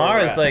is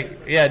Mars?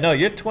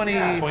 You're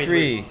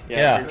 23.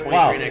 Yeah. 23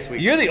 wow. next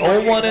week. You're the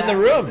old one in the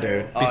room,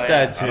 dude.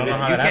 Besides, I don't know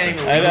how that happened.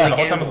 The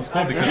whole time I was in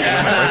school because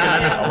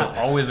I was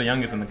always the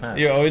youngest in the class.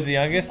 You're always the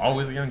youngest?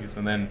 Always the youngest,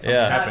 and then something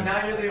happened.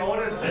 Now you're the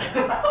oldest one.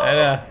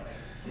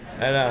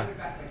 I know.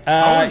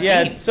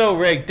 It's so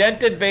rigged.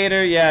 Dented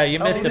Vader, you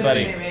missed it,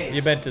 buddy.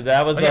 You meant to.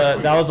 That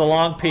was a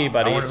long pee,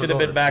 buddy. You should have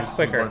been back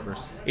quicker.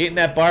 Eating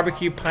that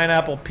barbecue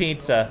pineapple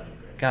pizza.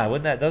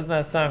 God, doesn't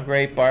that sound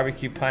great?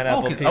 Barbecue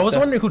pineapple pizza. I was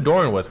wondering who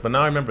Doran was, but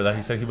now I remember that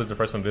he said he was the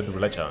first one who did the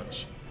roulette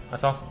challenge.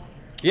 That's awesome.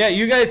 Yeah,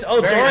 you guys. Oh,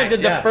 Very Doran nice,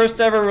 did the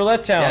first ever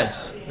roulette challenge.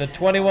 Yes. The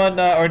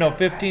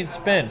 15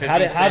 spin.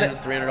 15 spins,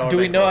 $300 do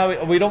we know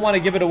how? We don't want to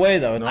give it away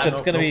though.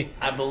 It's going to be.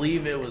 I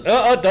believe it was.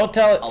 Don't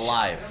tell it.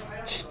 Alive.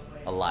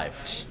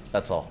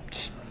 That's all.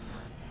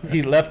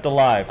 He left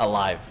alive.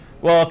 Alive.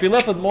 Well, if he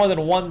left with more than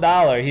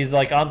 $1, he's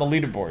on the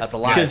leaderboard. That's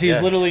alive. Because he's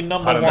literally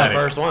number one.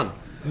 First one.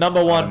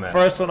 Number one,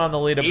 first one on the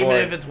leaderboard. Even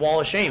if it's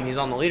Wall of Shame, he's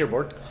on the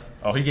leaderboard.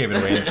 Oh, he gave it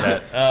away in the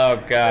chat.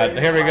 Oh God,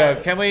 here we go.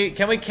 Can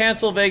we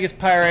cancel Vegas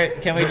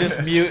Pirate? Can we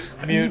just mute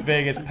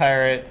Vegas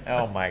Pirate?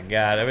 Oh my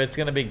God, it's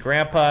gonna be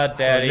Grandpa,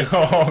 Daddy,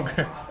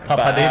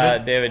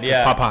 Papa David,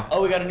 yeah. Papa.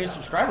 Oh, we got a new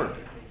subscriber.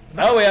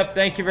 Nice. Oh, yeah.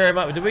 Thank you very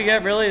much. Did we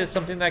get really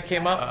something that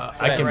came up?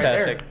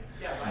 Fantastic.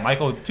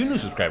 Michael, 2 new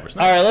subscribers.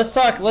 Nice. All right, let's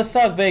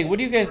talk Vegas. What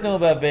do you guys know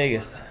about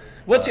Vegas?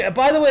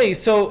 By the way,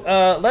 so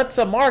let's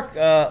talk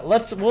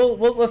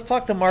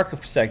to Mark for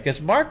a sec,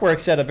 because Mark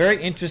works at a very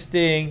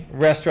interesting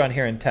restaurant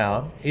here in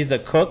town. He's a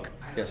cook.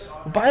 Yes.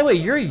 By the way,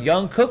 you're a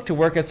young cook to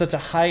work at such a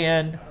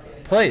high-end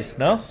place,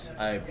 no? Yes.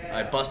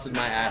 I busted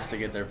my ass to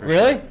get there for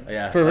really? Sure.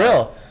 Yeah. For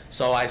real?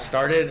 So I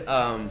started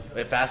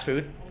at fast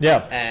food.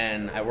 Yeah.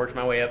 And I worked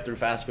my way up through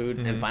fast food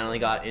and finally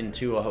got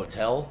into a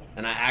hotel.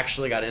 And I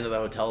actually got into the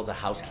hotel as a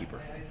housekeeper.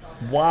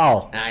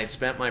 Wow. And I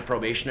spent my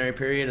probationary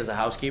period as a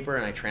housekeeper,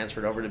 and I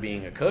transferred over to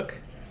being a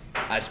cook.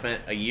 I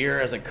spent a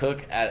year as a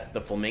cook at the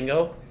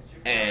Flamingo,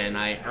 and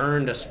I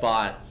earned a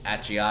spot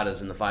at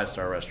Giada's in the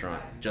 5-star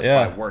restaurant just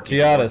by working.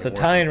 Giada's,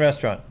 Italian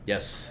restaurant.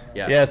 Yes.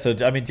 Yeah. Yeah. So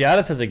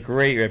Giada's has a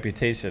great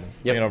reputation.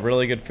 Yep.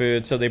 Really good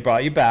food. So they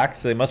brought you back.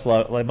 So they must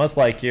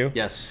like you.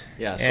 Yes.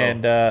 Yeah. So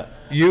and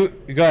you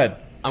go ahead.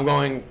 I'm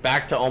going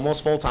back to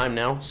almost full time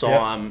now. So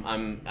yep.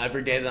 I'm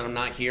every day that I'm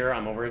not here,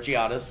 I'm over at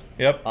Giada's.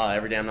 Yep.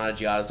 Every day I'm not at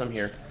Giada's, I'm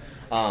here.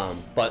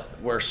 But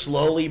we're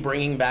slowly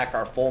bringing back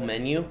our full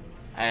menu.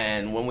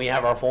 And when we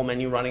have our full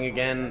menu running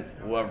again,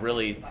 we'll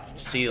really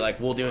see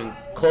we're doing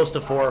close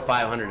to 400 or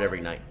 500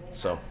 every night.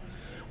 So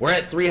we're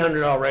at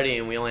 300 already,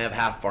 and we only have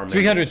half of our menu.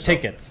 300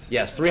 tickets.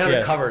 Yes,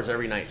 300 covers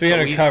every night.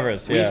 300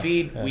 covers.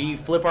 We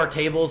flip our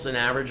tables an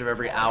average of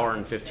every hour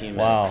and 15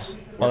 wow. minutes.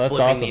 Well, we're that's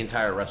flipping awesome. the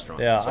entire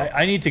restaurant. Yeah, so.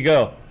 I need to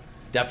go.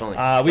 Definitely.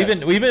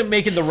 We've been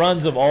making the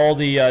runs of all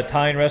the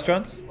Italian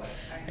restaurants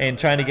and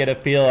trying to get a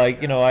feel.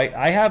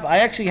 I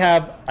actually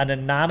have an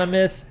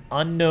anonymous,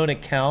 unknown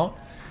account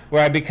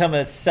where I become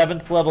a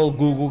 7th level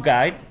Google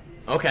guide.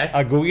 Okay.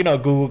 A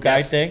Google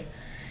guide thing,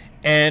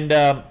 and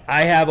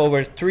I have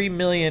over 3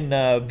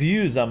 million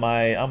views on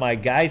my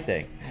guide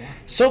thing.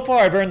 So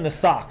far, I've earned the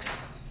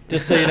socks.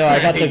 Just so you know,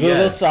 I got the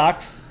Google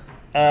socks.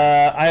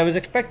 I was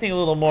expecting a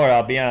little more,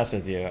 I'll be honest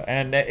with you.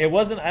 And it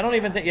wasn't, I don't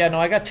even think,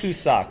 I got 2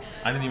 socks.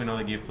 I didn't even know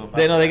they gave so far.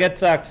 They get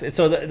socks.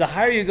 So the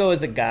higher you go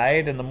as a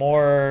guide and the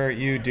more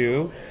you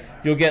do,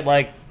 you'll get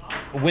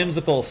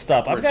whimsical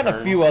stuff. I've got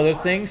a few other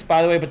things,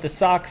 by the way, but the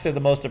socks are the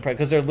most impressive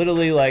because they're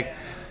literally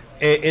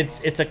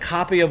it's a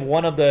copy of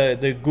one of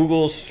the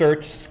Google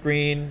search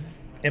screen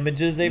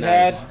images they've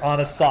had on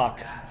a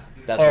sock.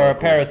 That's or a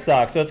pair of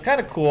socks. So it's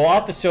kind of cool. I'll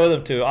have to show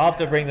them too. I'll have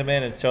to bring them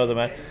in and show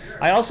them.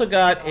 I also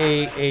got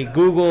a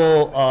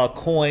Google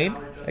coin.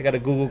 I got a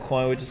Google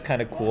coin, which is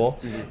kind of cool.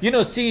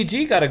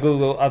 CEG got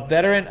a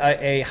veteran,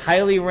 a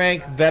highly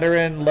ranked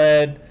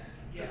veteran-led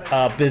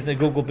business,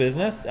 Google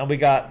Business, and I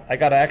got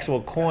an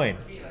actual coin.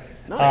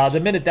 Nice. The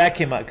minute that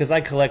came out, because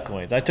I collect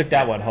coins, I took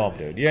that one home,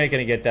 dude. You ain't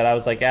gonna get that. I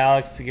was like,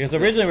 Alex, because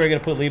originally we were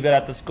gonna leave it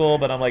at the school,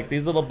 but I'm like,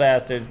 these little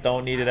bastards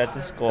don't need it at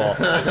the school.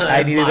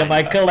 I need it in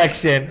my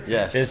collection.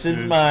 Yes. This is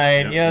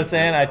mine. You know what I'm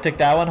saying? I took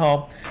that one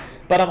home,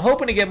 but I'm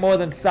hoping to get more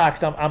than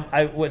socks.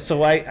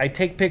 I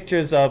take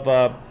pictures of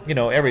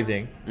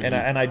everything,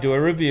 and I do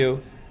a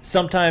review.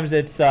 Sometimes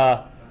it's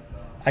I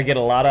get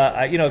a lot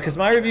of because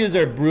my reviews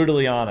are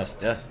brutally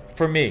honest. Yes.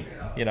 For me.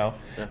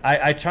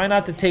 I try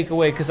not to take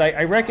away because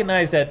I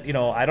recognize that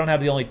I don't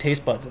have the only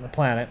taste buds on the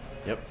planet.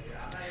 Yep.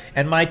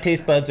 And my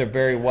taste buds are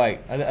very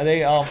white. Are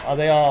they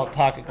all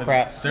talking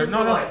crap?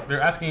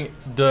 They're asking,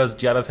 does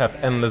Giada's have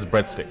endless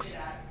breadsticks?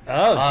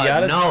 Oh,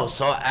 Giada's? No.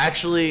 So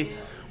actually,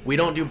 we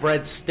don't do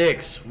bread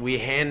sticks. We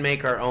hand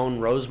make our own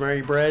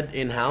rosemary bread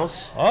in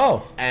house.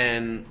 Oh.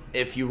 And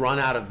if you run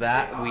out of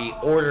that, we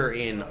order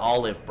in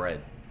olive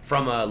bread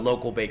from a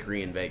local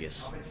bakery in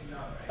Vegas.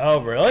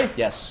 Oh, really?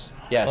 Yes.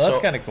 Yeah, well,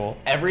 that's kind of cool.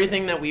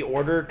 Everything that we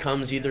order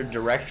comes either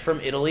direct from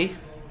Italy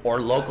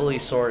or locally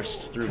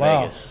sourced through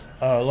Vegas.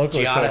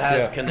 Locally Giada sourced,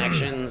 has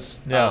connections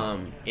Yeah.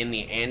 In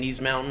the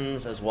Andes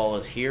Mountains as well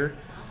as here.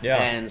 Yeah.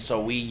 And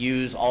so we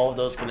use all of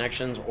those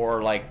connections,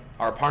 or like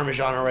our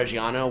Parmigiano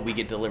Reggiano, we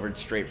get delivered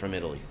straight from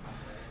Italy.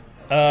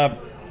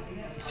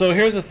 So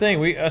here's the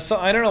thing.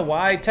 I don't know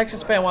why.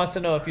 Texas fan wants to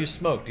know if you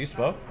smoke. Do you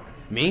smoke?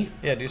 Me?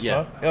 Yeah, do you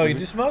smoke? Oh, you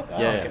do smoke?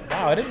 Oh, Yeah, okay.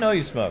 yeah. Wow, I didn't know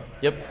you smoke.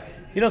 Yep.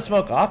 You don't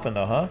smoke often,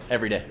 though, huh?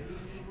 Every day.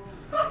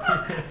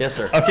 Yes,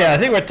 sir. Okay, I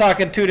think we're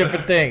talking two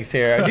different things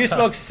here. Do you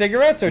smoke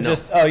cigarettes or No.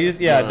 just? Oh,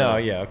 No.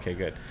 okay,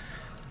 good.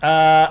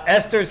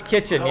 Esther's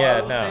Kitchen,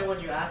 I will say no. when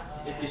you ask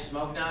if you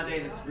smoke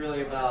nowadays, it's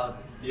really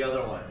about the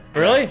other one.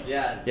 Really?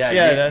 Yeah.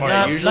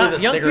 Yeah, usually the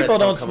young cigarettes people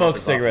don't come smoke up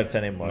as often. cigarettes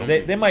anymore.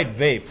 They might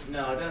vape.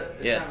 No,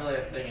 it's Yeah. not really a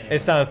thing anymore.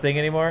 It's not a thing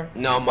anymore.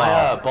 No,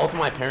 my both of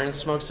my parents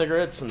smoke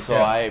cigarettes, and so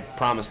Yeah. I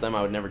promised them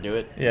I would never do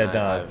it. Yeah, And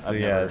no. I've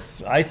never-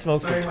 I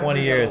smoked for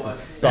 20 years. It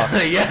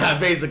sucked. Yeah,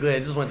 basically, I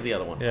just went to the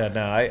other one. Yeah,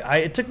 no.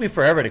 It took me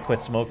forever to quit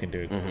smoking,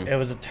 dude. It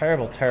was a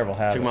terrible, terrible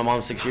habit. Took my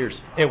mom 6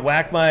 years. It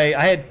whacked my.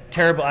 I had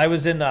terrible.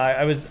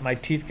 My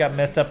teeth got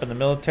messed up in the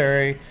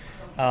military,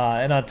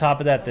 and on top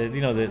of that,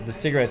 the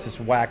cigarettes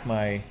just whacked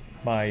my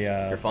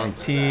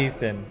funds.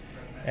 teeth and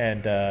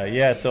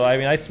yeah. So I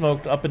mean, I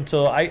smoked up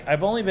until I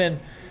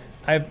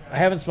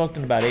haven't smoked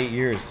in about 8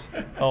 years.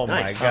 Oh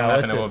Nice. my I'm god!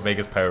 laughing What's at what this?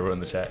 Vegas Pirate wrote in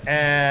the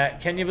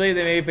chat. Can you believe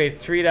they made me pay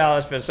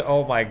 $3 for this?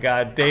 Oh my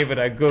God, David,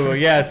 I Google.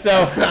 Yeah,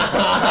 so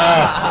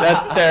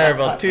that's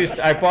terrible.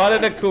 I bought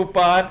it a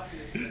coupon,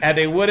 and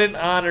they wouldn't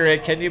honor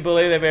it. Can you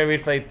believe they made me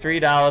pay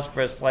 $3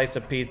 for a slice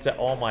of pizza?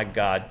 Oh my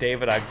God,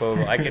 David, I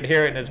Google. I can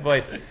hear it in his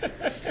voice.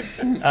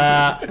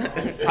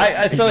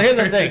 So here's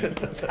the thing.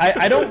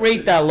 I don't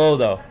rate that low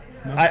though.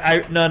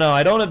 No,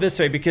 I don't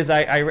eviscerate because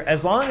I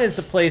as long as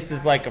the place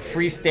is like a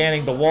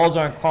freestanding, the walls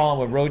aren't crawling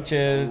with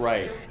roaches,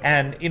 Right.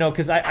 And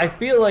because I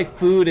feel like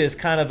food is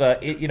kind of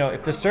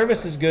if the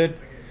service is good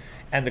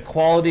and the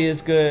quality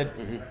is good,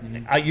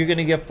 you're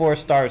gonna get 4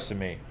 stars from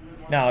me.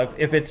 Now,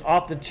 if it's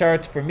off the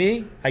charts for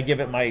me, I give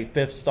it my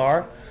 5th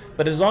star.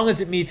 But as long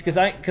as it meets,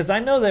 because I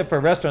know that for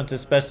restaurants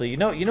especially, you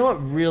know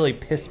what really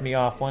pissed me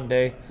off one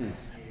day.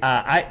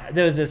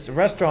 There was this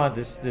restaurant,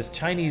 this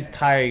Chinese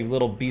Thai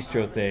little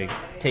bistro thing,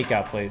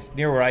 takeout place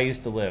near where I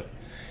used to live,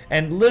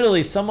 and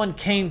literally someone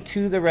came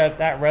to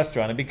that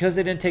restaurant, and because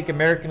they didn't take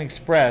American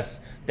Express,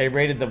 they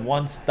rated them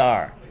 1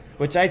 star,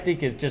 which I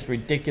think is just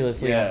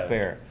ridiculously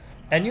unfair.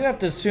 And you have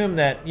to assume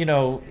that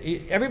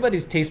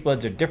everybody's taste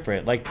buds are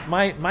different. Like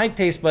my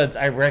taste buds,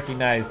 I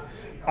recognize,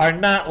 are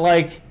not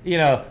like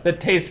the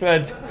taste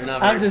buds.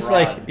 I'm just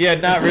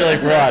broad. not really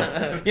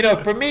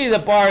broad. For me, the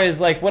bar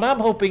is like what I'm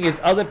hoping is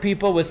other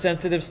people with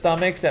sensitive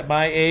stomachs at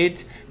my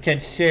age can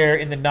share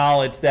in the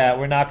knowledge that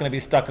we're not going to be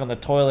stuck on the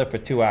toilet for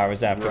 2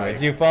 hours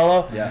afterwards. Right. You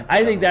follow? Yeah.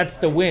 I think that's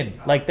the win.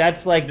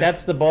 That's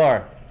the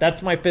bar.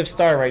 That's my 5th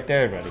star right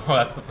there, buddy. Oh,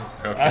 that's the first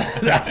star. Okay.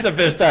 That's the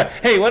 5th star.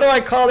 Hey, what do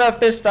I call that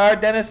 5th star,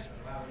 Dennis?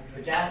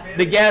 The gas meter?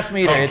 The gas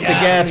meter. It's the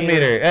gas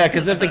meter. Yeah,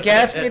 because if the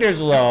gas meter's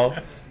low,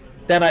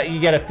 then you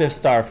get a 5th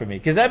star for me.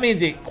 Because that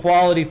means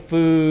quality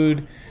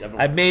food. Definitely.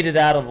 I made it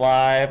out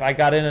alive. I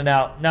got in and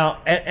out. Now,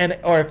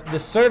 or if the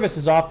service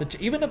is off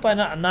even if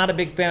I'm not a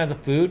big fan of the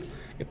food,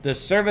 if the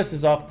service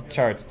is off the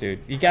charts, dude,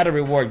 you got to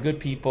reward good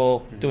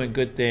people doing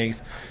good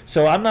things.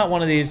 So I'm not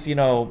one of these,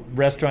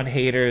 restaurant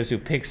haters who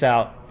picks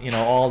out,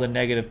 all the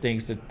negative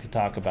things to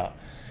talk about.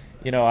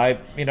 You know what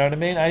I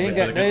mean? I think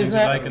The good things you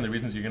that, like and the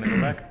reasons you're gonna go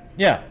back.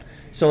 yeah.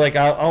 So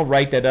I'll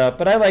write that up,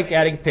 but I like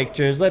adding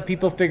pictures. Let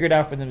people figure it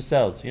out for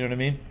themselves. You know what I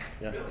mean?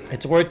 Yeah.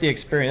 It's worth the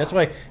experience.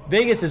 That's why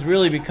Vegas has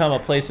really become a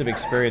place of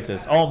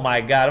experiences. Oh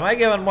my God, am I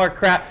giving more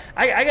crap?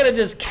 I gotta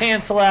just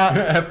cancel out.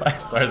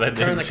 5 stars. I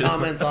Turn the didn't.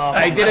 comments off.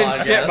 I on the didn't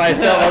shit podcast.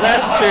 myself. Well,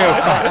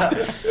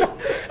 that's true.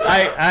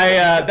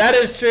 That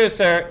is true,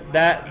 sir.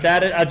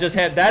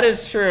 That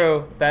is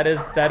true. That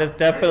is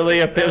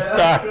definitely a 5th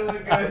star. That's really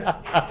good.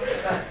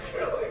 That's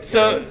really good.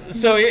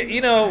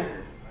 So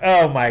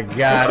Oh my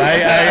God!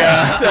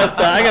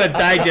 I gotta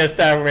digest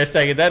that for a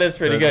second. That is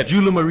pretty good.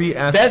 Julia Marie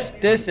asks, Best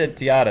dish at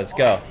Giada's.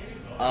 Go.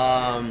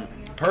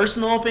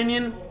 Personal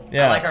opinion.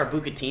 Yeah. I like our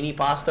bucatini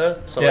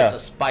pasta. So it's a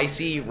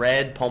spicy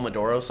red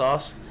pomodoro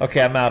sauce. Okay,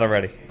 I'm out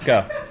already.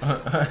 Go.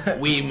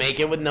 We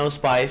make it with no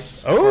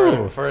spice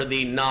for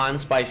the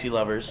non-spicy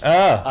lovers.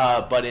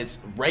 But it's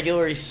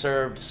regularly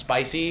served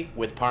spicy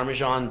with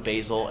Parmesan,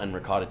 basil, and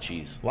ricotta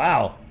cheese.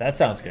 Wow, that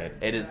sounds good.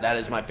 That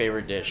is my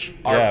favorite dish.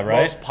 Our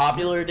most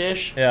popular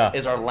dish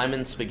is our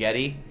lemon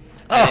spaghetti.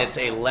 And it's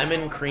a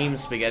lemon cream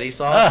spaghetti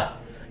sauce.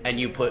 And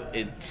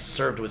it's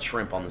served with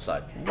shrimp on the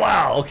side.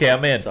 Wow, okay,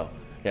 I'm in. So,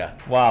 yeah.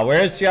 Wow,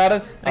 where is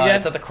Giada's again?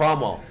 It's at the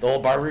Cromwell, the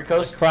old Barbary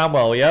Coast.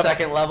 Cromwell, yep.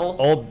 Second level.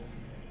 Old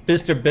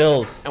Mr.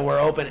 Bill's. And we're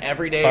open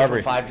every day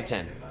Barbary. from 5 to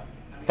 10.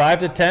 5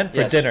 to 10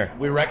 for dinner.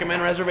 We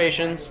recommend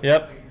reservations.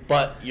 Yep.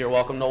 But you're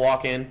welcome to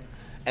walk in.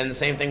 And the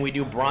same thing, we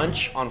do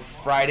brunch on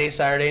Friday,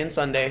 Saturday, and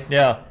Sunday.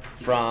 Yeah.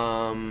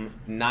 From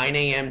 9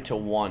 a.m. to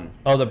 1.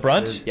 Oh, the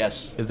brunch?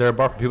 Yes. is there a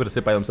bar for people to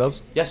sit by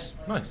themselves? Yes.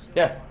 Nice.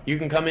 Yeah. You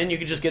can come in. You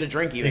can just get a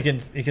drink even.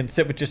 You can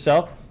sit with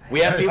yourself? We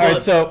have people.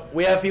 Alright,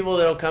 we have people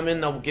that'll come in.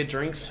 They'll get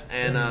drinks,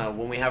 and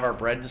when we have our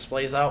bread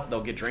displays out,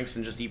 they'll get drinks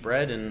and just eat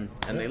bread, and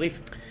they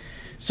leave.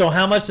 So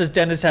how much does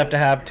Dennis have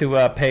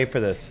to pay for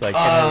this? Like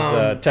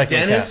in his checking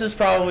Dennis account? is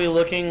probably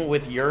looking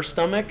with your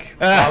stomach,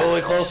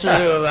 probably closer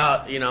to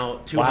about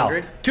 200.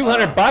 Wow.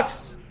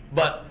 $200?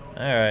 But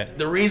all right.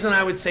 The reason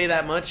I would say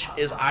that much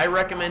is I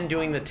recommend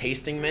doing the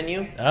tasting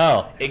menu.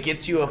 Oh. It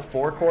gets you a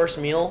 4-course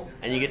meal,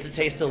 and you get to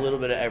taste a little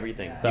bit of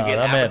everything. You Oh, get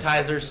I'm in.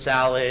 appetizers,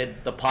 salad,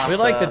 the pasta. We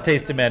like the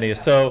tasting menu.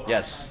 So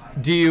yes.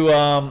 Do you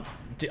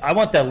I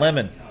want that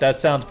lemon. That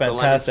sounds fantastic.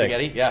 The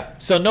lemon spaghetti, yeah.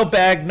 So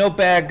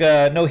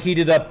no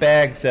heated up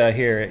bags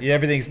here.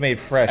 Everything's made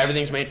fresh.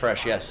 Everything's made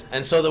fresh, yes.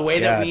 And so the way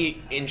that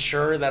we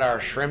ensure that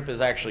our shrimp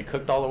is actually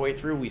cooked all the way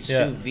through, we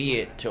sous vide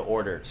it to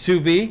order. Sous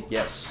vide?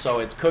 Yes. So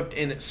it's cooked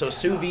in. So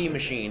sous vide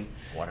machine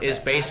is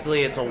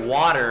basically it's a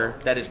water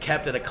that is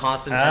kept at a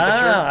constant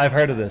temperature. I've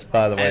heard of this,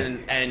 by the way.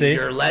 And See?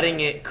 you're letting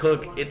it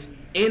cook. It's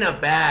in a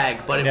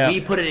bag, but we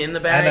put it in the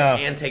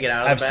bag and take it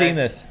out of the bag. I've seen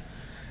this.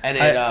 And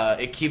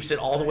it keeps it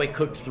all the way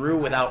cooked through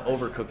without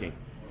overcooking.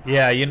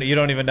 Yeah, you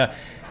don't even know.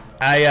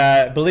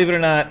 I believe it or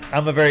not,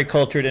 I'm a very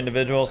cultured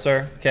individual,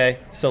 sir. Okay,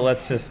 so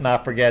let's just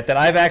not forget that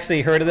I've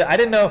actually heard of it. I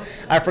didn't know.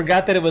 I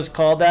forgot that it was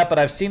called that, but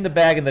I've seen the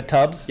bag in the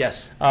tubs.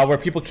 Yes. Where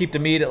people keep the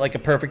meat at like a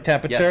perfect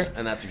temperature. Yes,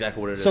 and that's exactly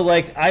what it is. So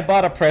like, I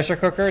bought a pressure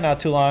cooker not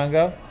too long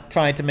ago,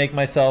 trying to make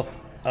myself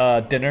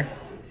dinner,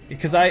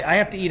 because I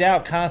have to eat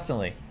out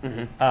constantly,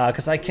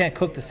 because I can't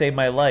cook to save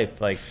my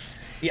life. Like.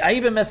 I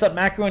even mess up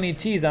macaroni and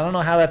cheese. I don't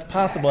know how that's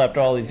possible after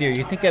all these years.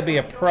 You'd think I'd be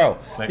a pro.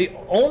 The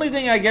only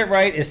thing I get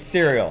right is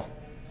cereal.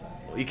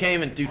 You can't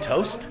even do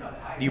toast?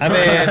 You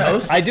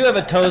toast? I do have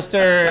a toaster,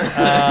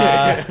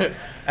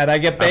 and I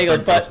get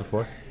bagels. But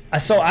before.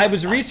 So I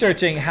was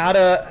researching how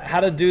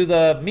to do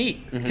the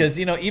meat, because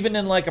even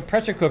in like a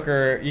pressure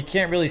cooker, you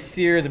can't really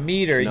sear the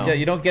meat, or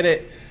you don't get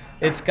it.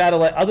 It's got to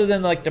like, other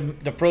than like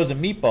the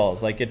frozen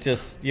meatballs, like it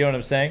just, you know what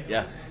I'm saying?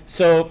 Yeah.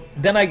 So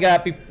then I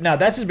got, now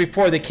that's just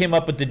before they came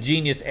up with the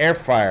genius air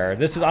fryer.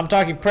 I'm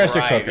talking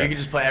pressure cooker. You can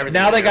just put everything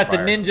now in they the air got the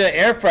fryer. Ninja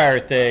air fryer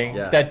thing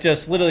that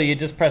just literally, you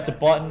just press a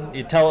button,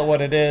 you tell it what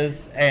it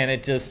is, and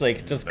it just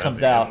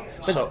comes out.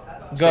 So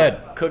good.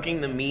 So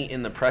cooking the meat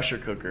in the pressure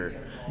cooker,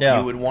 Yeah.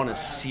 you would want to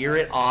sear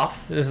it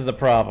off This is a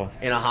problem.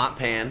 in a hot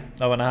pan.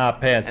 Oh, in a hot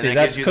pan. and See, that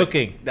that's gives you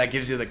cooking. That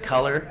gives you the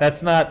color.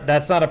 That's not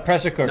a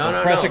pressure cooker.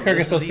 No. Pressure cooker's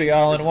This supposed is to be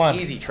all this in is one.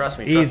 Easy, trust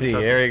me. Easy.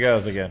 Trust me. Here he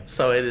goes again.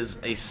 So it is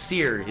a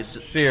sear. It's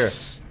just Sear.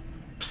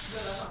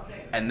 psst,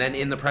 and then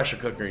in the pressure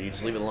cooker, and you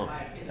just leave it alone.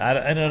 I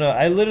don't know.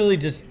 I literally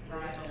just,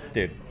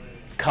 dude.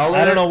 Color.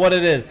 I don't know what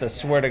it is. I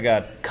swear to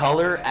God.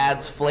 Color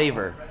adds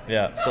flavor.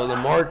 Yeah. So the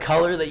more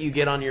color that you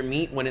get on your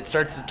meat, when it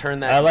starts to turn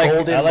that I like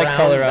golden brown,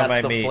 color on that's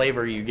my the meat.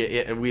 flavor you get.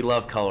 Yeah, we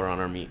love color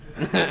on our meat.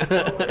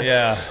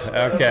 Yeah.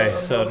 Okay.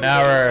 So now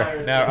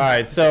all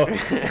right. So,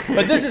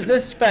 but this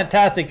is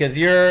fantastic, because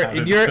you're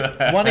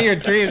one of your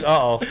dreams.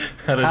 How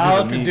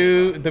to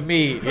do the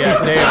meat.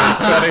 Yeah,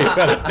 David.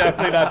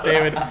 Definitely not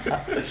David.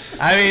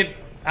 I mean,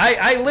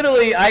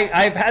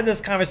 I've had this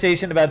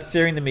conversation about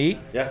searing the meat.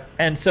 Yeah.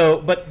 And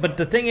so, but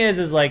the thing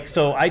is like,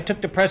 so I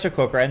took the pressure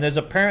cooker, and there's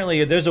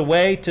a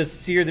way to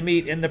sear the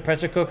meat in the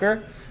pressure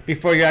cooker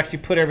before you actually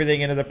put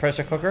everything into the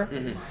pressure cooker.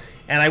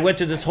 And I went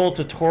to this whole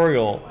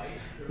tutorial.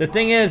 The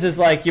thing is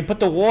like, you put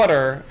the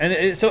water, and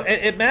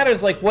it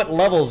matters like what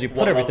levels you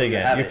put everything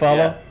in. You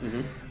follow?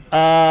 Yeah.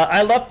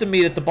 I left the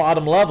meat at the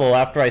bottom level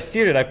after I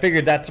seared it. I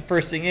figured that's the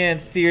first thing in,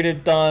 seared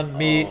it, done,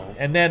 meat.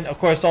 And then, of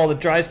course, all the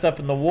dry stuff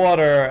in the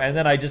water. And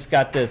then I just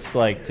got this,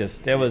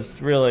 it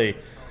was really,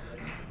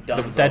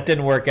 that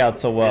didn't work out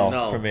so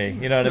well for me.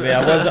 You know what I mean?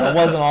 I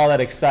wasn't all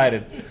that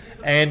excited.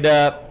 And,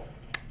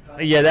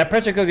 yeah, that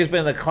pressure cooker's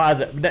been in the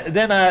closet.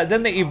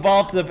 Then they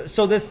evolved to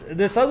so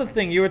this other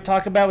thing you were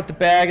talking about with the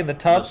bag and the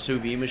tub. The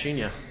sous vide machine,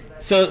 yeah.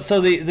 So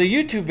the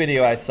YouTube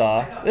video I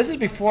saw, this is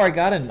before I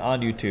got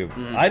on YouTube.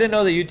 I didn't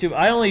know that YouTube,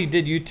 I only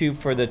did YouTube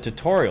for the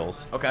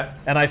tutorials. Okay.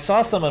 And I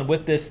saw someone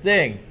with this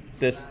thing,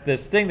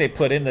 this thing they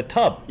put in the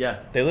tub. Yeah.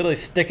 They literally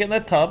stick it in the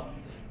tub,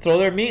 throw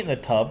their meat in the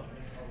tub,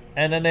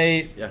 and then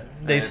they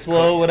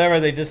slow cooked. whatever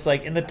they just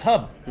like in the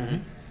tub.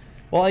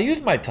 Well, I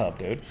use my tub,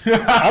 dude.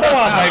 I don't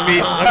want my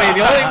meat. I mean,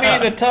 the only meat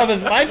in the tub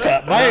is my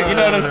tub. You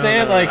know what I'm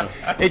saying?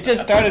 Like, it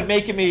just started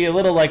making me a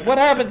little like, what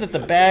happens if the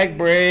bag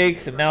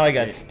breaks? And now I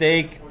got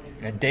steak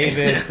and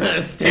David.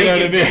 Steak you know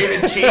what and I mean?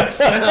 David cheeks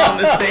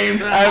on the same.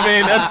 I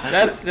mean,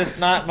 that's just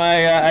not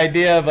my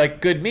idea of like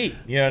good meat.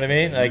 You know what I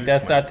mean? Like,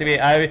 that's not to me.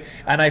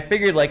 I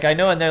figured like I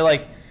know, and they're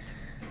like,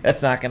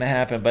 that's not gonna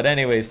happen. But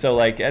anyway, so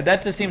like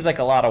that just seems like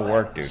a lot of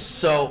work, dude.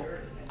 So,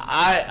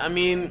 I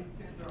mean,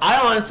 I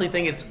honestly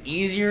think it's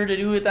easier to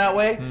do it that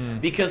way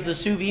because the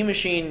sous vide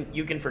machine,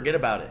 you can forget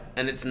about it,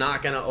 and it's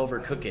not going to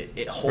overcook it.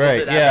 It holds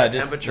it at that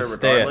temperature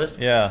regardless.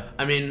 Yeah.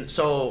 I mean,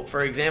 so,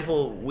 for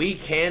example, we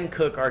can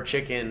cook our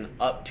chicken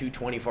up to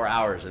 24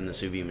 hours in the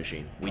sous vide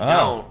machine. We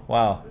don't.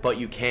 Wow. But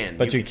you can.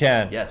 But you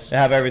can. Yes.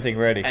 Have everything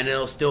ready. And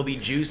it'll still be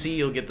juicy.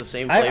 You'll get the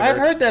same flavor. I've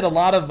heard that a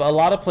lot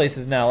of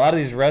places now, a lot of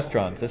these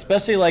restaurants,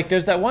 especially like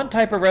there's that one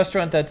type of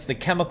restaurant that's the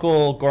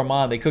chemical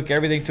gourmand. They cook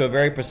everything to a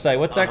very precise.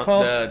 What's that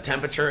called? The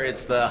temperature.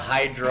 It's the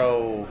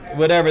hydro.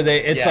 Whatever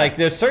it's like.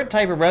 There's certain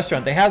type of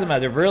restaurant they have them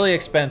out. They're really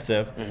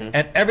expensive,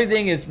 and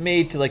everything is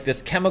made to like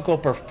this chemical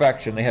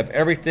perfection. They have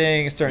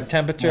everything a certain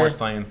temperature. More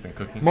science than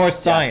cooking. More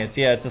science.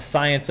 Yeah, it's the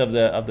science of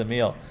the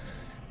meal.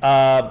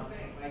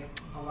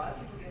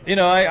 You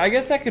know, I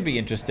guess that could be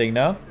interesting,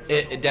 no?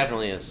 It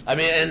definitely is. I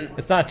mean, and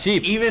it's not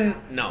cheap.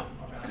 No.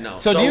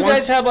 So do you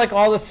guys have like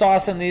all the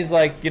sauce in these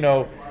like, you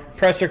know,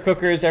 pressure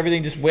cookers,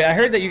 everything just I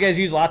heard that you guys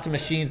use lots of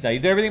machines now. You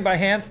do everything by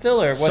hand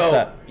still, or what's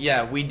that?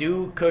 Yeah, we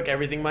do cook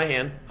everything by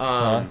hand.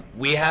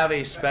 We have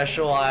a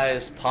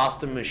specialized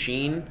pasta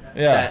machine.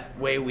 Yeah. That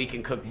way we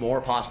can cook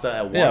more pasta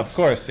at once. Yeah, of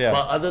course, yeah.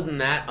 But other than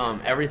that,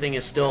 everything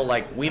is still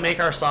like we make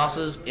our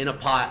sauces in a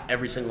pot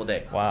every single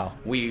day. Wow.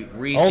 We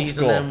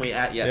re-season them. We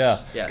add,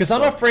 yes. Yeah. Because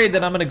I'm afraid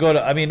that I'm gonna go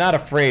to. I mean, not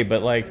afraid,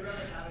 but like,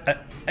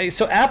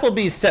 so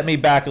Applebee's set me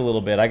back a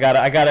little bit. I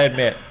gotta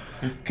admit.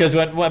 Because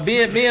when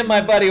me and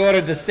my buddy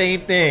ordered the same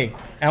thing,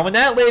 and when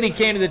that lady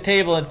came to the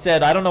table and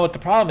said, "I don't know what the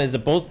problem is,"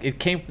 it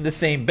came from the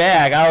same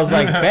bag. I was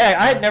like, "Bag!"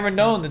 I had never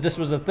known that this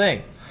was a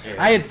thing.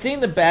 I had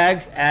seen the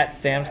bags at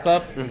Sam's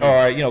Club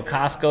or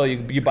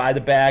Costco. You buy the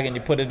bag and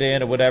you put it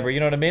in or whatever. You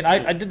know what I mean?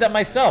 I did that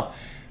myself.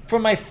 For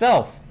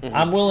myself,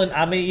 I'm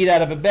gonna eat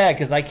out of a bag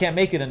because I can't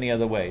make it any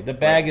other way. The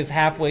bag is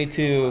halfway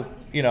to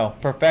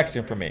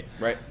perfection for me.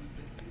 Right.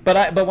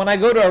 But when I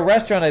go to a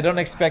restaurant, I don't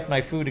expect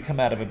my food to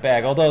come out of a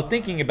bag. Although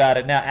thinking about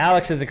it now,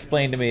 Alex has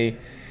explained to me,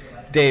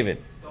 David,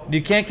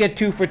 you can't get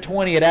 2 for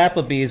 $20 at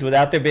Applebee's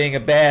without there being a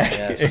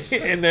bag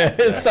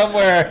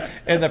somewhere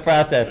in the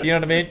process. You know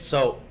what I mean?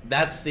 So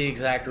that's the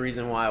exact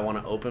reason why I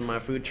want to open my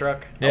food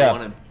truck. Yeah. I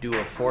want to do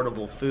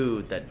affordable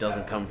food that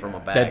doesn't come from a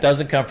bag. That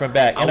doesn't come from a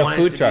bag. In a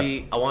food truck.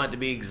 I want it to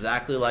be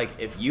exactly like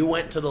if you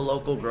went to the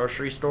local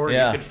grocery store,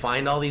 you could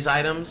find all these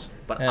items,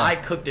 but I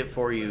cooked it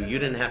for you. You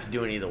didn't have to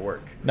do any of the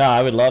work. No,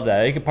 I would love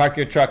that. You could park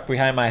your truck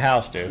behind my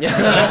house, dude.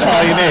 That's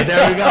all you need.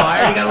 There we go.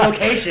 I already got a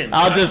location.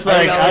 I'll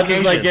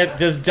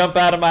just jump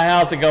out of my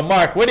house and go,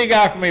 Mark, what do you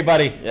got for me,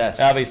 buddy? Yes.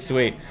 That'll be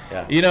sweet.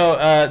 Yeah. You know,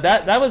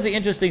 that was the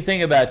interesting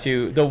thing about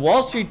you. The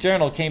Wall Street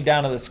Journal came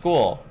down to the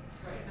school,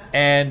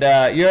 and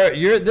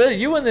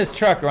you and this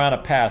truck are on a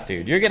path,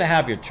 dude. You're gonna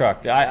have your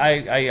truck.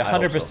 I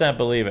 100%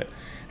 believe it.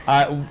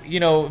 You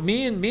know,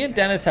 me and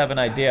Dennis have an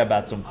idea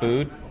about some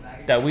food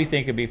that we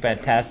think would be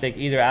fantastic,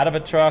 either out of a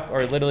truck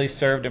or literally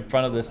served in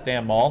front of the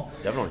Stan Mall.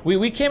 Definitely.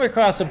 We came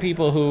across some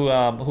people who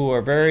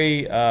are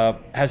very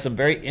have some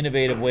very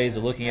innovative ways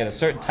of looking at a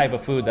certain type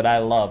of food that I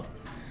love,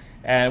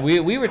 and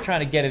we were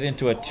trying to get it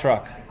into a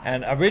truck.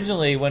 And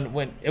originally,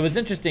 when it was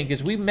interesting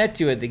because we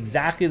met you at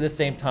exactly the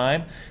same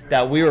time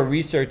that we were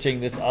researching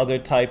this other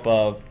type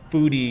of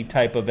foodie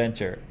type of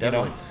venture.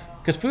 Definitely. You know,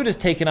 because food has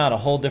taken on a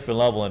whole different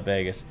level in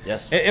Vegas.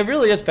 Yes. It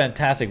really is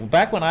fantastic.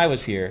 Back when I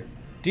was here,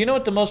 do you know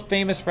what the most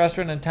famous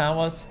restaurant in town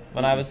was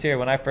when I was here?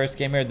 When I first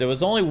came here, there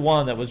was only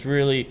one that was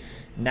really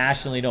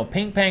nationally known.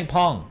 Ping Pang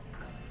Pong.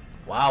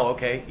 Wow.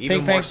 Okay. Even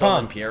Ping more Pang so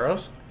Pong. than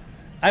Piero's.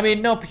 I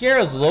mean, no,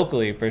 Piero's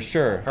locally for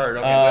sure. Heard,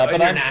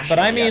 okay, but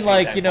I mean,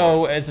 like, you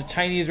know, as a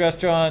Chinese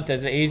restaurant,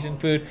 as an Asian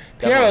food,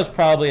 Piero's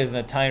probably as an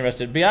Italian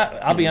restaurant. But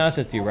I'll be honest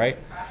with you, right?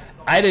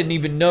 I didn't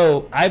even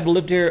know. I've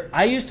lived here.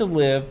 I used to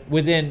live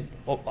within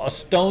a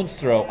stone's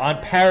throw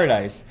on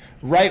Paradise.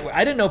 Right.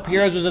 I didn't know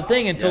Piero's was a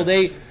thing until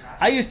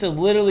I used to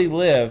literally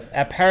live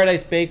at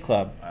Paradise Bay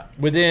Club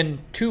within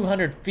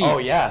 200 feet of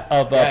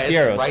Piero's.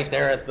 It's right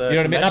there at the You know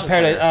what I mean? Not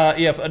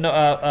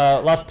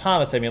Paradise. Las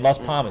Palmas. I mean, Las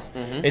Palmas.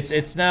 Mm-hmm.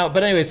 It's now.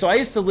 But anyway, so I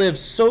used to live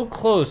so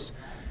close.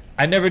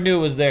 I never knew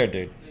it was there,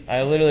 dude.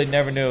 I literally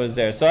never knew it was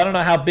there. So I don't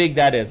know how big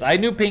that is. I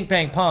knew Ping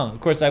Pang Pong.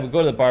 Of course, I would go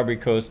to the Barbary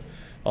Coast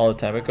all the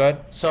time. But go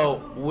ahead.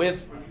 So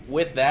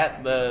with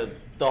that, the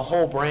the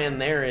whole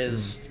brand there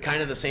is kind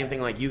of the same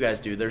thing like you guys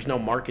do. There's no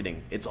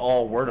marketing. It's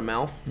all word of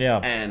mouth. Yeah.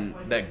 And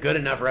that good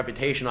enough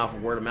reputation off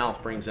of word of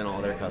mouth brings in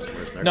all their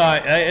customers.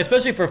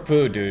 Especially for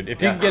food, dude.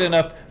 If you can get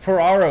enough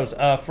Ferraro's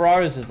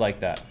is like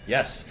that.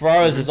 Yes.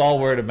 Ferraro's is all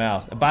word of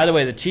mouth. And by the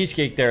way, the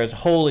cheesecake there is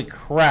holy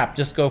crap.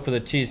 Just go for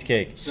the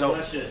cheesecake. So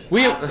delicious.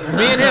 Me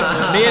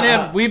and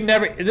him, we've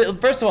never.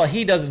 First of all,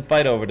 he doesn't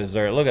fight over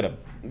dessert. Look at him.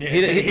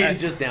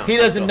 He's just down. He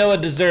doesn't know a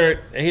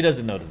dessert. He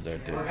doesn't know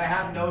dessert, dude. Look, I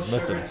have no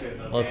sugar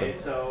tooth, okay? Listen.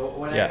 So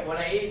when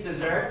I eat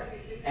dessert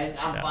and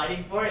I'm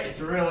fighting for it, it's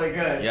really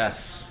good.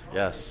 Yes.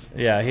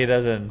 Yeah, he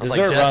doesn't. It's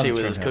Dessert like Jesse runs with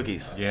from his him.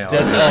 cookies. Yeah.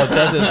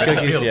 Jesse's Mr.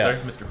 cookies. Fields, Yeah. sir.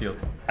 Mr.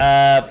 Fields.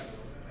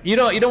 You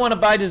don't want to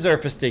buy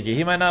dessert for Sticky.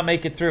 He might not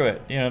make it through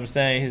it. You know what I'm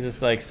saying? He's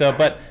just like so.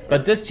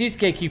 But this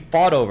cheesecake, he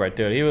fought over it,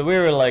 dude. We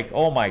were like,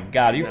 oh my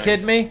god, are you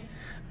kidding me?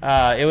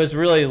 It was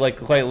really like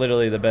quite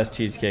literally the best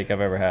cheesecake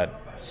I've ever had.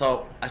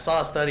 So I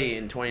saw a study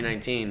in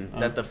 2019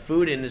 that the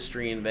food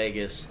industry in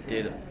Vegas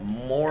did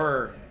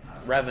more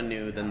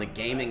revenue than the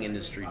gaming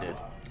industry did.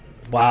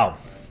 Wow.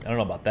 I don't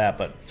know about that,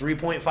 but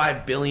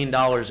 $3.5 billion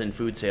in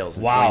food sales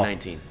in Wow.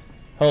 2019.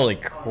 holy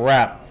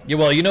crap. Yeah,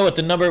 well, you know what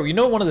the number,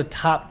 one of the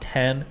top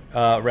 10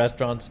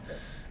 restaurants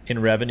in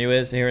revenue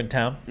is here in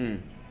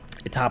town?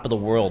 The top of the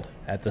world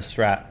at the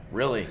Strat.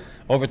 Really?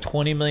 Over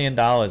 $20 million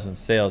in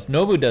sales.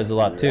 Nobu does a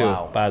lot too,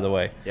 by the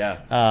way.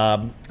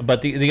 Yeah.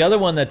 But the other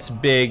one that's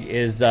big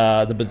is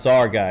the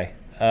Bazaar guy,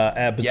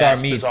 Bazaar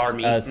Meats,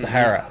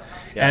 Sahara.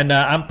 Yeah. And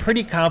I'm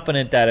pretty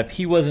confident that if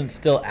he wasn't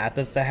still at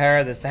the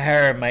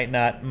Sahara might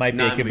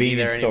be a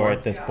convenience store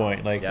at this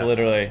point. Like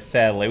literally,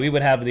 sadly, we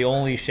would have the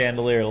only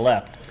chandelier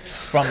left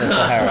from the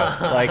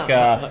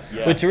Sahara.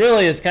 Which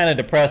really is kind of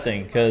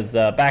depressing because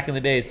back in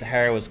the day,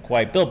 Sahara was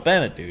quite Bill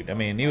Bennett, dude. I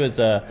mean, he was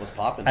a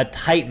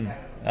titan.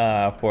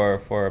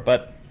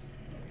 But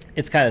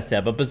it's kind of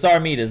sad. But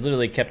Bazaar Meat has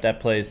literally kept that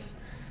place,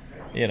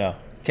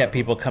 kept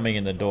people coming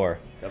in the door.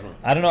 Definitely.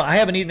 I don't know. I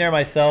haven't eaten there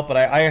myself, but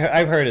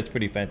I've heard it's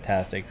pretty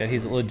fantastic. That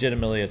he's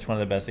legitimately, it's one of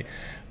the best things.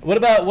 What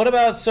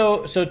about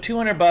so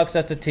 $200?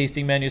 That's a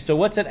tasting menu. So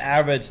what's an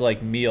average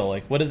meal?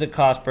 Like what does it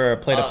cost for a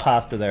plate of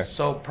pasta there?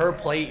 So per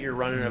plate, you're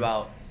running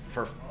about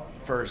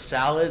for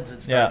salads.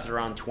 It starts at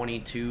around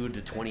 22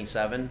 to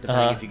 27,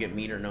 depending if you get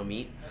meat or no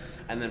meat.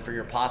 And then for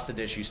your pasta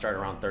dish, you start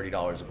around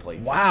 $30 a plate.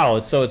 Wow!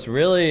 So it's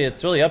really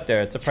up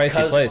there. It's a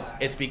pricey place.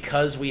 It's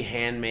because we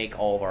hand make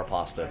all of our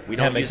pasta. We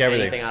don't use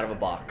anything out of a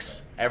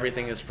box.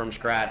 Everything is from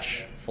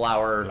scratch.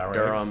 Flour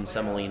durum,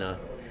 semolina.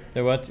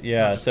 There what?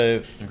 Yeah.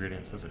 So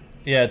ingredients, is it?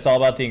 Yeah, it's all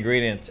about the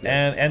ingredients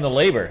and the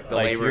labor.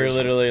 You're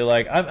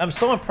literally I'm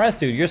so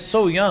impressed, dude. You're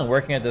so young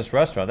working at this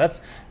restaurant.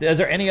 Is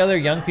there any other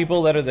young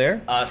people that are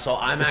there? So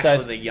I'm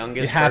actually the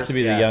youngest. You have to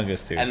be the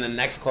youngest, too. And the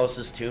next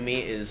closest to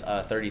me is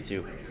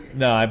 32.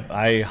 No,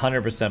 I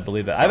 100%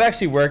 believe that. I've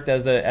actually worked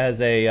as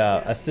a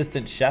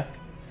assistant chef,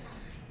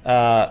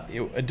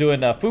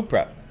 doing food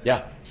prep.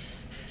 Yeah.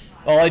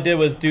 All I did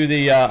was do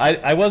the.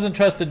 I wasn't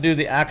trusted to do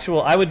the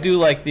actual. I would do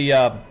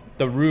the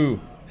roux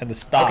and the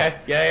stock. Okay.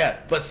 Yeah.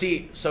 But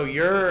see, so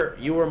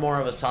you were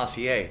more of a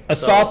saucier.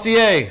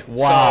 Saucier.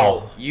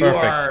 Wow. So you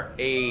are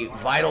a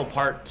vital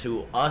part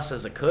to us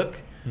as a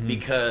cook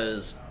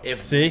because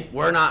if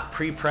we're not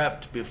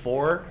pre-prepped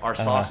before, our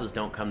sauces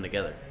don't come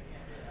together.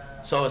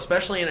 So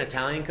especially in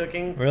Italian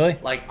cooking, really,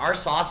 our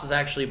sauce is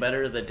actually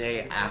better the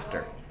day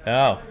after.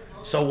 Oh.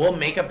 So we'll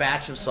make a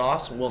batch of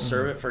sauce, we'll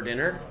serve it for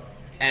dinner,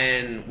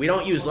 and we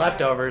don't use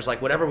leftovers.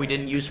 Whatever we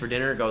didn't use for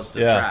dinner goes to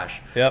the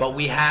trash. Yep. But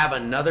we have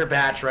another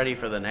batch ready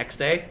for the next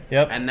day.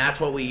 Yep. And that's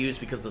what we use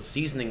because the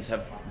seasonings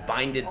have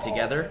binded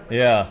together.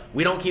 Yeah.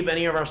 We don't keep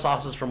any of our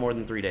sauces for more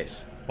than 3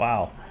 days.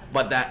 Wow.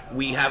 But that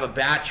we have a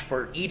batch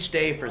for each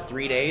day for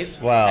 3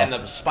 days. Wow. And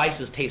the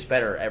spices taste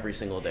better every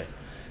single day.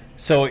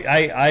 So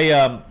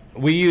I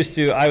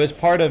was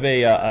part of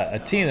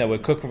a team that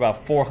would cook for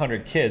about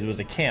 400 kids. It was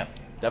a camp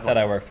that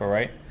I worked for,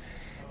 right?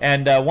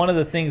 And one of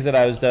the things that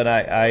I was done,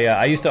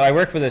 I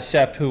worked for this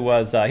chef who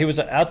was he was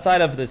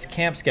outside of this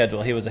camp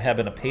schedule. He was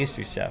having a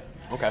pastry chef.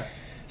 Okay.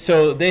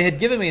 So they had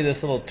given me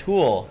this little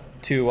tool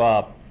to,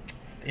 I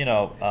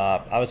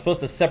was supposed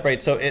to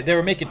separate. So they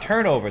were making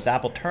turnovers,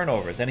 apple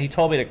turnovers, and he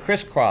told me to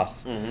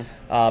crisscross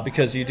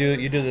because you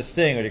do this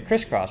thing or to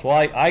crisscross.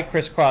 Well, I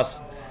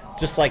crisscross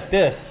just like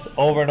this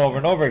over and over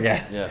and over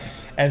again.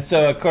 Yes. And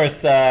so of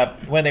course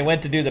when they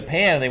went to do the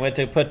pan, they went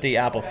to put the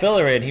apple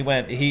filler in. He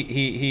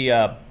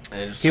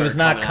was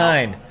not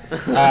kind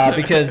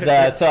because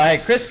so I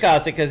had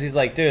crisscrossed it because he's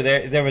like,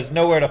 dude, there was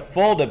nowhere to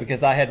fold it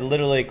because I had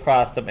literally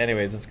crossed them.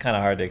 Anyways, it's kind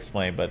of hard to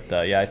explain, but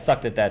I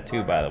sucked at that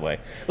too, by the way.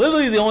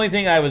 Literally the only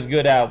thing I was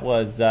good at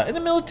was in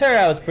the military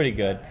I was pretty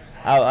good.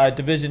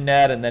 Division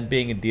net and then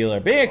being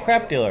a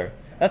crap dealer.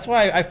 That's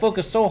why I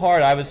focused so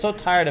hard. I was so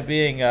tired of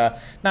being, I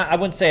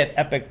wouldn't say an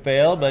epic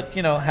fail, but,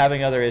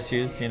 having other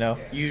issues,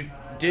 You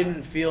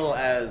didn't feel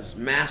as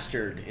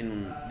mastered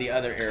in the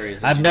other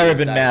areas. I've never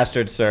been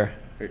mastered, sir.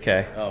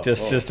 Okay,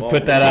 just to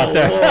put that out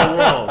there.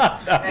 Whoa.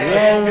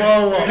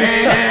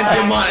 And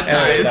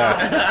demonetized.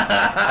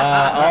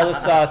 All the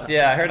sauce,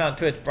 I heard on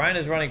Twitch, Brian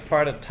is running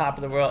part of Top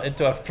of the World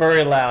into a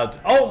furry lounge.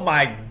 Oh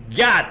my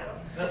God.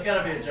 That's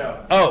gotta be a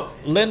joke. Oh,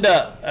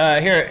 Linda,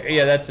 here,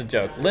 yeah, that's a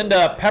joke.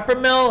 Linda,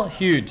 Peppermill,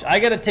 huge. I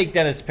gotta take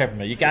Dennis to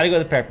Peppermill. You gotta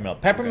go to Peppermill.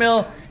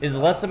 Peppermill is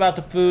less about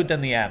the food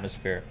than the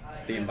atmosphere.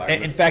 The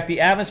environment. In fact, the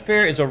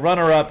atmosphere is a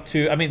runner-up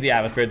to,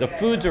 the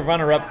food's a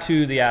runner-up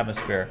to the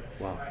atmosphere.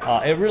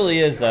 Wow. It really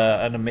is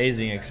an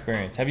amazing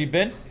experience. Have you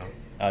been?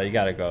 Oh, you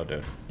gotta go,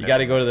 dude. You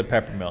gotta go to the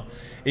Peppermill.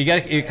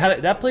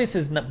 That place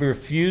has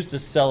refused to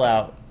sell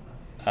out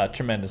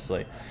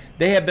tremendously.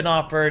 They have been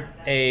offered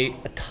a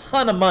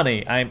ton of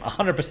money. I'm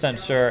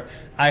 100% sure.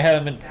 I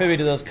haven't been privy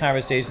to those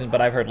conversations,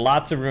 but I've heard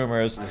lots of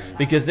rumors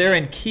because they're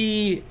in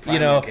key,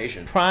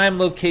 prime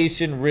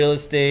location real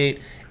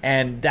estate,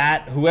 and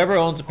that whoever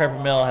owns the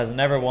Peppermill has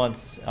never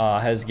once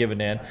has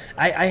given in.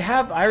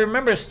 I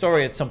remember a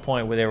story at some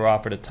point where they were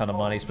offered a ton of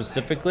money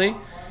specifically,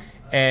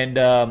 and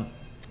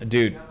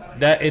dude,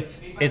 that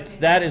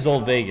is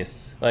Old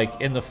Vegas, like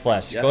in the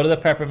flesh. Yep. Go to the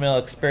Peppermill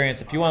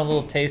experience if you want a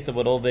little taste of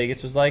what Old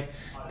Vegas was like.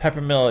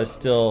 Peppermill is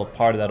still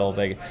part of that Old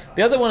Vegas.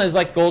 The other one is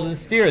like Golden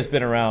Steer has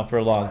been around for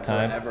a long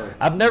time. Forever.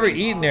 I've never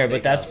eaten there,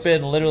 but that's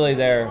been literally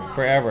there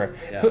forever.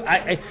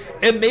 Yeah.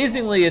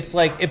 Amazingly, it's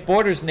like it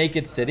borders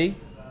Naked City,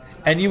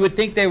 and you would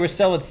think they were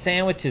selling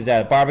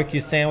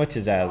barbecue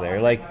sandwiches out of there.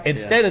 Like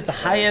instead, it's a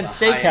high-end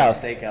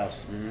steakhouse.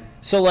 Mm-hmm.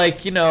 So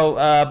like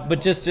but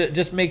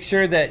just make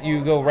sure that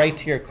you go right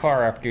to your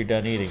car after you're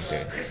done eating,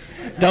 dude.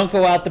 Don't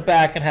go out the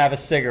back and have a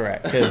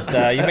cigarette because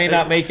you may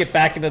not make it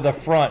back into the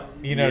front,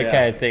 the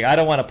kind of thing. I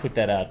don't want to put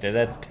that out there.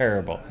 That's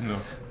terrible. No.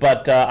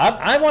 But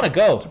I want to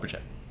go. Super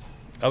chat.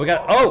 Oh,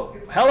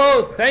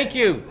 hello. Thank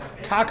you.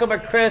 Taco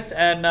McChris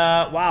and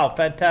wow,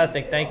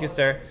 fantastic. Thank you,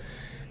 sir.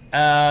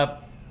 Love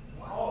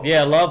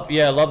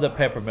the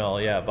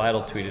Peppermill. Yeah,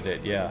 Vital tweeted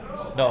it. Yeah.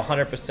 No,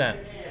 100%.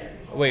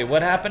 Wait,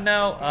 what happened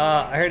now?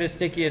 I heard it's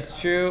sticky. It's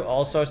true.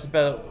 All sorts of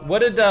better. What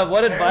did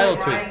Vital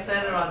tweet? Brian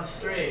said it on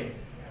stream.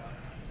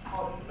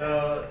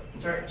 So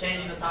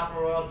changing the top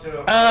royal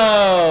to a...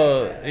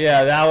 Oh,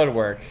 yeah, that would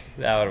work.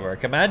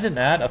 Imagine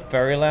that, a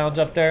ferry lounge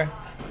up there.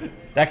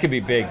 That could be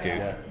big, dude.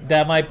 Yeah.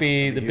 That might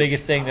be the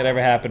biggest thing that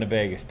ever happened to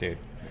Vegas, dude.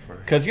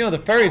 Because,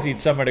 the ferries need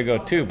somewhere to go,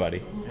 too,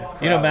 buddy.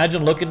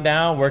 Imagine looking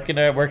down, working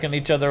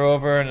each other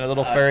over in a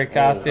little ferry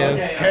costumes.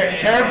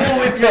 Careful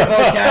with your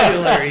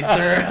vocabulary,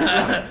 sir.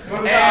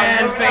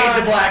 And fade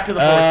to black to the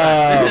fourth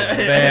time. Oh,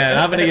 man.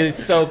 I'm going to get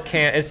so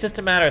It's just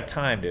a matter of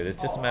time, dude.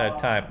 It's just a matter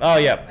of time. Oh,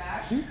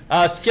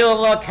 yeah. Skill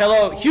and luck.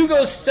 Hello.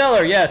 Hugo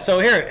Seller. Yeah, so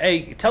here.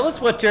 Hey, tell us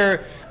what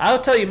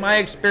I'll tell you my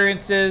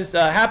experiences.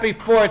 Happy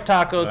 4th,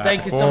 Taco.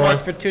 Thank you so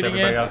much for tuning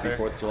in. Happy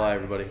 4th of July,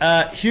 everybody.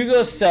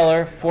 Hugo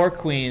Seller, 4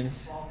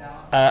 Queens.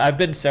 I've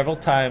been several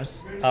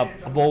times.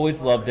 I've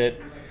always loved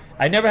it.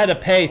 I never had to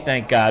pay,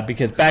 thank God,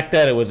 because back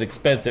then it was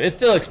expensive. It's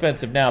still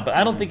expensive now, but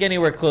I don't think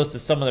anywhere close to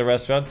some of the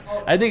restaurants.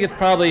 I think it's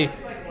probably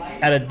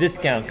at a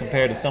discount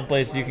compared to some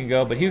places you can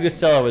go. But Hugo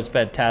Cellar was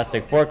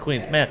fantastic. 4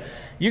 Queens, man.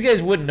 You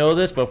guys wouldn't know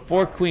this, but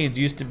 4 Queens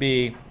used to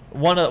be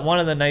one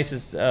of the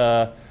nicest.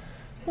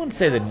 I wouldn't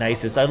say the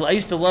nicest. I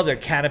used to love their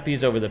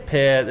canopies over the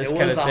pit. This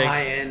kind of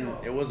thing.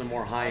 It was a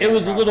more high-end. It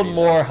was a little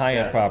more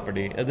high-end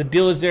property. The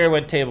dealers there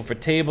went table for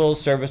table.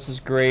 Service was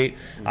great.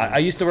 Mm-hmm. I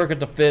used to work at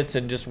the Fitz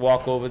and just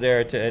walk over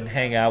there and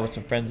hang out with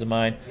some friends of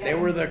mine. They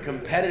were the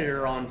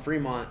competitor on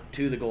Fremont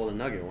to the Golden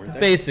Nugget, weren't they?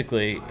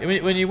 Basically,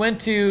 when you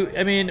went to,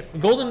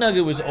 Golden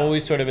Nugget was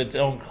always sort of its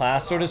own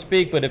class, so to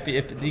speak. But if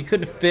you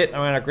couldn't fit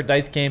around our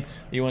dice game,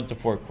 you went to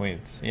 4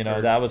 Queens.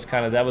 That was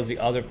the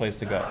other place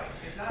to go.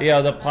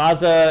 The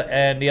Plaza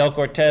and the El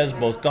Cortez,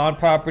 both gone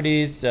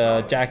properties,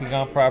 Jackie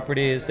gone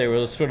properties. They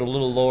were sort of a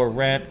little lower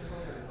rent.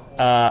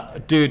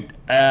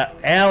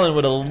 Alan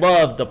would have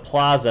loved the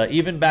Plaza.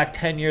 Even back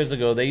 10 years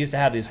ago, they used to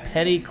have these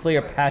penny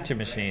Cleopatra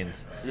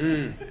machines.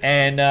 Mm.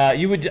 And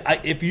you would,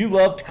 if you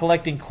loved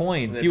collecting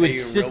coins, you would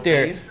sit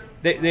there. Pennies?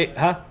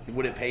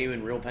 Would it pay you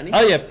in real pennies?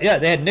 Oh yeah.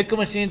 They had nickel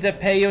machines that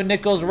pay you in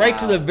nickels right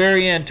to the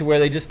very end, to where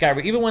they just got.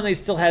 Even when they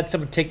still had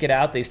some ticket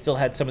out, they still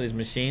had some of these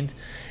machines,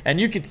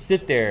 and you could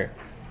sit there.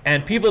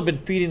 And people have been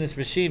feeding this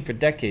machine for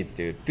decades,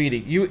 dude.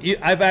 Feeding you.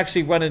 I've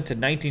actually run into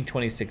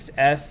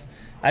 1926S.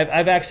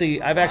 I've actually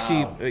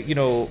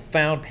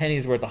found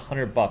pennies worth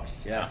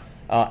 $100. Yeah.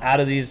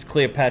 Out of these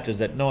Cleopatras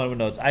that no one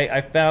knows.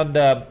 I found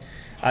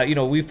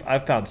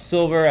I've found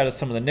silver out of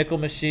some of the nickel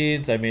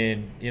machines.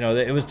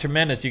 It was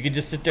tremendous. You could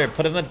just sit there and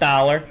put in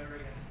 $1.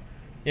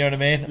 You know what I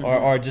mean? Mm-hmm.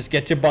 Or just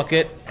get your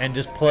bucket and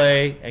just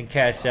play and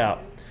cash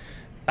out.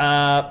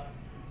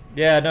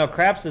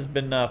 Craps has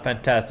been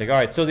fantastic. All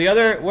right, so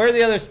where are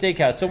the other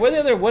steakhouse? So what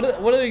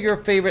are your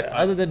favorite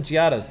other than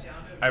Giada's?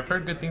 I've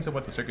heard good things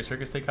about the Circus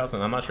Steakhouse,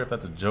 and I'm not sure if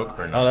that's a joke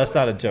or not. Oh, that's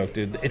not a joke,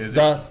 dude. It's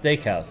the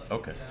steakhouse.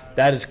 Okay.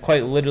 That is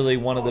quite literally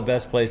one of the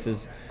best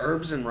places.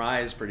 Herbs and Rye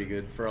is pretty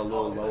good for a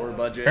little lower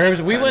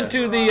budget. We went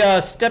to the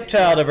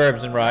stepchild of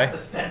Herbs and Rye. The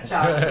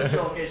stepchild, the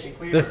sister location,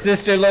 Cleaver. The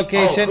sister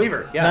location. Oh,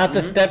 Cleaver, yeah. Not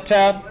the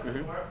stepchild.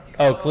 Mm-hmm.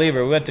 Oh,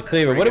 Cleaver. We went to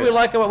Cleaver. What did we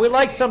like about? We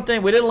liked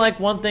something. We didn't like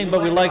one thing,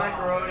 but we liked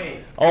macaroni.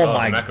 Oh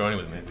my! The macaroni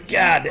was amazing.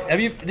 God,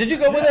 did you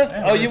go with us?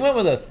 Oh, you went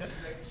with us.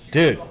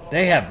 Dude,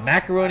 they have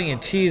macaroni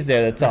and cheese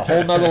there. That's a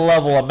whole nother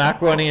level of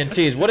macaroni and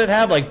cheese. What did it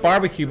have? Like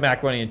barbecue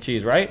macaroni and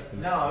cheese, right?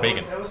 No,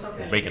 Bacon. It was something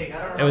It's bacon. big.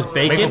 I don't It was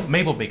remember. bacon?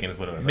 Maple bacon is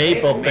what it was.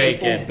 Maple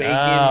bacon. Bacon,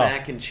 Oh.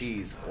 mac and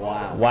cheese.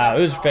 Wow. Wow,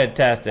 it was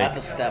fantastic. That's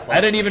a step up I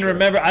didn't for even sure.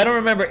 remember. I don't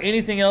remember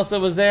anything else that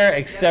was there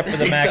except for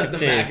the mac Except and the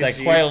cheese. mac and Like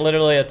cheese. quite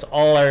literally, it's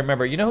all I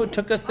remember. You know who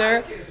took us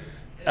there?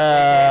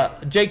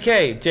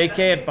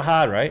 JK and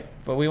Fahad, right?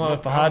 But we went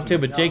with Fahad too.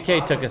 But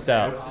JK took us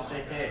out.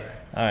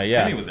 All right,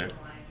 yeah. Timmy was there.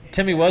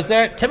 Timmy was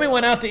there. Timmy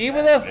went out to eat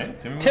with us. Yeah,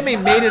 Timmy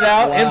made it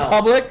out in Wow.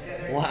 public.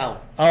 Wow.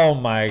 Oh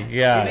my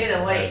God. He made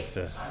it late. It's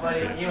just-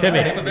 But he was Timmy,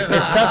 late.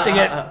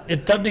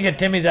 it's tough to get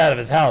Timmy's out of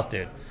his house,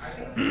 dude.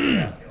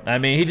 I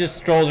mean, he just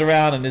strolls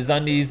around in his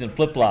undies and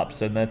flip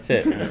flops, and that's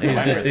it.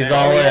 He's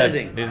all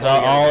editing. He's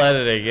all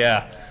editing.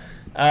 Yeah.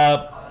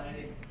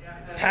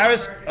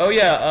 Paris. Oh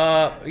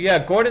yeah.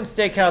 Gordon's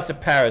Steakhouse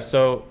at Paris.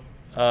 So,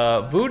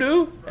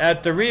 Voodoo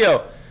at the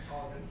Rio.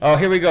 Oh,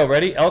 here we go.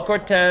 Ready? El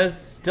Cortez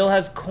still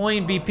has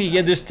coin BP.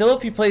 Yeah, there's still a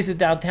few places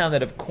downtown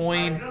that have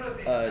coin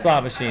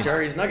slot machines.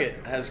 Jerry's Nugget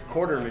has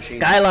quarter machines.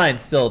 Skyline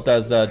still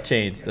does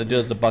change. That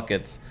does the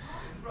buckets.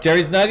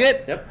 Jerry's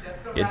Nugget? Yep.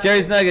 Yeah,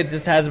 Jerry's Nugget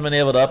just hasn't been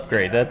able to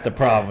upgrade. That's the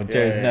problem with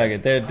Jerry's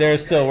Nugget. They're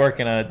still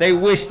working on it. They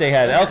wish they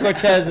had. El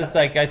Cortez, it's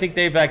like I think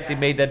they've actually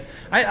made that.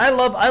 I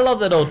love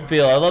that old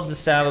feel. I love the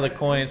sound of the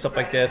coin, stuff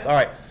like this. All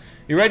right,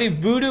 you ready?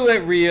 Voodoo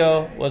at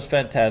Rio was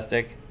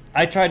fantastic.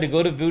 I tried to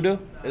go to Voodoo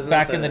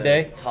back in the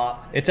day.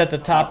 Top. It's at the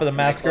top of the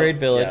Masquerade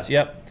Village.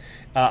 Yeah. Yep.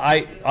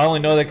 I only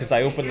know that because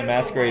I opened the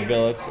Masquerade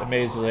Village.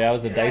 Amazingly, I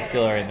was a dice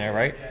dealer in there,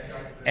 right?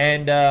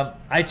 And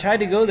I tried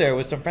to go there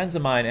with some friends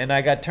of mine, and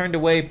I got turned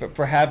away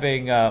for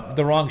having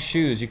the wrong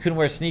shoes. You couldn't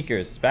wear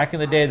sneakers. Back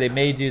in the day, they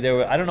made you. There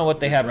were, I don't know what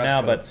they have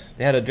now, but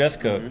they had a dress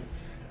code.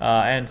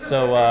 And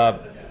so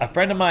a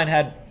friend of mine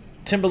had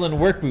Timberland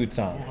work boots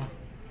on,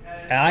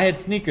 and I had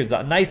sneakers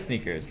on, nice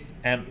sneakers.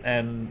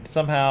 And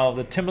somehow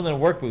the Timberland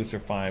work boots were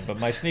fine, but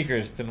my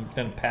sneakers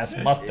didn't pass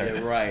muster.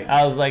 Yeah, right.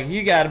 I was like,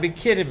 you got to be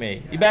kidding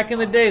me. Back in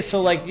the day,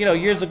 so like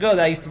years ago,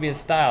 that used to be a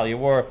style. You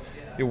wore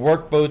your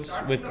work boots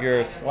with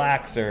your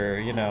slacks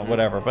or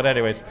whatever. But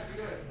anyways,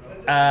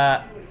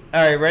 all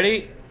right,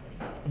 ready?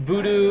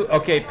 Voodoo.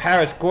 Okay,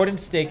 Paris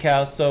Gordon's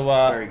Steakhouse. So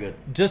Very good.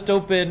 Just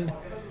opened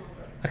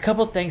a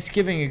couple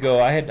Thanksgiving ago.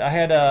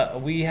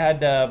 We had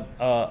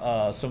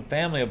some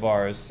family of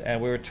ours,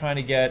 and we were trying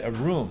to get a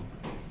room,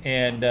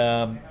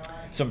 and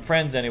some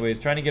friends anyways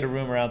trying to get a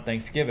room around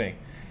Thanksgiving.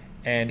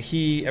 And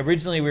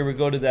originally we would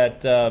go to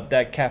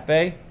that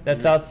cafe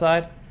that's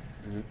outside.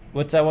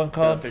 What's that one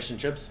called? Fish and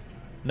chips.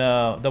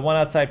 No, the one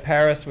outside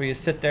Paris where you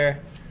sit there.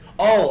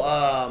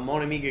 Oh,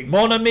 Mon Ami Gabi.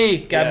 Mon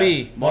Ami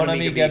Gabi. Yeah, Mon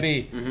Ami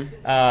Gabi.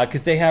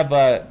 Because they have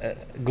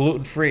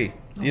gluten free.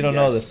 You don't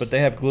know this, but they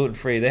have gluten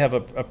free. They have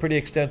a pretty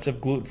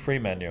extensive gluten free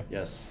menu.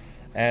 Yes.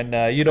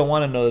 And you don't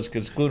want to know this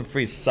because gluten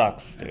free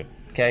sucks, dude.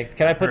 Okay,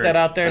 can I put that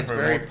out there? It's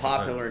very multiple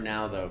popular times.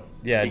 now, though.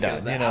 Yeah,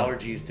 because the you know.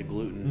 allergies to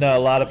gluten. No, a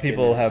lot of is getting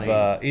people have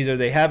insane. either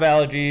they have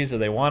allergies or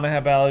they want to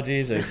have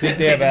allergies or they think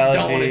they have just allergies.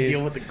 don't want to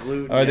deal with the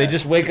gluten. Or they yeah.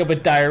 just wake up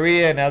with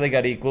diarrhea and now they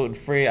got to eat gluten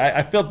free.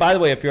 I feel, by the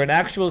way, if you're an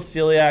actual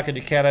celiac and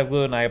you can't have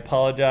gluten, I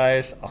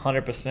apologize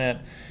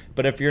 100%.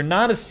 But if you're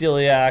not a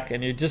celiac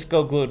and you just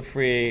go gluten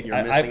free,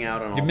 You're missing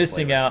out on all You're the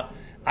missing flavors. out.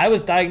 I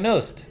was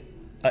diagnosed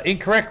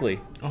incorrectly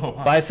Oh,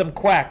 wow. by some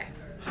quack.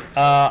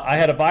 I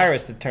had a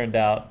virus, it turned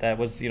out, that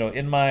was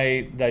in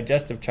my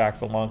digestive tract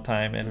for a long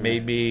time and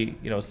made me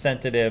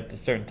sensitive to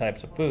certain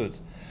types of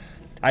foods.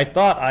 I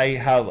thought I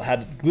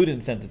had gluten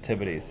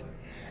sensitivities,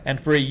 and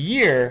for a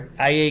year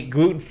I ate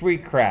gluten-free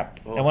crap.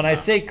 And when I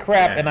say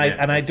crap,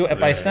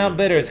 if I sound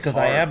bitter, it's because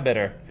I hard. am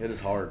bitter. It is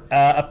hard.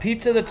 A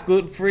pizza that's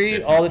gluten-free,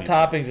 It's all not the pizza.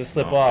 toppings just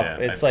slip No, off. yeah,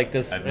 It's I've- like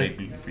this. I've made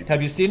gluten-free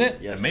Have you seen it?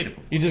 Yes. I made it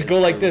before. You just go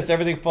like this,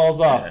 everything falls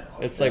off.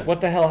 Yeah. It's like,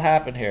 what the hell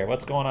happened here?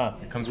 What's going on?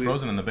 It comes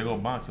frozen in the big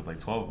old box of like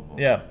 12 of them.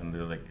 Yeah. And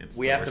they're like, it's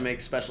We the have to worst. make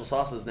special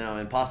sauces now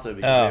and pasta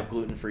because Oh. we have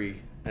gluten free.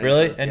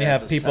 Really? And you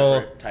have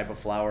people- type of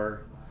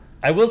flour.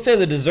 I will say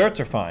the desserts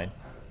are fine.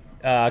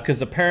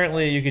 Because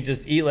apparently you could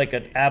just eat like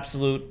an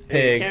absolute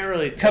pig. You can't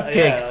really cupcakes,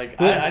 Yeah, like, I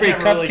gluten-free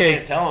never really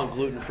can't cupcakes. tell on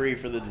gluten free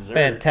for the dessert.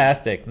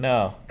 Fantastic.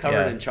 No.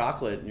 Covered yeah. in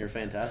chocolate, and you're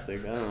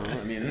fantastic. I don't know.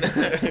 I mean,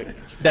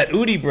 That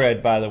udi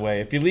bread, by the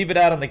way, if you leave it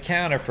out on the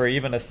counter for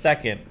even a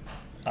second,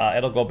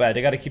 it'll go bad.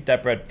 They got to keep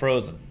that bread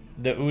frozen.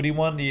 The udi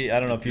one, I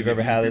don't know if you've Is it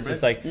ever had this.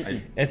 gluten-free It's bread?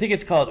 like, I think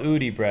it's called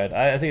udi bread.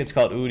 I think it's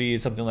called udi,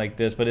 something like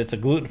this, but it's a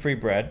gluten-free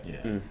bread.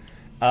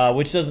 Yeah.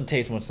 Which doesn't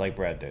taste much like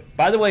bread, dude.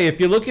 By the way, if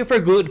you're looking for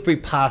gluten-free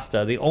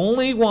pasta, the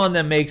only one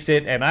that makes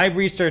it, and I've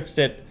researched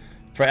it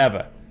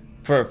forever,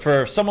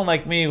 for someone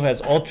like me who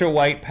has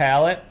ultra-white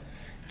palate,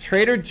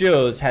 Trader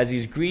Joe's has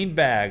these green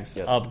bags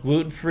Yes. of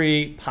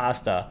gluten-free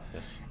pasta,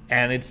 yes,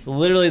 and it's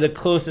literally the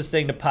closest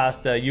thing to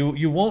pasta.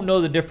 You won't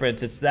know the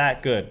difference. It's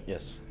that good.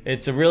 yes.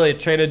 It's really a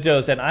Trader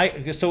Joe's, and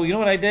so you know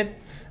what I did?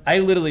 I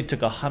literally took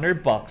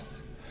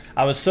 $100.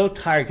 I was so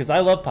tired because I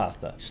love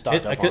pasta.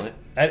 Stocked up on it.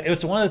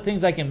 It's one of the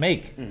things I can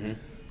make.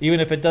 Even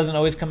if it doesn't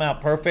always come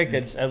out perfect,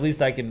 it's at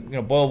least I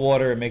can boil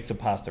water and make some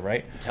pasta,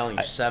 right? I'm telling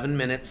you, 7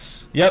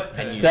 minutes. Yep,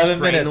 and you 7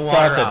 strain minutes. the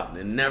water Salted. out.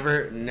 It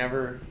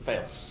never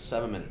fails.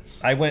 7 minutes.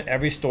 I went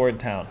every store in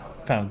town,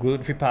 found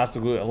gluten-free pasta,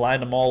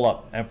 lined them all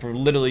up, and for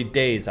literally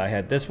days, I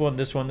had this one,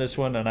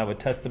 and I would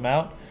test them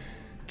out.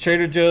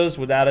 Trader Joe's,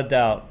 without a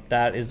doubt,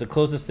 that is the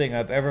closest thing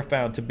I've ever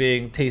found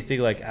to tasting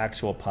like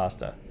actual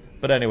pasta.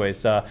 But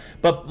anyways,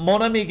 but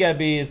Mon Ami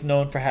Gabi is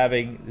known for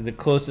having the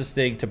closest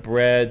thing to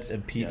breads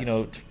and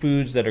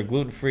foods that are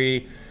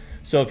gluten-free.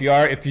 So if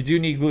you do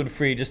need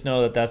gluten-free, just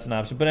know that that's an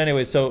option. But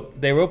anyway, so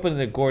they were opening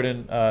the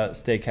Gordon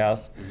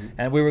Steakhouse,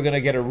 and we were going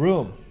to get a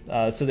room.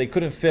 So they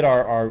couldn't fit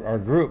our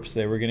groups.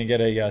 They were going to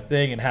get a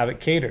thing and have it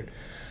catered.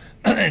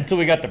 Until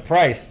we got the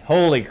price.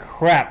 Holy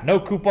crap. No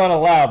coupon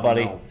allowed,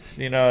 buddy. No.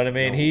 You know what I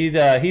mean?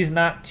 No. He's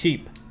not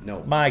cheap.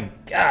 No. My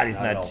God, he's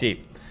not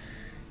cheap.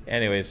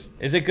 Anyways,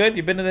 is it good?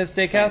 You been to this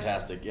steakhouse? It's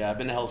fantastic. Yeah, I've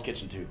been to Hell's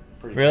Kitchen too.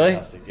 Pretty really?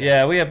 fantastic.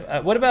 Yeah, we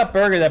have. What about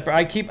burger?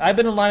 I've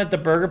been in line at the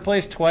burger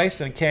place twice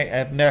and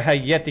I've never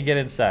had yet to get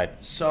inside.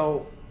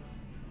 So,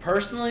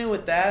 personally,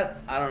 with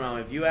that, I don't know.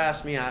 If you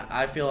ask me,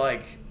 I feel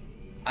like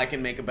I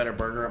can make a better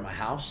burger at my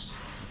house.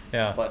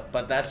 Yeah.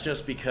 But that's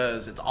just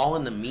because it's all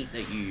in the meat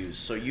that you use.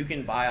 So you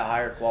can buy a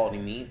higher quality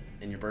meat,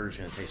 and your burger's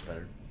gonna taste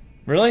better.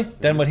 Really?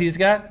 Than what he's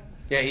got?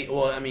 Yeah. He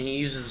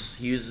uses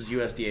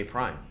USDA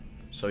Prime,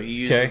 so he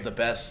uses the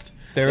best.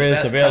 There the is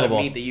best available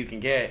kind of meat that you can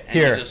get, and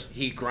here.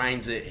 he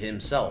grinds it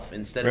himself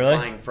instead Really? of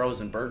buying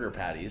frozen burger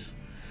patties.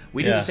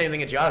 We do the same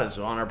thing at Giada's.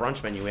 So on our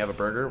brunch menu, we have a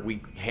burger.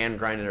 We hand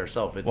grind it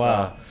ourselves.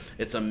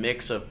 It's a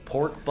mix of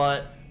pork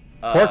butt,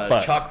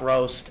 chuck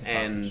roast,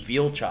 and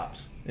veal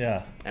chops.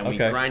 Yeah. And we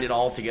grind it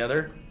all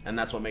together, and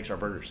that's what makes our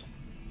burgers.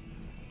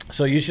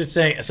 So you should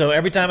say. So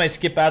every time I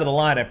skip out of the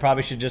line, I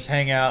probably should just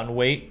hang out and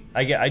wait.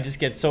 I just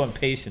get so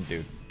impatient,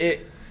 dude.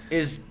 It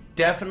is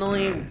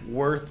definitely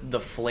worth the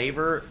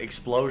flavor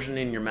explosion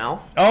in your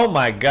mouth. Oh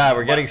my God,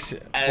 we're getting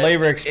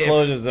flavor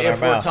explosions in our mouth.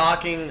 If we're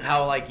talking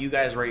how you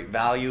guys rate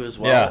value as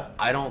well,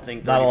 I don't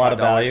think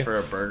 $35 for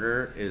a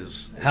burger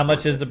is. How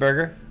much is the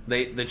burger?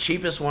 The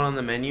cheapest one on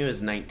the menu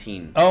is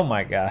 $19. Oh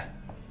my God.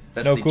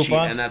 That's no the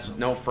coupons? And that's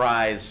no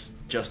fries,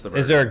 just the burger.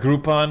 Is there a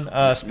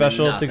Groupon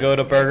special to go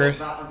to burgers?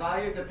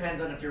 Value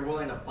depends on if you're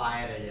willing to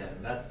buy it again.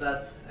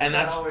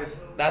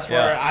 That's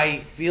where I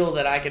feel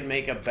that I could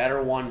make a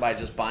better one by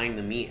just buying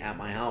the meat at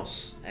my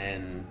house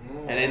and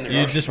in the.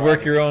 You just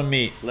work your own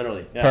meat.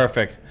 Literally. Yeah.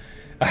 Perfect.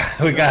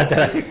 We got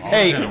that.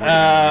 Hey,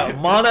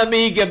 Mon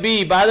Ami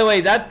Gabi. By the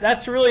way,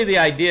 that's really the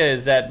idea.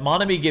 Is that Mon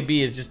Ami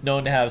Gabi is just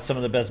known to have some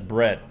of the best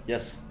bread.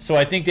 Yes. So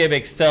I think they've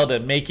excelled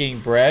at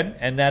making bread,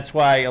 and that's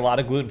why a lot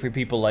of gluten-free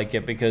people like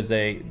it because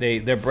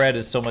their bread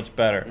is so much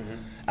better.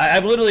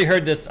 I've literally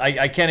heard this.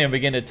 I can't even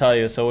begin to tell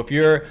you. So if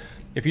you are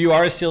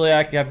a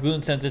celiac, you have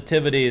gluten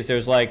sensitivities.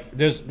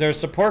 There's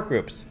support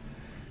groups.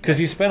 Because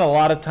you spend a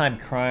lot of time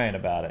crying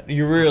about it.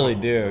 You really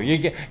do.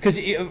 Because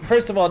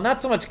first of all,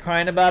 not so much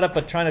crying about it,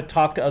 but trying to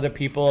talk to other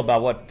people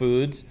about what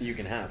foods you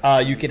can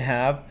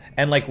have.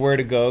 And where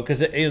to go. Because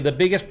the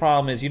biggest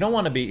problem is you don't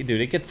want to be,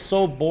 dude. It gets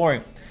so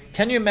boring.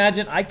 Can you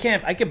imagine? I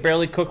can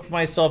barely cook for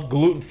myself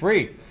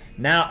gluten-free.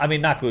 Now, I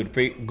mean not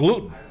gluten-free,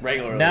 gluten.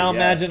 Regularly. Now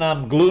imagine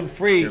I'm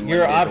gluten-free.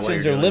 Your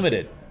options are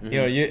limited.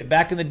 Mm-hmm.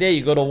 Back in the day,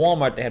 you go to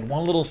Walmart, they had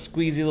one little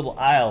squeezy little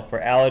aisle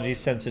for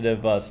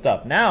allergy-sensitive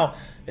stuff. Now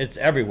it's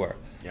everywhere.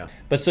 Yeah.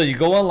 But so you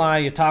go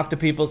online, you talk to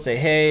people, say,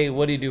 hey,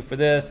 what do you do for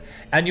this?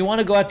 And you want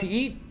to go out to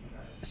eat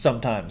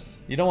sometimes.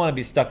 You don't want to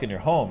be stuck in your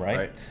home,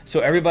 right?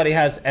 So everybody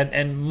has,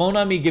 and Mon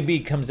Ami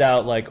Gabi comes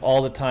out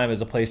all the time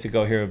as a place to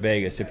go here in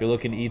Vegas if you're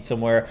looking to eat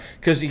somewhere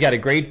because you got a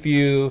great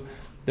view,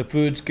 the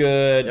food's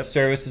good,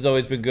 service has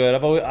always been good.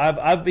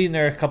 I've been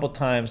there a couple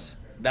times.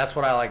 That's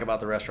what I like about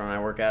the restaurant I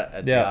work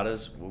at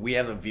Giada's. We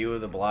have a view of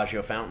the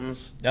Bellagio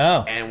fountains.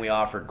 Oh. And we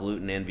offer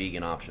gluten and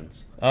vegan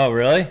options. Oh,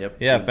 really? Yep.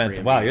 Yeah,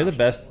 fantastic. Wow, you're the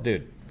best,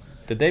 dude.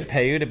 Did they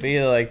pay you to be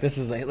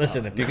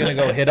listen, if you're going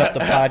to go hit up the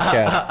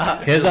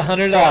podcast, here's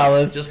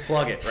 $100. Just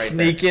plug it right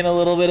Sneak in a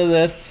little bit of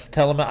this.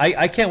 Tell them.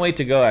 I can't wait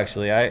to go,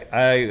 actually.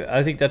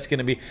 I think that's going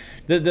to be.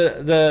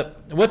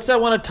 What's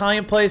that one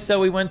Italian place that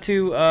we went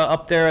to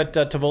up there at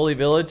Tivoli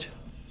Village?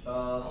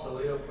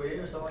 Soliloquy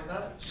or something like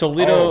that?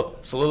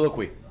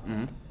 Soliloquy.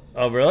 Mm-hmm.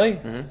 Oh, really?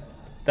 Mm-hmm.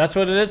 That's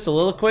what it is,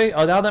 soliloquy?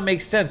 Oh, now that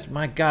makes sense.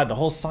 My God, the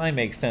whole sign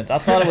makes sense. I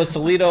thought it was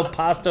Solido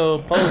Pasto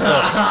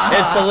Pozo.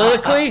 It's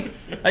soliloquy?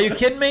 Are you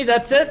kidding me?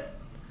 That's it?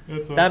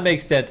 That's awesome. That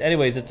makes sense.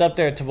 Anyways, it's up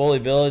there at Tivoli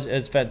Village.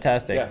 It's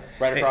fantastic. Yeah,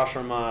 right across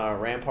from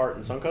Rampart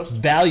and Suncoast.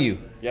 Value.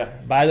 Yeah.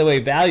 By the way,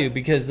 value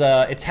because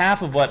it's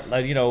half of what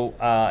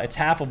it's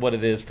half of what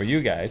it is for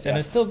you guys, and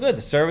it's still good.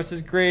 The service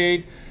is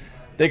great.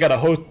 They got a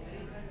host.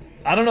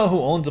 I don't know who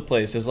owns the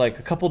place. There's a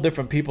couple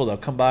different people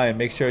that'll come by and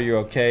make sure you're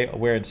okay,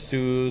 wearing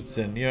suits,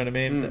 and you know what I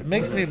mean. It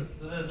makes me.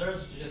 The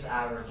desserts are just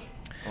average.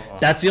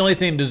 That's the only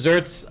thing.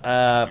 Desserts. You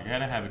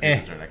gotta have a good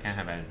dessert. I can't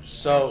have average.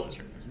 So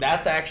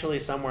that's actually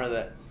somewhere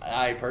that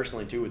I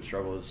personally too would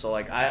struggle with. So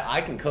I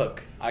can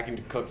cook. I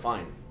can cook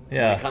fine.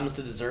 Yeah. When it comes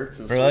to desserts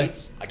and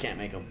sweets, I can't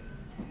make them.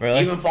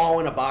 Really? Even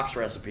following a box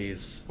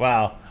recipes.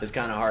 Wow. Is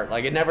kind of hard.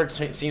 Like it never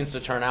seems to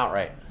turn out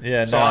right.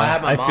 Yeah. So no, I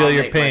have my mom feel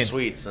your make pain. my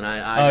sweets, and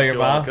I just your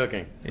do all mom? the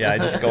cooking. Yeah, I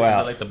just go Is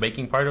out. it like the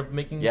baking part of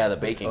making? Yeah, the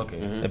baking. Okay.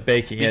 Mhm. The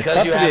baking. Yeah, Because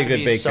it's you tough to have be a to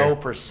good be baker. so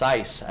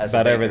precise as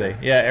About a baker. everything.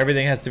 Yeah,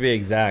 everything has to be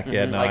exact.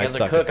 Yeah, no, like I as a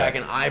suck cook, at I that.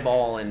 can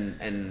eyeball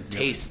and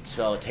taste,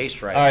 so it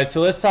tastes right. All right,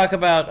 so let's talk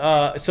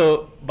about.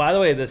 So, by the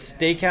way, the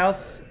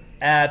steakhouse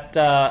at.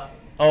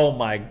 Oh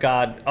my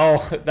God!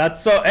 Oh, that's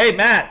so. Hey,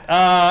 Matt.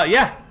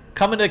 Yeah,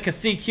 coming to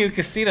CQ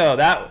Casino.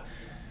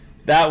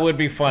 That would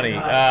be funny.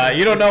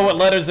 You don't know what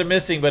letters are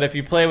missing, but if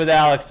you play with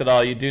Alex at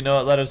all, you do know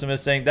what letters are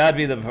missing. That'd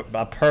be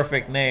a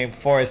perfect name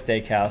for a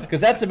steakhouse,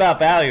 because that's about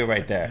value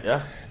right there.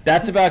 Yeah.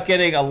 That's about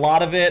getting a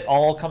lot of it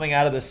all coming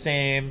out of the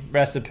same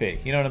recipe.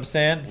 You know what I'm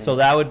saying? So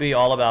that would be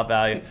all about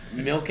value.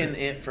 Milking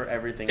it for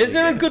everything. Is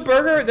there a get. good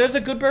burger? There's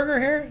a good burger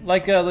here,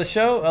 like the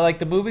show, like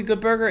the movie Good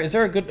Burger. Is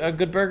there a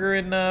good burger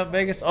in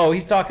Vegas? Oh,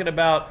 he's talking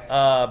about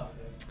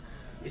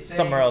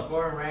somewhere else.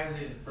 Gordon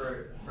Ramsay's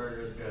burger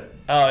is good.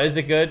 Oh, is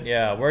it good?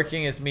 Yeah,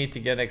 working is meat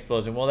to get an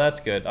explosion. Well, that's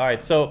good. All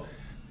right, so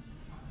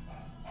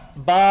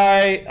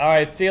bye. All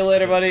right, see you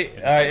later, buddy. All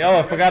right. Oh,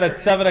 I forgot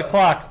it's 7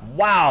 o'clock.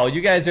 Wow,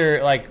 you guys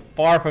are like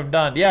far from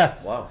done.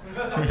 Yes. Wow.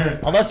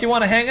 Unless you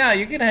want to hang out,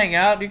 you can hang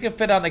out. You can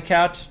fit on the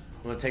couch.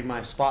 I'm gonna take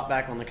my spot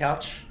back on the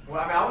couch. Well,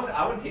 I mean,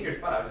 I wouldn't take your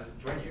spot. I would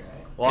just join you, right?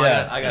 Well,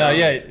 Yeah. I No,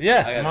 gotta,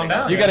 yeah. Come on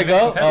down. You gotta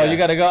go. Oh, you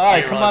gotta go. All right,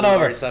 I come realize on we've over.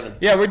 already 7.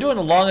 Yeah, we're doing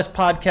the longest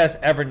podcast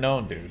ever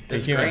known, dude. To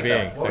This is human great, though.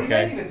 beings. What are you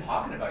guys Okay. even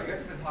talking about? You guys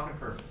have been talking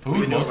for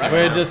Food mostly.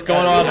 We're just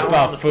going on Now we're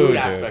about the food, dude.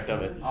 aspect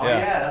of it. Oh Yeah.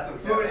 yeah, that's what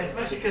Food,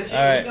 especially because he,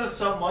 All right. he knows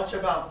so much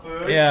about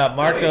food. Yeah,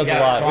 Mark knows a Yeah,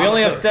 lot. so We I'm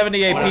only have cook.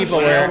 78 When people.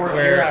 I work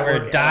here, I We're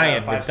work at dying.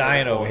 We're Five Star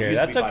dying Well, over it here.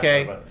 used to That's be Five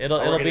okay. Star, but It'll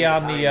we're be getting on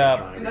Italian the.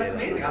 restaurant Dude, that's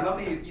again. amazing. I'd love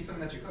to eat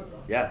something that you cook, bro.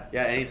 Yeah,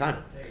 anytime.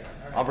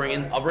 I'll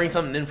bring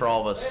something in for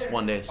all of us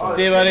one day. So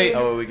See you, buddy.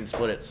 Oh, we can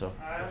split it. So.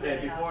 Okay,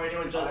 before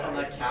anyone jumps on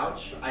that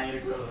couch, I need to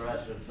go to the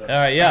restroom. So. All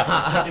right,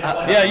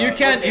 yeah, yeah. You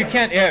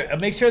can't. Yeah,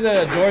 make sure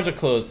the doors are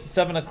closed.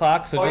 7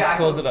 o'clock. So Oh, just yeah, I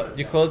close closed it the up. doors,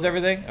 You yeah. closed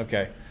everything.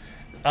 Okay.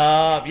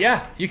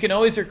 Yeah, you can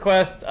always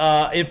request.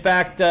 In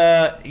fact,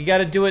 you got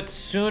to do it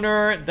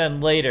sooner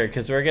than later,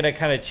 because we're gonna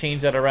kind of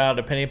change that around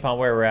depending upon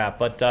where we're at.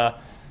 But the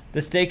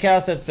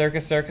steakhouse at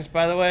Circus,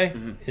 by the way,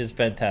 is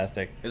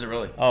fantastic. Is it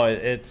really? Oh,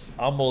 it's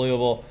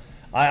unbelievable.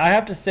 I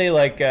have to say,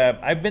 like,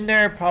 I've been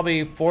there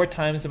probably 4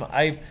 times.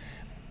 I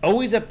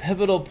always at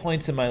pivotal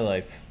points in my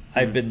life.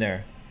 I've been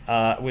there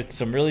with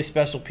some really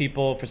special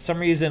people. For some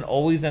reason,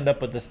 always end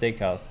up with the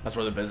steakhouse. That's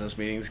where the business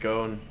meetings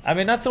go and I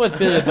mean, not so much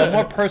business, but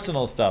more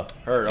personal stuff.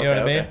 heard. Okay, You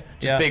know what I okay. mean?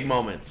 Just big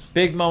moments.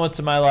 Big moments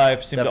in my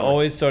life seem to Definitely.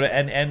 always sort of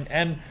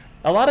and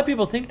a lot of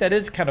people think that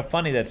is kind of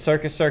funny that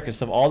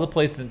Circus of all the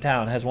places in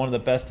town has one of the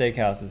best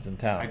steakhouses in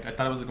I town.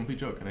 thought it was a complete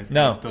joke, and I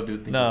No, still do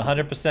think no, it's-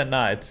 100%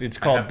 not. It's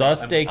called have the to-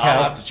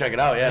 I'll have to Steakhouse. check it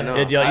out. Yeah, no.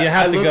 You I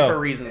have to look go. for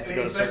reasons to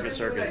go to Especially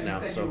Circus that now. You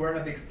said So you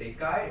weren't a big steak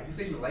guy. If you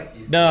say you like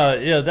these.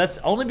 No, that's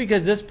only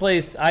because this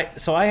place. I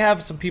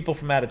have some people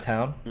from out of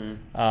town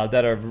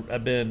that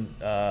have been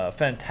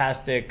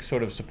fantastic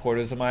sort of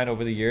supporters of mine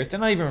over the years. They're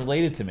not even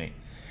related to me,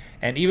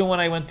 and even when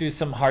I went through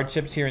some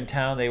hardships here in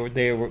town,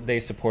 they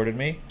supported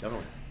me.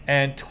 definitely.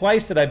 And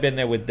twice that I've been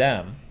there with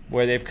them,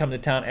 where they've come to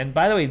town. And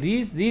by the way,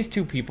 these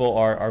two people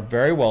are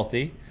very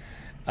wealthy.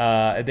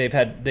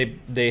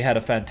 They had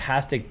a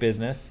fantastic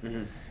business,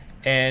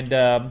 and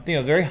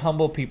very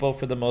humble people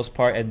for the most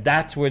part. And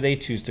that's where they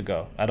choose to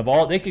go. Out of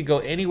all, they could go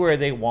anywhere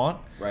they want.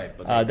 Right,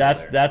 but they go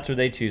there. That's where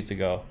they choose to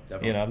go.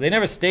 Definitely. They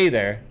never stay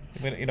there.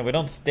 We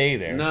don't stay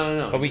there.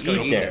 No. But we Just go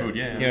eat eat there. food,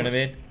 yeah, You know what I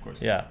mean? of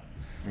course. Yeah.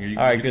 I mean, you,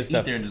 All right, you good can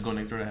stuff. eat there and just go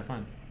next door to have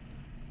fun.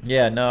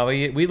 Yeah. No,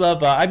 we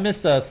love. I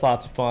miss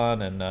Slots of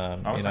Fun and I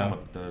was talking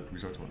about the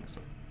Resorts one next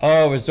door.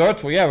 Oh,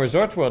 Resorts World. Yeah,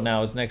 Resorts World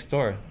now is next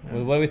door.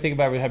 What do we think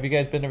about? Have you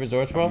guys been to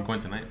Resorts I'm World? going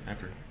tonight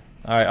after.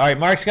 All right.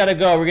 Mark's got to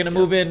go. We're gonna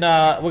move in.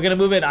 We're gonna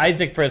move in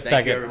Isaac for a Thank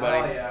second. you, everybody.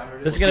 Oh, yeah.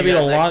 This is We'll gonna see be you the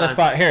guys next longest time.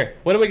 spot here.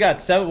 What do we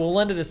got? We'll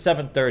end it at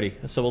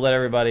 7:30. So we'll let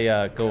everybody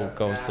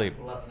go sleep.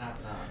 Less than half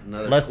an hour.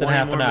 Another Less than 20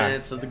 half an more hour.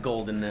 minutes of the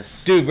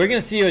goldenness. Dude, we're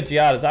gonna see you at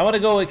Giada's. I want to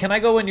go. Can I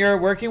go when you're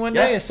working one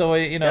day? Yeah. So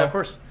Yeah, of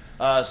course.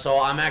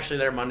 So I'm actually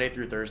there Monday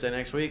through Thursday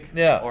next week.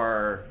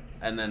 Yeah.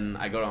 And then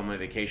I go on my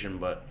vacation,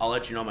 but I'll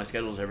let you know my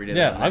schedules every day. that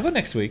Yeah, I'm I'll there. go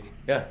next week.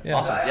 Yeah, Yeah.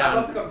 awesome. I'd Yeah,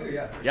 love to come too.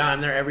 Yeah. yeah,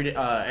 I'm there every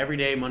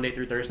day, Monday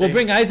through Thursday. We'll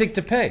bring Isaac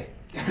to pay.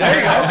 There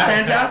you go.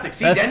 Fantastic.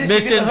 See, That's Dennis, you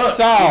get mission the hook.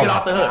 solved. You get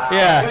off the hook.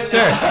 Yeah,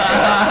 sure.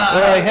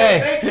 We're like,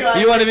 hey,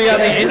 you want to be on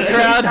the in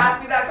crowd?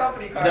 Pass me that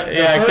company card. The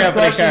Yeah, first company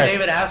question card.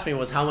 David asked me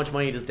was, how much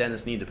money does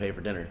Dennis need to pay for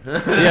dinner? Yeah,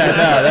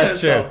 no,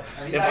 that's So,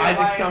 true. if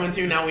Isaac's coming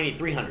too, now we need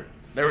 300.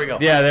 There we go.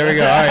 Yeah, there we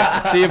go. All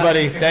right, see you,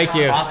 buddy. Thank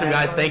you. Awesome,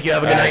 guys. Thank you.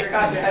 Have a good night.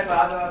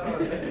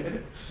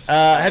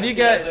 Have you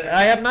guys?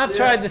 I have not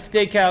tried the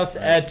steakhouse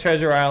at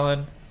Treasure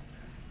Island.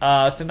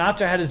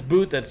 Sinatra had his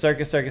booth at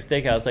Circus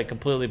Steakhouse. I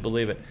completely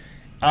believe it.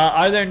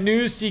 Are there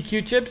new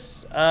CQ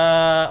chips?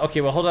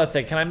 Okay, well, hold on a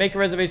second. Can I make a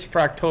reservation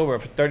for October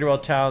for 30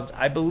 World Challenge?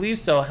 I believe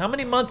so. How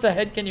many months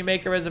ahead can you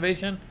make a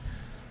reservation?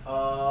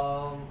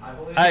 I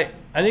believe. I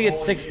think it's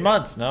whole 6 year.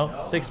 months. No, No.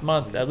 6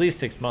 months. At least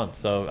 6 months.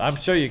 So I'm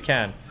sure you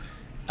can.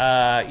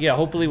 Yeah,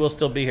 hopefully we'll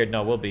still be here.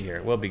 No, we'll be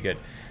here. We'll be good.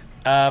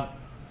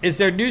 Is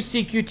there new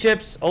CQ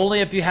chips? Only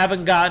if you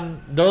haven't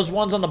gotten those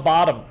ones on the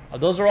bottom.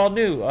 Those are all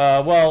new.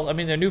 Well, I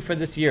mean, they're new for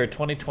this year,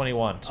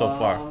 2021 so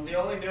far. The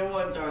only new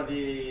ones are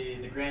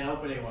the grand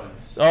opening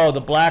ones. Oh,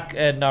 the black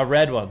and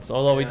red ones.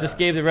 Although we just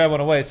gave the red one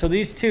away. So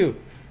these two.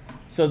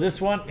 So this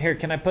one here.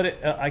 Can I put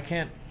it? I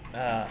can't.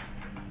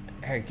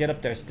 Here, get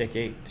up there,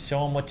 Sticky.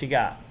 Show them what you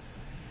got.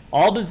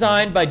 All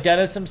designed by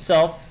Dennis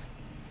himself.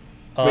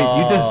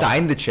 Wait, you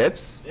designed the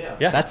chips?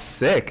 Yeah. That's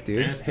sick,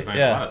 dude.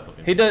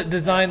 He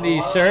designed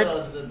the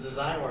shirts. The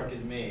design work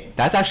is me.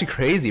 That's actually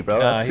crazy, bro.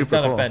 That's he's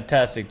super done cool. a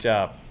fantastic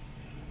job.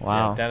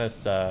 Wow. Yeah,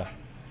 Dennis.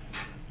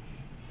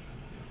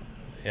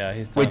 Yeah,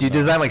 he's done. Wait, do you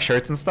design like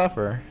shirts and stuff,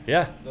 or?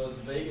 Yeah. Those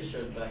Vegas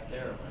shirts back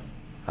there, man.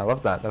 I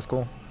love that. That's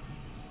cool.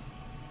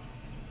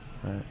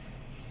 All right.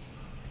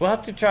 We'll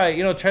have to try.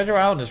 You know, Treasure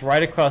Island is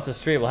right across the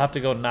street. We'll have to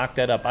go knock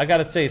that up. I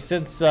gotta say,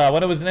 since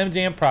when it was an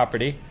MGM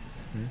property,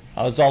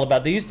 I was all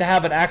about. They used to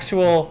have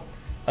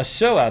a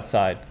show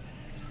outside.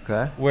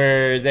 Okay.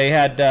 Where they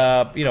had,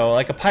 you know,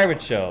 like a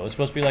pirate show. It was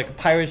supposed to be like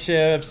pirate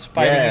ships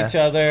fighting each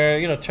other.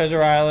 You know,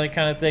 Treasure Island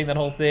kind of thing. That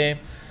whole thing.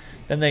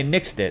 Then they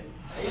nixed it.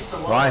 I used to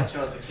love that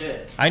show as a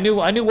kid. I knew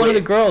one of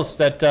the girls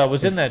that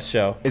was in that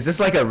show. Is this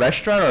like a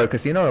restaurant or a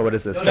casino, or what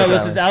is this? No,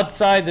 this is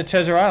outside the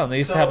Treasure Island. They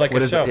used to have like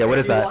a show. Yeah, what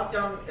is that?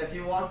 If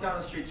you walk down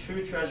the street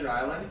to Treasure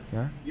Island,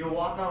 Yeah. you'll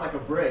walk on like a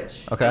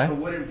bridge, Okay. like a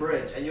wooden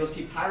bridge, and you'll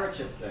see pirate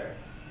ships there.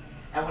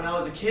 And when I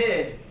was a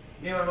kid,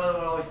 me and my mother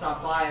would always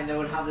stop by, and they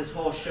would have this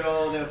whole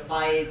show. They would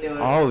fight. They would.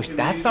 Oh, do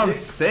that music. sounds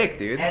sick,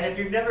 dude. And if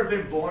you've never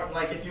been born,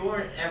 like if you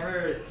weren't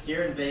ever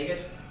here in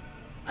Vegas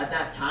at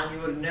that time, you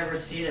would have never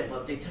seen it.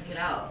 But they took it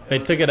out. They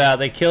took it out.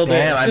 They killed it.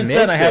 Damn, Since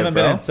then, I haven't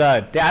been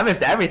inside. Yeah, I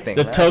missed everything.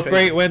 The man. toke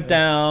rate went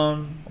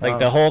down. Like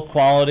the whole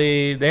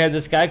quality. They had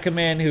this guy come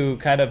in who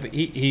kind of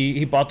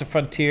he bought the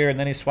Frontier and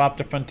then he swapped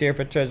the Frontier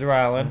for Treasure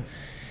Island,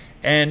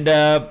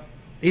 and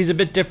he's a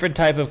bit different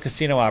type of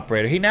casino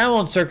operator. He now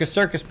owns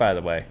Circus, by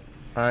the way.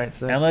 All right,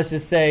 so. And let's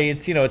just say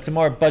it's it's a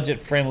more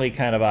budget friendly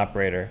kind of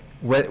operator.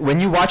 When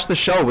you watched the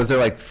show, was there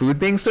like food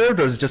being served,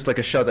 or was it just like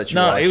a show that you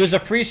watched? No, it was a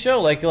free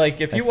show. Like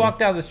if you walk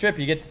down the strip,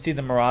 you get to see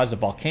the Mirage, the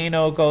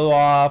volcano go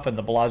off, and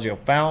the Bellagio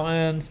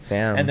fountains.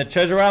 Damn. And the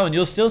Treasure Island,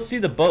 you'll still see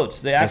the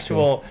boats. The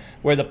actual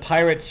where the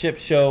pirate ship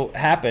show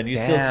happened. You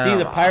still see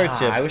the pirate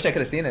ships. I wish I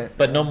could have seen it.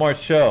 But no more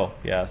show.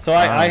 Yeah. So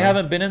I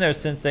haven't been in there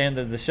since they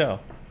ended the show.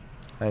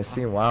 I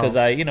see. Wow. Because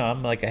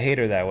I'm like a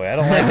hater that way. I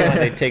don't like it when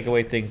they take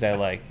away things I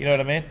like. You know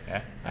what I mean?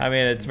 Yeah. I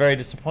mean, it's very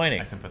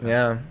disappointing. I sympathize.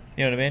 Yeah.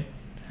 You know what I mean?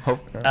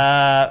 Hope.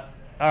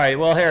 All right.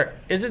 Well, here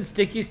isn't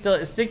Sticky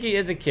still? Sticky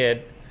is a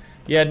kid.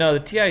 Yeah. No, the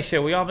TI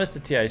show. We all missed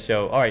the TI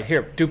show. All right.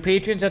 Here, do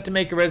patrons have to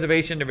make a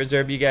reservation to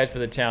reserve you guys for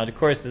the challenge? Of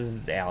course, this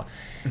is Al.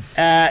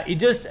 You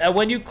just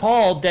when you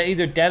call,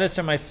 either Dennis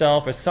or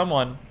myself or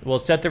someone will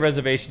set the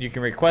reservation. You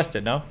can request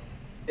it. No.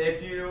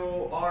 If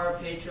you are a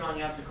Patreon,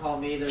 you have to call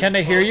me. Can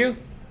they hear you?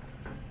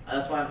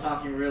 That's why I'm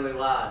talking really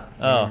loud.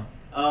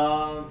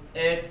 Oh.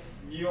 If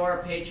you are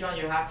a Patreon,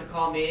 you have to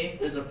call me.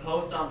 There's a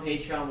post on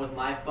Patreon with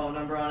my phone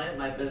number on it,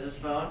 my business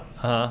phone.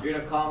 You're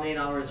gonna call me and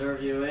I'll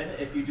reserve you in.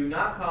 If you do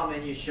not call me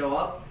and you show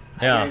up,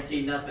 I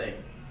guarantee nothing.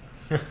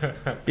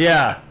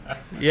 Yeah,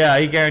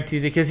 he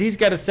guarantees it because he's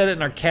got to set it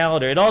in our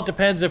calendar. It all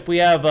depends if we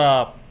have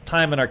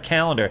time in our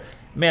calendar.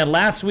 Man,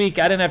 last week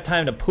I didn't have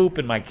time to poop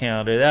in my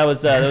calendar. That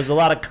was there was a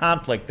lot of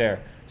conflict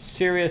there.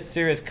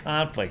 Serious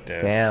conflict there.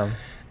 Damn.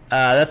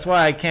 That's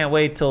why I can't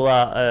wait till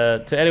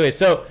anyway.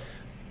 So,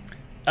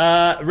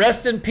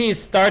 rest in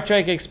peace, Star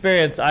Trek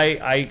experience.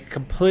 I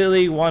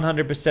completely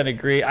 100%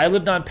 agree. I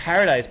lived on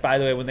Paradise, by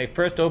the way, when they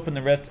first opened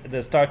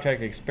the Star Trek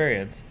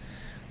experience,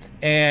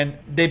 and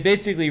they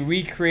basically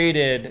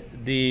recreated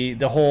the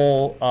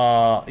whole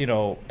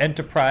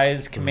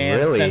Enterprise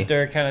Command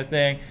Center kind of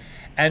thing,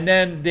 and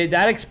then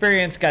that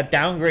experience got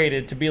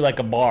downgraded to be like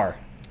a bar.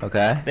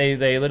 Okay.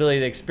 They literally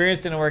the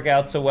experience didn't work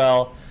out so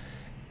well.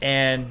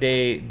 And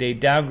they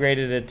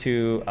downgraded it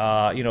to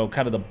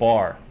kind of the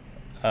bar.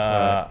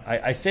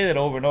 I say that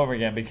over and over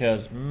again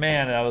because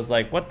man, I was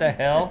like, what the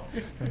hell?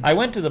 I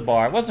went to the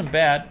bar. It wasn't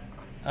bad.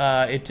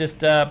 It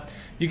just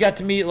you got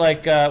to meet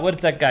like what is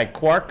that guy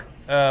Quark?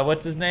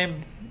 What's his name?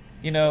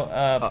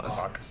 Not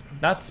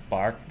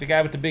Spark. The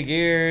guy with the big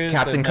ears.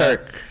 Captain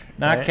Kirk.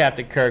 Not right?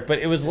 Captain Kirk, but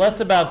it was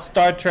less about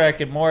Star Trek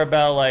and more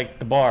about like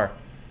the bar.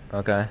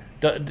 Okay.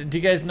 Do you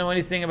guys know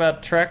anything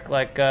about Trek?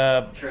 Like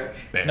Trek.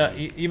 No,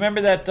 you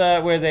remember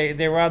that where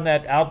they were on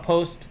that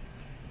outpost?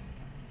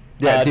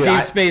 Yeah, dude.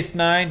 Deep Space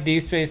Nine,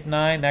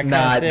 that kind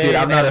of thing. Dude,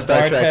 I'm not a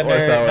Star Trek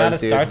or Star Wars, not a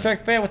Star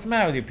Trek fan. What's the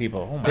matter with you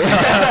people? Oh my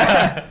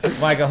god!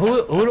 My god,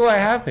 who do I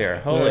have here?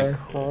 Holy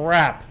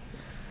crap!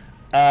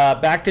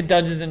 Back to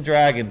Dungeons and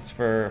Dragons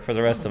for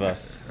the rest of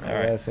us. All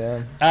right. Yes,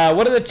 yeah.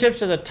 What are the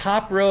chips at the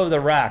top row of the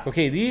rack?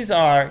 Okay, these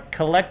are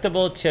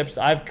collectible chips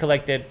I've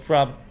collected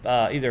from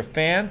either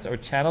fans or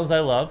channels I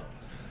love.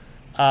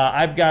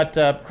 I've got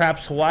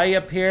Craps Hawaii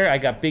up here. I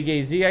got Big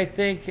AZ, I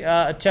think,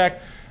 a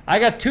check. I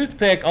got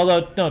Toothpick,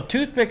 although, no,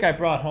 Toothpick I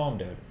brought home,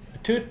 dude.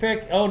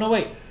 Toothpick, oh, no,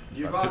 wait.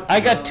 I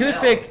got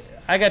Toothpick.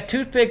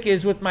 Toothpick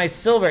is with my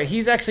silver.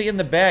 He's actually in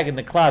the bag in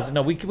the closet.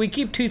 No, we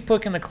keep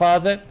Toothpick in the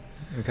closet.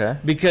 Okay.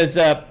 Because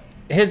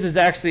his is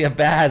actually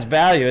has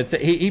value.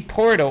 He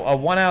poured a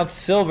 1 ounce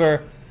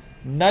silver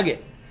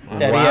nugget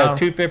that he had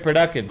Toothpick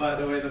Productions. By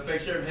the way, the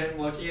picture of him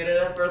looking at it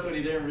at first when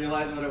he didn't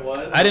realize what it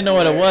was. I didn't know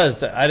what it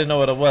was. I didn't know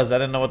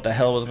what the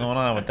hell was going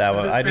on with that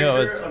one. I knew it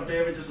was. Of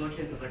David just looking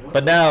at this like, what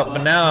but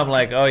now I'm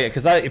like, oh yeah,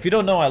 because if you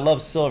don't know, I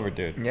love silver,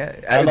 dude. Yeah.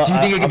 Do you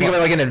think it could become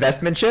like an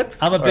investment chip?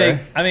 I'm a big.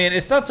 I mean,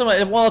 it's not so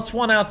much. Well, it's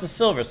 1 ounce of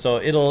silver, so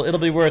it'll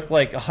be worth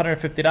like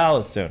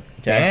 $150 soon. Okay?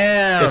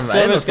 Damn. Because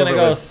silver's gonna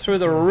go through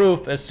the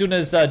roof as soon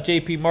as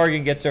J.P.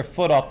 Morgan gets their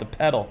foot off the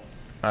pedal.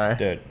 All right.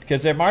 Dude,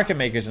 because they're market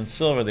makers in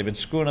silver. They've been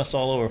screwing us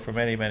all over for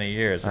many, many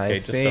years. Okay,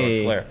 just so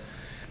we're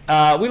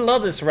clear. We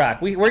love this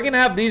rack. We're gonna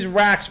have these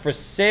racks for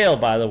sale,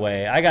 by the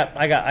way. I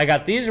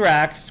got these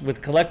racks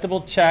with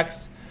collectible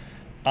checks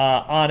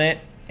on it,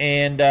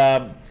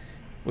 and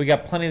we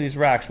got plenty of these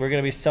racks. We're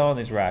gonna be selling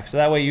these racks, so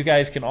that way you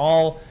guys can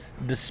all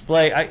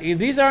display.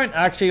 These aren't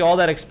actually all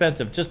that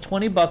expensive. Just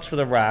 $20 for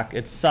the rack.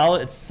 It's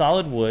solid. It's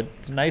solid wood.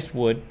 It's nice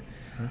wood.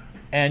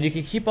 And you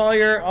can keep all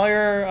your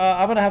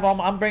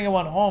I'm bringing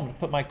one home to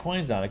put my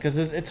coins on it because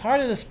it's hard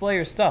to display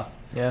your stuff.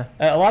 Yeah.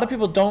 A lot of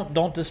people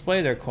don't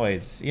display their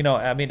coins. You know,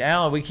 I mean,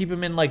 Alan, we keep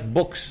them in like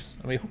books.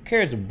 I mean, who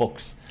cares of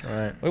books? All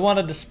right. We want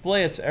to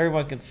display it so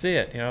everyone can see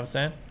it. You know what I'm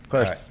saying? Of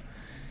course.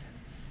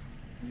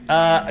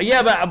 Right.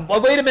 Yeah,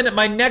 but wait a minute.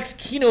 My next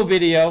Kino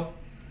video,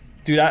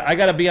 dude. I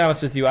gotta be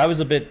honest with you. I was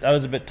a bit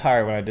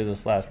tired when I did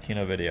this last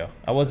Kino video.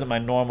 I wasn't my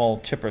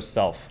normal chipper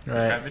self.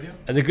 Right. Video?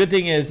 The good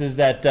thing is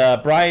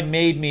that Brian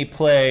made me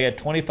play a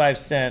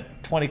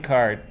 25-cent 20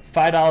 card,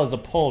 $5 a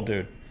pull,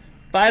 dude.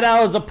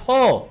 $5 a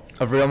pull.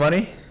 Of real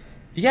money?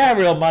 Yeah,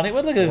 real money.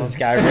 What, look at this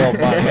guy, real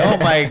money. Oh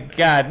my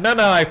God. No,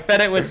 I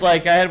fed it with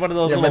like I had one of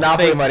those little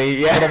Monopoly fake, money.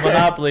 Yeah. Little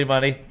Monopoly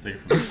money.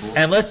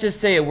 And let's just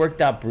say it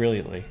worked out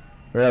brilliantly.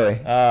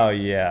 Really? Oh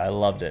yeah, I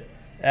loved it.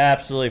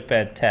 Absolutely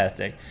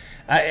fantastic.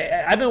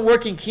 I've been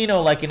working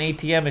Keno like an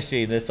ATM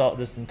machine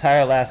this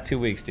entire last 2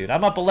 weeks, dude.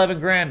 I'm up 11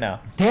 grand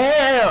now.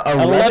 Damn,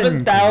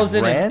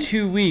 11,000 in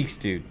 2 weeks,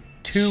 dude.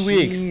 2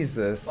 weeks.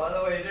 Jesus. By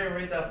the way, you didn't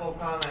read that full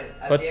comment.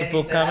 What's the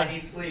full comment? I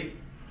need sleep.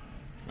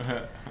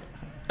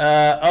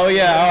 Oh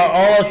yeah,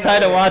 all I was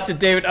trying to watch it,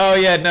 David. Oh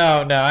yeah,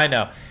 no, I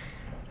know.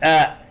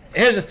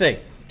 Here's the thing.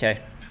 Okay,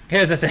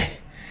 here's the thing.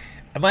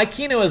 My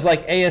Keno is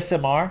like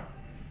ASMR.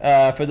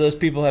 For those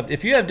people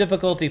if you have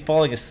difficulty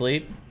falling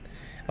asleep.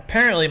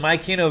 Apparently, my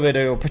Keno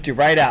video will put you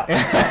right out.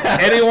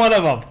 Any one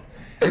of them.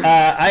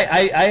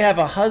 I have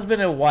a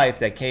husband and wife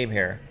that came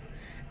here,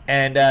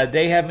 and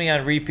they have me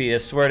on repeat. I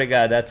swear to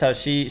God, that's how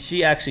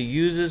she actually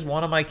uses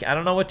one of my. I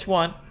don't know which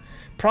one.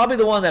 Probably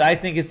the one that I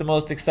think is the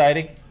most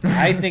exciting.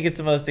 I think it's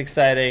the most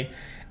exciting,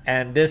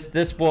 and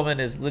this woman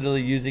is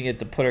literally using it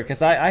to put her.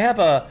 Because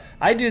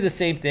I do the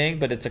same thing,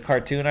 but it's a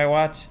cartoon I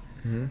watch.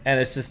 Mm-hmm. And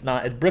it's just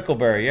not. It's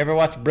Brickleberry. You ever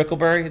watch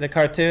Brickleberry, the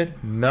cartoon?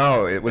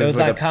 No, it was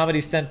like on Comedy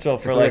Central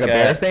for like a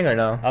bear thing or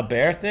no? A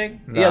bear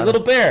thing? No. Yeah,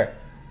 little bear.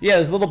 Yeah,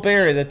 there's a little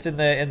bear that's in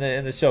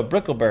the show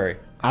Brickleberry.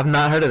 I've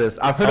not heard of this.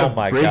 I've heard of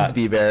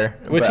Brigsby Bear.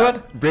 Which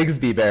one?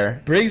 Brigsby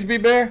Bear.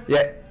 Brigsby Bear?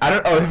 Yeah, I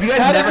don't. Oh, have you guys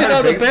How never did you know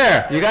heard of the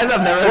bear? You guys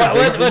have never heard of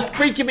Brigsby? What's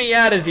freaking me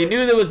out is you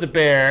knew there was a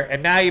bear,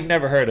 and now you've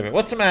never heard of it.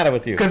 What's the matter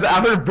with you? Because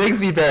I've heard of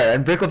Brigsby Bear,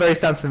 and Brickleberry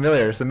sounds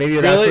familiar, so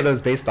maybe that's what it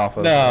was based off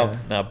of. No.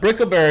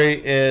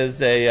 Brickleberry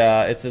is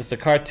it's just a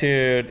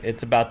cartoon.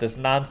 It's about this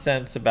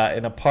nonsense about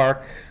in a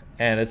park.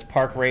 And it's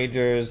park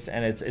rangers,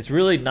 and it's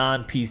really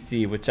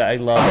non-PC, which I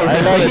love. Oh, really?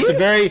 I love it. It's a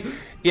very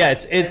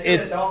it's an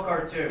adult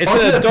cartoon. It's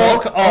an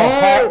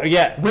adult.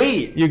 Yeah.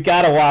 Wait. You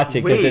gotta watch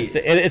it because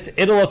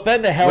it'll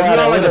offend the hell out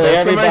of literally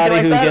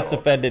everybody who gets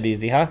offended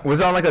easy, huh? Was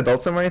it on like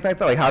Adult Swim or anything like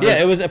that? Like how?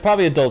 Yeah, it was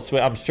probably Adult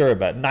Swim. I'm sure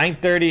about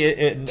 9:30.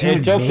 It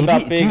joked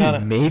about being on it.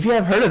 Maybe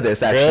I've heard of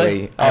this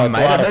actually. Really? Oh, it's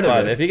a lot of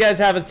fun. If you guys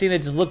haven't seen it,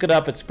 just look it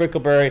up. It's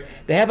Brickleberry.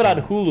 They have it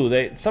on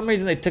Hulu. Some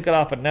reason they took it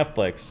off of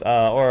Netflix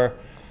or.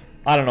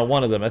 I don't know,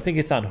 one of them. I think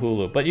it's on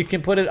Hulu. But you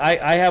can put it.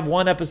 I have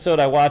one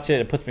episode. I watch it.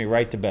 It puts me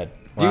right to bed.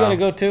 Wow. You gotta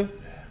go too?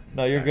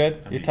 No, you're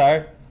good. You're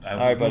tired.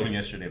 I was moving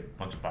yesterday, a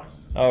bunch of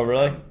boxes. Oh,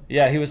 really?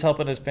 Yeah, he was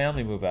helping his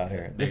family move out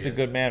here. This is a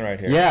good man right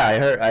here. Yeah, I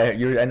heard.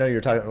 I know you're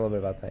talking a little bit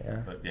about that.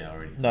 Yeah. But yeah,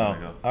 already.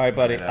 No. All right,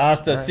 buddy.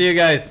 Asta, see you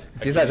guys.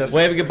 Peace out, Justin.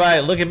 Wave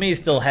goodbye. Look at me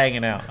still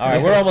hanging out. All right,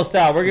 we're almost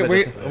out. We're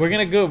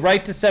gonna go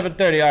right to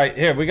 7:30. All right,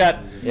 here we got.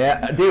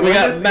 Yeah, dude. We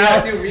got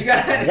Mouse.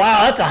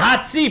 Wow, that's a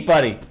hot seat,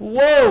 buddy.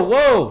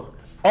 Whoa.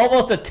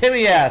 Almost a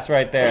Timmy ass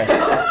right there.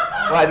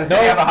 Why, does he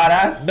have a hot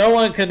ass? No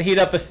one can heat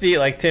up a seat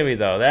like Timmy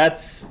though.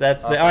 That's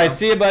all right.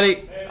 See you,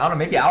 buddy. I don't know.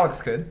 Maybe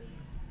Alex could.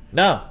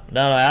 No.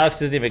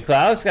 Alex isn't even close.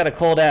 Alex got a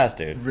cold ass,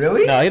 dude.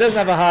 Really? No, he doesn't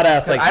have a hot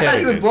ass like Timmy. I thought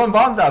he was blowing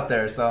bombs out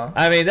there. So.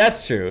 I mean,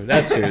 that's true.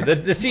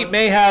 The seat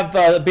may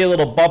have be a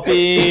little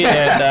bumpy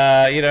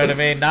and you know what I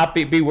mean. Not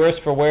be worse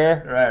for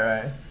wear.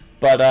 Right.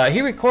 But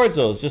he records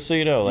those, just so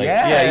you know. Like,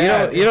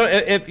 you know,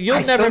 if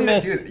you'll never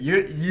miss.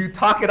 You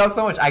talk it up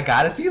so much. I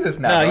gotta see this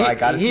now.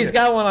 No, he's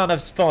got one on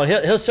his phone.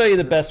 He'll show you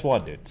the best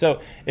one, dude.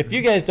 So if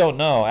you guys don't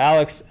know,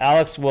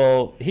 Alex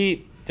will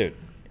dude.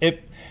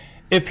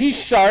 If he's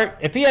sharp,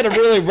 if he had a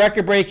really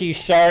record-breaking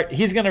sharp,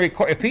 he's gonna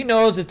record. If he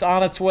knows it's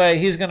on its way,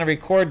 he's gonna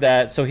record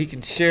that so he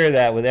can share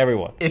that with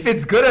everyone. If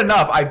it's good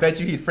enough, I bet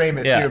you he'd frame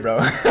it too, bro.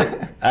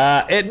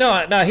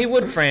 No, he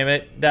would frame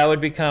it. That would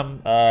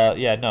become,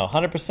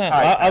 100%.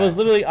 I was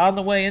literally on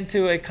the way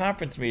into a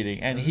conference meeting,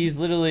 and he's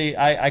literally,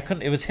 I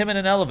couldn't. It was him in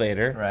an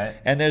elevator, right?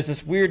 And there's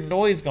this weird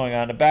noise going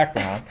on in the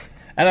background.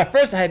 And at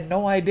first, I had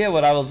no idea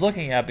what I was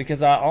looking at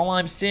because all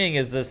I'm seeing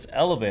is this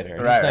elevator.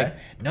 And he's like,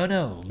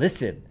 no,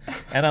 listen.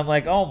 And I'm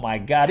like, oh my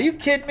God, are you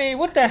kidding me?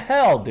 What the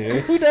hell,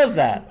 dude? Who does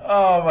that?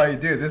 Oh my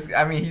dude,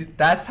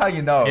 that's how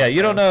you know. Yeah,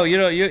 you don't know.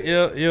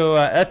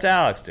 That's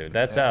Alex, dude.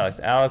 That's Alex.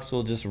 Alex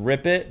will just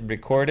rip it and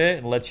record it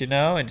and let you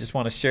know, and just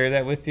want to share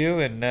that with you.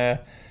 And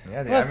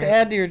yeah, dude, wants to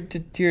add to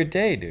your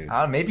day, dude.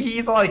 Maybe he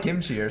eats a lot of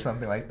kimchi or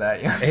something like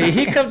that. You know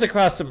he comes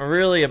across some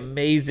really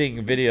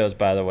amazing videos,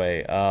 by the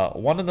way.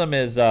 One of them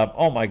is,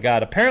 oh my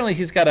God, apparently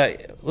he's got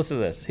listen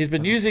to this. He's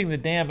been using the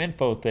damn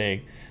info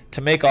thing to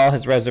make all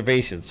his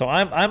reservations. So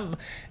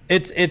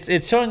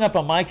it's showing up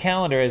on my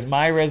calendar as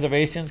my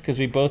reservations because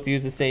we both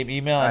use the same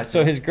email. And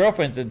so his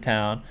girlfriend's in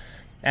town.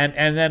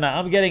 And then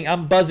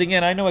I'm buzzing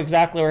in. I know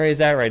exactly where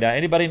he's at right now.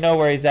 Anybody know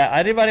where he's at?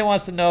 Anybody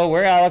wants to know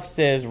where Alex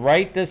is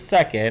right this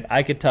second,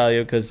 I could tell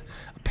you because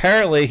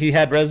apparently he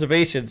had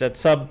reservations at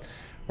some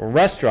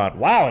restaurant.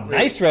 Wow, a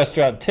nice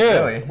restaurant too.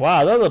 Really?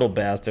 Wow, that little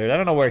bastard. I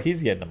don't know where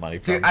he's getting the money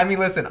from. Dude, I mean,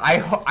 listen,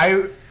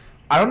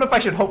 I don't know if I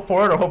should hope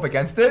for it or hope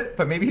against it,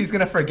 but maybe he's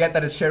gonna forget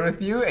that it's shared with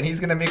you, and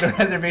he's gonna make a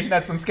reservation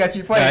at some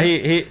sketchy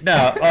place.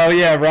 No. Oh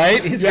yeah,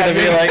 right. He's gonna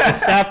be like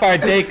Sapphire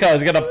Deco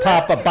is gonna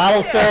pop a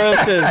bottle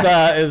service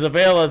is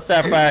available at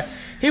Sapphire.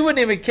 He wouldn't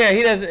even care.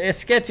 He doesn't. It's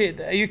sketchy.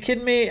 Are you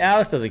kidding me?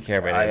 Alex doesn't care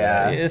about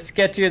it. The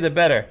sketchier, the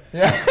better.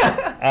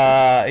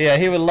 Yeah.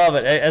 He would love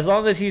it as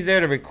long as he's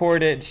there to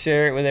record it and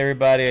share it with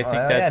everybody. I think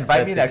that's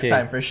invite me that's next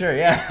time for sure.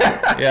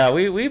 Yeah. Yeah,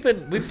 we've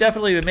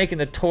definitely been making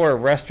the tour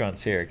of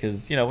restaurants here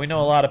because we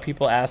know a lot of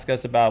people ask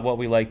us about what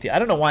we like to eat. I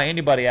don't know why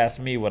anybody asks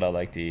me what I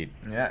like to eat.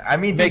 Yeah, I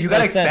mean, dude, you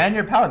gotta expand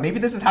your palate. Maybe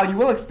this is how you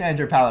will expand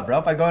your palate,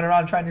 bro, by going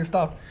around trying new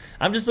stuff.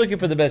 I'm just looking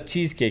for the best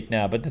cheesecake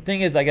now, but the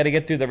thing is, I got to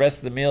get through the rest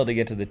of the meal to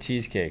get to the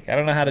cheesecake. I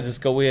don't know how to just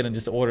go in and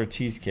just order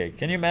cheesecake.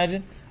 Can you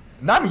imagine?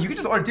 No, I mean, you could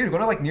just order, dude, go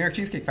to like New York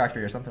Cheesecake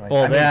Factory or something like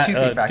that. Well,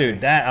 Cheesecake Factory.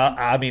 Dude,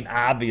 I mean,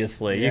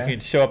 obviously, you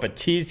can show up at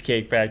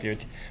Cheesecake Factory.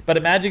 But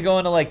imagine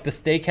going to like the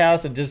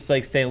steakhouse and just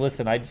like saying,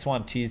 listen, I just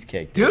want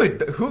cheesecake.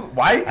 Dude,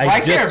 why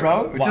care,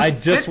 bro?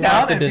 Just sit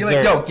down and be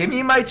like, yo, give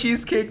me my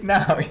cheesecake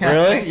now. You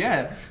know really?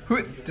 Yeah.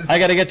 I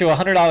got to get to a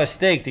 $100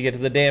 steak to get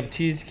to the damn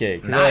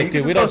cheesecake. Nah, like,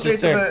 dude, we don't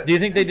just serve. Do you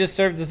think they just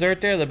serve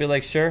dessert there? They'll be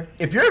like, sure.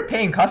 If you're a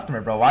paying customer,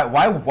 bro,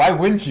 why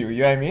wouldn't you?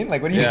 You know what I mean?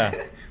 Like, what do you...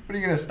 Yeah. What are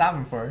you gonna stop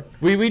him for?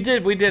 We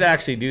did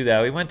actually do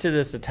that. We went to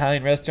this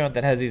Italian restaurant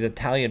that has these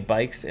Italian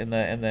bikes in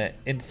the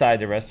inside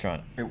the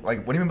restaurant.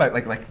 Like, what do you mean by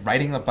like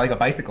riding a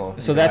bicycle?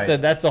 So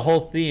that's the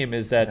whole theme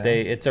is that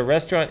it's a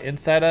restaurant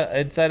inside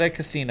a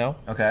casino.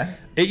 Okay.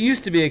 It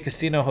used to be a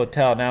casino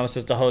hotel. Now it's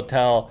just a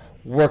hotel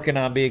working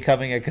on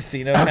becoming a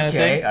casino kind of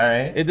thing. Okay,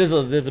 all right.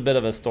 There's a bit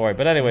of a story,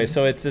 but anyway,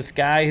 so it's this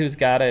guy who's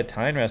got an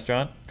Italian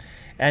restaurant,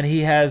 and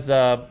he has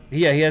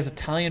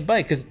Italian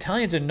bike because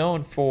Italians are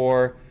known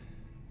for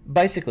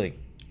bicycling.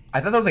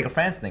 I thought that was like a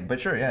France thing, but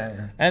sure,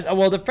 yeah. And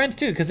well, the French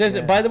too, because there's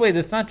by the way,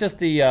 there's not just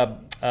the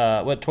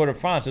Tour de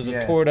France. There's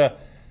a Tour de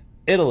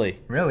Italy.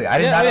 Really, I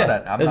did not know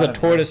that. There's a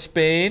Tour de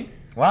Spain.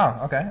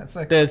 Wow. Okay, that's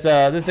like. There's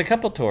a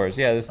couple tours.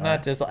 Yeah, it's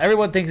not just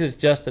everyone thinks it's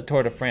just the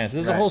Tour de France.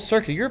 There's a whole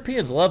circuit.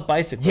 Europeans love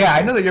bicycling. Yeah,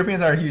 I know that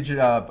Europeans are huge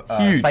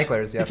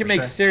cyclers. Yeah, you can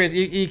make serious.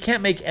 You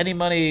can't make any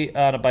money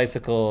on a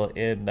bicycle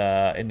in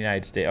the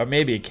United States, or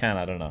maybe you can.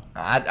 I don't know.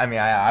 I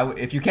mean,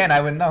 if you can, I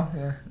wouldn't know.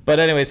 Yeah. But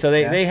anyway, so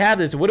they have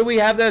this. What do we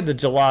have there? The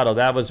gelato.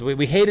 That was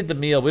we hated the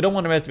meal. We don't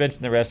want to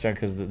mention the restaurant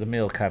because the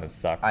meal kind of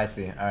sucked. I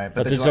see. All right,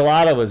 but the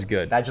gelato was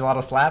good. That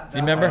gelato slapped. Do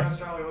you remember?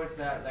 Restaurant we went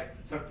that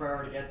took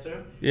forever to get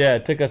to. Yeah,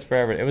 it took us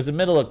forever. It was the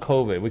middle of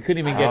COVID. We couldn't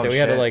even get there. We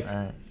had to like.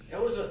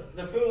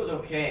 The food was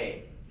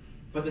okay,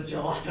 but the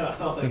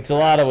gelato. The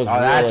gelato was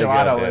really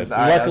gelato good. Was,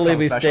 Luckily,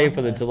 we stayed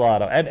for the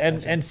gelato,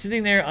 and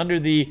sitting there under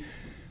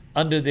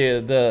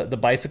the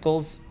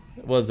bicycles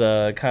was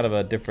a kind of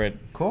a different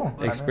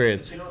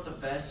experience. You know what the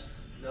best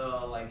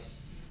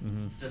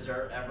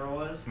dessert ever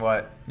was?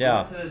 What? Yeah. We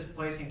went to this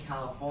place in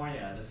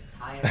California, this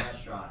Italian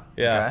restaurant.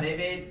 Yeah.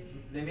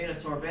 They made a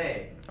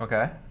sorbet.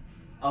 Okay.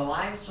 A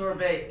lime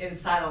sorbet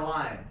inside a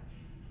lime.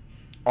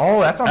 Oh,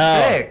 that sounds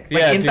sick. Like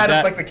yeah, inside dude,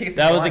 of like the case.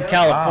 That was in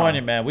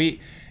California, man.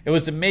 It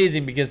was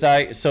amazing because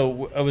this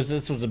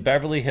was in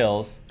Beverly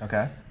Hills.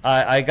 Okay.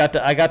 I got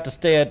to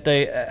stay at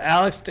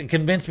Alex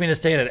convinced me to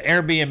stay at an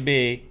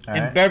Airbnb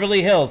in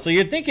Beverly Hills. So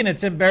you're thinking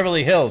it's in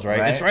Beverly Hills,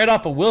 right? It's right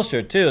off of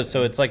Wilshire too.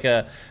 So it's like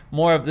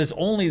there's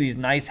only these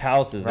nice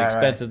houses,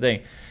 expensive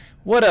thing.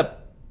 What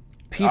a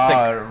piece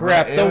of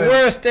crap. The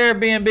worst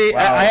Airbnb.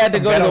 Wow, I had to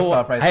go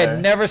to I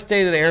had never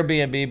stayed at an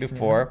Airbnb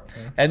before.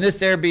 And this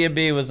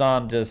Airbnb was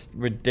on just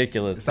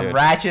ridiculous. Some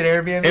ratchet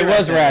Airbnb. It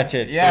was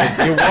ratchet.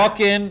 Yeah. You walk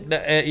in,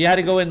 you had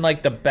to go in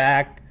like the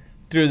back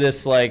through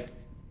this like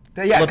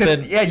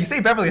you say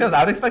Beverly Hills,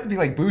 I would expect it to be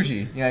like bougie.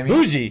 You know what I mean?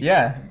 Bougie?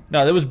 Yeah.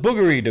 No, it was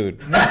boogery, dude.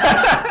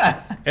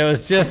 It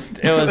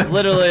was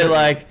literally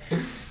like,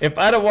 if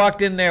I'd have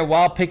walked in there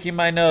while picking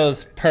my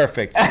nose,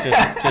 perfect.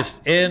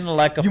 Just in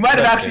like a. You might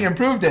have actually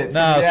improved it. No,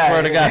 I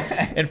swear to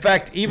God. In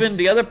fact, even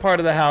the other part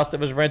of the house that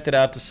was rented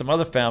out to some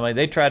other family,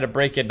 they tried to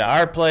break into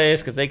our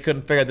place because they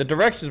couldn't figure. The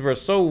directions were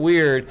so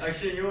weird.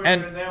 Actually, you weren't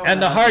even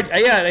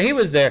there. He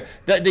was there.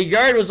 The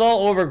yard was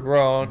all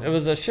overgrown. It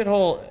was a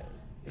shithole.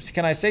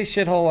 Can I say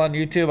shithole on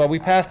YouTube? Are we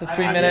past the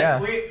 3 minute?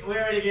 Yeah. We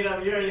already get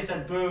up. You already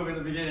said boob in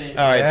the beginning.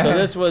 All right, so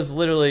this was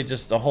literally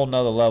just a whole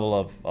nother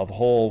level of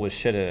hole with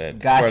shit in it.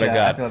 Gotcha, swear to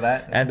God. I feel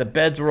that. And the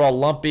beds were all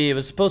lumpy. It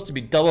was supposed to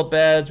be double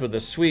beds with a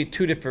suite,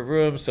 2 different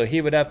rooms. So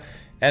he would have,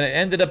 and it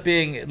ended up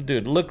being,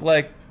 dude, looked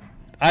like,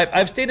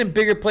 I've stayed in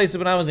bigger places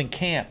when I was in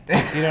camp. You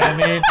know what I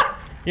mean?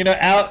 You know,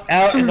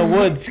 out in the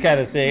woods kind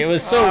of thing. It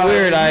was so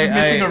weird.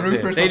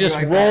 They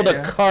just rolled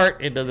a cart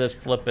into this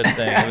flipping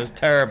thing. It was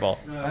terrible.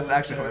 That's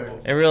actually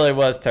hilarious. It really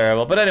was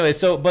terrible. But anyway,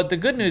 but the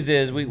good news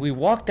is we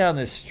walked down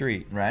this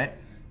street. Right.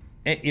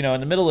 You know, in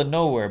the middle of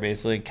nowhere,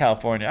 basically, in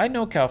California. I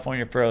know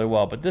California fairly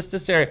well, but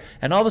this area,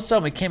 and all of a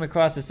sudden we came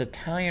across this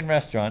Italian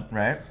restaurant.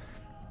 Right.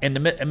 And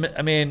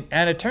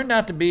it turned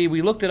out to be,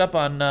 we looked it up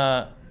on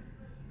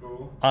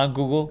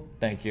Google.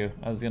 Thank you.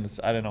 I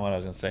don't know what I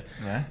was gonna say.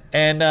 Yeah.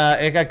 And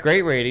it got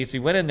great ratings. We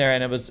went in there,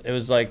 and it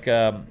was like,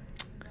 it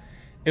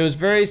was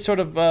very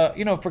sort of,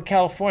 you know, for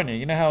California.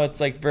 You know how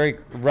it's like very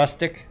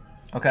rustic.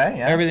 Okay.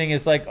 Yeah. Everything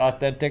is like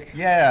authentic.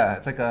 Yeah.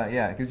 It's like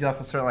it gives you off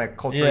a certain like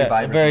culture vibe.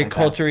 Yeah, very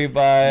culture vibe.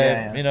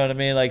 Yeah. You know what I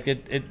mean? Like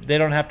they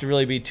don't have to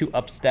really be too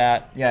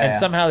upstat. Yeah. And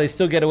somehow they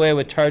still get away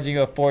with charging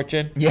you a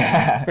fortune.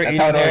 Yeah. That's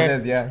how it always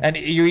is. Yeah. And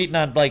you're eating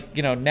on like,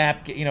 you know,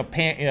 napkin, you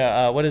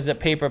know, what is it,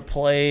 paper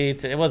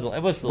plates. It was a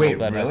little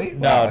better. Really?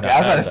 No, wow, okay. I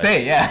was about to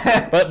say,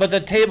 yeah. but the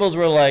tables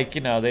were like,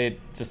 you know, they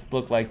just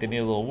looked like they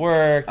needed a little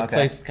work. The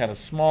place is kind of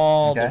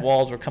small. The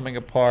walls were coming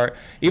apart.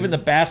 Even the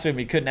bathroom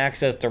you couldn't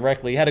access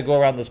directly. You had to go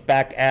around this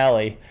back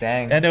alley.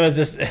 Dang. And it was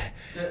just, to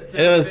be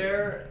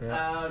fair,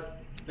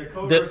 the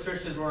COVID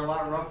restrictions were a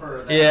lot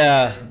rougher than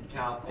in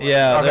California.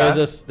 Yeah,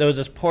 there was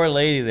this poor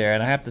lady there,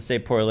 and I have to say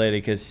poor lady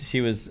because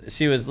she was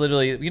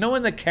literally, you know,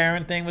 when the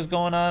Karen thing was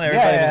going on,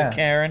 everybody was a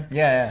Karen.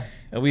 Yeah.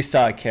 And we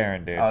saw a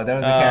Karen, dude. Oh, there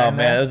was a Karen. Oh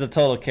man, it was a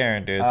total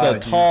Karen, dude. It's a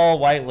tall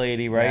white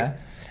lady, right? Yeah.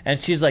 And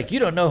she's like, you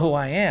don't know who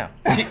I am.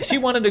 She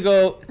wanted to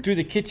go through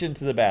the kitchen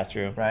to the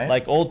bathroom, right?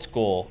 Like old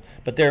school.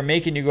 But they're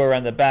making you go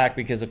around the back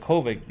because of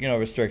COVID, you know,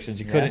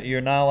 restrictions.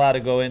 You're not allowed to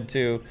go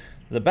into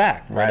the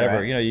back, whatever.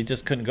 Right. You know, you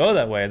just couldn't go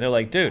that way. And they're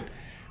like, dude,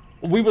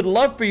 we would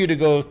love for you to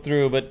go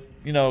through, but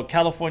you know,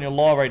 California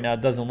law right now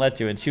doesn't let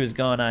you. And she was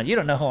going on, you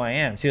don't know who I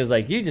am. She was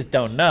like, you just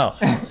don't know.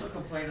 She also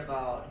complained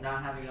about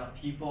not having enough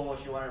people.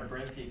 She wanted to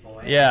bring people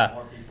in. Yeah.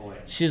 More people in.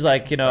 She's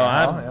like, you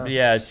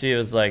know, she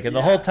was like, and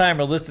the whole time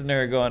we're listening to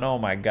her going, oh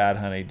my God,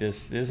 honey,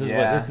 this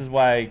is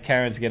why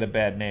Karens get a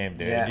bad name,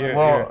 dude.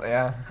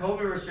 Yeah.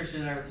 COVID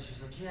restrictions and everything.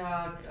 She's like,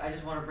 yeah, I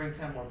just want to bring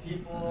 10 more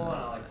people.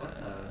 And I'm like, what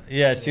the?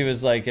 Yeah, she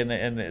was like,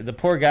 and the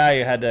poor guy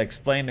who had to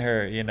explain to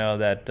her, you know,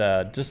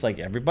 that just like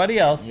everybody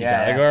else, you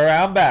gotta go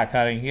around back,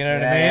 honey. You know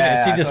what I mean?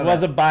 And she just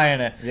wasn't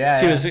buying it.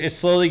 She was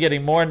slowly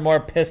getting more and more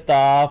pissed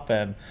off,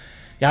 and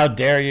how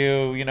dare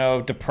you, you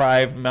know,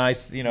 deprive my,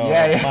 you know,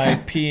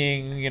 my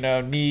peeing, you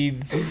know,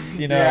 needs,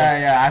 you know.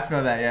 Yeah, I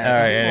feel that.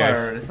 Yeah.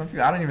 All right, some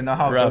people, I don't even know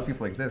how those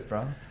people exist,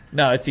 bro.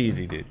 No, it's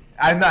easy, dude.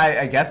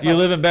 I guess you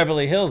live in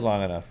Beverly Hills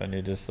long enough, and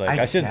you're just like,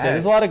 I shouldn't say.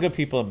 There's a lot of good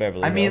people in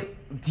Beverly Hills. I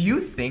mean, do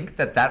you think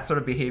that sort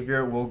of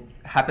behavior will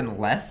happen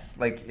less,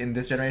 like in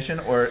this generation,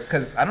 or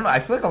because I don't know, I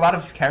feel like a lot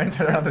of Karens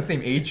are around the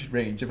same age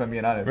range, if I'm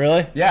being honest.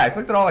 Really? Yeah, I feel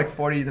like they're all like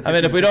 40 to 50. I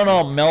mean, if we don't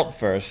all melt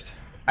first.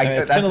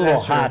 It's been a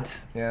little hot.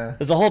 Yeah.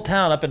 There's a whole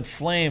town up in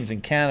flames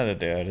in Canada,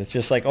 dude. It's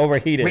just like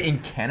overheated. Wait, in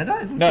Canada?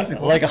 Isn't no,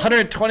 like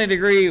 120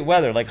 degree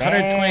weather, like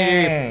 120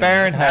 degree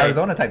Fahrenheit.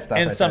 Arizona type stuff.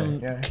 In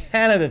some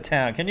Canada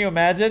town. Can you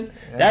imagine?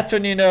 Yeah. That's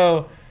when you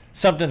know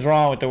something's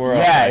wrong with the world.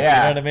 Yeah, like, yeah.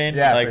 You know what I mean?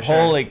 Yeah, like, for sure.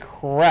 Holy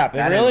crap.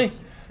 Really?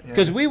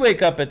 Because yeah. we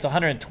wake up, it's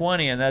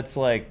 120, and that's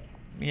like,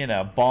 you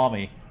know,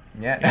 balmy.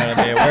 Yeah. You know what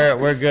I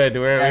mean? We're good.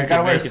 We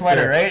gotta wear a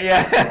sweater, right?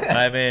 Yeah.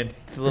 I mean,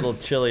 it's a little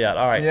chilly out.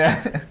 All right.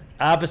 Yeah.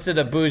 Opposite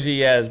of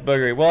bougie, is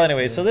boogery. Well,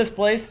 anyway, so this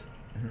place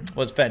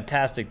was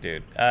fantastic,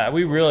 dude.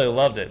 We really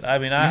loved it. I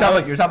mean, you're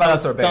talking about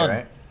sorbet,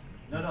 right?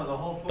 No, the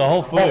whole food. The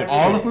whole food. Oh,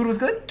 all the food was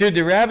good? Dude,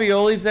 the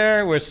raviolis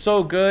there were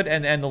so good,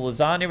 and the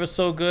lasagna was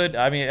so good.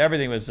 I mean,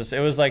 everything was just, it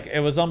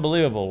was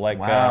unbelievable. Like,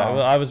 wow.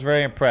 I was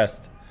very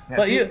impressed. Yeah,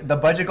 but the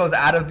budget goes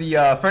out of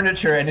the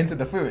furniture and into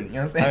the food. You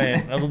know what I'm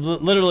saying? I mean,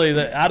 literally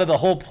out of the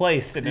whole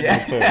place and into the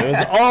food. It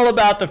was all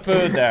about the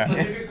food there. You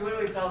could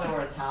clearly tell they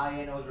were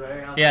Italian. It was very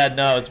authentic. Yeah,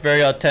 no, it's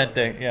very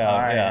authentic.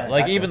 Yeah, right,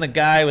 Like even the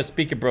guy was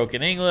speaking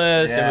broken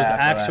English. Yeah, it was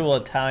actual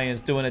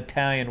Italians doing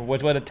Italian,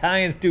 what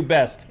Italians do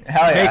best.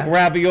 Hell yeah. Make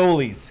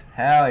raviolis.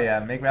 Hell yeah,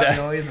 make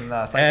raviolis and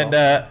cycle.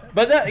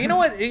 But that, you know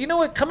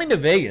what? Coming to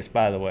Vegas,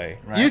 by the way,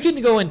 you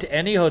can go into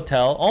any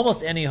hotel,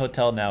 almost any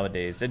hotel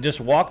nowadays, and just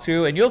walk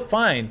through, and you'll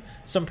find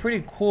some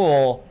pretty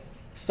cool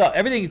stuff.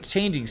 Everything's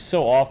changing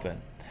so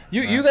often.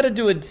 You got to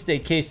do a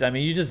staycation. I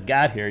mean, you just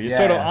got here. You're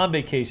sort of on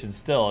vacation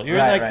still. You're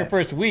in like your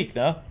first week,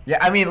 no? Yeah,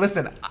 I mean,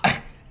 listen,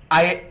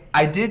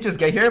 I did just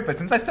get here, but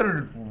since I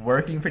started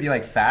working pretty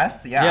like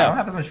fast, I don't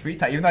have as much free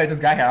time. Even though I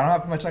just got here, I don't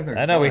have much time to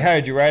explore. I know, we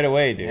hired you right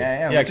away, dude.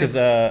 Yeah, because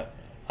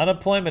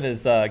unemployment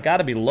is got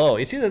to be low.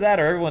 It's either that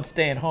or everyone's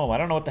staying home. I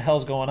don't know what the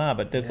hell's going on,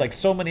 but there's like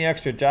so many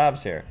extra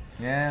jobs here.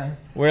 Yeah.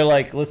 We're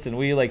like, listen,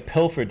 we like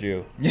pilfered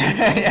you.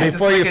 Yeah.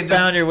 Before you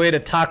found your way to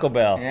Taco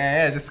Bell.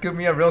 Yeah, just scoop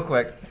me up real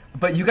quick.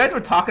 But you guys were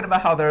talking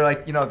about how there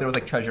like, there was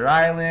like Treasure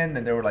Island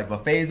and there were like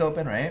buffets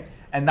open, right?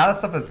 And now that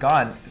stuff is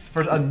gone.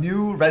 For a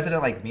new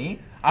resident like me,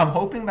 I'm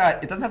hoping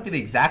that it doesn't have to be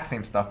the exact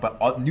same stuff,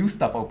 but new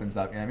stuff opens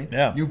up. You know what I mean?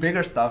 Yeah. New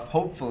bigger stuff,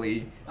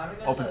 hopefully,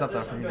 opens up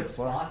for me to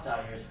explore. There's spots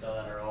out here still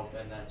that are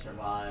open that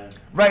survive.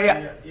 Right. Yeah.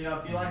 If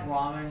you like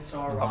ramen,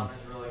 Sora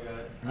ramen's really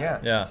good.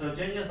 Yeah. So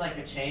Jinja's like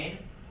a chain,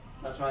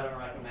 so that's why I don't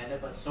recommend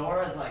it. But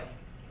Sora is like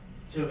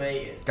to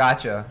Vegas.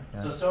 Gotcha.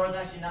 So Sora's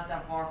actually not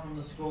that far from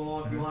the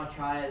school. If you want to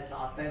try it, it's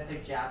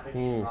authentic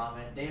Japanese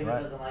ramen. David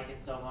doesn't like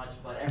it so much,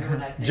 but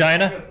everyone I take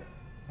China?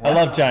 I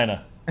love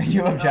China.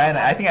 You love China.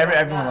 I think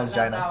everyone loves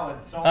China.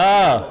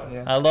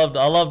 I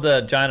love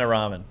the China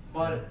ramen.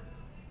 But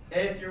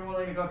if you're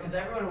willing to go, because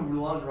everyone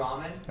who loves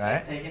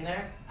ramen, taken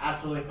there,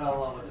 absolutely fell in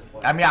love with this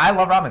place. I mean, I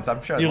love ramen, so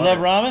I'm sure. You love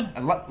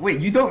ramen? Wait,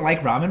 you don't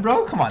like ramen,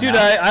 bro? Come on, dude.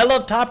 I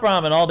love top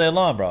ramen all day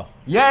long, bro.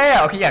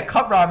 Yeah. Okay, yeah.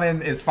 Cup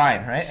ramen is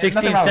fine, right?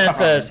 16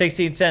 cents.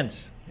 16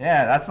 cents.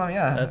 Yeah, that's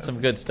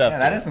some good stuff. Yeah,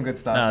 that is some good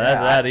stuff. No,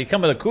 that's you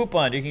come with a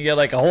coupon, you can get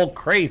like a whole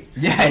crate.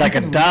 Yeah, for like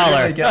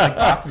 $1. Get like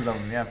boxes of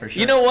them. Yeah, for sure.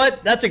 You know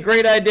what? That's a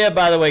great idea,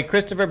 by the way,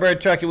 Christopher Bird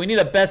Truckee. We need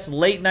a best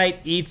late night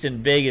eats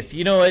in Vegas.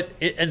 You know what?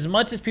 As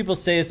much as people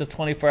say it's a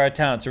 24-hour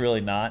town, it's really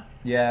not.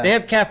 Yeah. They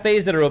have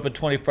cafes that are open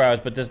 24 hours,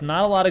 but there's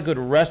not a lot of good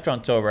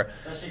restaurants over.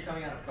 Especially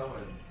coming out of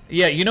COVID.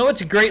 Yeah, you know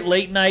what's a great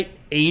late night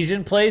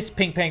Asian place?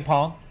 Ping Pang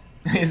Pong.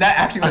 Is that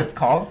actually what it's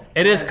called?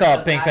 It is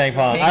called Ping Pang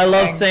Pong. I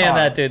love saying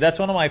that, dude. That's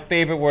one of my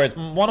favorite words.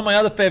 One of my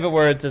other favorite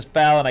words is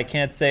foul, and I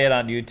can't say it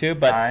on YouTube,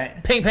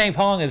 but Ping Pang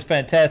Pong is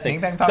fantastic.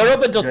 Ping Pang Pong They're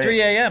open until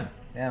 3 a.m.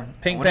 Yeah.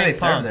 Ping what Pang do they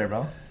Pong. serve there,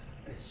 bro?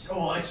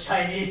 It's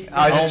Chinese food.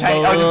 Just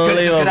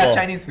good as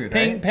Chinese food, right?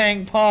 Ping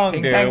Pang Pong,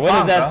 Ping dude. Pang What Pong,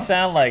 does that bro?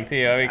 sound like to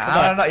you? I mean, come I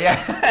on. don't know,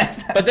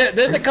 yeah. But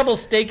there's a couple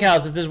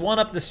steakhouses. There's one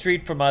up the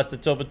street from us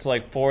that's open till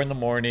like 4 in the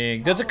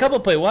morning. There's a couple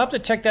places. We'll have to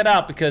check that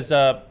out because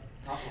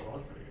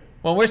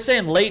when we're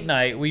saying late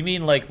night, we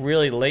mean like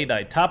really late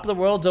night. Top of the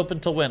World's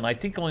open till when? I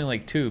think only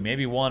like 2,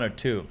 maybe 1 or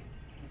 2.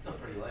 It's still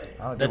pretty late.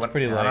 That's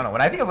pretty late. I don't know.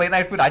 When I think of late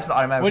night food, I just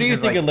automatically What do you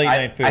think of late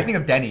night food? I think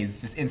of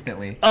Denny's just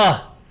instantly.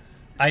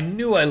 I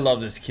knew I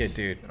loved this kid,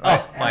 dude. Right.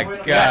 Oh my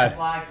god.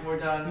 We're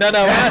done. No, we're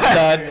not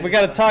done. We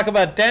got to talk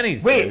about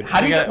Denny's. Wait, dude.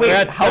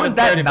 how is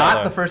that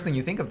not the first thing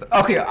you think of?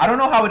 Okay, I don't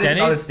know how it is in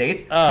other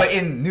states, but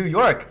in New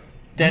York,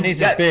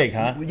 Denny's is big,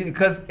 huh?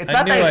 Because it's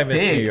not that it's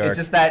big. It's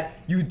just that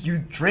you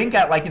drink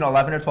at like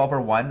 11 or 12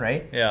 or 1,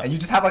 right? Yeah. And you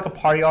just have like a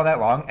party all night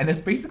long, and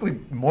it's basically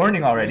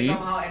morning already. You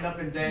somehow end up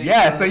in Denny's.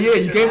 Yeah, so you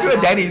came to a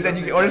Denny's and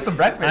you order some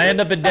breakfast. I end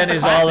up in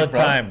Denny's all the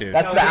time, dude.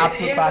 That's the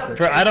absolute classic.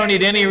 I don't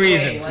need any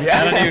reason.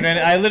 Yeah. I don't even.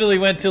 I literally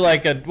went to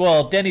like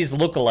Denny's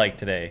lookalike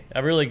today.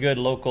 A really good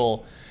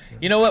local.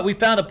 You know what? We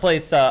found a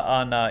place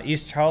on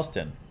East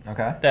Charleston.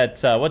 Okay.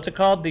 That's what's it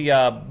called?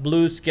 The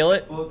Blue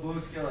Skillet. Blue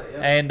Skillet, yeah.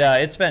 And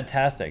it's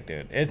fantastic,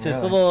 dude. It's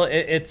this little.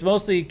 It's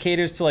mostly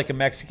caters to like a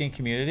Mexican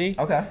community.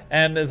 Okay.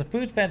 And the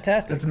food's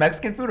fantastic. It's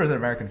Mexican food or is it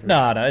American food?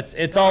 No,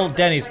 it's all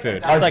Denny's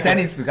food. Oh, it's like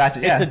Denny's food.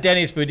 Gotcha. Yeah. It's a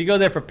Denny's food. You go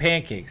there for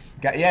pancakes.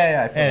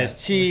 Yeah. I feel And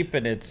it's cheap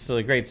and it's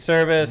a great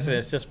service and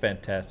it's just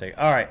fantastic.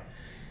 All right.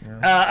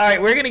 All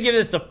right. We're gonna give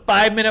this a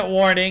 5-minute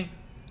warning.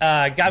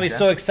 Got me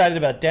so excited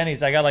about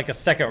Denny's. I got like a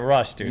second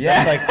rush, dude.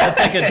 Yeah. That's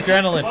like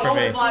adrenaline for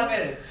me. 5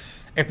 minutes.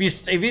 If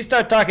you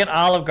start talking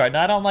Olive Garden,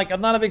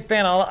 I'm not a big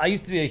fan. I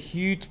used to be a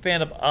huge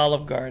fan of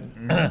Olive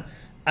Garden.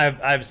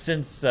 I've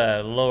since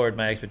lowered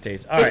my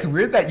expectations. All it's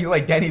weird that you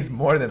like Denny's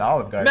more than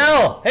Olive Garden.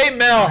 Mel, hey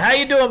Mel, how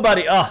you doing,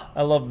 buddy? Oh,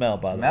 I love Mel,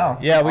 by the way.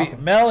 Yeah,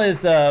 awesome. Mel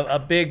is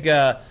a big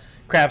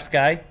craps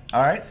guy.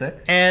 All right,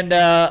 sick. And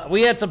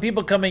we had some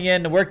people coming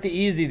in to work the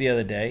Easy the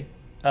other day.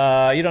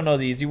 You don't know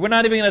the Easy. We're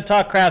not even going to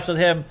talk craps with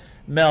him.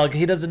 Mel,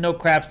 he doesn't know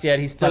craps yet.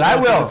 He's still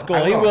going to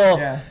school. He will.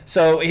 Yeah.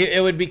 So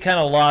it would be kind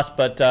of lost.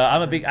 But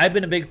I've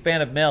been a big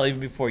fan of Mel even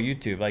before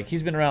YouTube. Like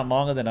he's been around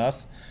longer than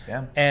us.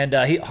 Yeah. And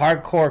he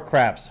hardcore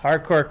craps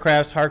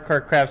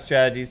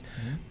strategies.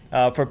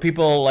 For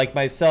people like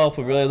myself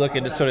who really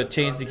looking to sort of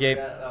change the game.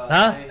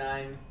 Huh?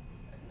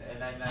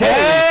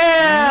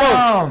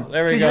 Damn!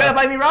 There we go. You gotta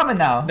buy me ramen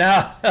now.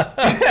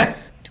 No.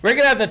 We're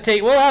gonna have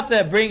to we'll have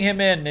to bring him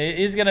in.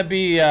 He's gonna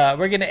be.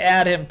 We're gonna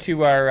add him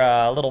to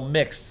our little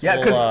mix. Yeah,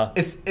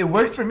 because it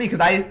works for me because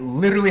I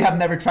literally have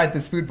never tried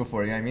this food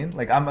before. You know what I mean?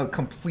 Like I'm a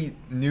complete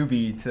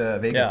newbie to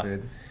Vegas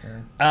food.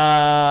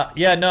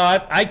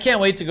 I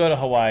can't wait to go to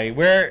Hawaii.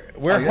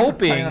 We're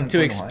hoping to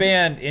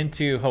expand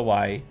into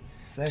Hawaii.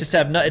 Sick. Just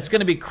have it's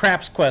gonna be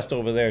Craps Quest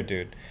over there,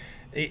 dude.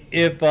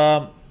 If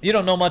you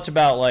don't know much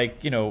about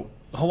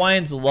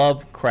Hawaiians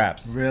love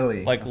craps.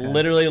 Really?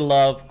 Literally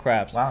love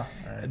craps. Wow.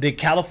 The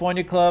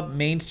California Club,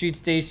 Main Street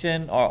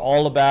Station are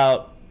all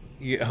about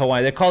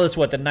Hawaii. They call this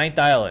what, the ninth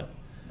island.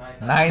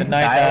 Ninth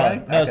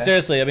island? No, Okay.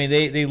 seriously. I mean,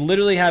 they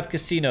literally have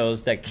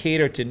casinos that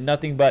cater to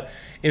nothing but,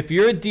 if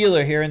you're a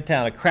dealer here in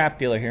town, a crap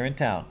dealer here in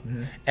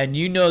town, and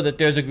you know that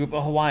there's a group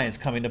of Hawaiians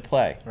coming to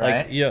play,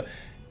 Right. like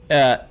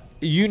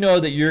you know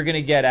that you're going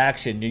to get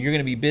action. You're going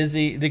to be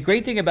busy. The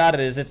great thing about it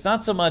is it's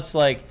not so much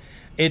like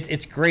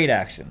it's great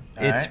action.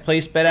 It's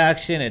place bet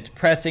action. It's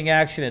pressing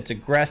action. It's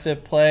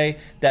aggressive play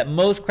that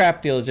most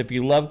crap dealers, if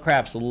you love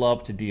craps,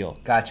 love to deal.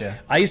 Gotcha.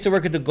 I used to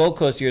work at the Gold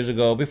Coast years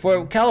ago.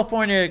 Before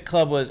California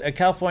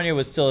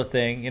was still a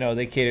thing.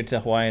 They catered to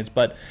Hawaiians,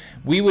 but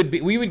we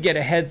would get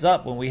a heads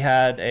up when we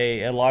had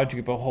a large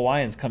group of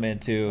Hawaiians come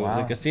into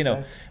the casino.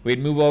 Sick. We'd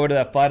move over to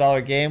that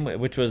 $5 game,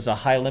 which was a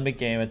high limit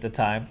game at the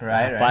time.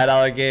 Right.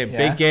 $5 game,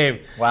 big game.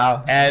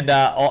 Wow. And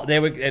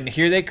and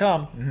here they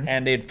come,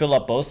 and they'd fill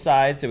up both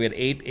sides. So we had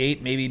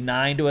eight, maybe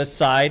 9 to a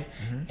side,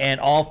 and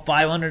all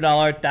 $500,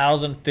 $1,000,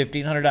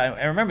 $1,500.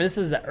 And remember, this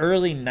is the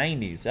early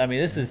 '90s. I mean,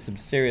 this is some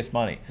serious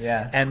money.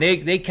 Yeah. And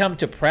they come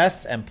to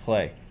press and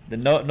play.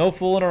 No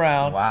fooling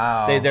around.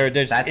 Wow. They're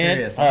just That's in.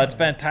 serious, Oh, it's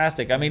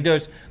fantastic. I mean,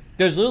 there's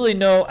literally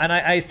no, and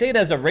I say it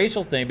as a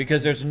racial thing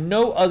because there's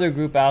no other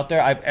group out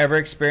there I've ever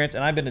experienced,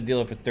 and I've been a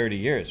dealer for 30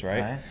 years,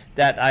 right?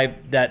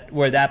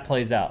 Where that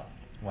plays out.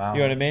 Wow. You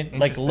know what I mean? Like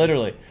Interesting.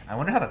 literally. I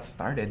wonder how that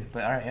started,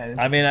 but all right. Yeah,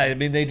 I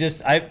mean,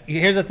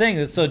 here's the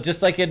thing. So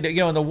just like in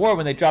the war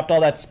when they dropped all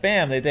that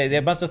spam, they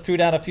must have threw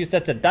down a few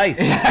sets of dice.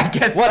 I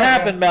guess. What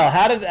happened, Mel?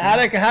 How did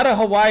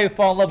Hawaii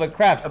fall in love with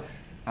craps?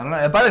 I don't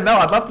know. By the way, Mel,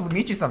 I'd love to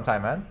meet you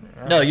sometime, man.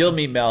 No, you'll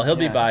meet Mel. He'll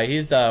be Yeah. by.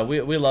 He's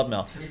we love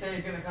Mel. He said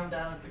he's gonna come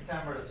down in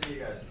September to see you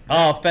guys.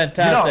 Oh,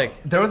 fantastic.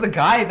 There was a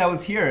guy that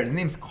was here. His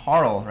name's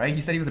Carl, right?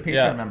 He said he was a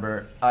Patreon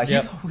member.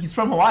 He's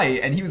from Hawaii,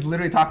 and he was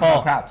literally talking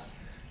about craps.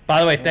 By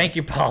the way, thank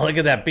you, Paul. Look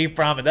at that beef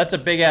ramen. That's a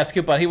big ass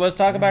coupon. He was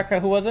talking about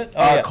crap. Who was it?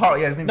 Oh, Carl.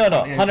 Yeah, his name's No,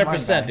 Carl. Yeah, he's a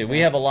 100%, dude. guy. We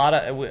have a lot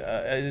of.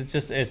 It's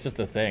just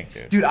a thing,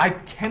 dude. Dude, I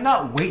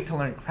cannot wait to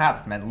learn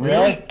craps, man.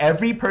 Literally Really?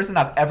 every person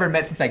I've ever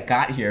met since I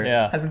got here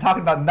Yeah. has been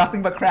talking about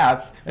nothing but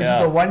craps, which Yeah.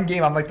 is the one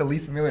game I'm like the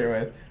least familiar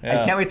with.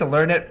 Yeah. I can't wait to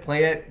learn it,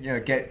 play it,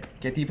 get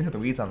deep into the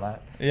weeds on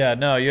that. Yeah,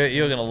 no,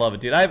 you're gonna love it,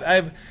 dude.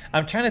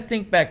 I'm trying to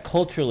think back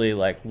culturally,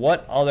 like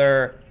what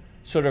other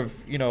sort of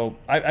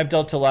I've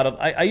dealt to a lot of.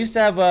 I used to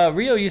have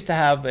Rio used to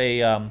have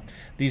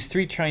these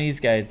 3 Chinese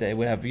guys that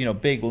would have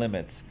big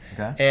limits.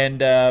 Okay. And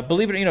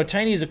believe it,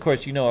 Chinese of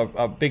course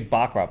are big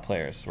baccarat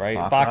players, right?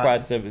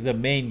 Baccarat's the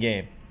main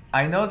game.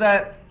 I know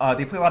that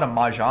they play a lot of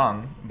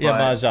mahjong. Yeah,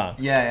 mahjong.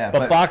 Yeah.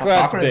 But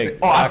baccarat's big.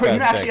 Oh, I've heard,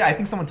 Baccarat's actually, big. I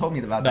think someone told me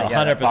about No, that. Yeah,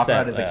 100%.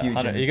 baccarat is a huge.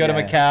 100. You go to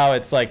Macau,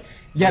 it's like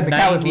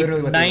Macau is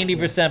literally what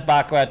 90%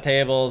 baccarat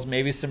tables,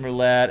 maybe some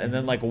roulette, and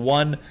then like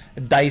one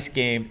dice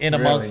game in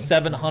amongst Really?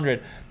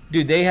 700.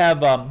 Dude, they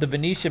have the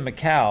Venetian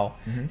Macau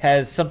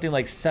has something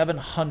like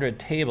 700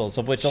 tables,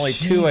 of which only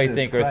 2, I Jesus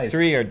think, or Christ.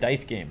 3 are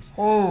dice games.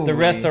 Holy. The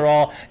rest are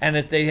all, and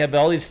if they have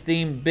all these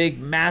big,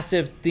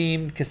 massive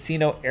themed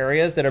casino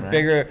areas that are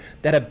bigger,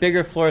 that have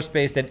bigger floor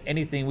space than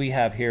anything we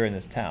have here in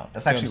this town.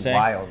 That's You know what I'm actually saying?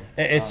 wild.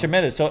 It's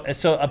tremendous.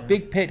 So a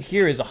big pit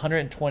here is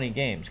 120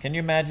 games. Can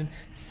you imagine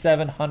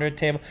 700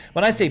 tables?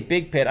 When I say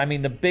big pit, I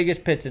mean the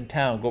biggest pits in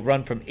town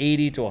run from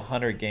 80 to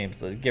 100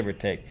 games, give or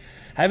take.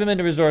 I haven't been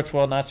to Resorts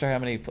World, not sure how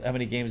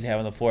many games they have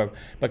on the floor,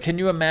 but can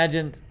you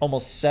imagine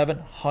almost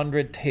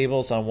 700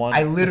 tables on one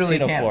I literally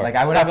casino can't. floor? Like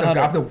I would have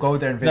 700. to go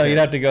there and visit. No, you'd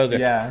have to go there.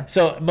 Yeah.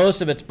 So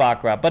most of it's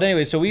baccarat. But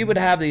anyway, so we would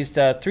have these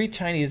 3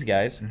 Chinese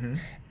guys,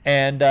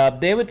 and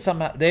they would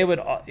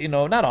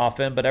not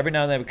often, but every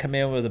now and then they would come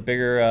in with a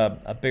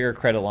bigger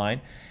credit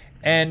line,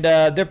 and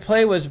their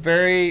play was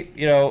very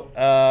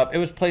it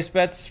was place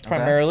bets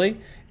primarily,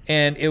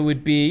 and it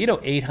would be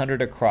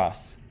 800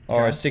 across.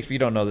 Or you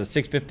don't know, the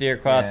 650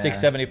 across,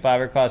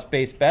 675 across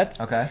base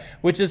bets. Okay.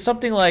 Which is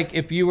something like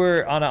if you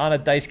were on a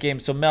dice game,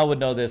 so Mel would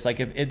know this, like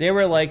if they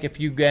were like if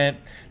you get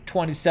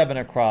 27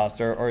 across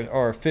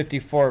or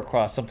 54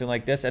 across, something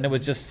like this, and it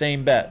was just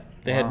same bet.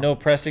 They had no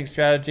pressing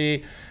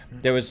strategy.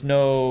 It was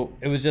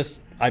just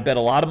I bet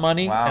a lot of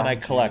money and I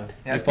collect.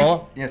 Yeah, You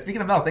follow?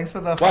 Speaking of Mel, thanks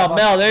for the Well,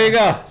 Mel, there you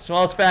go.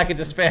 Smallest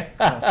package of spam.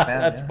 spam,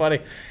 That's yeah. funny.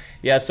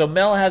 Yeah, so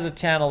Mel has a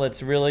channel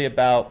that's really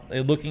about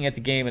looking at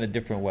the game in a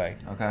different way.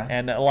 Okay.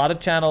 And a lot of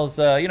channels,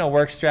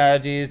 work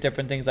strategies,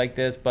 different things like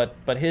this, but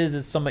his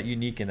is somewhat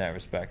unique in that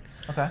respect.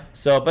 Okay.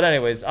 So, but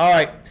anyways, all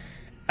right.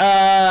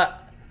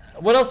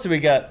 What else do we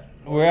got?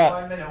 We're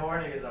out. 5-minute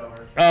warning is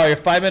over. Oh, your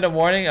 5-minute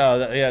warning?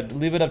 Oh, yeah.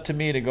 Leave it up to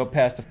me to go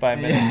past the 5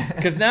 minutes.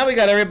 Because now we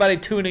got everybody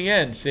tuning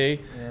in.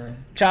 See,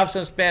 chop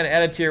some spam,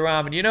 add it to your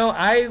ramen.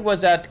 I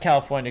was at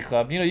California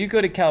Club. You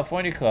go to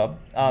California Club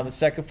on the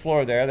second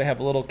floor there. They have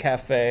a little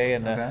cafe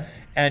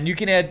and you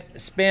can add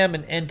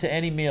spam into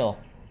any meal.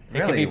 It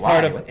can Really? be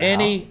part Why? of What the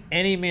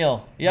any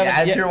meal.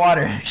 Add to your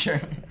water,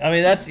 sure. I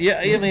mean that's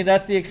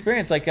the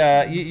experience. Like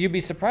you'd be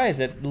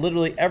surprised at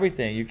literally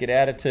everything. You could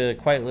add it to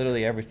quite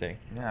literally everything.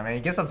 Yeah, I mean, I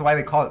guess that's why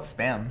they call it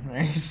spam,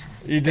 right? You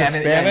just it?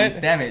 spam Yeah, it?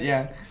 you spam it,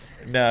 yeah.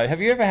 No,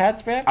 have you ever had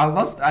spam? I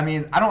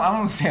don't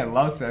want to say I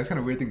love spam. It's kind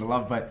of a weird thing to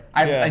love, but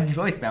I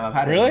enjoy spam. I've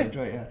had it. Really? I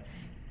enjoy it,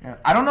 yeah. Yeah.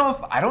 I don't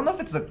know if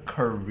it's a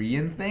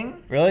Korean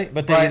thing. Really?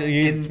 But they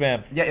eat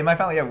spam. Yeah, in my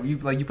family, yeah,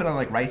 you put on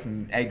like rice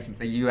and eggs.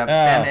 You have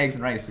spam, eggs,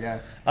 and rice. Yeah.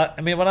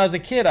 I mean, when I was a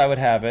kid, I would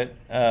have it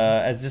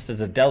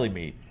as a deli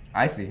meat.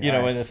 I see. You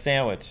know, in a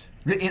sandwich.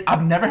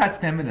 I've never had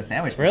spam in a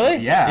sandwich. Really?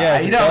 Yeah. Yeah.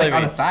 I eat it like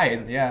on a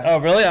side. Yeah. Oh,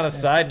 really? On a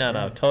side?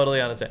 No,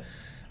 totally on a side.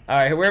 All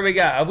right, where we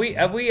got? Have we?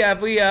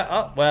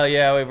 Oh, well,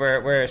 yeah,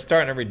 we're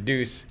starting to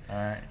reduce.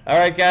 All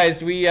right,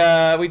 guys, we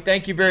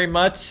thank you very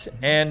much.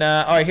 And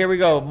all right, here we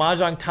go.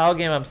 Mahjong tile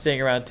game I'm seeing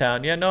around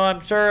town. Yeah, no,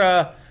 I'm sure.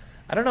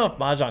 I don't know if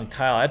Mahjong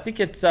tile. I think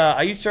it's.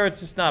 Are you sure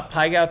it's just not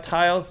Paigao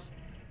tiles?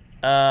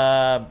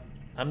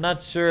 I'm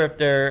not sure if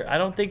they're. I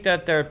don't think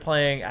that they're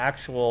playing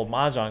actual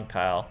Mahjong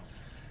tile.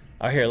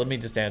 Oh, here, let me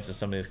just answer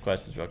some of these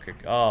questions real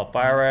quick. Oh,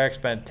 Fireworks,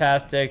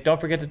 fantastic.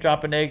 Don't forget to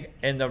drop an egg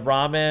in the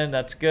ramen.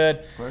 That's good.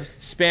 Of course.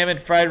 Spam and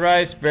fried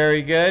rice,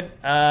 very good.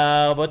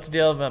 What's the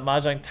deal with a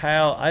Mahjong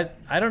tile?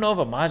 I don't know of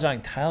a Mahjong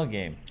tile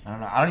game. I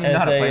don't know. I don't even know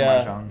how to play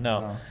Mahjong. No.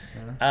 So,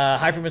 yeah.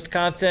 Hi from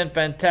Wisconsin,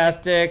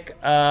 fantastic.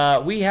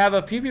 We have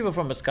a few people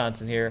from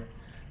Wisconsin here.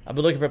 I've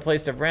been looking for a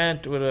place to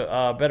rent. With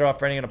better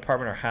off renting an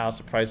apartment or house.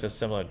 The price is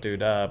similar,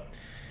 dude.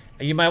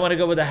 You might want to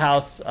go with a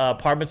house.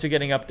 Apartments are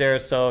getting up there,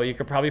 so you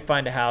could probably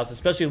find a house.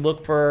 Especially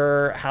look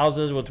for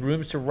houses with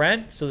rooms to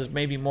rent. So there's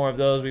maybe more of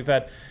those. We've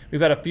had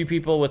a few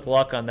people with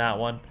luck on that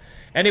one.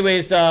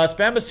 Anyways,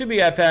 Spam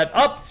Masubi I've had.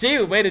 See,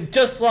 we waited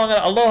just long.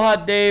 Aloha,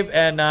 Dave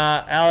and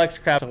Alex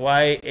Craft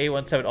Hawaii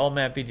 817 Old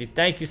Man Fiji.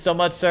 Thank you so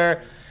much,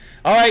 sir.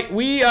 All right,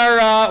 we're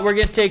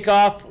gonna take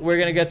off. We're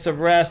gonna get some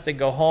rest and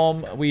go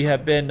home. We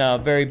have been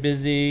very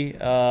busy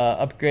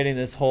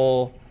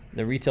upgrading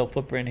the retail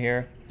footprint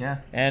here. Yeah.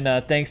 And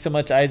thanks so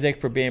much, Isaac,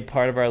 for being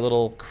part of our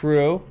little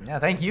crew. Yeah,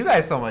 thank you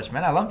guys so much,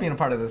 man. I love being a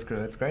part of this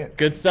crew. It's great.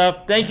 Good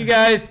stuff. Thank you,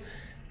 guys.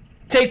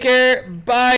 Take care. Bye.